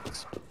it's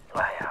blocked.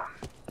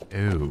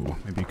 Ew.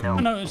 Maybe you Oh,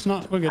 can... no, it's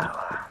not. We're good.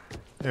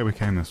 Yeah, we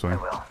came this way.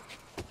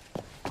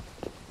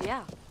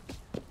 Yeah.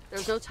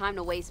 There's no time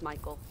to waste,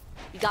 Michael.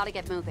 You gotta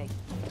get moving.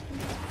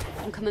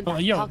 I'm coming back. Oh,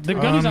 yo, Talk to the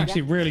her. gun is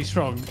actually really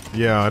strong.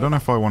 Yeah, I don't know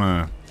if I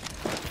want to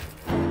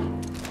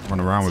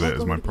run around with it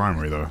as my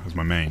primary, though, as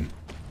my main.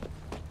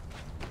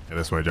 Yeah,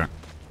 this way, Jack.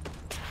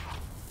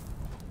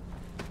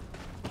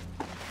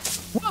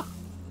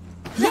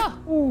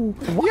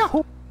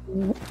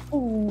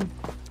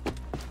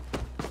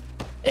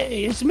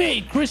 Hey, it's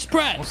me, Chris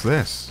Pratt. What's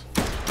this?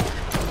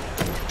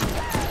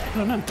 I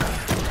don't know.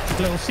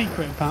 A little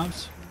secret,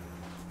 perhaps.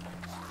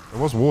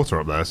 There was water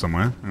up there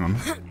somewhere. Hang on.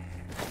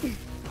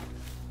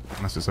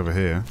 Unless it's over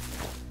here.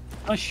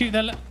 I shoot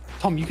their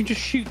Tom, you can just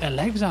shoot their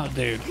legs out,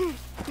 dude. There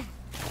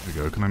we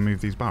go. Can I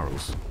move these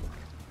barrels?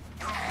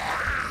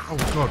 Oh,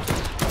 God.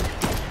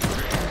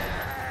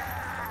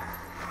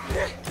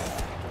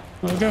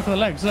 We'll go for the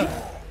legs, look.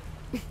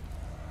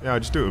 Yeah, I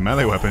just do it with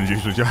melee weapons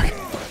usually, Jack.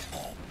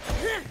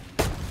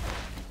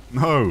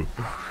 No.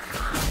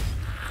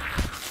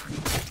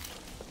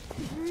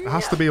 There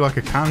has to be like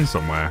a can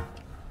somewhere.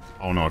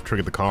 Oh no, I've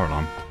triggered the car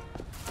alarm.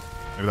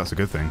 Maybe that's a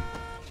good thing.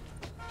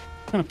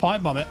 I'm gonna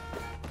pipe bomb it.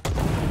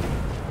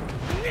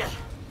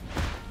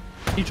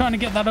 You trying to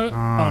get that out?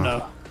 Oh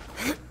no.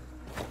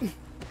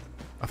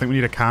 I think we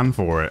need a can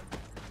for it.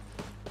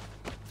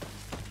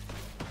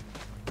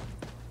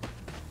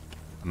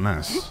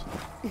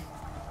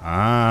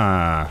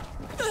 Ah.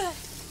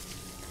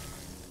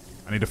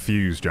 I need a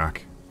fuse,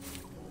 Jack.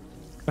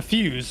 A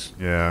fuse?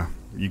 Yeah.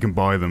 You can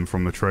buy them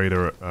from the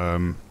trader at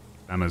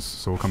Emma's,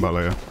 so we'll come back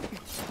later.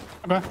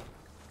 Okay.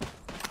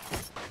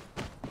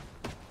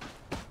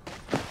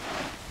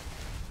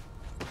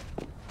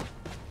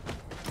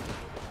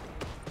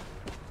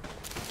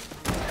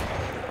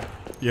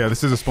 Yeah,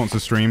 this is a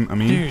sponsored stream. I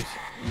mean, Dude.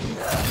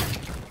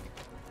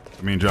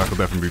 Me and Jack will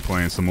definitely be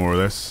playing some more of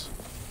this.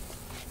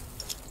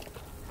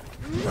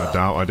 I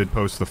doubt I did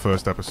post the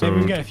first episode. Maybe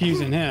we can get a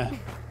fuse in here.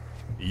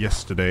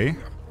 Yesterday.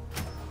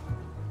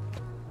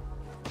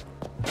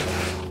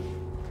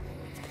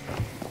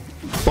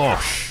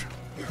 Bosh.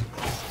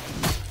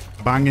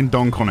 Banging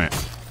donk on it.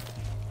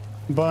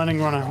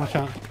 Burning runner, watch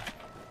out.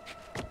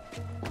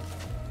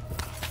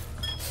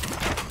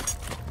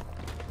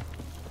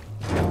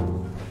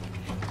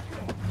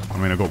 I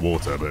mean, I got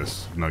water, but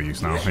it's no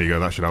use now. There you go,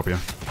 that should help you.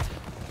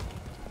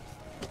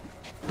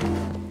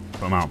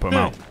 Put them out, put them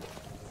out.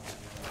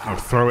 I'll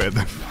throw it at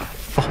the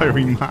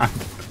fiery man.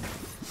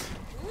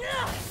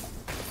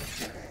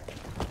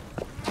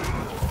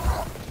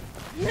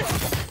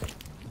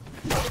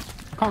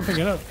 Can't pick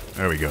it up.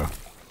 There we go.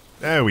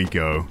 There we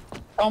go.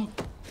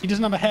 He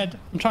doesn't have a head.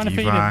 I'm trying to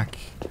feed him. Evac.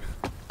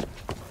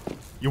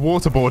 Your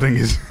waterboarding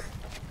is...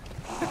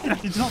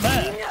 It's not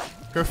there.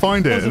 Go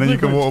find it, and then you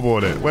can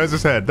waterboard it. Where's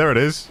his head? There it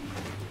is.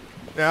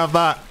 Yeah, have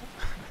that.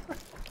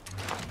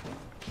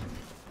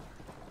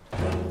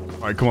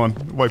 Alright, come on.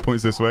 White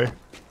points this way.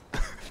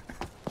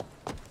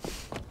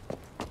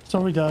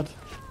 Sorry, Dad.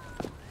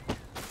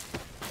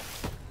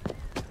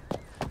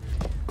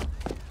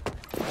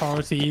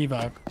 Priority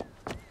evac.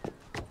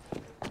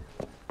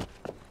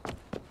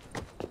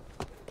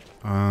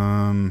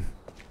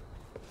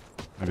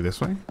 Maybe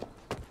this way?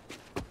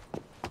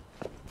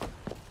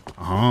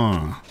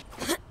 Uh-huh.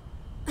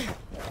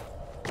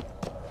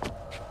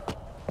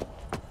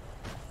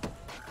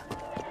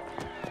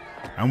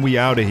 And we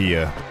out of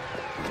here.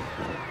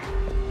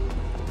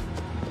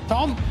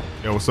 Tom?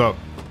 Yo, what's up?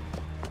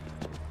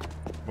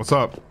 What's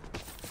up?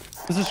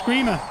 There's a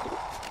screamer.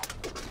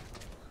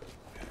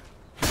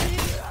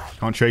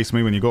 Can't chase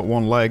me when you got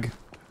one leg.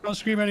 Can't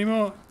scream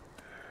anymore.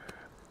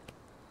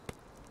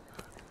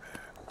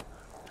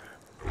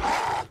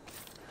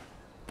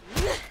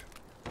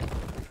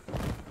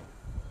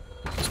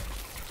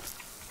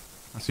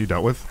 That's who you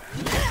dealt with.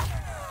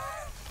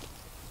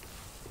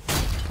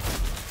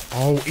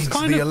 Oh, it's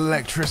the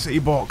electricity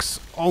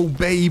box. Oh,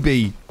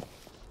 baby.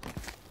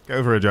 Get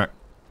over here, Jack.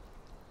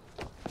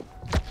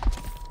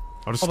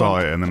 I'll just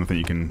start it, and then I think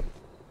you can...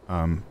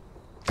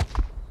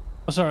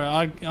 Oh,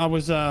 sorry, I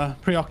was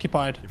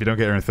preoccupied. If you don't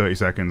get here in 30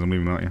 seconds, I'm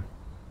leaving without you.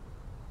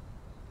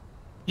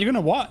 You're gonna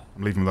what?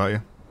 I'm leaving without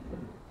you.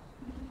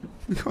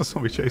 You got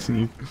somebody chasing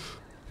you.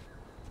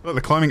 Look,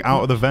 they're climbing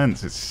out of the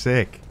vents. It's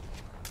sick.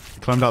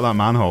 You climbed out that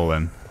manhole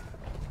then.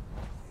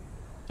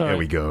 Sorry. There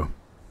we go.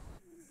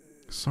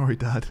 Sorry,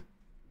 Dad.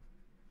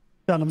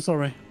 Dad, I'm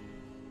sorry.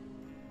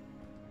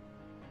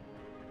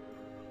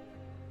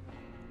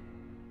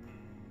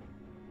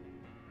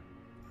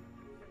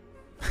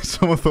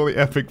 Someone thought the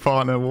epic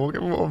partner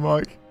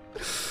watermark.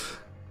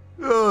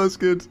 Oh, that's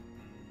good.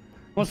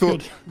 What's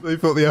good? They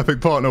thought the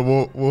epic partner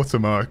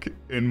watermark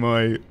on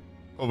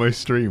my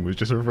stream was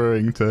just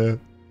referring to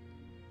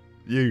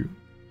you.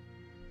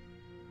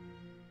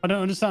 I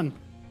don't understand.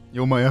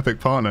 You're my epic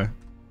partner.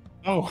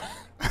 Oh.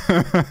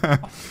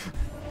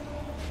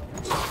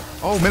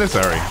 Oh,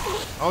 military.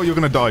 Oh, you're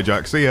gonna die,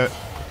 Jack. See ya.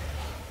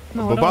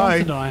 No, Bye-bye.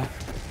 I don't want to die.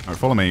 Alright,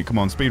 follow me. Come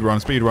on, speed run,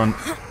 speed run.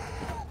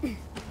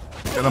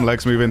 Get them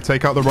legs moving.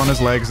 Take out the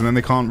runner's legs, and then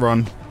they can't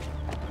run.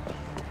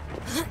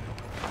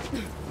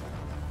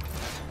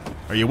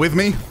 Are you with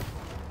me?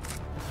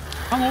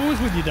 I'm always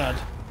with you, Dad.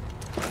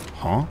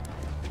 Huh?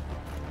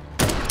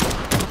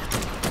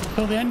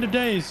 Till the end of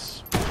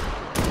days.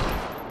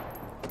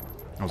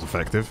 That was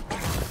effective.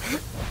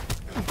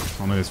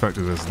 Not as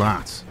effective as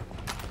that.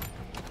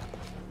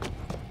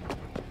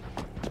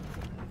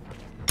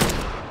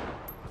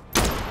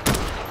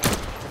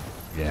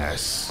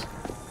 Yes.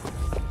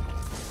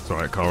 It's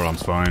alright, car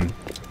alarm's fine.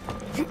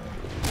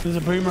 There's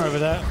a boomer over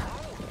there.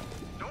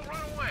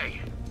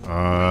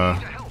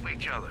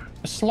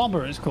 A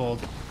slobber, it's called.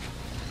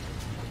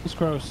 It's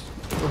gross.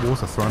 The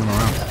water throwing them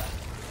around.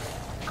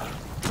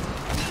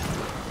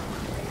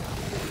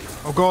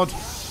 Oh god!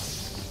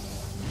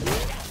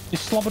 He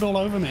slobbered all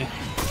over me.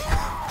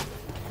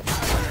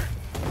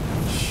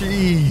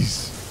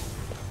 Jeez!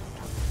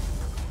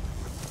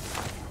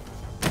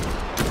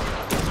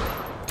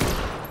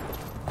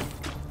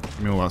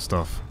 Give me all that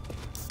stuff.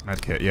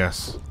 Medkit,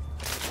 yes.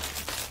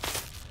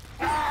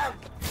 Give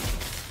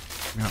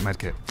me that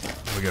medkit.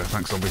 There we go,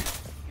 thanks, zombie.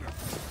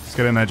 Let's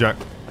get in there, Jack.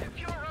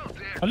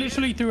 I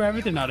literally threw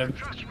everything at him.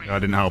 Yeah, I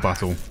didn't help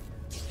at all.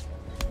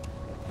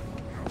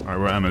 Alright,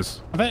 we're at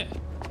Emma's. I bet.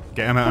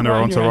 Get Emma and her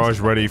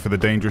entourage ready for the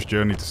dangerous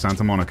journey to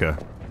Santa Monica.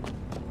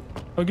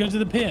 Are we going to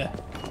the pier?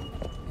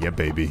 Yeah,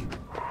 baby.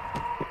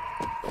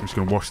 I'm just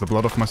gonna wash the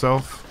blood off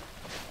myself.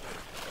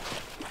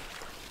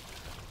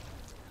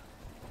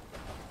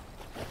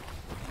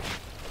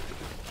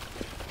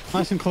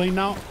 Nice and clean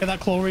now. Get that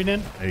chlorine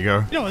in. There you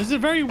go. You know, this is a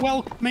very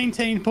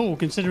well-maintained pool,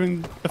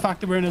 considering the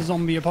fact that we're in a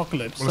zombie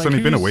apocalypse. Well, it's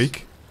only been a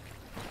week.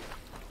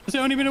 Has it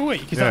only been a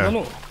week? Is Yeah. that the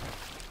law?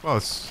 Well,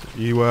 it's,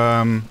 you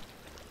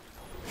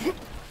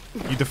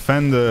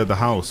defend the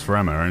house for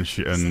Emma,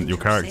 and your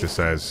character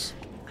says,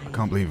 I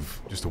can't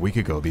believe just a week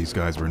ago these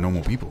guys were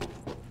normal people.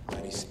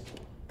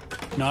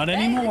 Not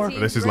anymore. But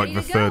this is like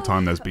the third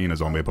time there's been a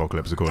zombie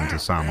apocalypse, according to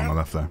Sam on the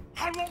left there.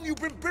 How long you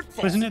been bit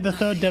for? Wasn't it the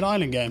third Dead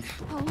Island game?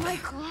 Oh my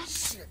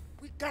gosh.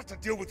 We got to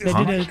deal with They this.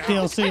 did a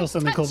DLC or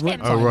something called Riptide.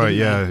 Oh, right, didn't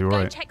yeah, they? you're Go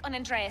right. check on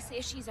Andrea, see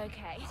if she's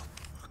okay.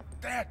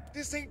 Dad,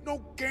 this ain't no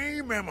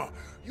game, Emma.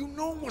 You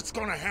know what's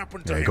gonna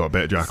happen to Yeah, him. you got a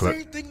bit of Jacklet.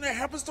 Same thing that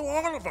happens to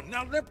all of them.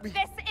 Now let me.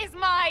 This is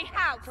my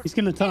house. He's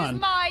gonna turn. This is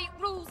my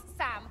rules,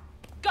 Sam.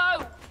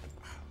 Go.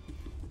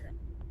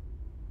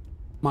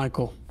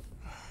 Michael.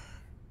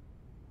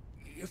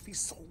 If he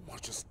so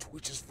much as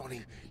twitches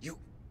funny, you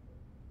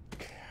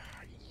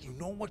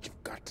know what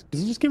you've got to do.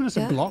 Is he just giving us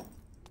a block?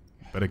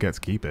 Better get to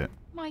keep it.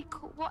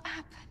 Michael, what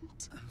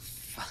happened? I'm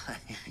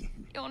fine.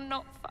 You're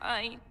not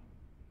fine.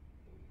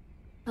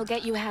 I'll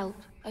get you help,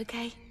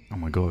 okay? Oh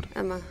my god.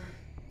 Emma,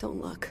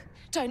 don't look.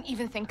 Don't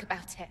even think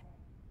about it.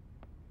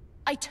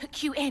 I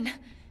took you in.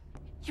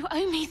 You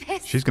owe me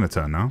this. She's gonna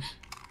turn now.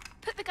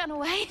 Put the gun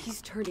away.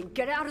 He's turning.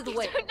 Get out of the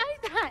way. You don't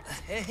know that.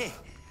 Hey.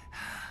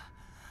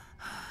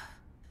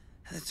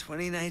 The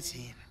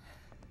 2019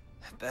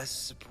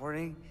 Best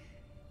Supporting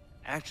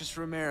Actress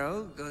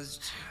Romero goes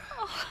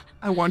to...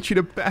 I want you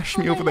to bash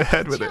me over the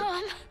head with it.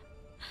 John.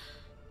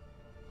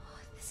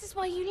 This is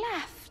why you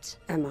left.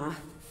 Emma.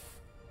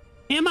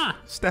 Emma!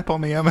 Step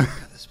on me, Emma.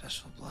 The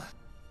special blood.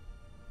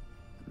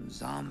 I'm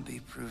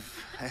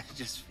zombie-proof. I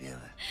just feel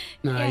it.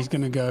 No, Yes. he's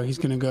gonna go. He's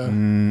gonna go.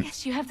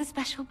 Yes, you have the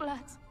special blood.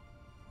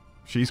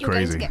 She's You're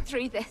crazy. going to get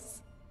through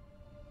this.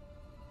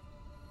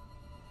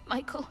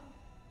 Michael.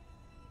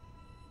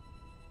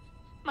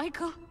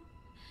 Michael.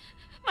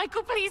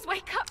 Michael, please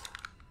wake up.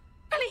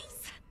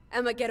 Please.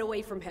 Emma, get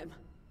away from him.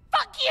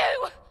 Fuck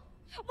you!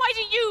 Why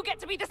do you get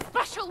to be the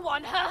special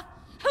one, huh?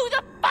 Who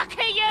the fuck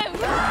are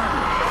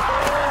you?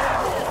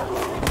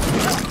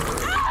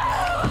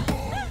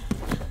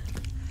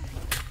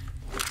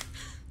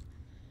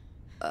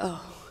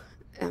 Oh,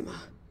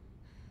 Emma.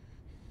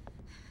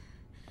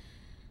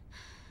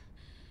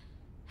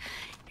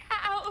 Get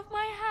out of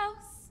my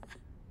house.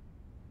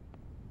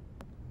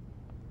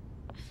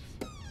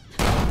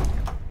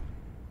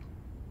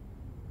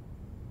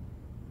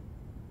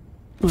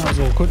 Well, that was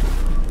awkward.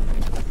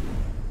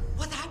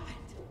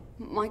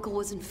 Michael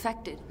was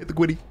infected. Hit the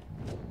gwitty.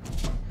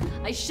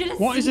 I should have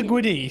What is a seen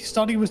gwiddy?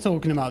 Studdy was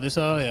talking about this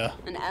earlier.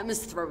 And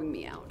Emma's throwing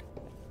me out.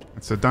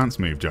 It's a dance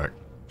move, Jack.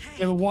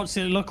 Yeah, but what's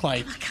it look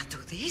like? I can't do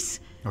this.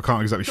 I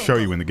can't exactly show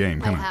you in the game,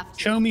 can I?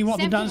 Show me what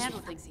the dance...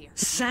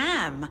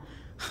 Sam,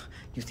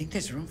 you think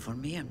there's room for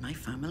me and my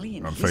family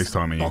in I'm his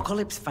FaceTiming you.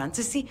 apocalypse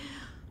fantasy?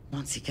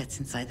 Once he gets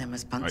inside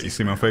Emma's panties. Right, you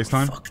see me on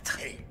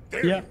FaceTime?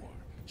 There Yeah. you are.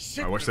 Shit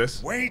Alright, watch was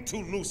this. Way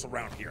too loose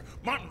around here.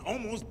 Martin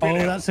almost Oh,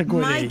 bit out. that's a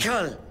gwiddy.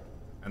 Michael!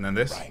 And then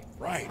this.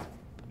 Right.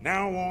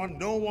 Now on,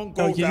 no one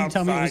Oh, goes you didn't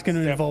tell me it was outside going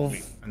to except involve...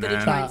 me. And Did he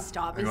then... try and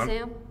stop me, hang on.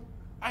 Sam?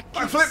 I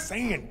keep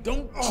saying,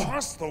 don't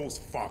trust those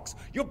fucks.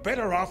 You're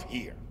better off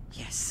here.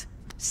 Yes.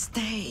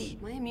 Stay.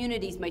 My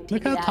immunities might take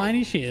Look it how out.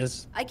 tiny she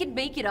is. I can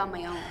make it on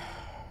my own.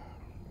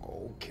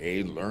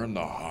 Okay, learn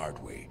the hard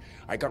way.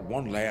 I got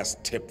one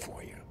last tip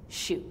for you.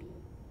 Shoot.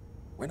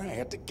 When I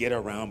had to get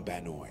around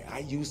Banoi, I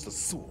used the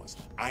sewers.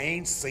 I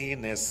ain't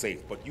saying they're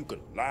safe, but you can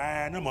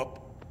line them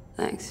up.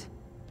 Thanks.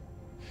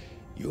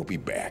 You'll be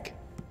back.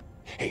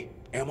 Hey,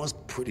 Emma's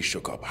pretty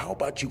shook up. How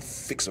about you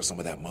fix her some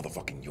of that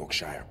motherfucking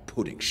Yorkshire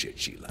pudding shit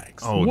she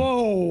likes? Oh,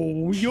 Whoa,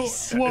 whoa, you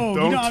don't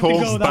don't have to go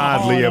talk that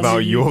badly hard on about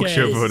the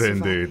Yorkshire UK. pudding,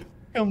 dude.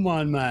 Come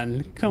on,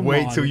 man. Come on.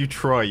 Wait till you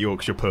try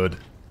Yorkshire pud.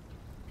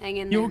 Hang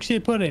in there.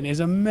 Yorkshire pudding is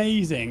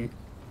amazing.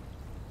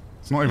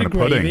 It's not even a The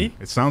pudding. gravy.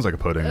 It sounds like a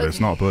pudding, but it's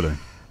not a pudding.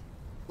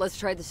 Let's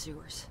try the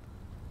sewers.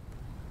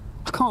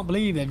 I can't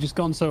believe they've just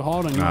gone so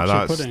hard on Nah,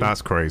 Yorkshire pudding.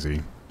 that's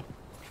crazy.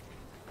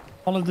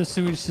 Follow the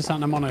sewage to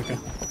Santa Monica.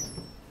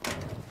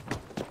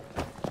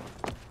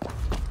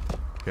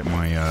 Get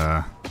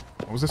my,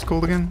 what was this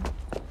called again?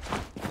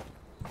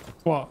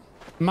 What?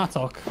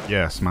 Mattock?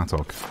 Yes,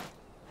 Mattock.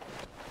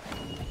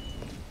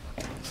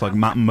 It's like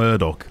Matt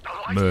Murdock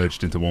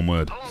merged into one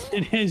word.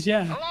 It is,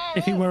 yeah.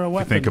 If he were a If you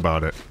weapon. think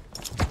about it.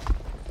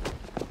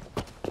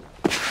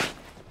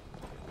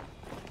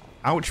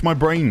 Ouch, my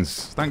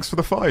brains. Thanks for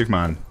the 5,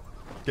 man.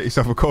 Get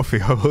yourself a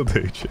coffee. I will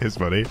do. Cheers,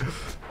 buddy.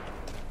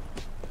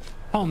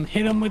 Tom,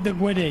 hit him with the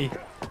gwiddy.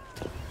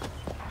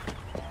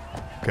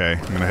 Okay,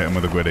 I'm gonna hit him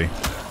with a gwiddy.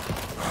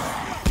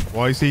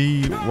 Why is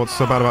he... What's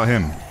so bad about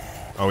him?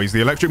 Oh, he's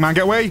the electric man.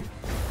 Get away!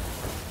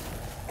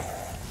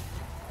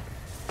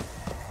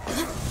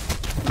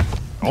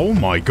 Oh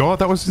my god,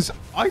 that was...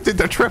 I did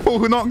the triple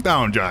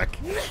knockdown, Jack.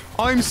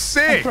 I'm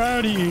sick. I'm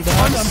proud of you,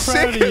 Dad. I'm sick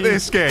proud at of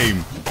this you.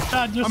 game.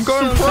 Dad, you're I'm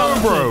going so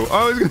pro, bro. talented.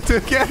 I was gonna do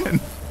it again.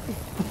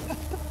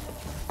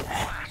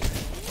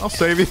 I'll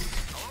save you.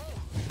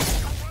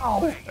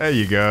 Oh. There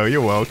you go.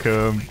 You're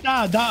welcome.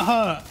 Dad, that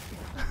hurt.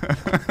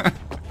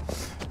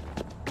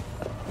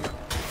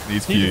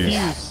 Needs fuse.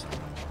 Fuse.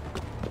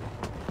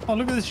 Oh,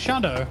 look at this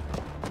shadow.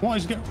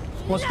 What's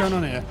going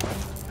on here?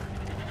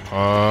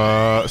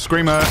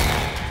 Screamer.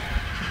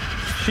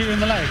 Shoot in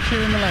the leg.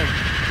 Shoot in the leg.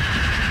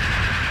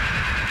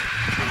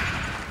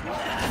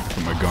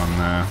 Put my gun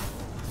there.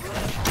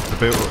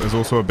 There's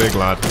also a big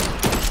lad.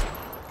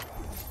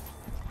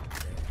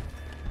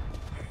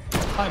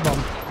 Pipe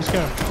bomb. Let's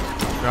go.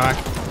 Jack.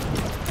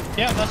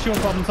 Yeah, that's your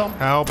problem, Tom.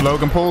 Help.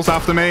 Logan Paul's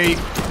after me.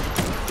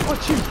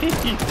 What you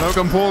mean?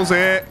 Logan Paul's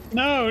here.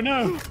 No,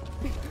 no.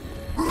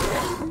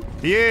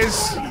 He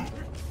is.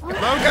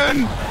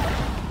 Logan.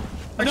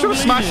 Make sure to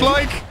smash you.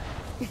 like.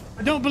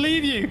 I don't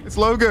believe you. It's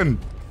Logan.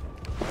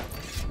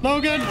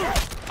 Logan.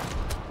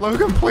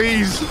 Logan,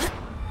 please.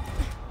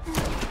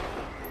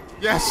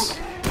 Yes.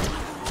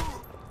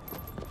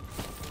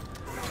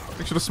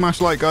 Make sure to smash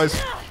like, guys.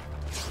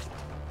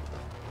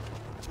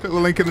 Click the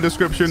link in the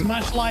description.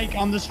 Smash like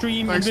on the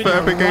stream. Thanks and for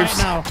video Epic right Games.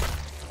 now.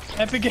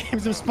 Epic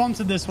Games have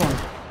sponsored this one.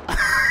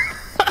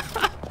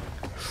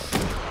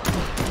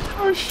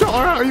 I shot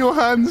her out of your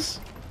hands.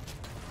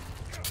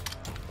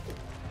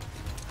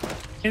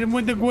 Hit him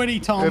with the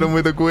gwitty, Tom. Hit him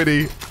with the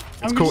gwitty.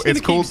 I'm just gonna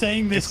keep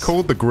saying this. It's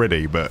called the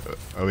gritty, but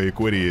the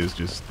gwitty is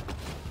just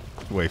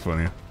way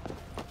funnier.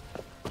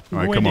 All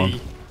right, come on.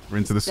 We're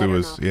into the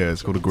sewers. Yeah,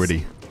 it's called a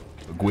gritty.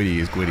 A gwitty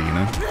is gwitty, you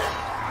know?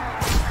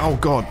 Oh,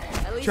 God.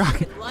 At least Jack.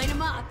 you can line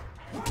him up.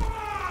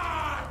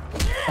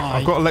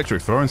 I've got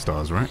electric throwing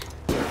stars, right?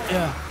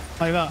 Yeah,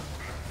 like that.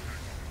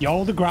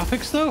 Yo, the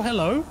graphics, though?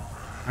 Hello?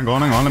 Hang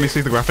on. Let me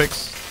see the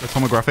graphics. The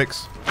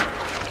Tomographics.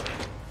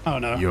 Oh,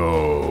 no.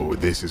 Yo,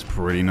 this is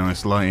pretty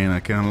nice lighting, I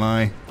can't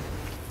lie.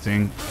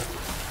 Ting.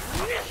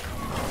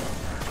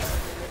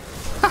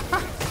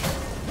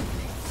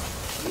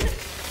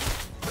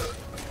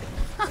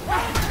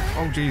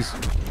 Oh, jeez.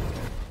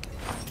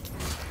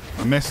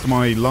 I missed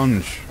my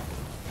lunge.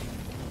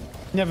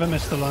 Never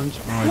missed the lunge.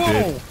 Oh, I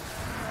did.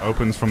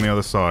 Opens from the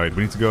other side.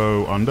 We need to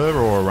go under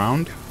or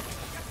around?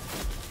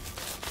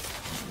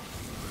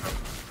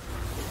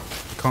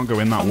 Can't go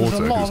in that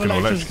water because it's going to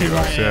electrocute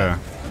us. Yeah.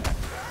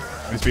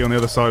 Needs to be on the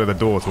other side of the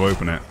door to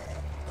open it.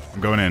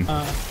 I'm going in.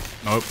 Nope,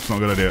 it's not a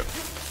good idea. I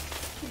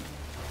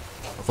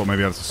thought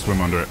maybe I had to swim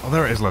under it. Oh,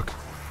 there it is, look.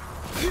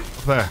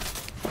 Up there.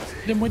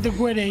 Hit him with the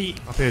gwitty.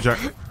 Up here, Jack.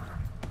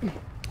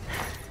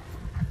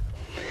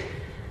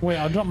 Wait,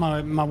 I'll drop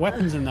my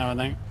weapons in there, I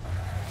think.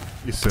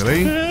 You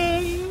silly.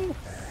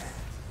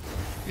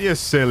 You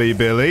silly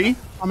Billy.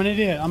 I'm an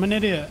idiot. I'm an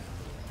idiot.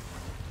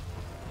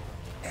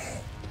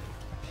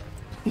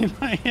 You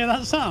might hear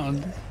that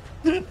sound?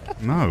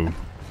 No.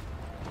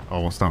 Oh,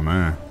 what's down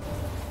there?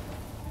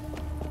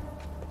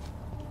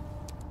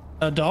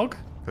 A dog?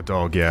 The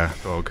dog, yeah,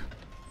 dog.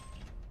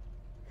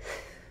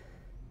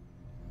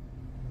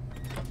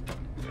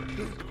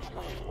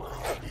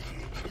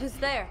 Who's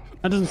there?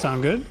 That doesn't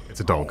sound good. It's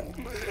a dog.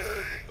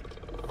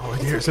 Oh,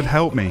 dear, it said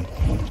help me.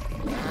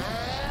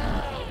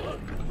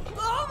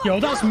 Yo,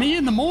 that's me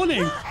in the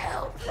morning.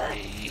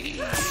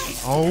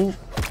 Oh.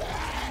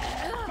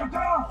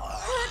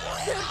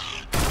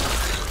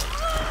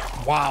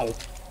 Wow.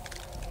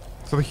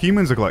 So the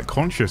humans are like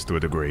conscious to a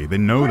degree. They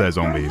know they're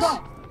zombies.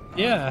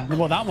 Yeah,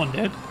 well, that one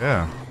did.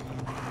 Yeah.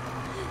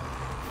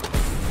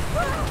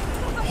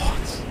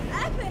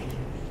 Epic!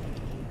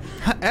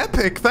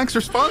 Epic! Thanks for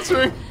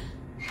sponsoring!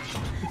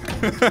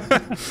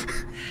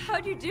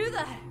 How'd you do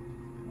that?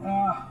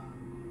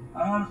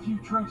 I had a few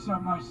tricks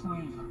up my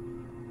sleeve.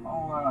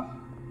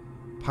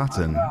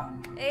 Patton.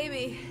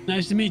 Amy.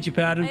 Nice to meet you,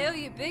 Patton. I owe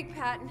you big,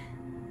 Patton.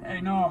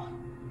 Hey, no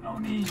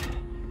need.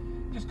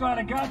 Just glad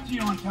I got to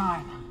you on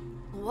time.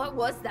 What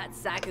was that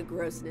sack of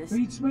grossness?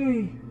 Beats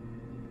me.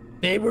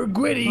 They were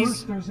gwitties.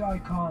 Boosters, I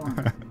call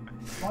them.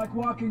 Like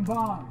walking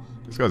bombs.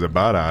 This guy's a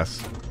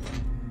badass.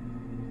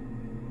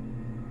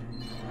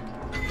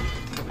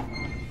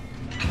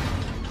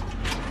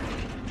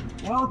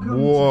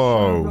 Welcome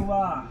Whoa. to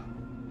Shangri-La.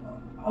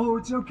 Oh,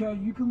 it's okay.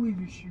 You can leave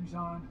your shoes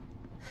on.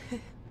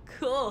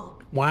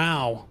 Cool.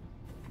 Wow.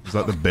 Is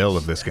that the bill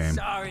of this game?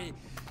 Sorry,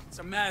 it's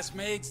a mass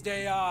mate's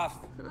day off.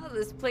 Oh,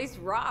 this place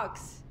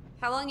rocks.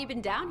 How long you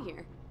been down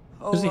here?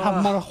 Does he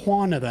have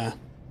marijuana there?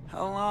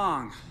 How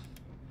long?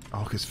 Oh,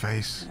 look his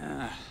face.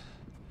 Yeah.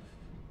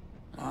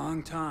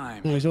 Long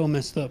time. No, he's all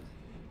messed up.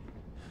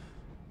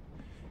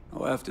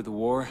 Oh, after the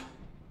war,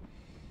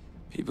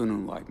 people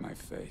didn't like my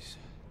face.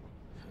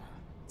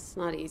 It's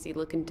not easy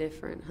looking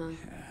different, huh?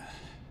 Yeah.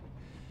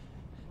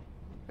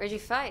 Where'd you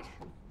fight?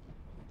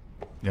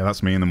 Yeah,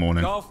 that's me in the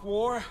morning. Gulf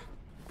War?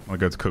 I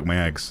go to cook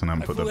my eggs and I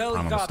haven't put the flew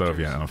pan on the stove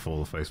helicopters. yet and I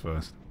fall face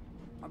first.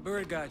 My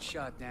bird got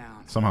shot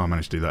down. Somehow I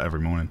manage to do that every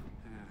morning.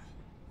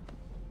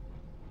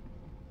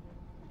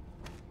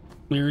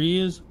 There he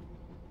is.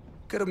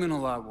 Could have been a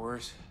lot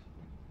worse.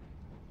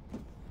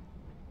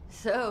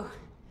 So,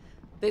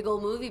 big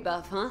old movie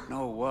buff, huh?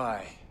 No,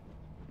 why?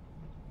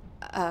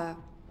 I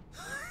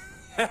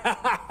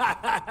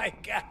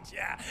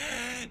gotcha.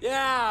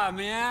 Yeah,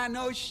 man,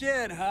 no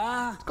shit,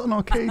 huh? It's got an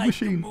arcade I like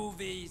machine. The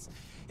movies.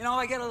 You know,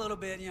 I get a little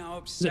bit, it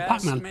obsessed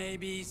Pac-Man?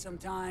 maybe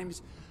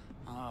sometimes.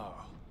 Oh.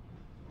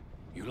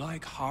 You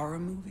like horror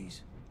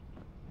movies?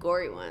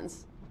 Gory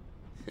ones.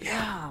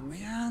 Yeah,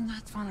 man,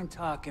 that's what I'm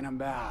talking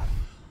about.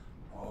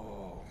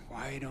 Oh,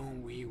 why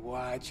don't we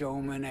watch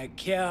Omen to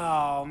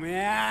Kill,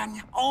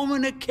 man?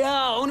 Omen to Kill!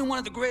 Only one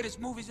of the greatest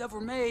movies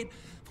ever made.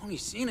 I've only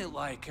seen it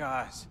like,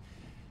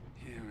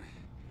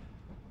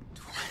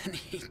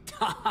 20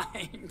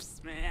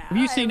 times, man. Have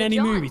you seen any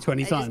movie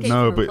 20 times?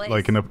 No, but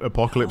like in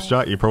Apocalypse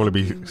Jack, you'd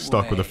probably be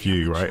stuck with a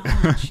few, right?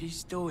 She's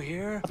still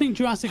here? I think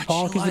Jurassic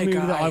Park is the movie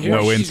that I've watched.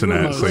 No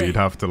internet, so you'd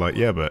have to like,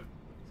 yeah, but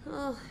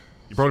Oh,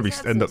 you'd probably she's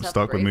had end some up tough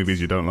stuck with breaks.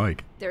 movies you don't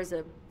like. There's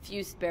a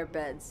few spare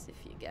beds, if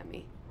you get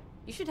me.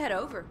 You should head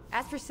over.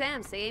 Ask for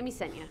Sam. Say Amy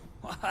sent you.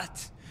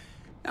 What?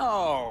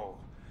 No.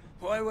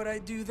 Why would I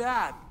do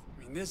that?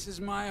 I mean, this is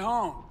my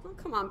home. Oh,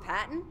 come on,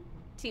 Patton.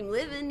 Team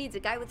Living needs a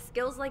guy with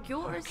skills like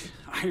yours.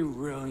 I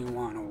really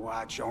want to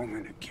watch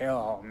Omen to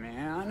Kill,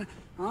 man.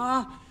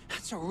 Huh?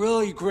 That's a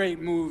really great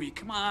movie.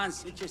 Come on,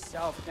 sit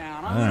yourself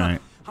down.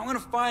 I'm gonna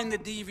find the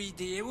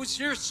DVD. It was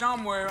here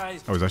somewhere. I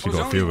was actually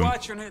got a only few of them.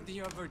 watching it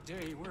the other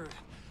day. Where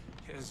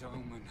is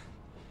Omen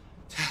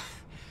to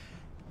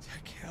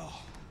Kill?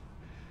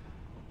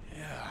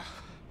 Yeah,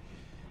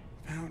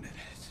 found it.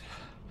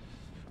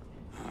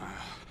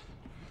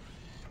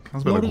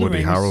 Sounds a bit Lord like of the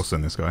Woody Rings.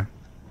 Harrelson, this guy.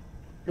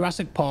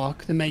 Jurassic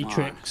Park, The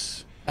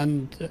Matrix,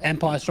 and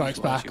Empire Strikes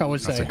Back, I would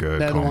say. That's a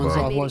good They're the ones combo.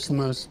 that I've watched the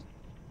most.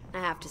 I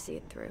have to see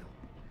it through.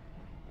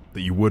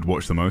 That you would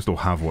watch the most or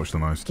have watched the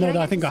most? No,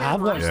 I think I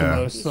have watched the Yeah.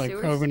 most, like,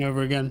 over and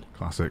over again.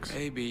 Classics.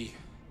 Maybe.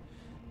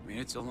 I mean,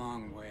 it's a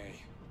long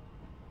way.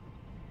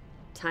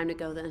 Time to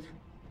go then.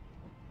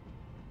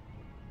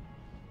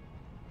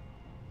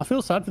 I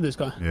feel sad for this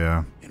guy.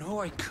 Yeah. You know,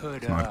 I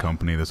could. It's not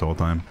company this whole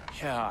time.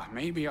 Yeah,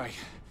 maybe I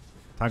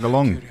Tag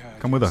along.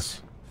 Come with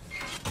us.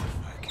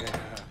 could.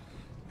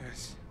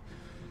 Yes.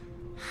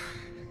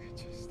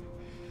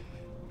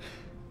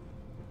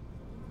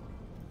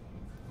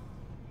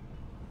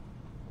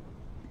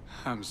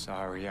 I'm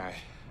sorry. I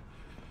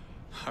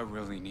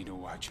really need to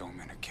watch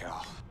Omen to Kill.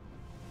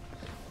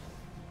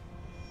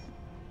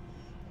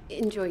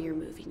 Enjoy your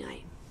movie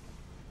night.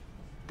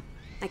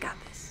 I got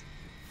this.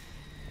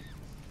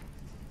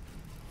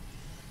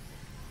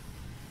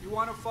 You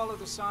want to follow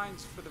the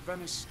signs for the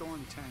Venice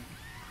storm tank?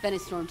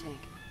 Venice storm tank.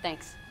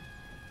 Thanks.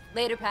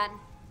 Later, Patton.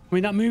 I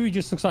mean, that movie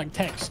just looks like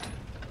text.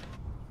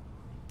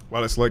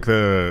 Well, it's like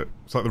the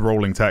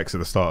rolling text at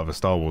the start of a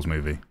Star Wars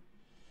movie.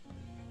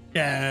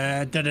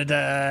 Yeah, da da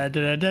da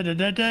da da da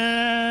da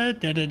da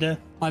da da da,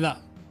 like that.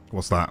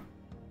 What's that?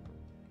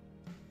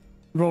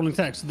 Rolling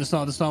text at the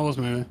start of the Star Wars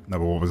movie, No,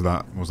 but what was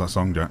that? What was that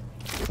song, Jack?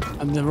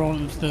 and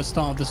the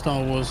start of the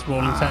Star Wars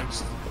rolling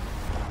text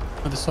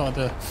at the start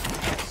of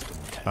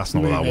the That's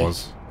not what that movie.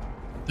 was.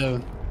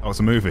 The Oh, it's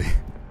a movie.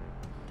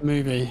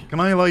 movie. Can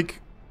I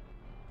like?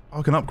 Oh,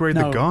 I can upgrade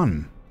the No.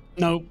 gun.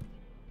 Nope.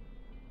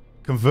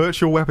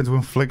 Convert your weapon to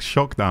inflict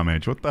shock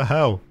damage. What the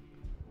hell?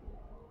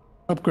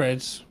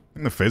 Upgrades. I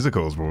think the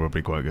physicals were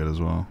probably quite good as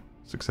well.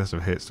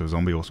 Successive hits to a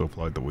zombie also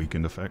applied the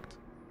weakened effect.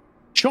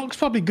 Shock's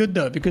probably good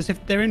though, because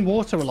if they're in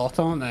water a lot,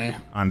 aren't they?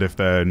 And if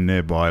they're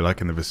nearby,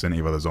 like in the vicinity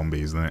of other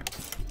zombies, then it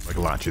like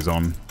latches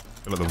on.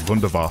 Like the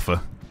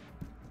Wunderwaffe.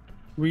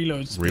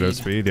 Reload speed. Reload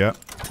speed, yeah.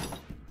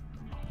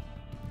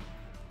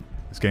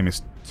 This game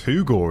is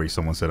too gory,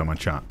 someone said on my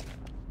chat.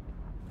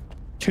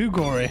 Too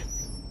gory.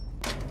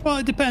 Well,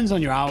 it depends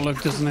on your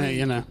outlook, doesn't it?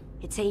 You know.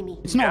 It's Amy.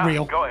 It's not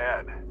real. Go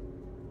ahead.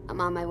 I'm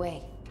on my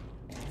way.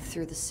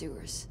 Through the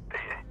sewers.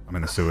 I'm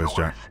in the sewers,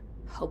 Jack.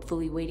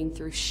 Hopefully wading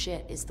through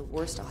shit is the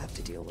worst I'll have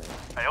to deal with.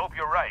 I hope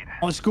you're right.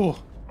 Let's go.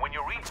 When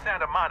you reach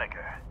Santa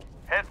Monica,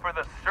 head for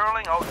the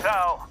Sterling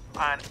Hotel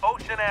on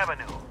Ocean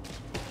Avenue.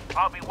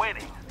 I'll be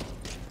waiting.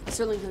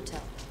 Sterling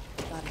Hotel.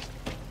 Got it.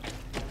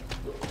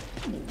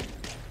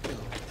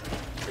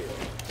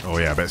 Oh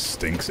yeah, I bet it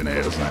stinks in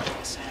here, doesn't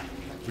it?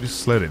 We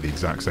just slid at the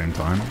exact same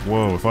time.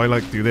 Whoa, if I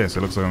like do this,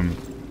 it looks like I'm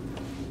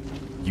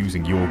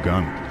using your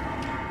gun.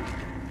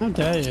 How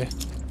dare you?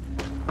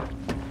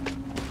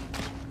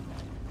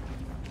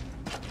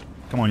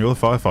 Come on, you're the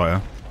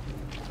firefighter.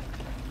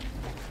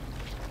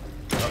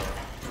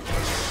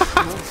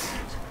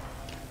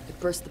 It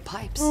burst the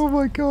pipes. Oh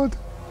my god.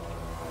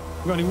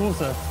 You got any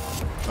water?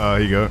 Here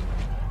you go.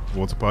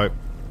 Water pipe.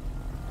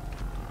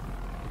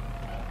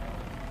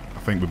 I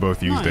think we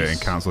both used it and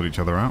Nice. cancelled each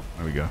other out.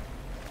 There we go.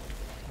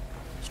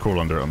 Just crawl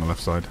under it on the left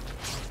side.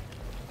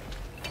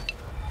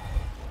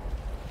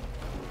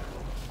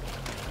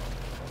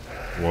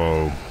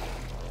 Whoa.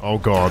 Oh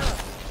god.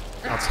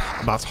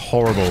 That's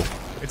horrible.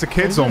 It's a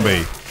kid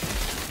zombie.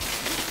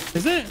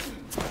 Is it?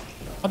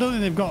 I don't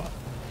think they've got.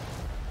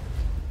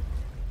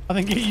 I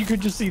think you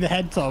could just see the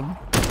head, Tom.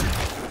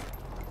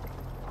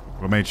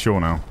 We made sure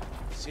now.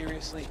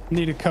 Seriously?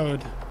 Need a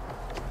code.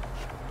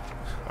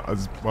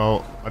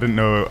 Well, I didn't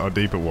know how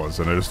deep it was,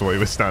 and I just thought he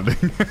was standing.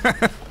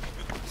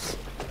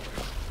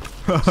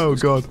 Oh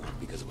god.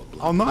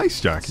 Oh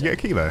nice, Jack. You get a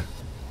key there.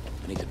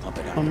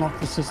 Unlock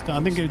the system.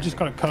 I think it just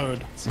got a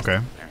code. Okay.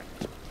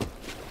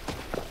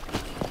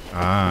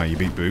 Ah, you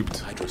beat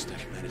booped.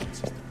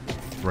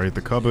 Raid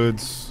the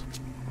cupboards.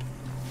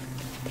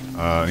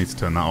 I need to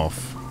turn that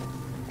off.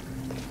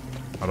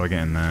 How do I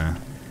get in there?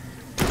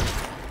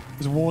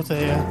 There's water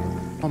here.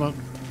 Hold up.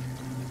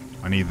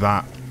 I need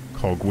that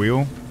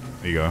cogwheel.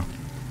 There you go.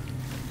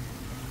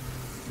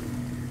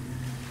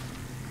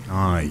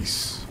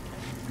 Nice.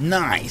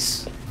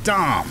 Nice.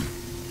 Damn.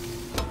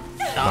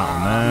 That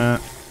on there.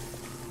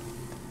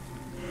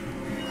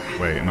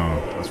 Wait, no,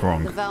 that's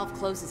wrong. The valve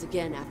closes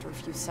again after a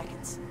few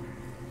seconds.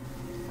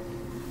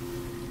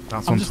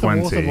 That's I'm on just 20.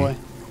 a water boy.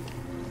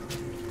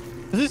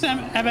 Does this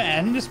ever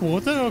end, this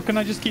water, or can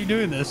I just keep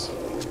doing this?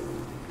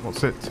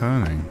 What's it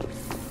turning?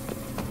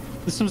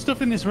 There's some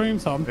stuff in this room,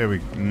 Tom. There we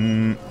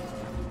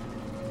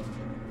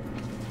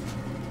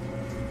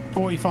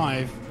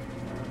 45.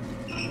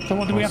 So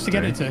what do we have to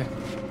get it to?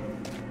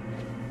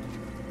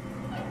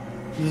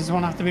 Does this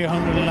one have to be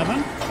 111? I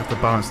have to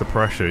balance the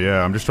pressure,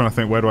 yeah. I'm just trying to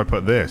think, where do I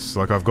put this?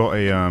 Like, I've got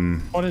a,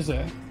 What is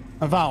it?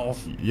 A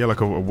valve? yeah,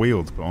 like a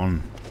wheel to put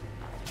on.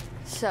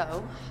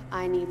 So,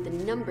 I need the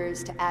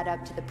numbers to add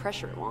up to the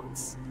pressure it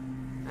wants.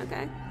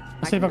 Okay?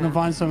 Let's see if I can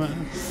find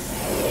something.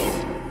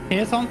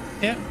 Here, Tom?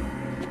 Here?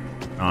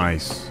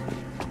 Nice.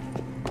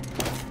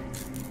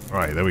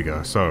 Right, there we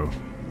go. So.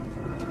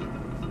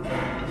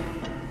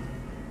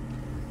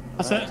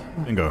 That's it?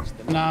 Bingo.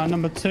 Now,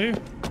 number 2.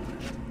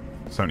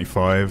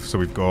 75. So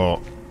we've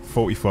got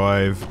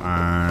 45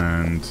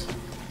 and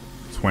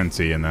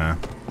 20 in there.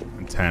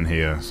 And 10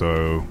 here.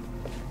 So.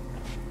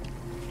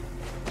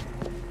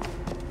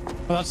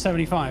 Well, that's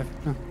 75.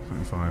 Huh.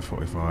 75,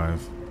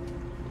 45.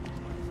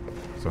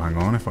 So hang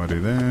on, if I do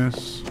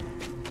this.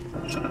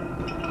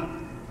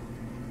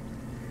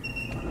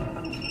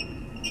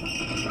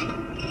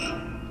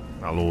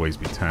 That'll always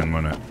be 10,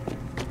 won't it?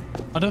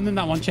 I don't think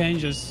that one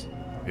changes.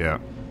 Yeah.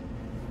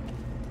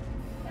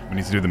 We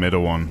need to do the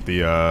middle one.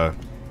 The,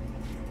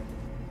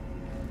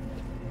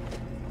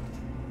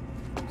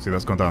 see,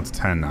 that's gone down to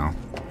 10 now.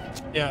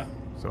 Yeah.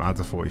 So add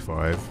to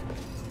 45.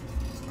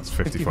 That's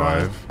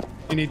 55.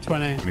 You need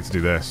 20. We need to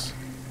do this.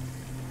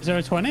 Is there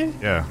a 20?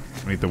 Yeah.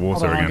 We need the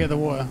water Hold on, again. I'll get the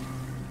water.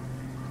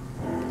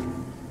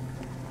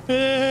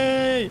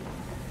 Hey!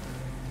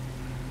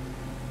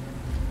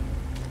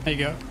 There you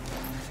go.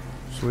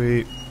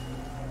 Sweet.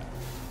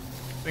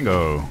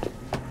 Bingo.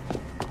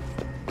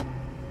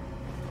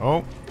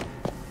 Oh.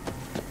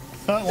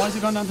 Why has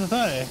it gone down to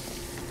 30?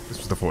 This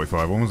was the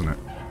 45 one, wasn't it?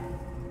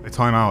 They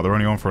time out. They're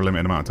only on for a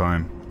limited amount of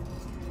time.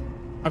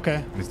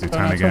 Okay. Let's do So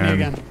 10 now 20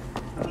 again.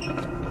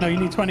 No, you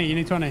need 20. You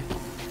need 20.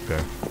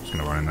 Okay. Just going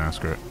to run in there.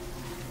 Screw it.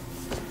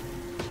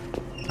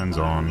 10's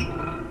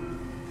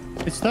on.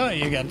 It's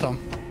 30 again, Tom.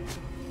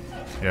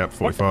 Yep,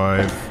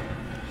 45.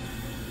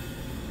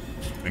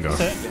 Bingo.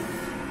 That's it.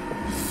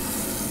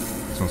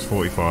 This one's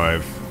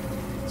 45.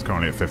 It's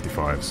currently at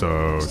 55.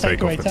 So Just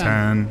take away off the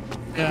 10.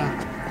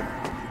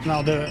 Yeah. And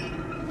I'll do it.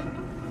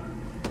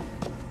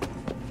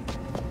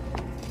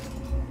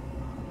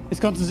 It's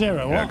gone to 0.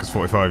 Yeah, What? because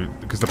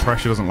 45. Because the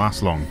pressure doesn't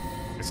last long.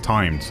 It's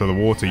timed. So the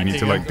water, you need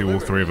to like do all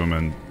 3 of them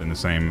in the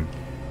same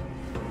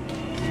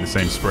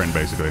sprint,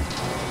 basically.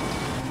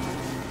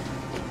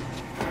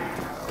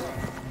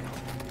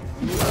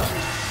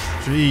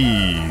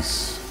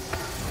 Jeez.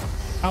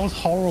 That was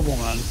horrible,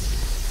 man.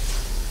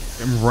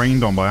 Getting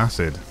rained on by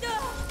acid.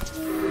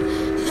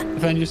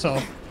 Defend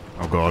yourself.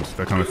 Oh god,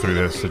 they're coming through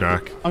this,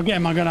 Jack. I'm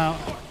getting my gun out.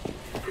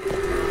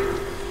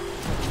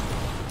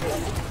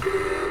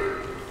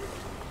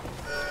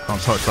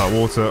 Can't touch that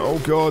water. Oh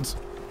god.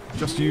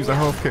 Just use the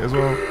health kit as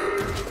well.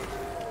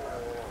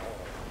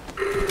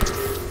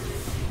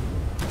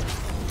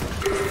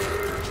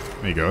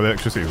 There you go, the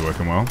electricity's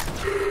working well.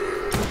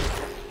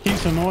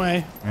 Keeps them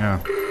away. Yeah.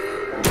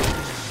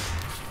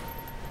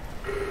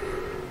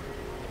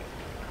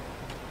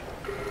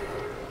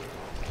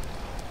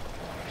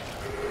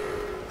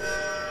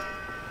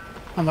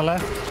 On the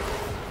left.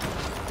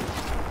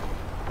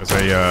 There's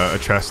a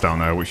chest down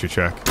there we should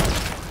check.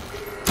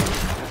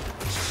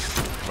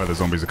 Where the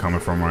zombies are coming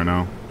from right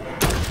now.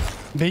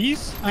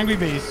 Bees? Angry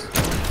bees.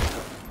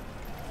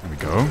 There we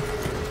go.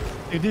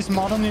 Dude, this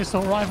mod on the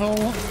assault rifle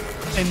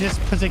in this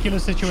particular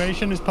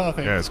situation is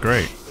perfect. Yeah, it's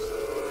great.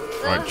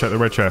 Alright, check the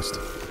red chest.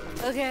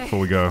 Okay. Before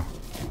we go.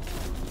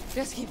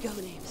 Just keep going,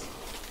 Ames.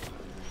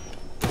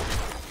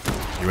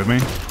 You with me?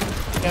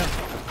 Yeah.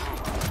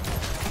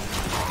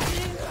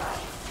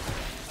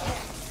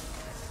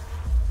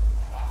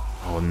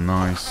 Oh,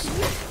 nice.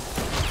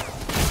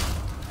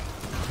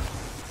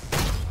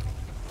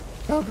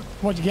 Oh,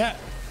 what'd you get?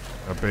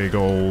 A big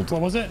old...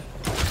 What was it?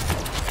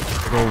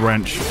 Big old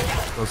wrench.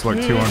 Does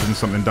like 200 and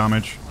something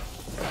damage.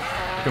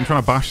 Look, I'm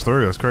trying to bash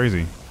through. That's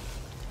crazy.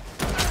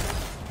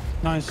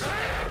 Nice.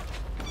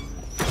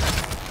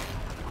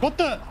 What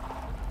the?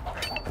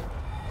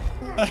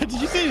 Did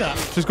you see that?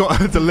 She's got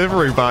a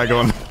delivery bag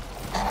on.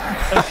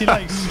 She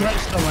like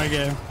stretched on my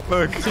game.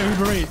 Look. It's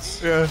Uber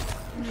Eats. Yeah.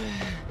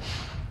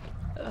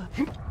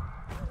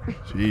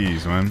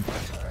 Jeez, man.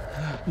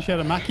 She had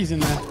a Mackey's in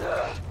there.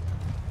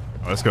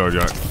 Oh, let's go,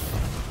 Jack.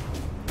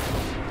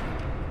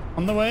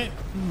 On the way.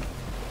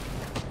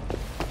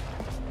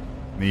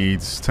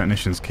 Needs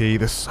technician's key.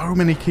 There's so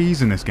many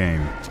keys in this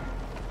game.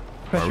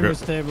 Pressure is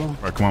stable.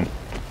 Right, come on.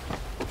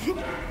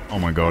 Oh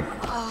my god.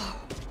 Oh,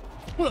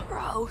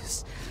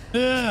 gross.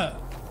 Yeah.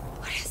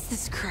 What is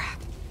this crap?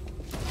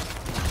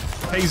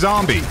 Hey,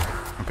 zombie.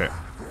 Okay.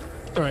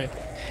 Sorry.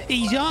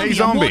 Hey, zombie. Hey,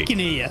 zombie. I'm looking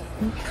at you.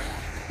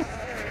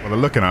 Well, they're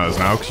looking at us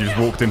now because you just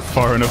walked in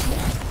far enough.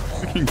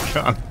 Fucking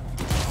gun.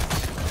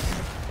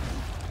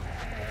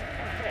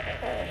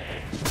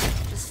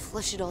 Just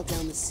flush it all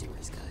down the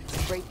sewers,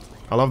 guys. Great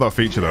plan. I love that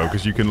feature though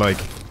because you can like,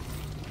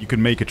 you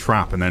can make a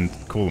trap and then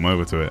call them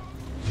over to it.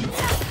 You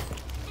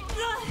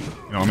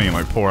know what I mean?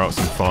 Like pour out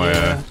some fire.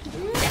 Yeah.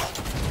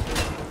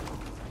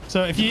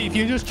 So if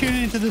you're just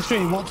tuning into the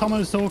stream, what Tom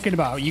was talking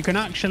about, you can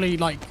actually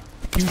like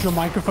use your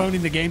microphone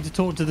in the game to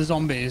talk to the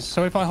zombies.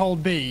 So if I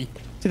hold B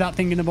to that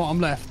thing in the bottom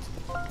left,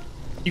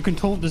 you can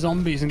talk to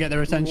zombies and get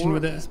their attention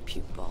with it.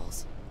 Puke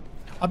balls.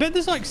 I bet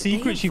there's like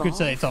secrets you could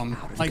say, Tom.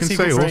 Like You can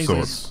secret say all phrases.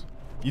 sorts.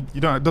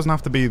 You don't. It doesn't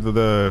have to be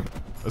the.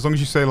 As long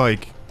as you say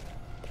like,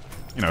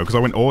 you know, because I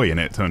went oi and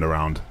it turned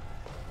around.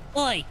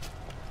 Oi.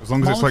 As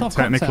long as it's like Molotov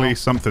technically cocktail.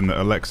 something that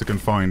Alexa can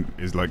find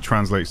is like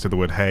translates to the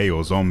word hey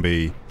or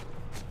zombie.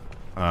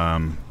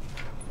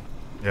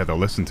 Yeah, they'll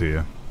listen to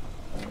you.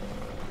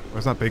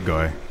 Where's that big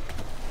guy?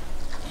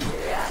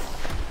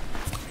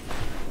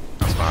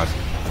 That's bad.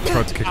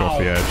 Tried to kick off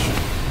the edge.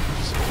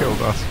 Just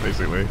killed us,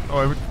 basically. Oh,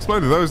 I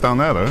exploded those down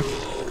there, though.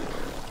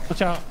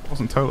 Watch out.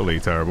 Wasn't totally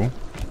terrible.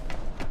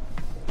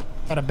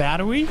 Got a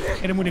battery?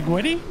 Hit him with a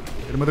gwitty?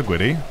 Hit him with a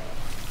gwitty.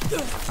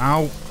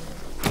 Ow.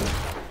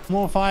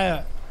 More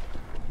fire.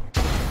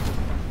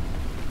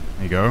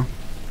 There you go.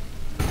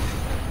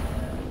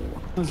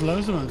 There's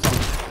loads of them, Tom.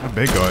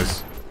 They're big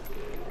guys.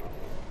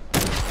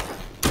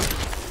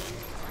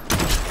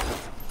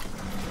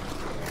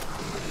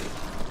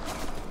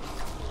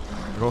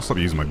 I've got to stop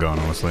using my gun,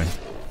 honestly.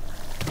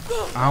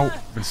 Ow.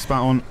 Been spat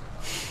on.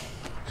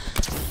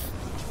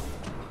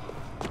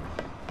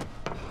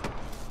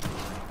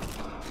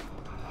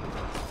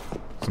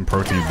 Some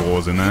protein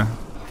balls in there.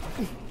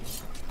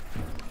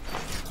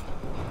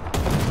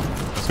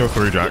 Let's go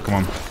through, Jack. Come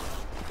on.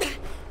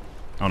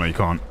 Oh, no, you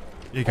can't.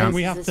 You can't.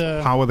 We have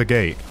to power the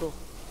gate.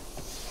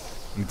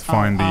 Need to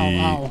find the...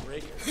 Ow.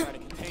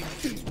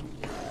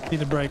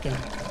 Need a breaker.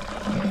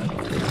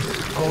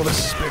 Oh, they're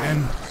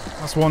spitting.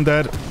 That's one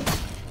dead.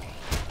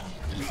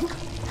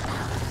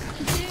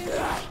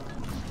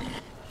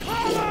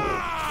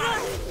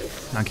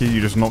 Thank you,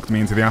 you just knocked me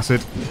into the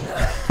acid.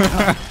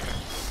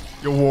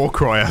 Your war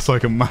cry has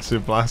like a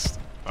massive blast.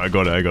 I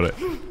got it, I got it.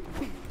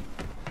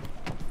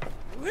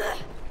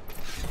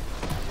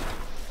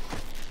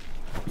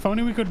 If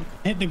only we could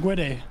hit the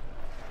gwitty.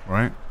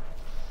 Right?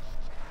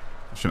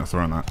 I shouldn't have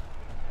thrown that.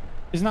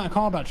 Isn't that a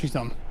car battery,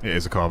 Tom? It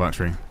is a car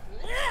battery.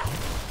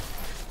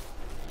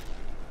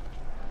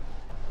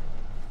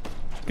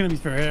 It's gonna be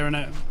through here, isn't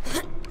it?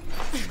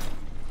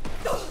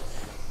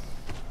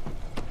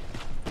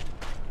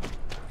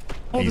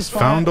 Oh, He's there's fire.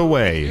 found a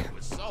way.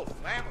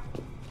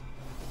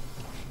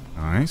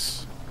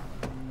 Nice.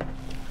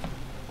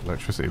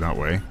 Electricity that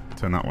way.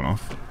 Turn that one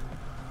off.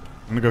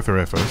 I'm gonna go through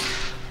here first.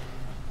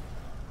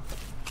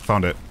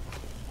 Found it.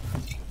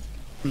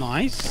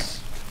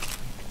 Nice.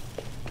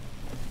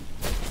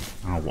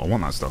 Oh, I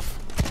want that stuff.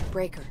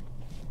 Breaker.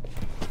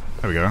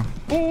 There we go.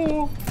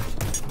 Oh.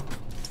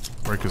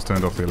 Breaker's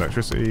turned off the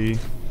electricity.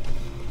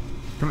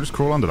 Can I just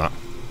crawl under that?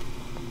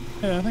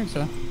 Yeah, I think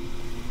so.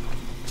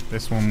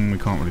 This one we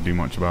can't really do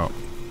much about.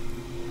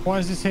 Why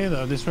is this here,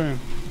 though, this room?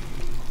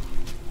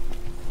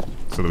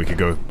 So that we could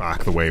go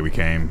back the way we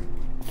came.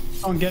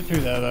 I can't get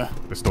through there, though.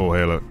 This door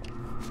here, look.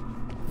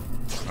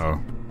 Oh.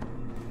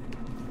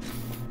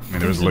 I mean,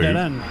 there is It's a dead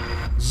loot. end.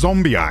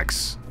 Zombie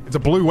axe. It's a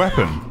blue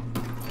weapon.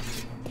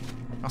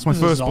 That's my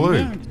There's a first zombie blue.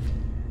 axe.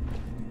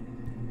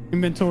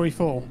 Inventory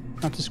full.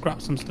 I have to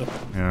scrap some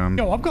stuff. Yeah.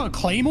 Yo, I've got a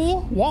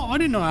claymore? What? I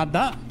didn't know I had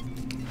that.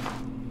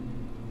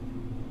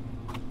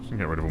 Just gonna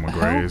get rid of all my The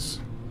hell? greys.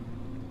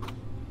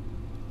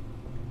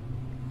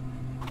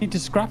 Need to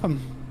scrap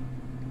them.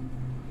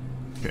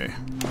 Okay.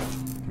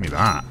 Give me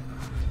that.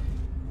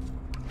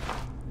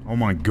 Oh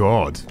my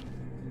god.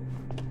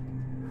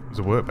 There's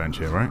a workbench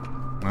here, right?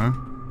 No?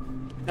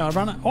 Yeah, I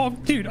ran out. Oh,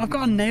 dude, I've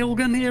got a nail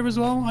gun here as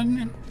well.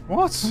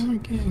 What?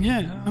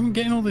 I'm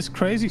getting all this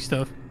crazy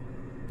stuff.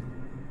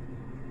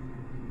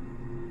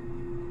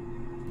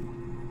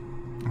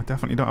 I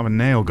definitely don't have a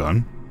nail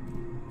gun.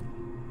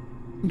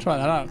 I'll try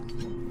that out.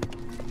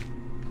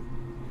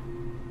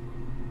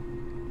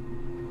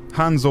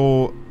 Hans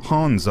or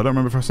Hans, I don't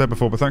remember if I said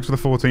before, but thanks for the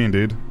 14,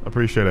 dude. I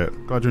appreciate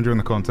it. Glad you're enjoying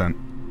the content.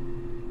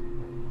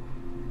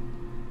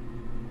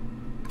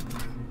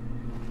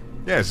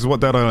 Yeah, this is what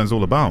Dead Island's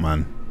all about,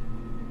 man.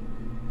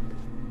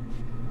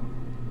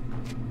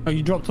 Oh,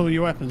 you dropped all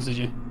your weapons, did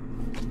you?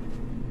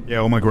 Yeah,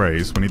 all my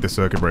greys. We need the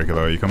circuit breaker,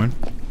 though. Are you coming?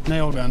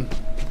 Nail gun.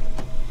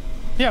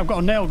 Yeah, I've got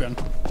a nail gun.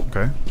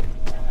 Okay.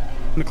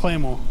 And a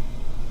claymore.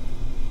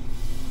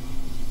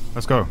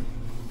 Let's go.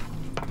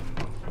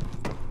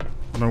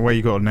 I don't know where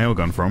you got a nail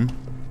gun from.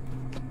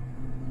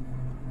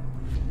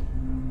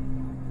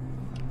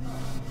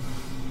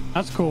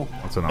 That's cool.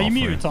 That's an Are you off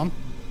muted, for Tom?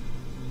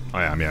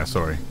 I am, yeah,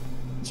 sorry.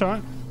 It's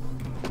alright.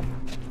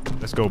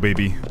 Let's go,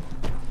 baby.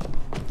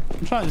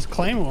 I'm trying this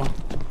claymore.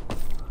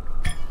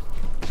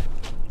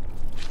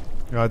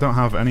 Yeah, I don't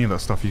have any of that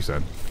stuff you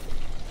said.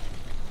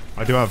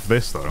 I do have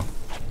this, though.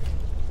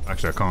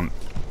 Actually, I can't.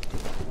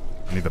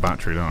 I need the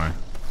battery, don't I?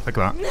 Take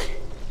that.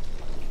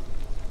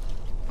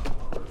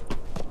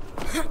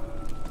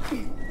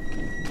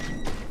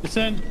 It's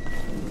in.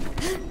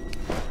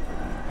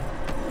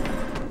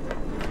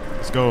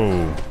 Let's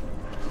go.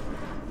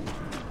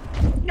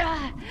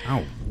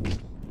 Ow.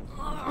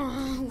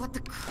 What the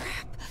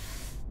crap?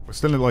 We're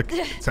still, like,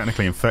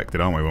 technically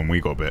infected, aren't we, when we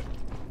got bit?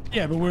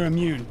 Yeah, but we're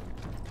immune.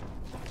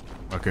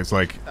 Okay, it's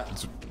like...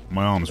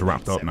 my arm's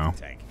wrapped up now.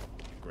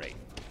 Great.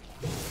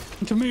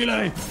 Into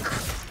melee!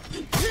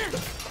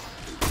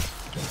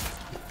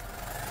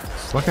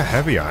 It's like a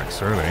heavy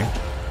axe, really.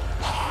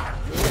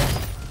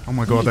 Oh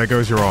my god, there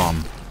goes your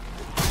arm.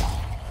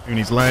 Who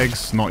needs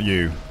legs? Not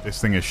you.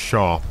 This thing is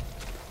sharp.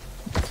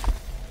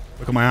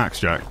 Look at my axe,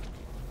 Jack.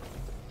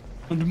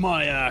 And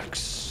my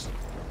axe.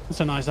 It's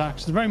a nice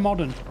axe. It's very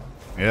modern.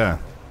 Yeah.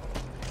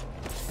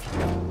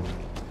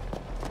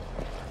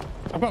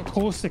 I've got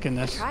caustic in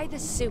this. Try the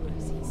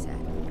sewers, he said.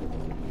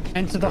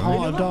 Enter the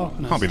heart of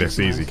darkness. Can't be this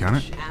easy, can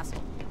it?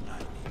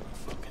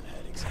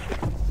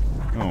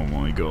 Oh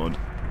my god.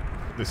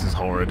 This is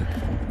horrid.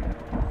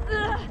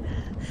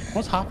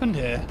 What's happened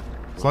here?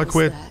 It's like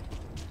we're...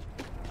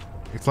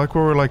 It's like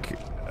we're like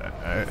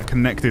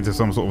connected to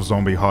some sort of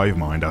zombie hive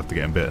mind after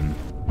getting bitten.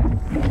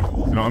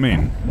 You know what I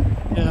mean?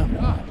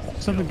 Yeah.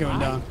 Something going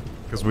down.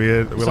 Because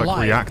we're like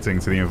alive. reacting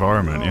to the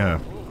environment, yeah.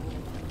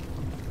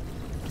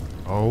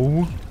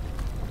 Oh.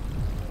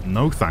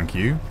 No, thank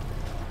you.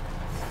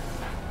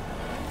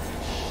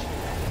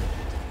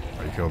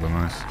 Oh, you killed him,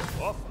 nice.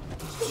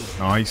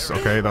 Nice,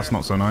 okay, that's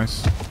not so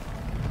nice.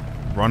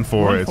 Run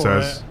for it, it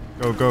says.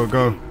 Go, go,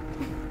 go.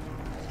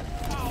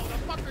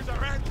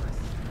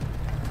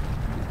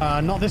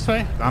 Not this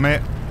way. Damn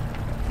it.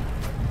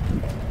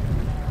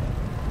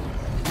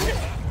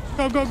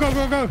 Go, go, go,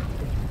 go, go.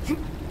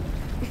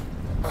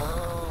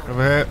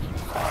 Over here.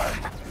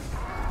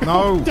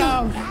 No.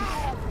 Down.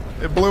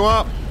 It blew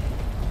up.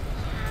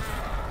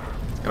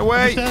 Get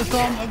away. Up the stairs,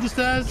 Tom. Up the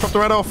stairs. Chop the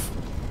red off.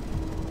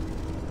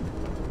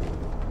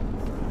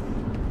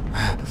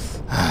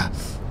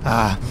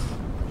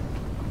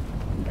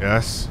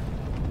 Yes.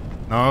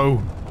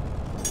 No.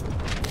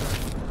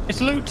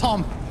 It's loot,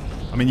 Tom.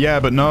 I mean, yeah,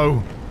 but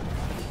no.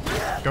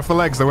 Go for the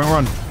legs. They won't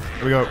run.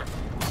 Here we go.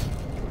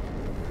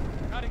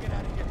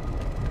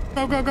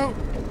 Go, go, go.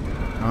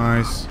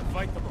 Nice.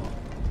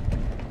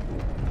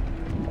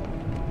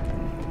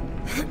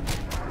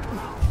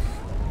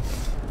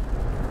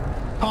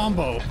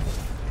 Combo.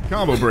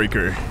 Combo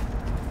breaker.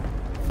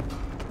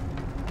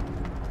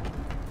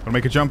 Wanna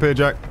make a jump here,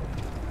 Jack?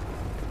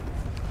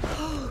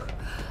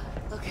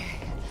 Okay.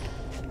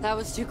 That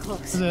was too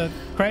close. There's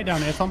a crate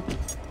down here, Tom.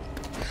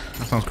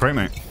 That sounds great,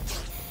 mate.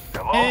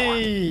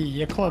 Hey,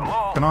 your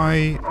club. Can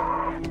I...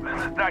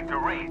 This is Dr.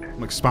 Reed.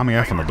 I'm like spamming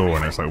F on the door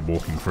and it's like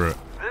walking through it.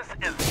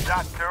 This is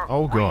Dr.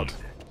 Oh god.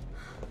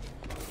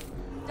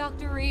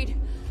 Dr. Reed,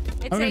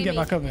 it's I'm gonna Amy. get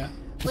back up here.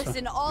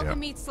 Listen, all Yeah. the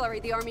meat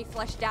slurry the army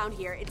flushed down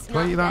here, it's Can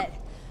I not eat that?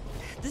 dead.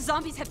 The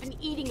zombies have been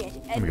eating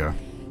it There and we go.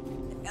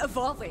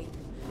 evolving.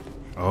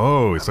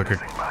 Oh, it's like a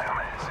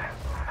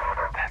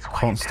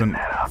constant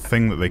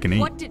thing that they can eat.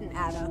 What didn't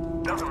add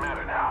up? Doesn't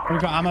matter now.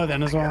 We've got ammo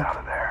then as well. Out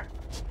of there.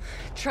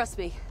 Trust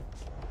me,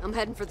 I'm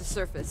heading for the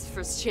surface,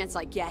 first chance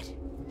I get.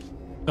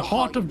 The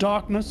heart of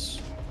darkness.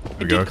 There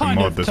we It go, I did can kind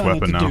mod of this turn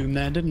weapon into now. Doom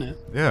there, didn't it?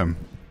 Yeah.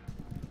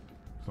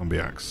 Zombie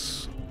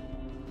axe.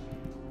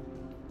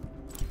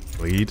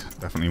 Bleed.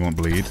 Definitely want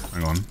bleed.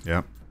 Hang on.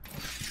 Yep.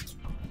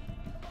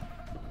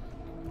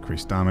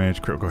 Increased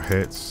damage, critical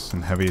hits,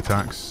 and heavy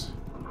attacks.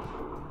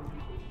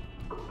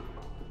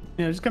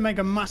 Yeah, just gonna make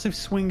a massive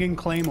swinging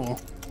claymore.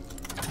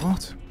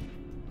 What?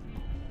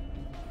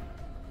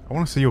 I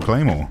want to see your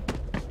claymore.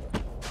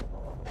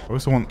 I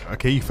also want a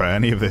key for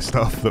any of this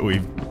stuff that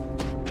we've...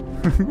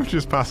 We're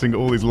just passing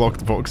all these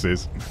locked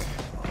boxes.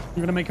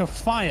 You're gonna make a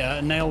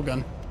fire nail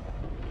gun.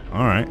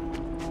 Alright.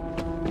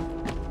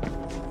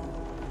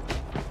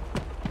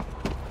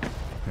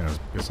 Yeah,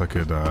 I guess I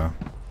could,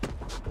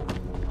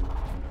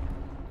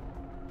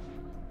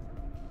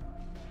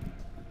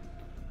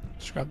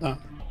 Scrap that.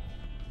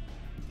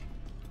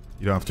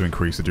 You don't have to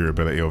increase the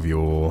durability of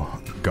your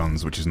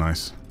guns, which is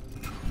nice.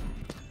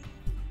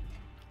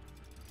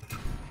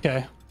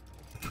 Okay.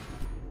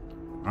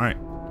 Alright.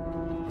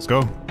 Let's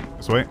go.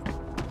 This way.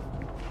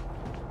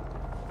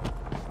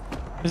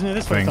 Isn't it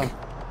this way, Think.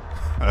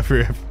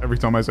 Tom? Every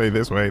time I say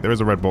this way, there is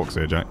a red box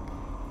here, Jack.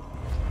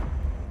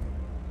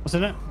 What's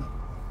in it?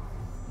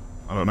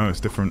 I don't know,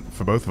 it's different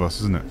for both of us,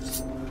 isn't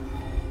it?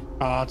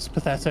 Ah, it's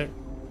pathetic.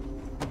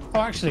 Oh,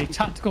 actually,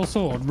 tactical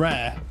sword,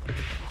 rare.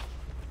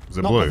 Is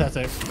it Not blue?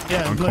 pathetic.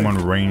 Yeah, blue.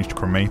 Uncommon ranged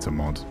cremator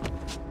mod.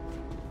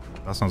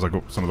 That sounds like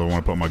something I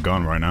want to put on my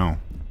gun right now.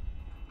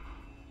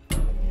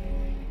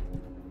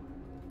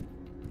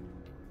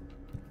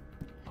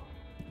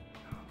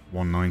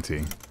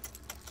 $190.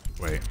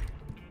 Wait.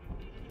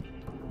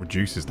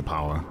 Reduces the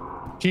power.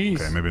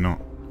 Jeez. Okay, maybe not.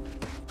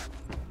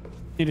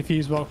 Need a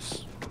fuse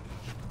box.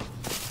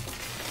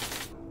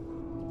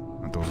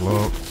 That door's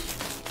locked.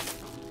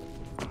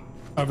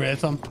 Over here,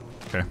 Tom.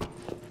 Okay.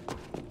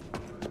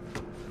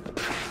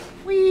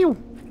 Whee!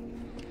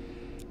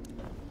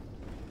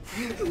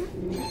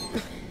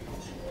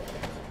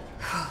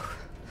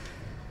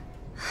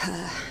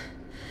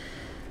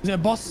 Is it a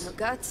boss? No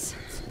guts.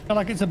 I feel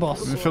like it's a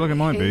boss. I feel like it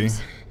might be.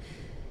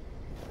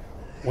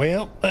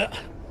 Well.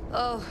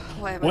 Oh,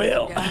 why have I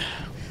forgotten?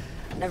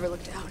 Never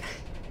looked down.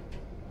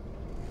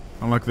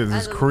 I like that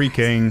this is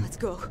creaking. Let's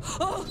go.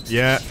 Oh!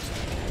 Yeah.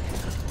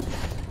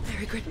 I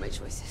regret my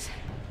choices.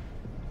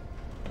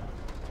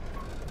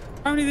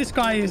 Apparently this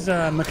guy is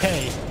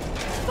McKay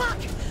Fuck!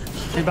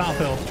 in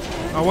Battlefield.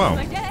 Oh, wow.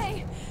 This is my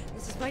day.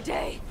 This is my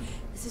day.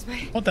 This is my...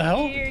 What the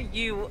hell? Here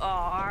you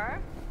are.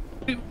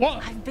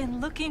 What? I've been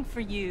looking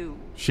for you.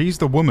 She's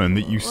the woman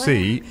that you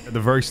see at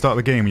the very start of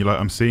the game. You're like,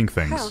 I'm seeing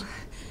things. How?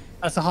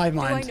 That's a hive Do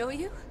I mind. know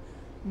you?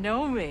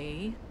 Know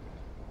me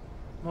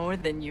more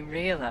than you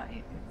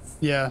realize.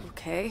 Yeah.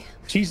 Okay.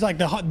 She's like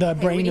the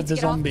brain of the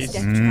zombies.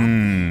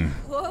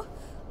 Whoa.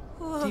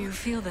 Whoa. Do you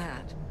feel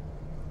that?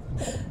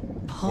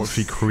 What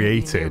she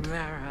created. Pulsing in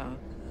your marrow,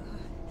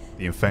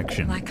 The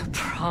infection. like a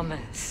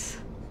promise.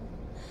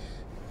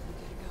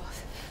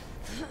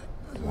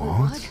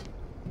 What?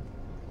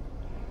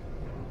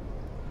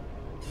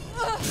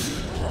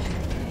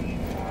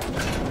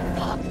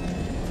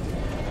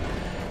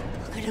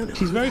 I don't know.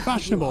 She's very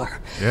fashionable.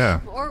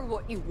 Yeah. Or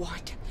what you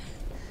want.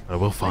 I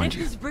will But find if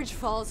you. this bridge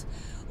falls,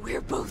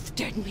 we're both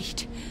dead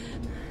meat.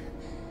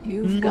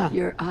 You've got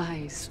your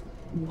eyes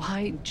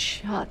wide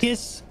shut.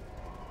 Kiss.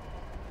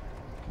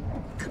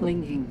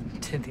 Clinging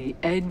to the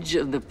edge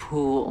of the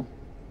pool.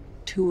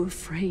 Too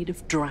afraid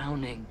of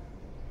drowning.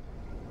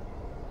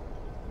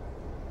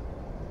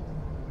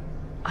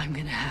 I'm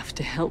gonna have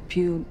to help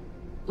you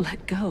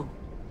let go.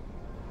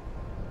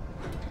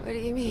 What do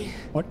you mean?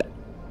 What?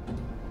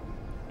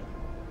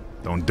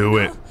 Don't do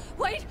it.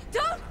 Wait,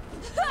 don't!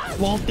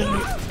 Won't do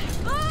it.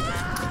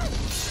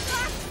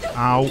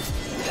 Ow.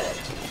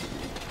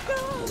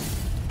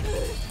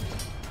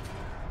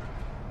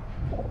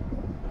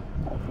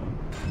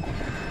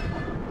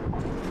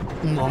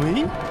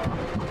 Mommy?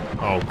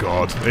 Oh,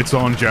 God. It's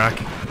on, Jack.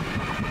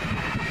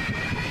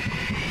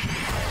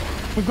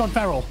 We've gone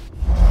feral.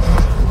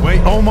 Wait,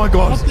 oh my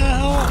God. What the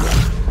hell?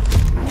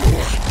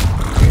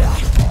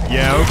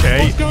 Yeah,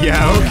 okay.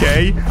 Yeah,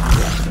 okay.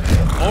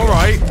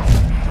 Alright.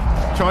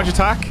 Charge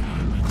attack.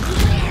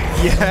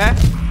 Yeah.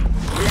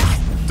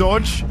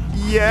 Dodge.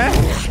 Yeah.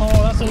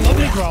 Oh, that's a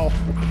lovely growl.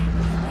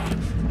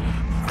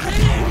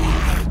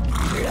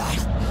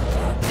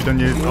 You done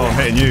you? Oh, I'm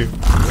hitting you.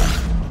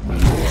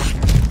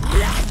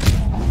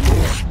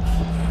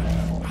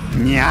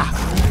 Yeah.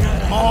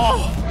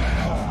 Oh.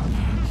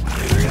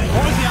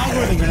 What is the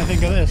algorithm going to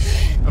think of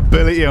this?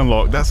 Ability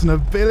unlocked. That's an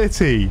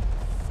ability.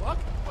 What?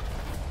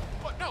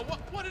 No,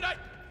 what did I...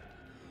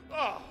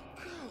 Oh,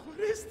 what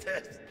is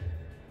this?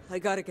 I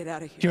gotta get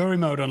out of here. Fury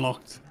mode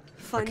unlocked.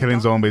 Find Killing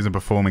Doc. zombies and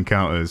performing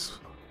counters.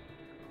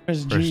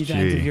 Press Press G to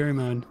enter G. Fury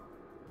mode.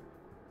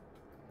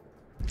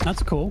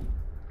 That's cool.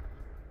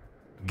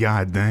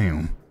 God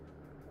damn.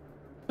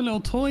 A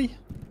little toy.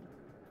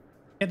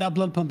 Get that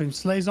blood pumping.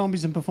 Slay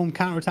zombies and perform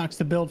counterattacks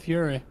to build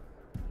fury.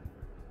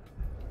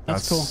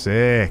 That's cool.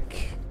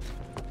 Sick.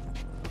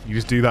 You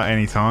just do that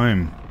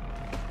anytime.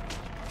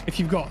 If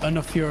you've got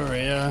enough fury,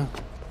 yeah.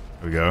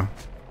 There we go.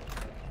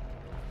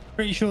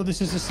 Pretty sure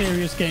this is a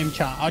serious game,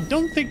 chat. I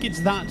don't think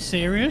it's that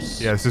serious.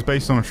 Yeah, this is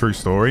based on a true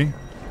story.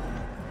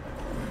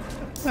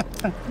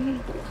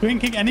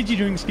 Drinking energy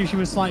drinks gives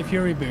you a slight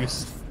fury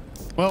boost.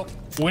 Well.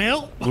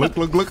 Look.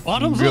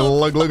 Bottoms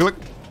Look.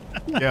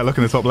 Yeah, look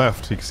in the top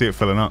left. You can see it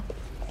filling up.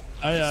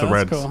 Oh yeah, it's the that's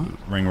red cool.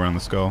 ring around the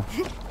skull.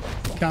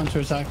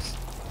 Counterattacks.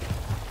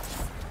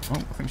 Oh,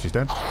 I think she's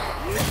dead.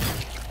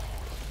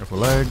 Go for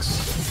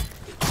legs.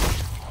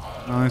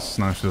 Nice.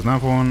 Now she doesn't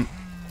have one.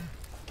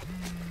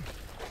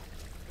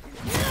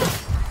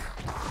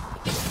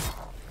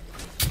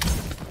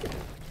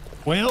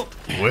 Well.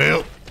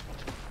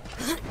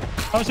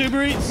 How's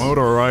Uber Eats?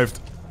 Motor arrived.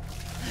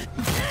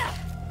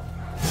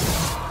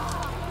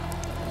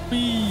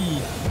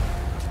 Whee.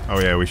 Oh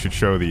yeah, we should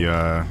show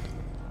the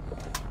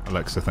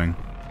Alexa thing.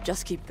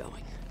 Just keep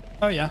going.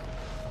 Oh yeah.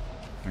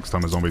 Next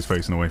time a zombie's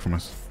facing away from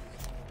us.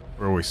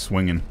 We're always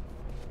swinging.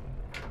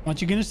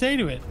 What you gonna say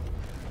to it?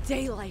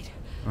 Daylight.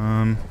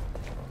 I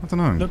don't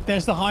know. Look,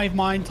 there's the hive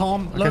mind,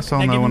 Tom. I Look, guess I'll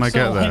they're know giving when I get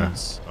subtle there.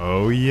 hints.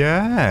 Oh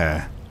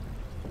yeah.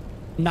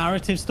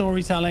 Narrative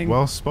storytelling.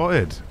 Well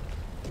spotted.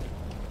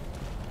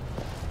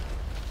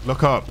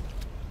 Look up.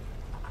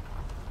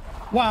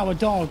 Wow, a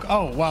dog.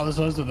 Oh, wow, there's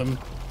loads of them.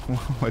 Wow,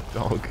 a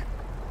dog.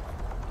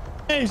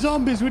 Hey,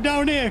 zombies, we're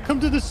down here. Come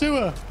to the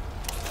sewer.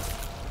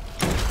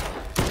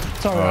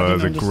 Sorry, I Oh,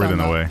 didn't there's a grid in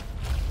the understand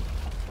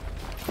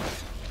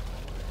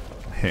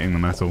way. Hitting the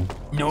metal.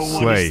 No one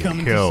Slay, is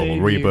coming to kill, save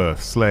you.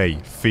 rebirth, slay,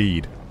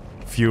 feed,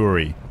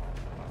 fury,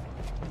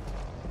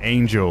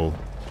 angel,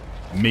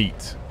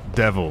 meat,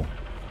 devil.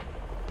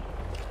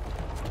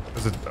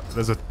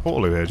 There's a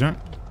portal here, Jack.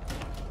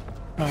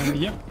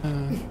 Yep.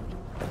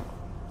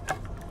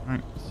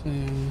 Right. So,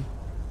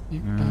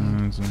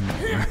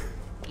 yep.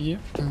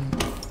 Yep.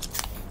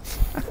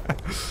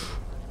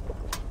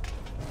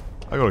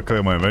 I gotta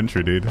clear my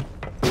inventory, dude.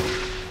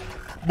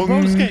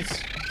 Roller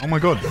skates. Oh my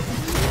god. Go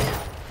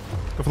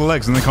for the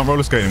legs and they can't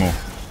roller skate anymore.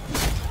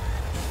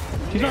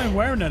 She's not even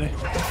wearing any.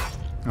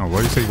 Oh, why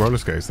do you say roller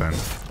skates then?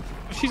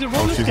 She's a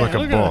roller skater. She's like a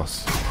Look at her.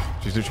 boss.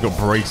 She's literally got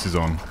braces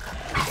on.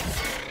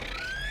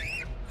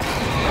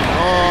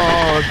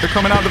 Oh, they're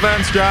coming out the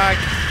vents, Jack.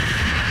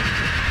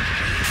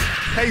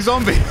 Hey,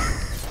 zombie.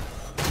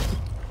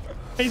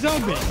 Hey,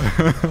 zombie.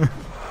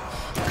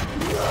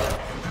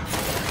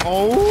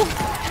 Oh.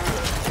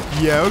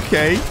 Yeah,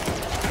 okay.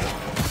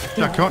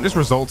 Jack, can't just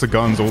resort to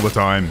guns all the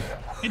time.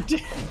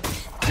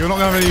 You're not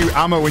gonna have any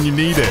ammo when you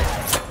need it.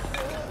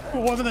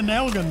 What with a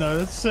nail gun though?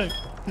 That's sick.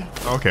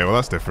 Okay, well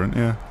that's different,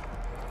 yeah.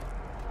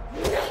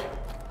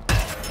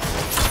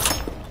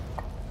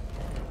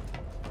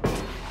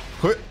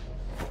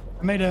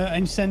 I made an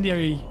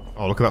incendiary.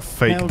 Oh, look at that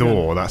fake nail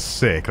door. gun. That's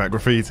sick. That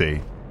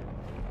graffiti.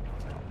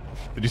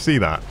 Did you see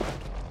that?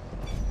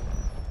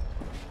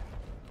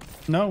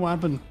 No, what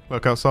happened?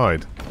 Look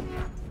outside.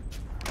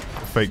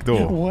 A fake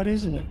door. What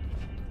is it?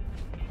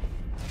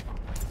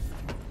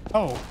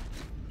 Oh.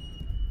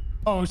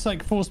 Oh, it's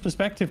like forced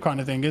perspective kind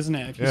of thing, isn't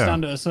it? If you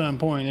stand at a certain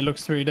point, it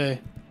looks 3D.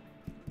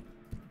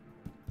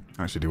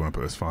 I actually do want to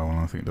put this file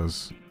on. I think it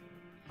does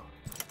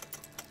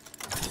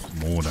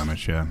more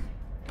damage, yeah.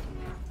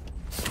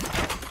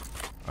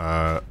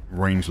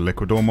 Ranged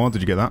Liquidor mod.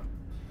 Did you get that?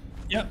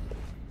 Yep.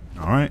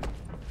 Alright.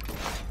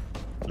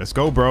 Let's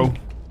go, bro.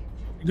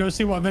 Go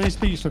see what Venice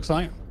Beach looks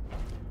like.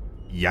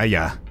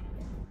 Yeah.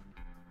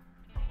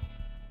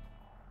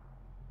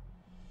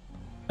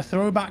 A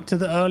throwback to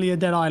the earlier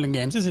Dead Island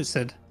games, is it,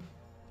 Sid?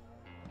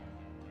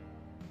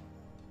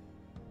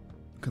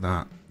 Look at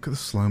that. Look at the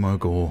slow-mo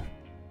gore.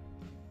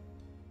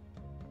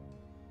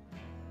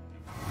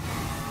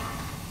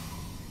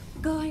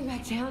 Going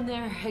back down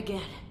there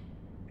again.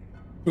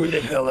 Who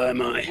the hell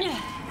am I?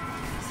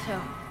 So,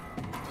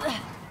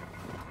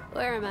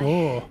 where am I?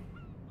 Oh.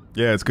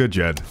 Yeah, it's good,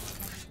 Jed.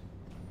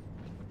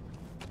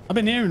 I've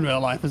been here in real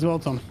life as well,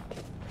 Tom.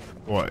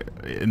 What?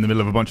 In the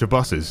middle of a bunch of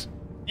buses?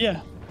 Yeah.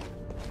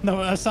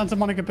 No, Santa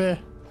Monica Pier.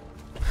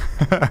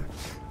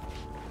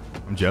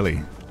 I'm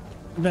jelly.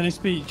 Venice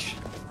Beach.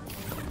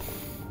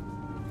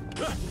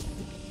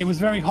 It was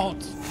very hot.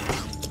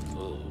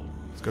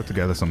 Let's go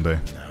together someday.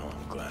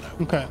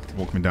 Okay.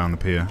 Walk me down the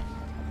pier.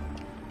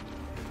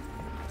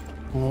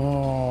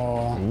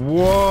 Whoa.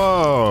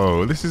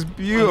 Whoa! This is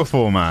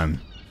beautiful,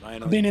 man.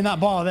 Being in that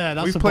bar there,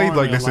 that's We've a played bar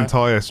like in real this life.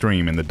 entire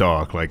stream in the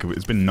dark. Like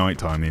it's been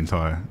nighttime the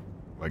entire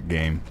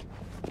game.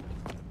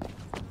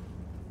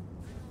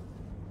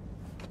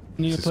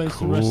 Need a This is place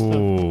to rest up.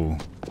 cool.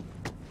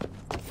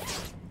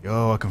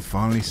 Yo, I can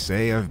finally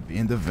say I've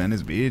been to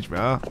Venice Beach,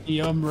 bro.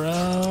 Yeah,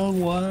 bro.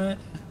 What?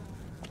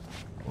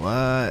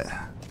 What?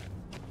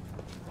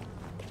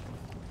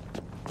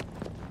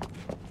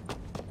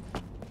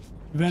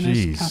 Venice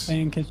Jeez.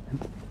 Cafe and Kitchen.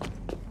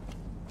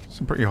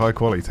 Some pretty high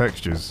quality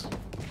textures.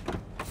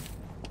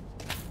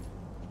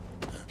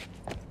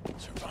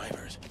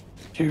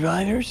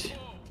 Survivors?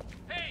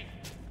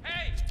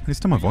 Let's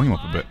turn my volume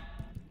up a bit.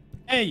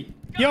 Hey,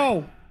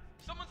 yo!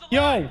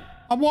 Yo!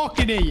 I'm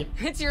walking here.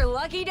 It's your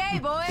lucky day,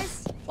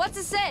 boys. What's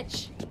a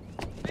sitch?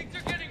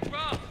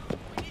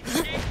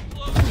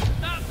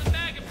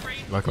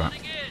 Like that.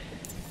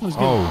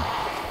 Oh.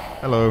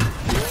 Hello.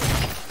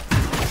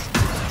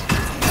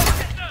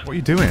 What are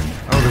you doing?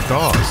 Oh, the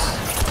darts.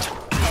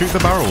 Shoot the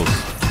barrels.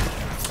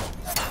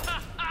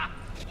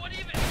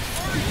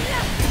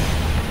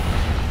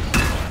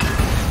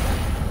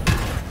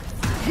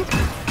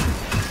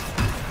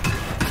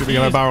 Shoot the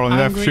yellow barrel on the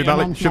left. Shoot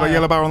that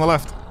yellow barrel on the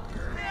left.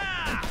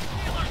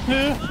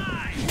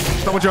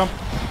 Double jump.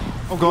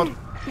 Oh god.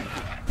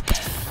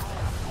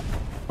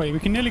 Wait, we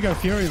can nearly go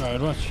Fury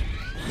mode, watch.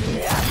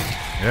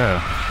 Yeah.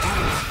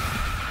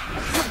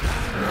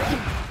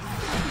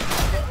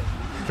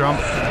 Jump.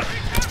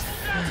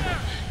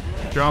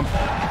 Jump.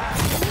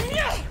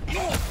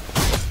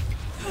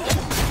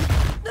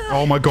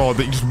 Oh my god,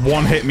 that you just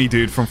one hit me,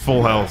 dude, from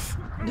full health.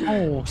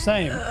 Oh,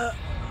 same.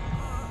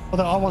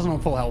 Although I wasn't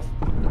on full health.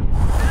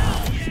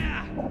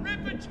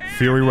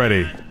 Fury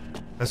ready.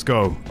 Let's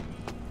go.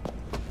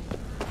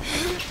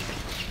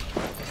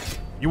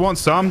 You want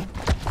some?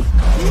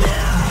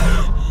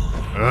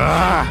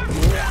 Ah!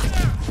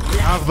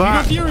 Have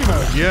that. Fury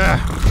mode. Yeah.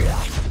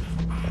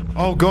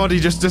 Oh god, he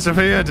just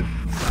disappeared.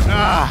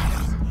 Ah!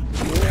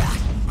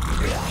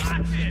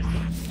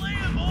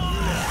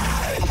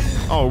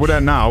 Oh, we're there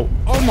now.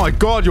 Oh my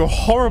god, you're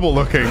horrible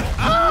looking.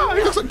 Ah!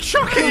 He looks like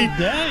Chucky. How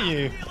dare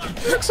you?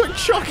 He looks like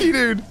Chucky,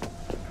 dude.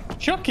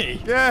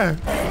 Chucky? Yeah.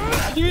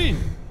 What do you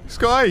mean?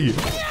 Sky.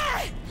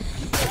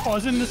 Oh,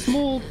 it's in the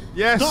small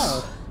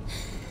doll.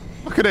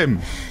 Look at him.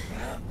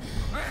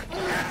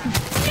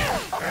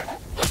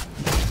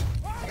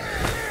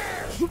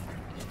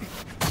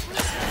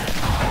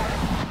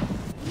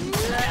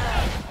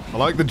 I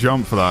like the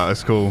jump for that.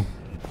 That's cool.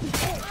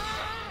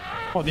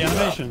 What, the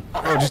animation?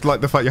 Oh, just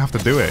like the fact you have to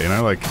do it, you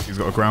know? Like, he's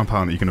got a ground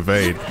pound that you can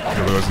evade.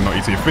 Otherwise, knock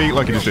you to your feet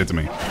like he just did to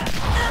me.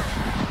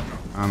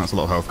 And that's a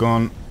lot of health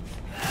gone.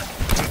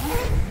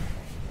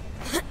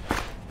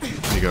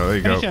 There you go, there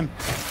you go. Finish him.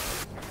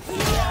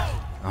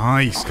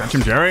 Nice. Catch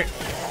him, Jerry.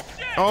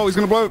 Oh, he's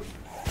going to blow.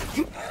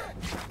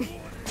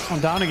 I'm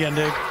down again,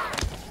 dude.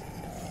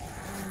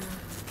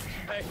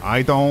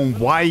 I don't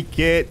like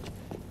it.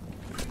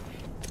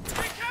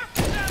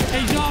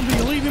 Hey, zombie,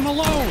 leave him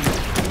alone.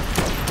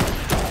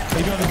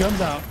 They got the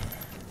guns out.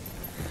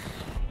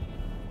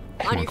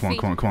 Come on, come on,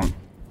 come on, come on.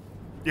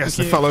 Yes, Thank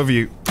they you. fell over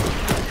you.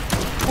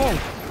 Whoa.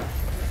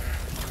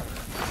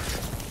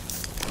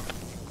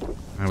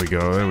 There we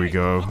go, there we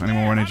go. Any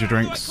more energy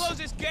drinks?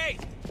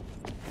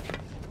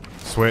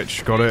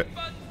 Switch, got it.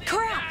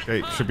 Crap!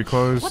 Gate should be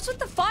closed. What's with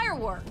the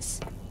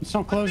fireworks? It's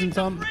not closing,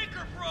 Tom.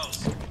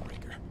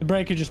 The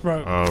breaker just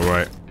broke. Oh,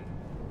 right.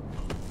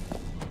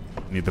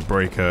 Need the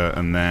breaker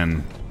and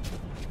then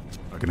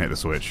I can hit the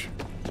switch.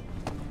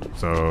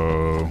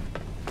 So...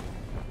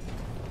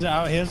 Is it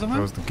out here somewhere?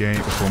 Close the gate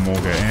before more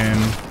get in.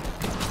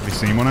 Have you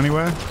seen one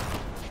anywhere?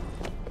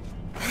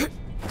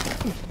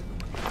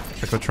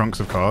 Check the trunks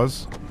of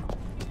cars.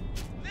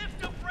 Lift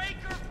the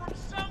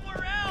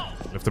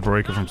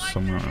breaker from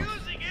somewhere else.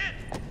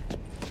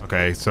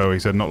 Okay, so he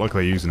said not like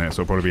they're using it,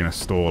 so it'll probably be in a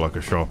store, like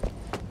a shop.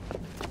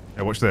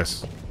 Yeah, watch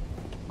this.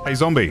 Hey,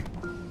 zombie!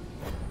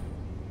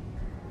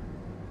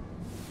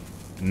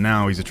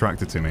 Now he's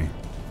attracted to me.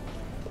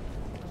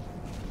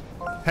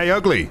 Hey,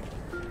 ugly!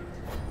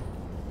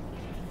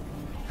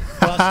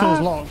 Well, that store's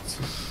locked.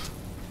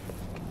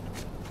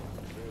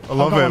 I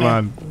love it,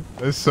 man.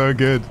 It's so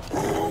good.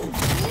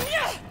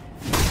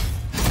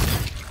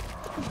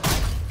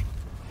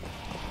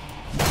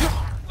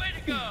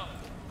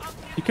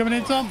 You coming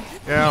in, Tom?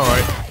 Yeah,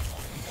 alright.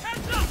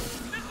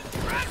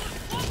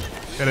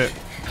 Hit it.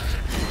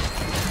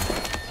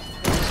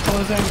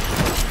 Closing.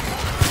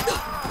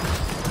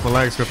 For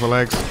legs, go for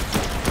legs.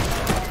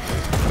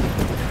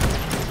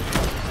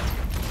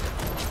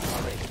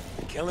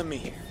 Killing me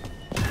here.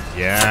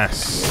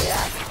 Yes.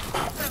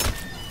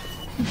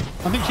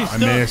 I think she's I stuck.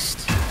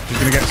 missed. She's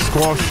gonna get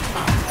squashed.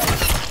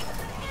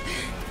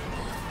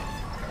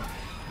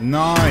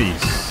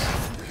 Nice.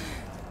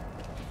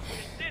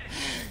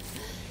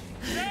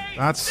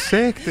 That's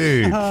sick,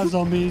 dude. Ah,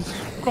 zombies.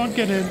 Can't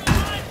get in.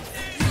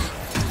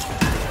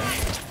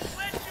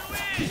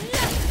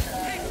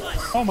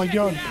 Oh my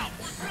god.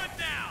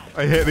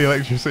 I hit the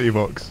electricity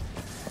box.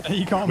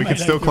 You can't We make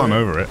can still that climb through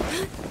over it.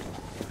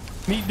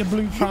 Meet the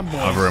blue tram boys.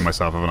 I've ruined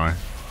myself, haven't I?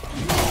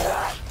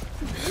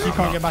 You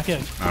can't get back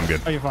in. I'm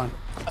good. Oh, you're fine.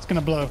 That's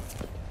gonna blow.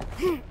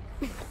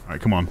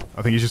 Alright, come on.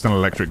 I think he's just an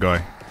electric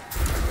guy.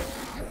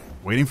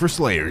 Waiting for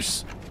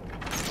slayers.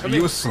 Are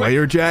you a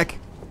slayer, Jack?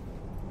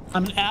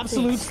 I'm an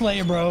absolute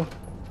slayer, bro.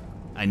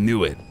 I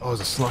knew it. Oh,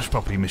 there's a slush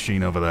puppy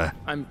machine over there.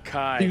 I'm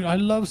Kai. Dude, I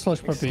love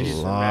slush puppies.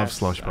 Love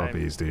slush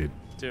puppies, dude.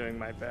 Doing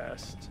my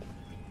best.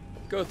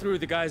 Go through,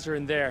 the guys are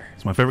in there.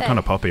 It's my favorite kind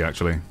of puppy,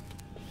 actually.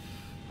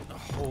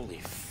 Holy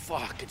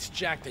fuck, it's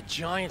Jack the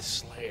Giant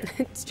Slayer.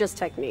 It's just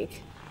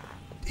technique.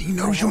 He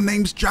knows your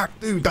name's Jack,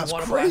 dude. That's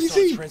Wanna blast on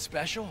crazy. Trent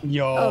Special?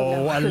 Yo, Oh,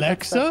 no. That's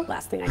Alexa? the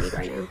last thing I need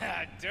right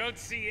now. Don't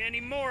see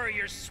any more of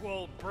your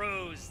swole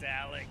bros,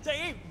 Alex. They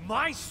ain't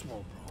my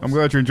swole bros. I'm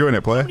glad you're enjoying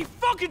it, player. How many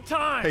fucking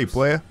times? Hey,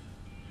 player.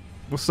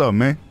 What's up,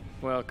 man?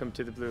 Welcome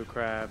to the Blue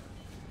Crab.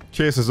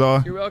 Cheers,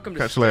 Cesar. You're welcome to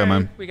Catch you later, stay.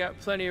 man. We got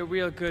plenty of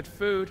real good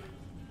food.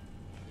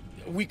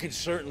 We could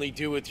certainly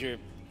do with your,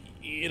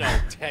 you know,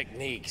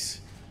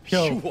 techniques.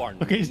 Yo, You are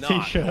look at his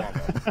not t-shirt.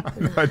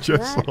 normal. I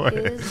just saw That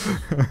it. is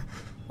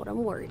what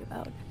I'm worried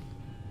about.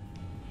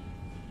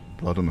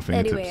 Blood on the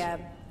fingertips. Anyway,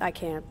 I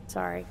can't.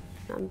 Sorry.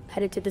 I'm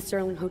headed to the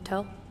Sterling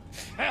Hotel.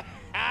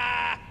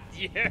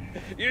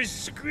 You're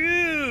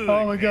screwed.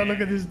 Oh my god, look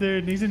at this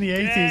dude. He's in the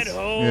 80s. That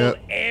whole Yep.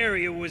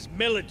 area was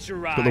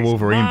militarized. Got the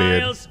Wolverine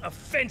beard. Miles of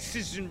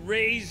fences and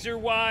razor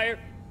wire,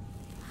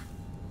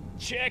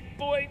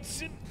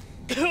 checkpoints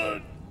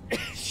and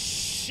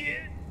shit.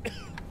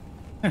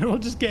 We're all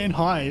just getting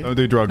high. Don't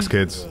do drugs,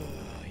 kids.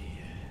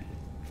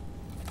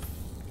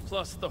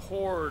 Plus the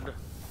horde.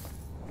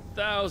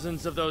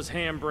 Thousands of those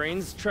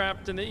ham-brains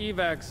trapped in the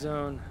evac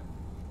zone.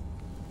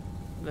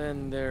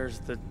 Then there's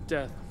the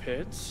death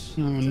pits.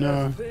 Oh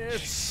no. Death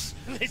pits.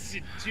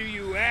 Listen to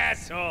you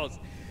assholes.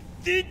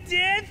 The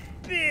death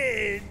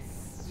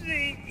pits.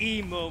 The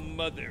emo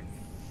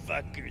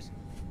motherfuckers.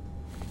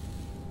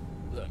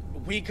 Look,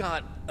 we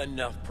got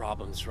enough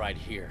problems right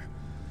here.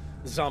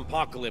 The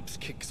Zompocalypse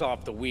kicks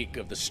off the week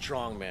of the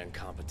strongman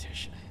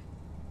competition.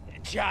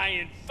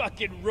 Giant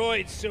fucking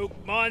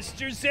roid-soaked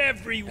monsters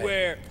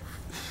everywhere.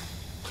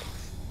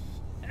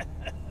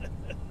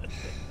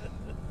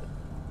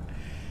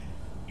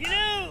 You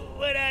know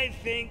what I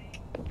think?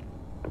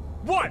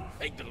 What?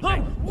 Huh?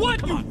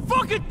 What you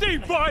fucking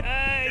think, bud?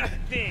 I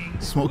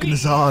think. Smoking the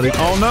Zardy.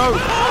 Oh no!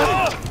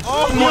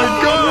 Oh my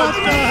god!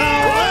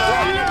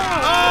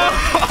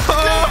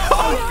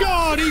 Oh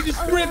god, he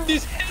just ripped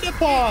his head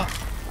apart.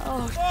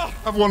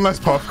 Have one less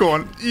puff. Go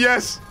on.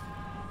 Yes!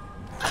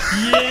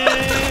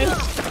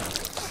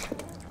 Yes!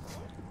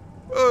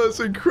 Oh, it's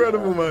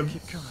incredible, man.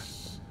 Keep coming.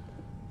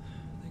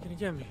 They're gonna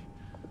get me.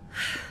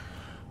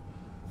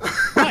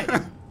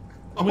 Right.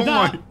 Oh With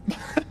my.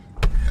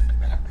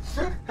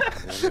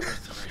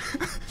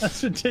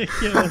 That's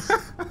ridiculous.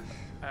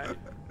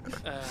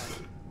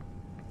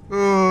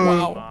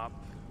 Wow.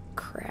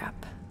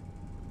 Crap.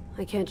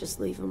 I can't just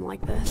leave him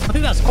like this. I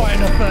think that's quite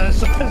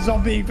enough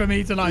zombie for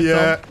me tonight,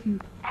 Yeah.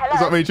 Tom. Does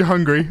that make you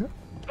hungry?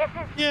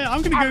 Yeah,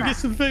 I'm gonna go get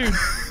some food.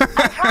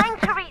 Trying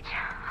to reach.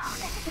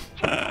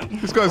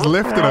 This guy's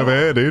lifting over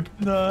here, dude.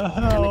 The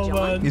hell,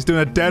 man. He's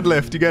doing a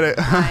deadlift. You get it?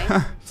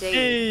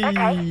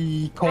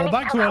 Hey, call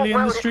back to early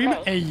in the stream.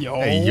 Hey, yo.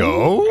 Hey,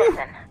 yo.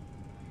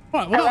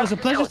 Right, well, that was a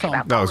pleasure,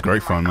 Tom. That was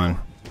great fun, man.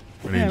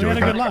 Really Yeah, we enjoyed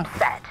had a good that.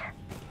 laugh.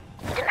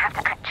 You didn't have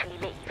to actually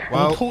leave.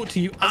 Well, We'll talk to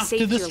you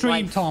after the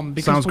stream, Tom.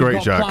 Because sounds we've great,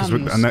 got Jack.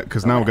 plans.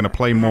 Because now we're going to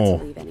play more.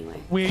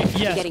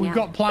 Yes, we've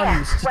got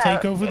plans to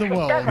take over the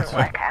world.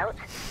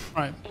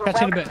 Right,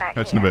 catch you in a bit.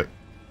 Catch you in a bit.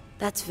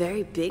 That's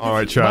very big. All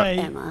right, of you, chat.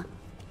 Emma.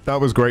 That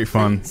was great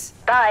fun.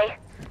 Bye.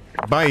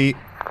 Bye.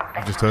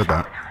 I just heard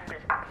that.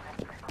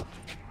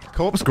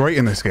 Co-op's great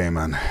in this game,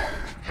 man.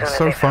 It's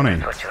so funny.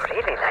 What you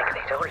really like,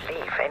 they don't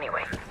leave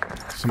anyway.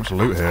 So much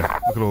loot here.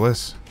 Look at all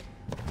this.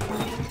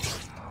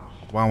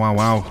 Wow, wow,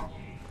 wow.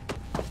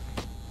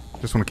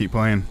 Just want to keep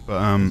playing.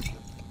 But,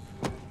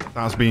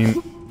 that's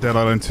been Dead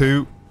Island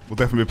 2. We'll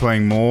definitely be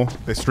playing more.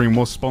 This stream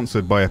was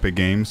sponsored by Epic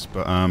Games,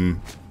 but,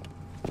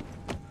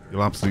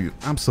 you'll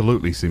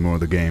absolutely see more of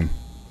the game.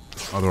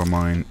 Either on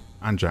mine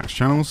and Jack's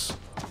channels.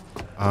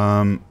 If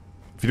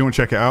you don't want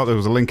to check it out, there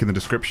was a link in the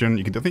description.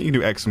 I think you can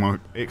do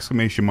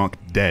exclamation mark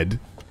dead.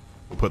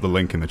 We'll put the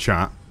link in the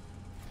chat.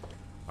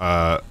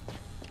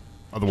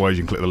 Otherwise,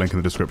 you can click the link in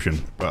the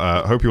description. But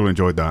I hope you all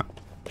enjoyed that.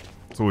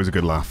 It's always a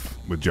good laugh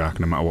with Jack,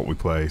 no matter what we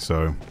play,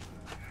 so...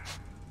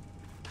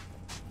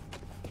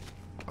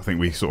 I think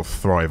we sort of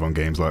thrive on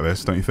games like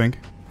this, don't you think?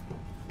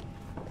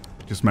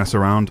 Just mess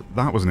around.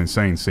 That was an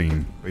insane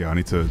scene. But yeah, I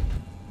need to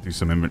do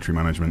some inventory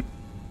management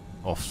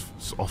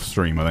off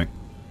stream, I think.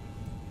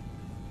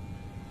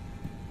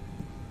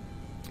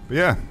 But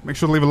yeah, make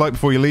sure to leave a like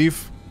before you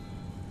leave.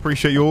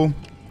 Appreciate you all.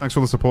 Thanks for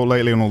all the support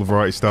lately and all the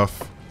variety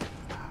stuff.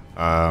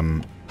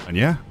 And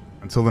yeah,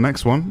 until the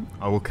next one,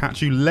 I will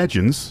catch you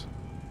legends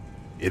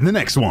in the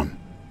next one.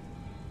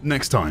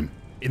 Next time,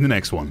 in the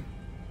next one.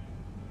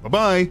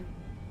 Bye-bye.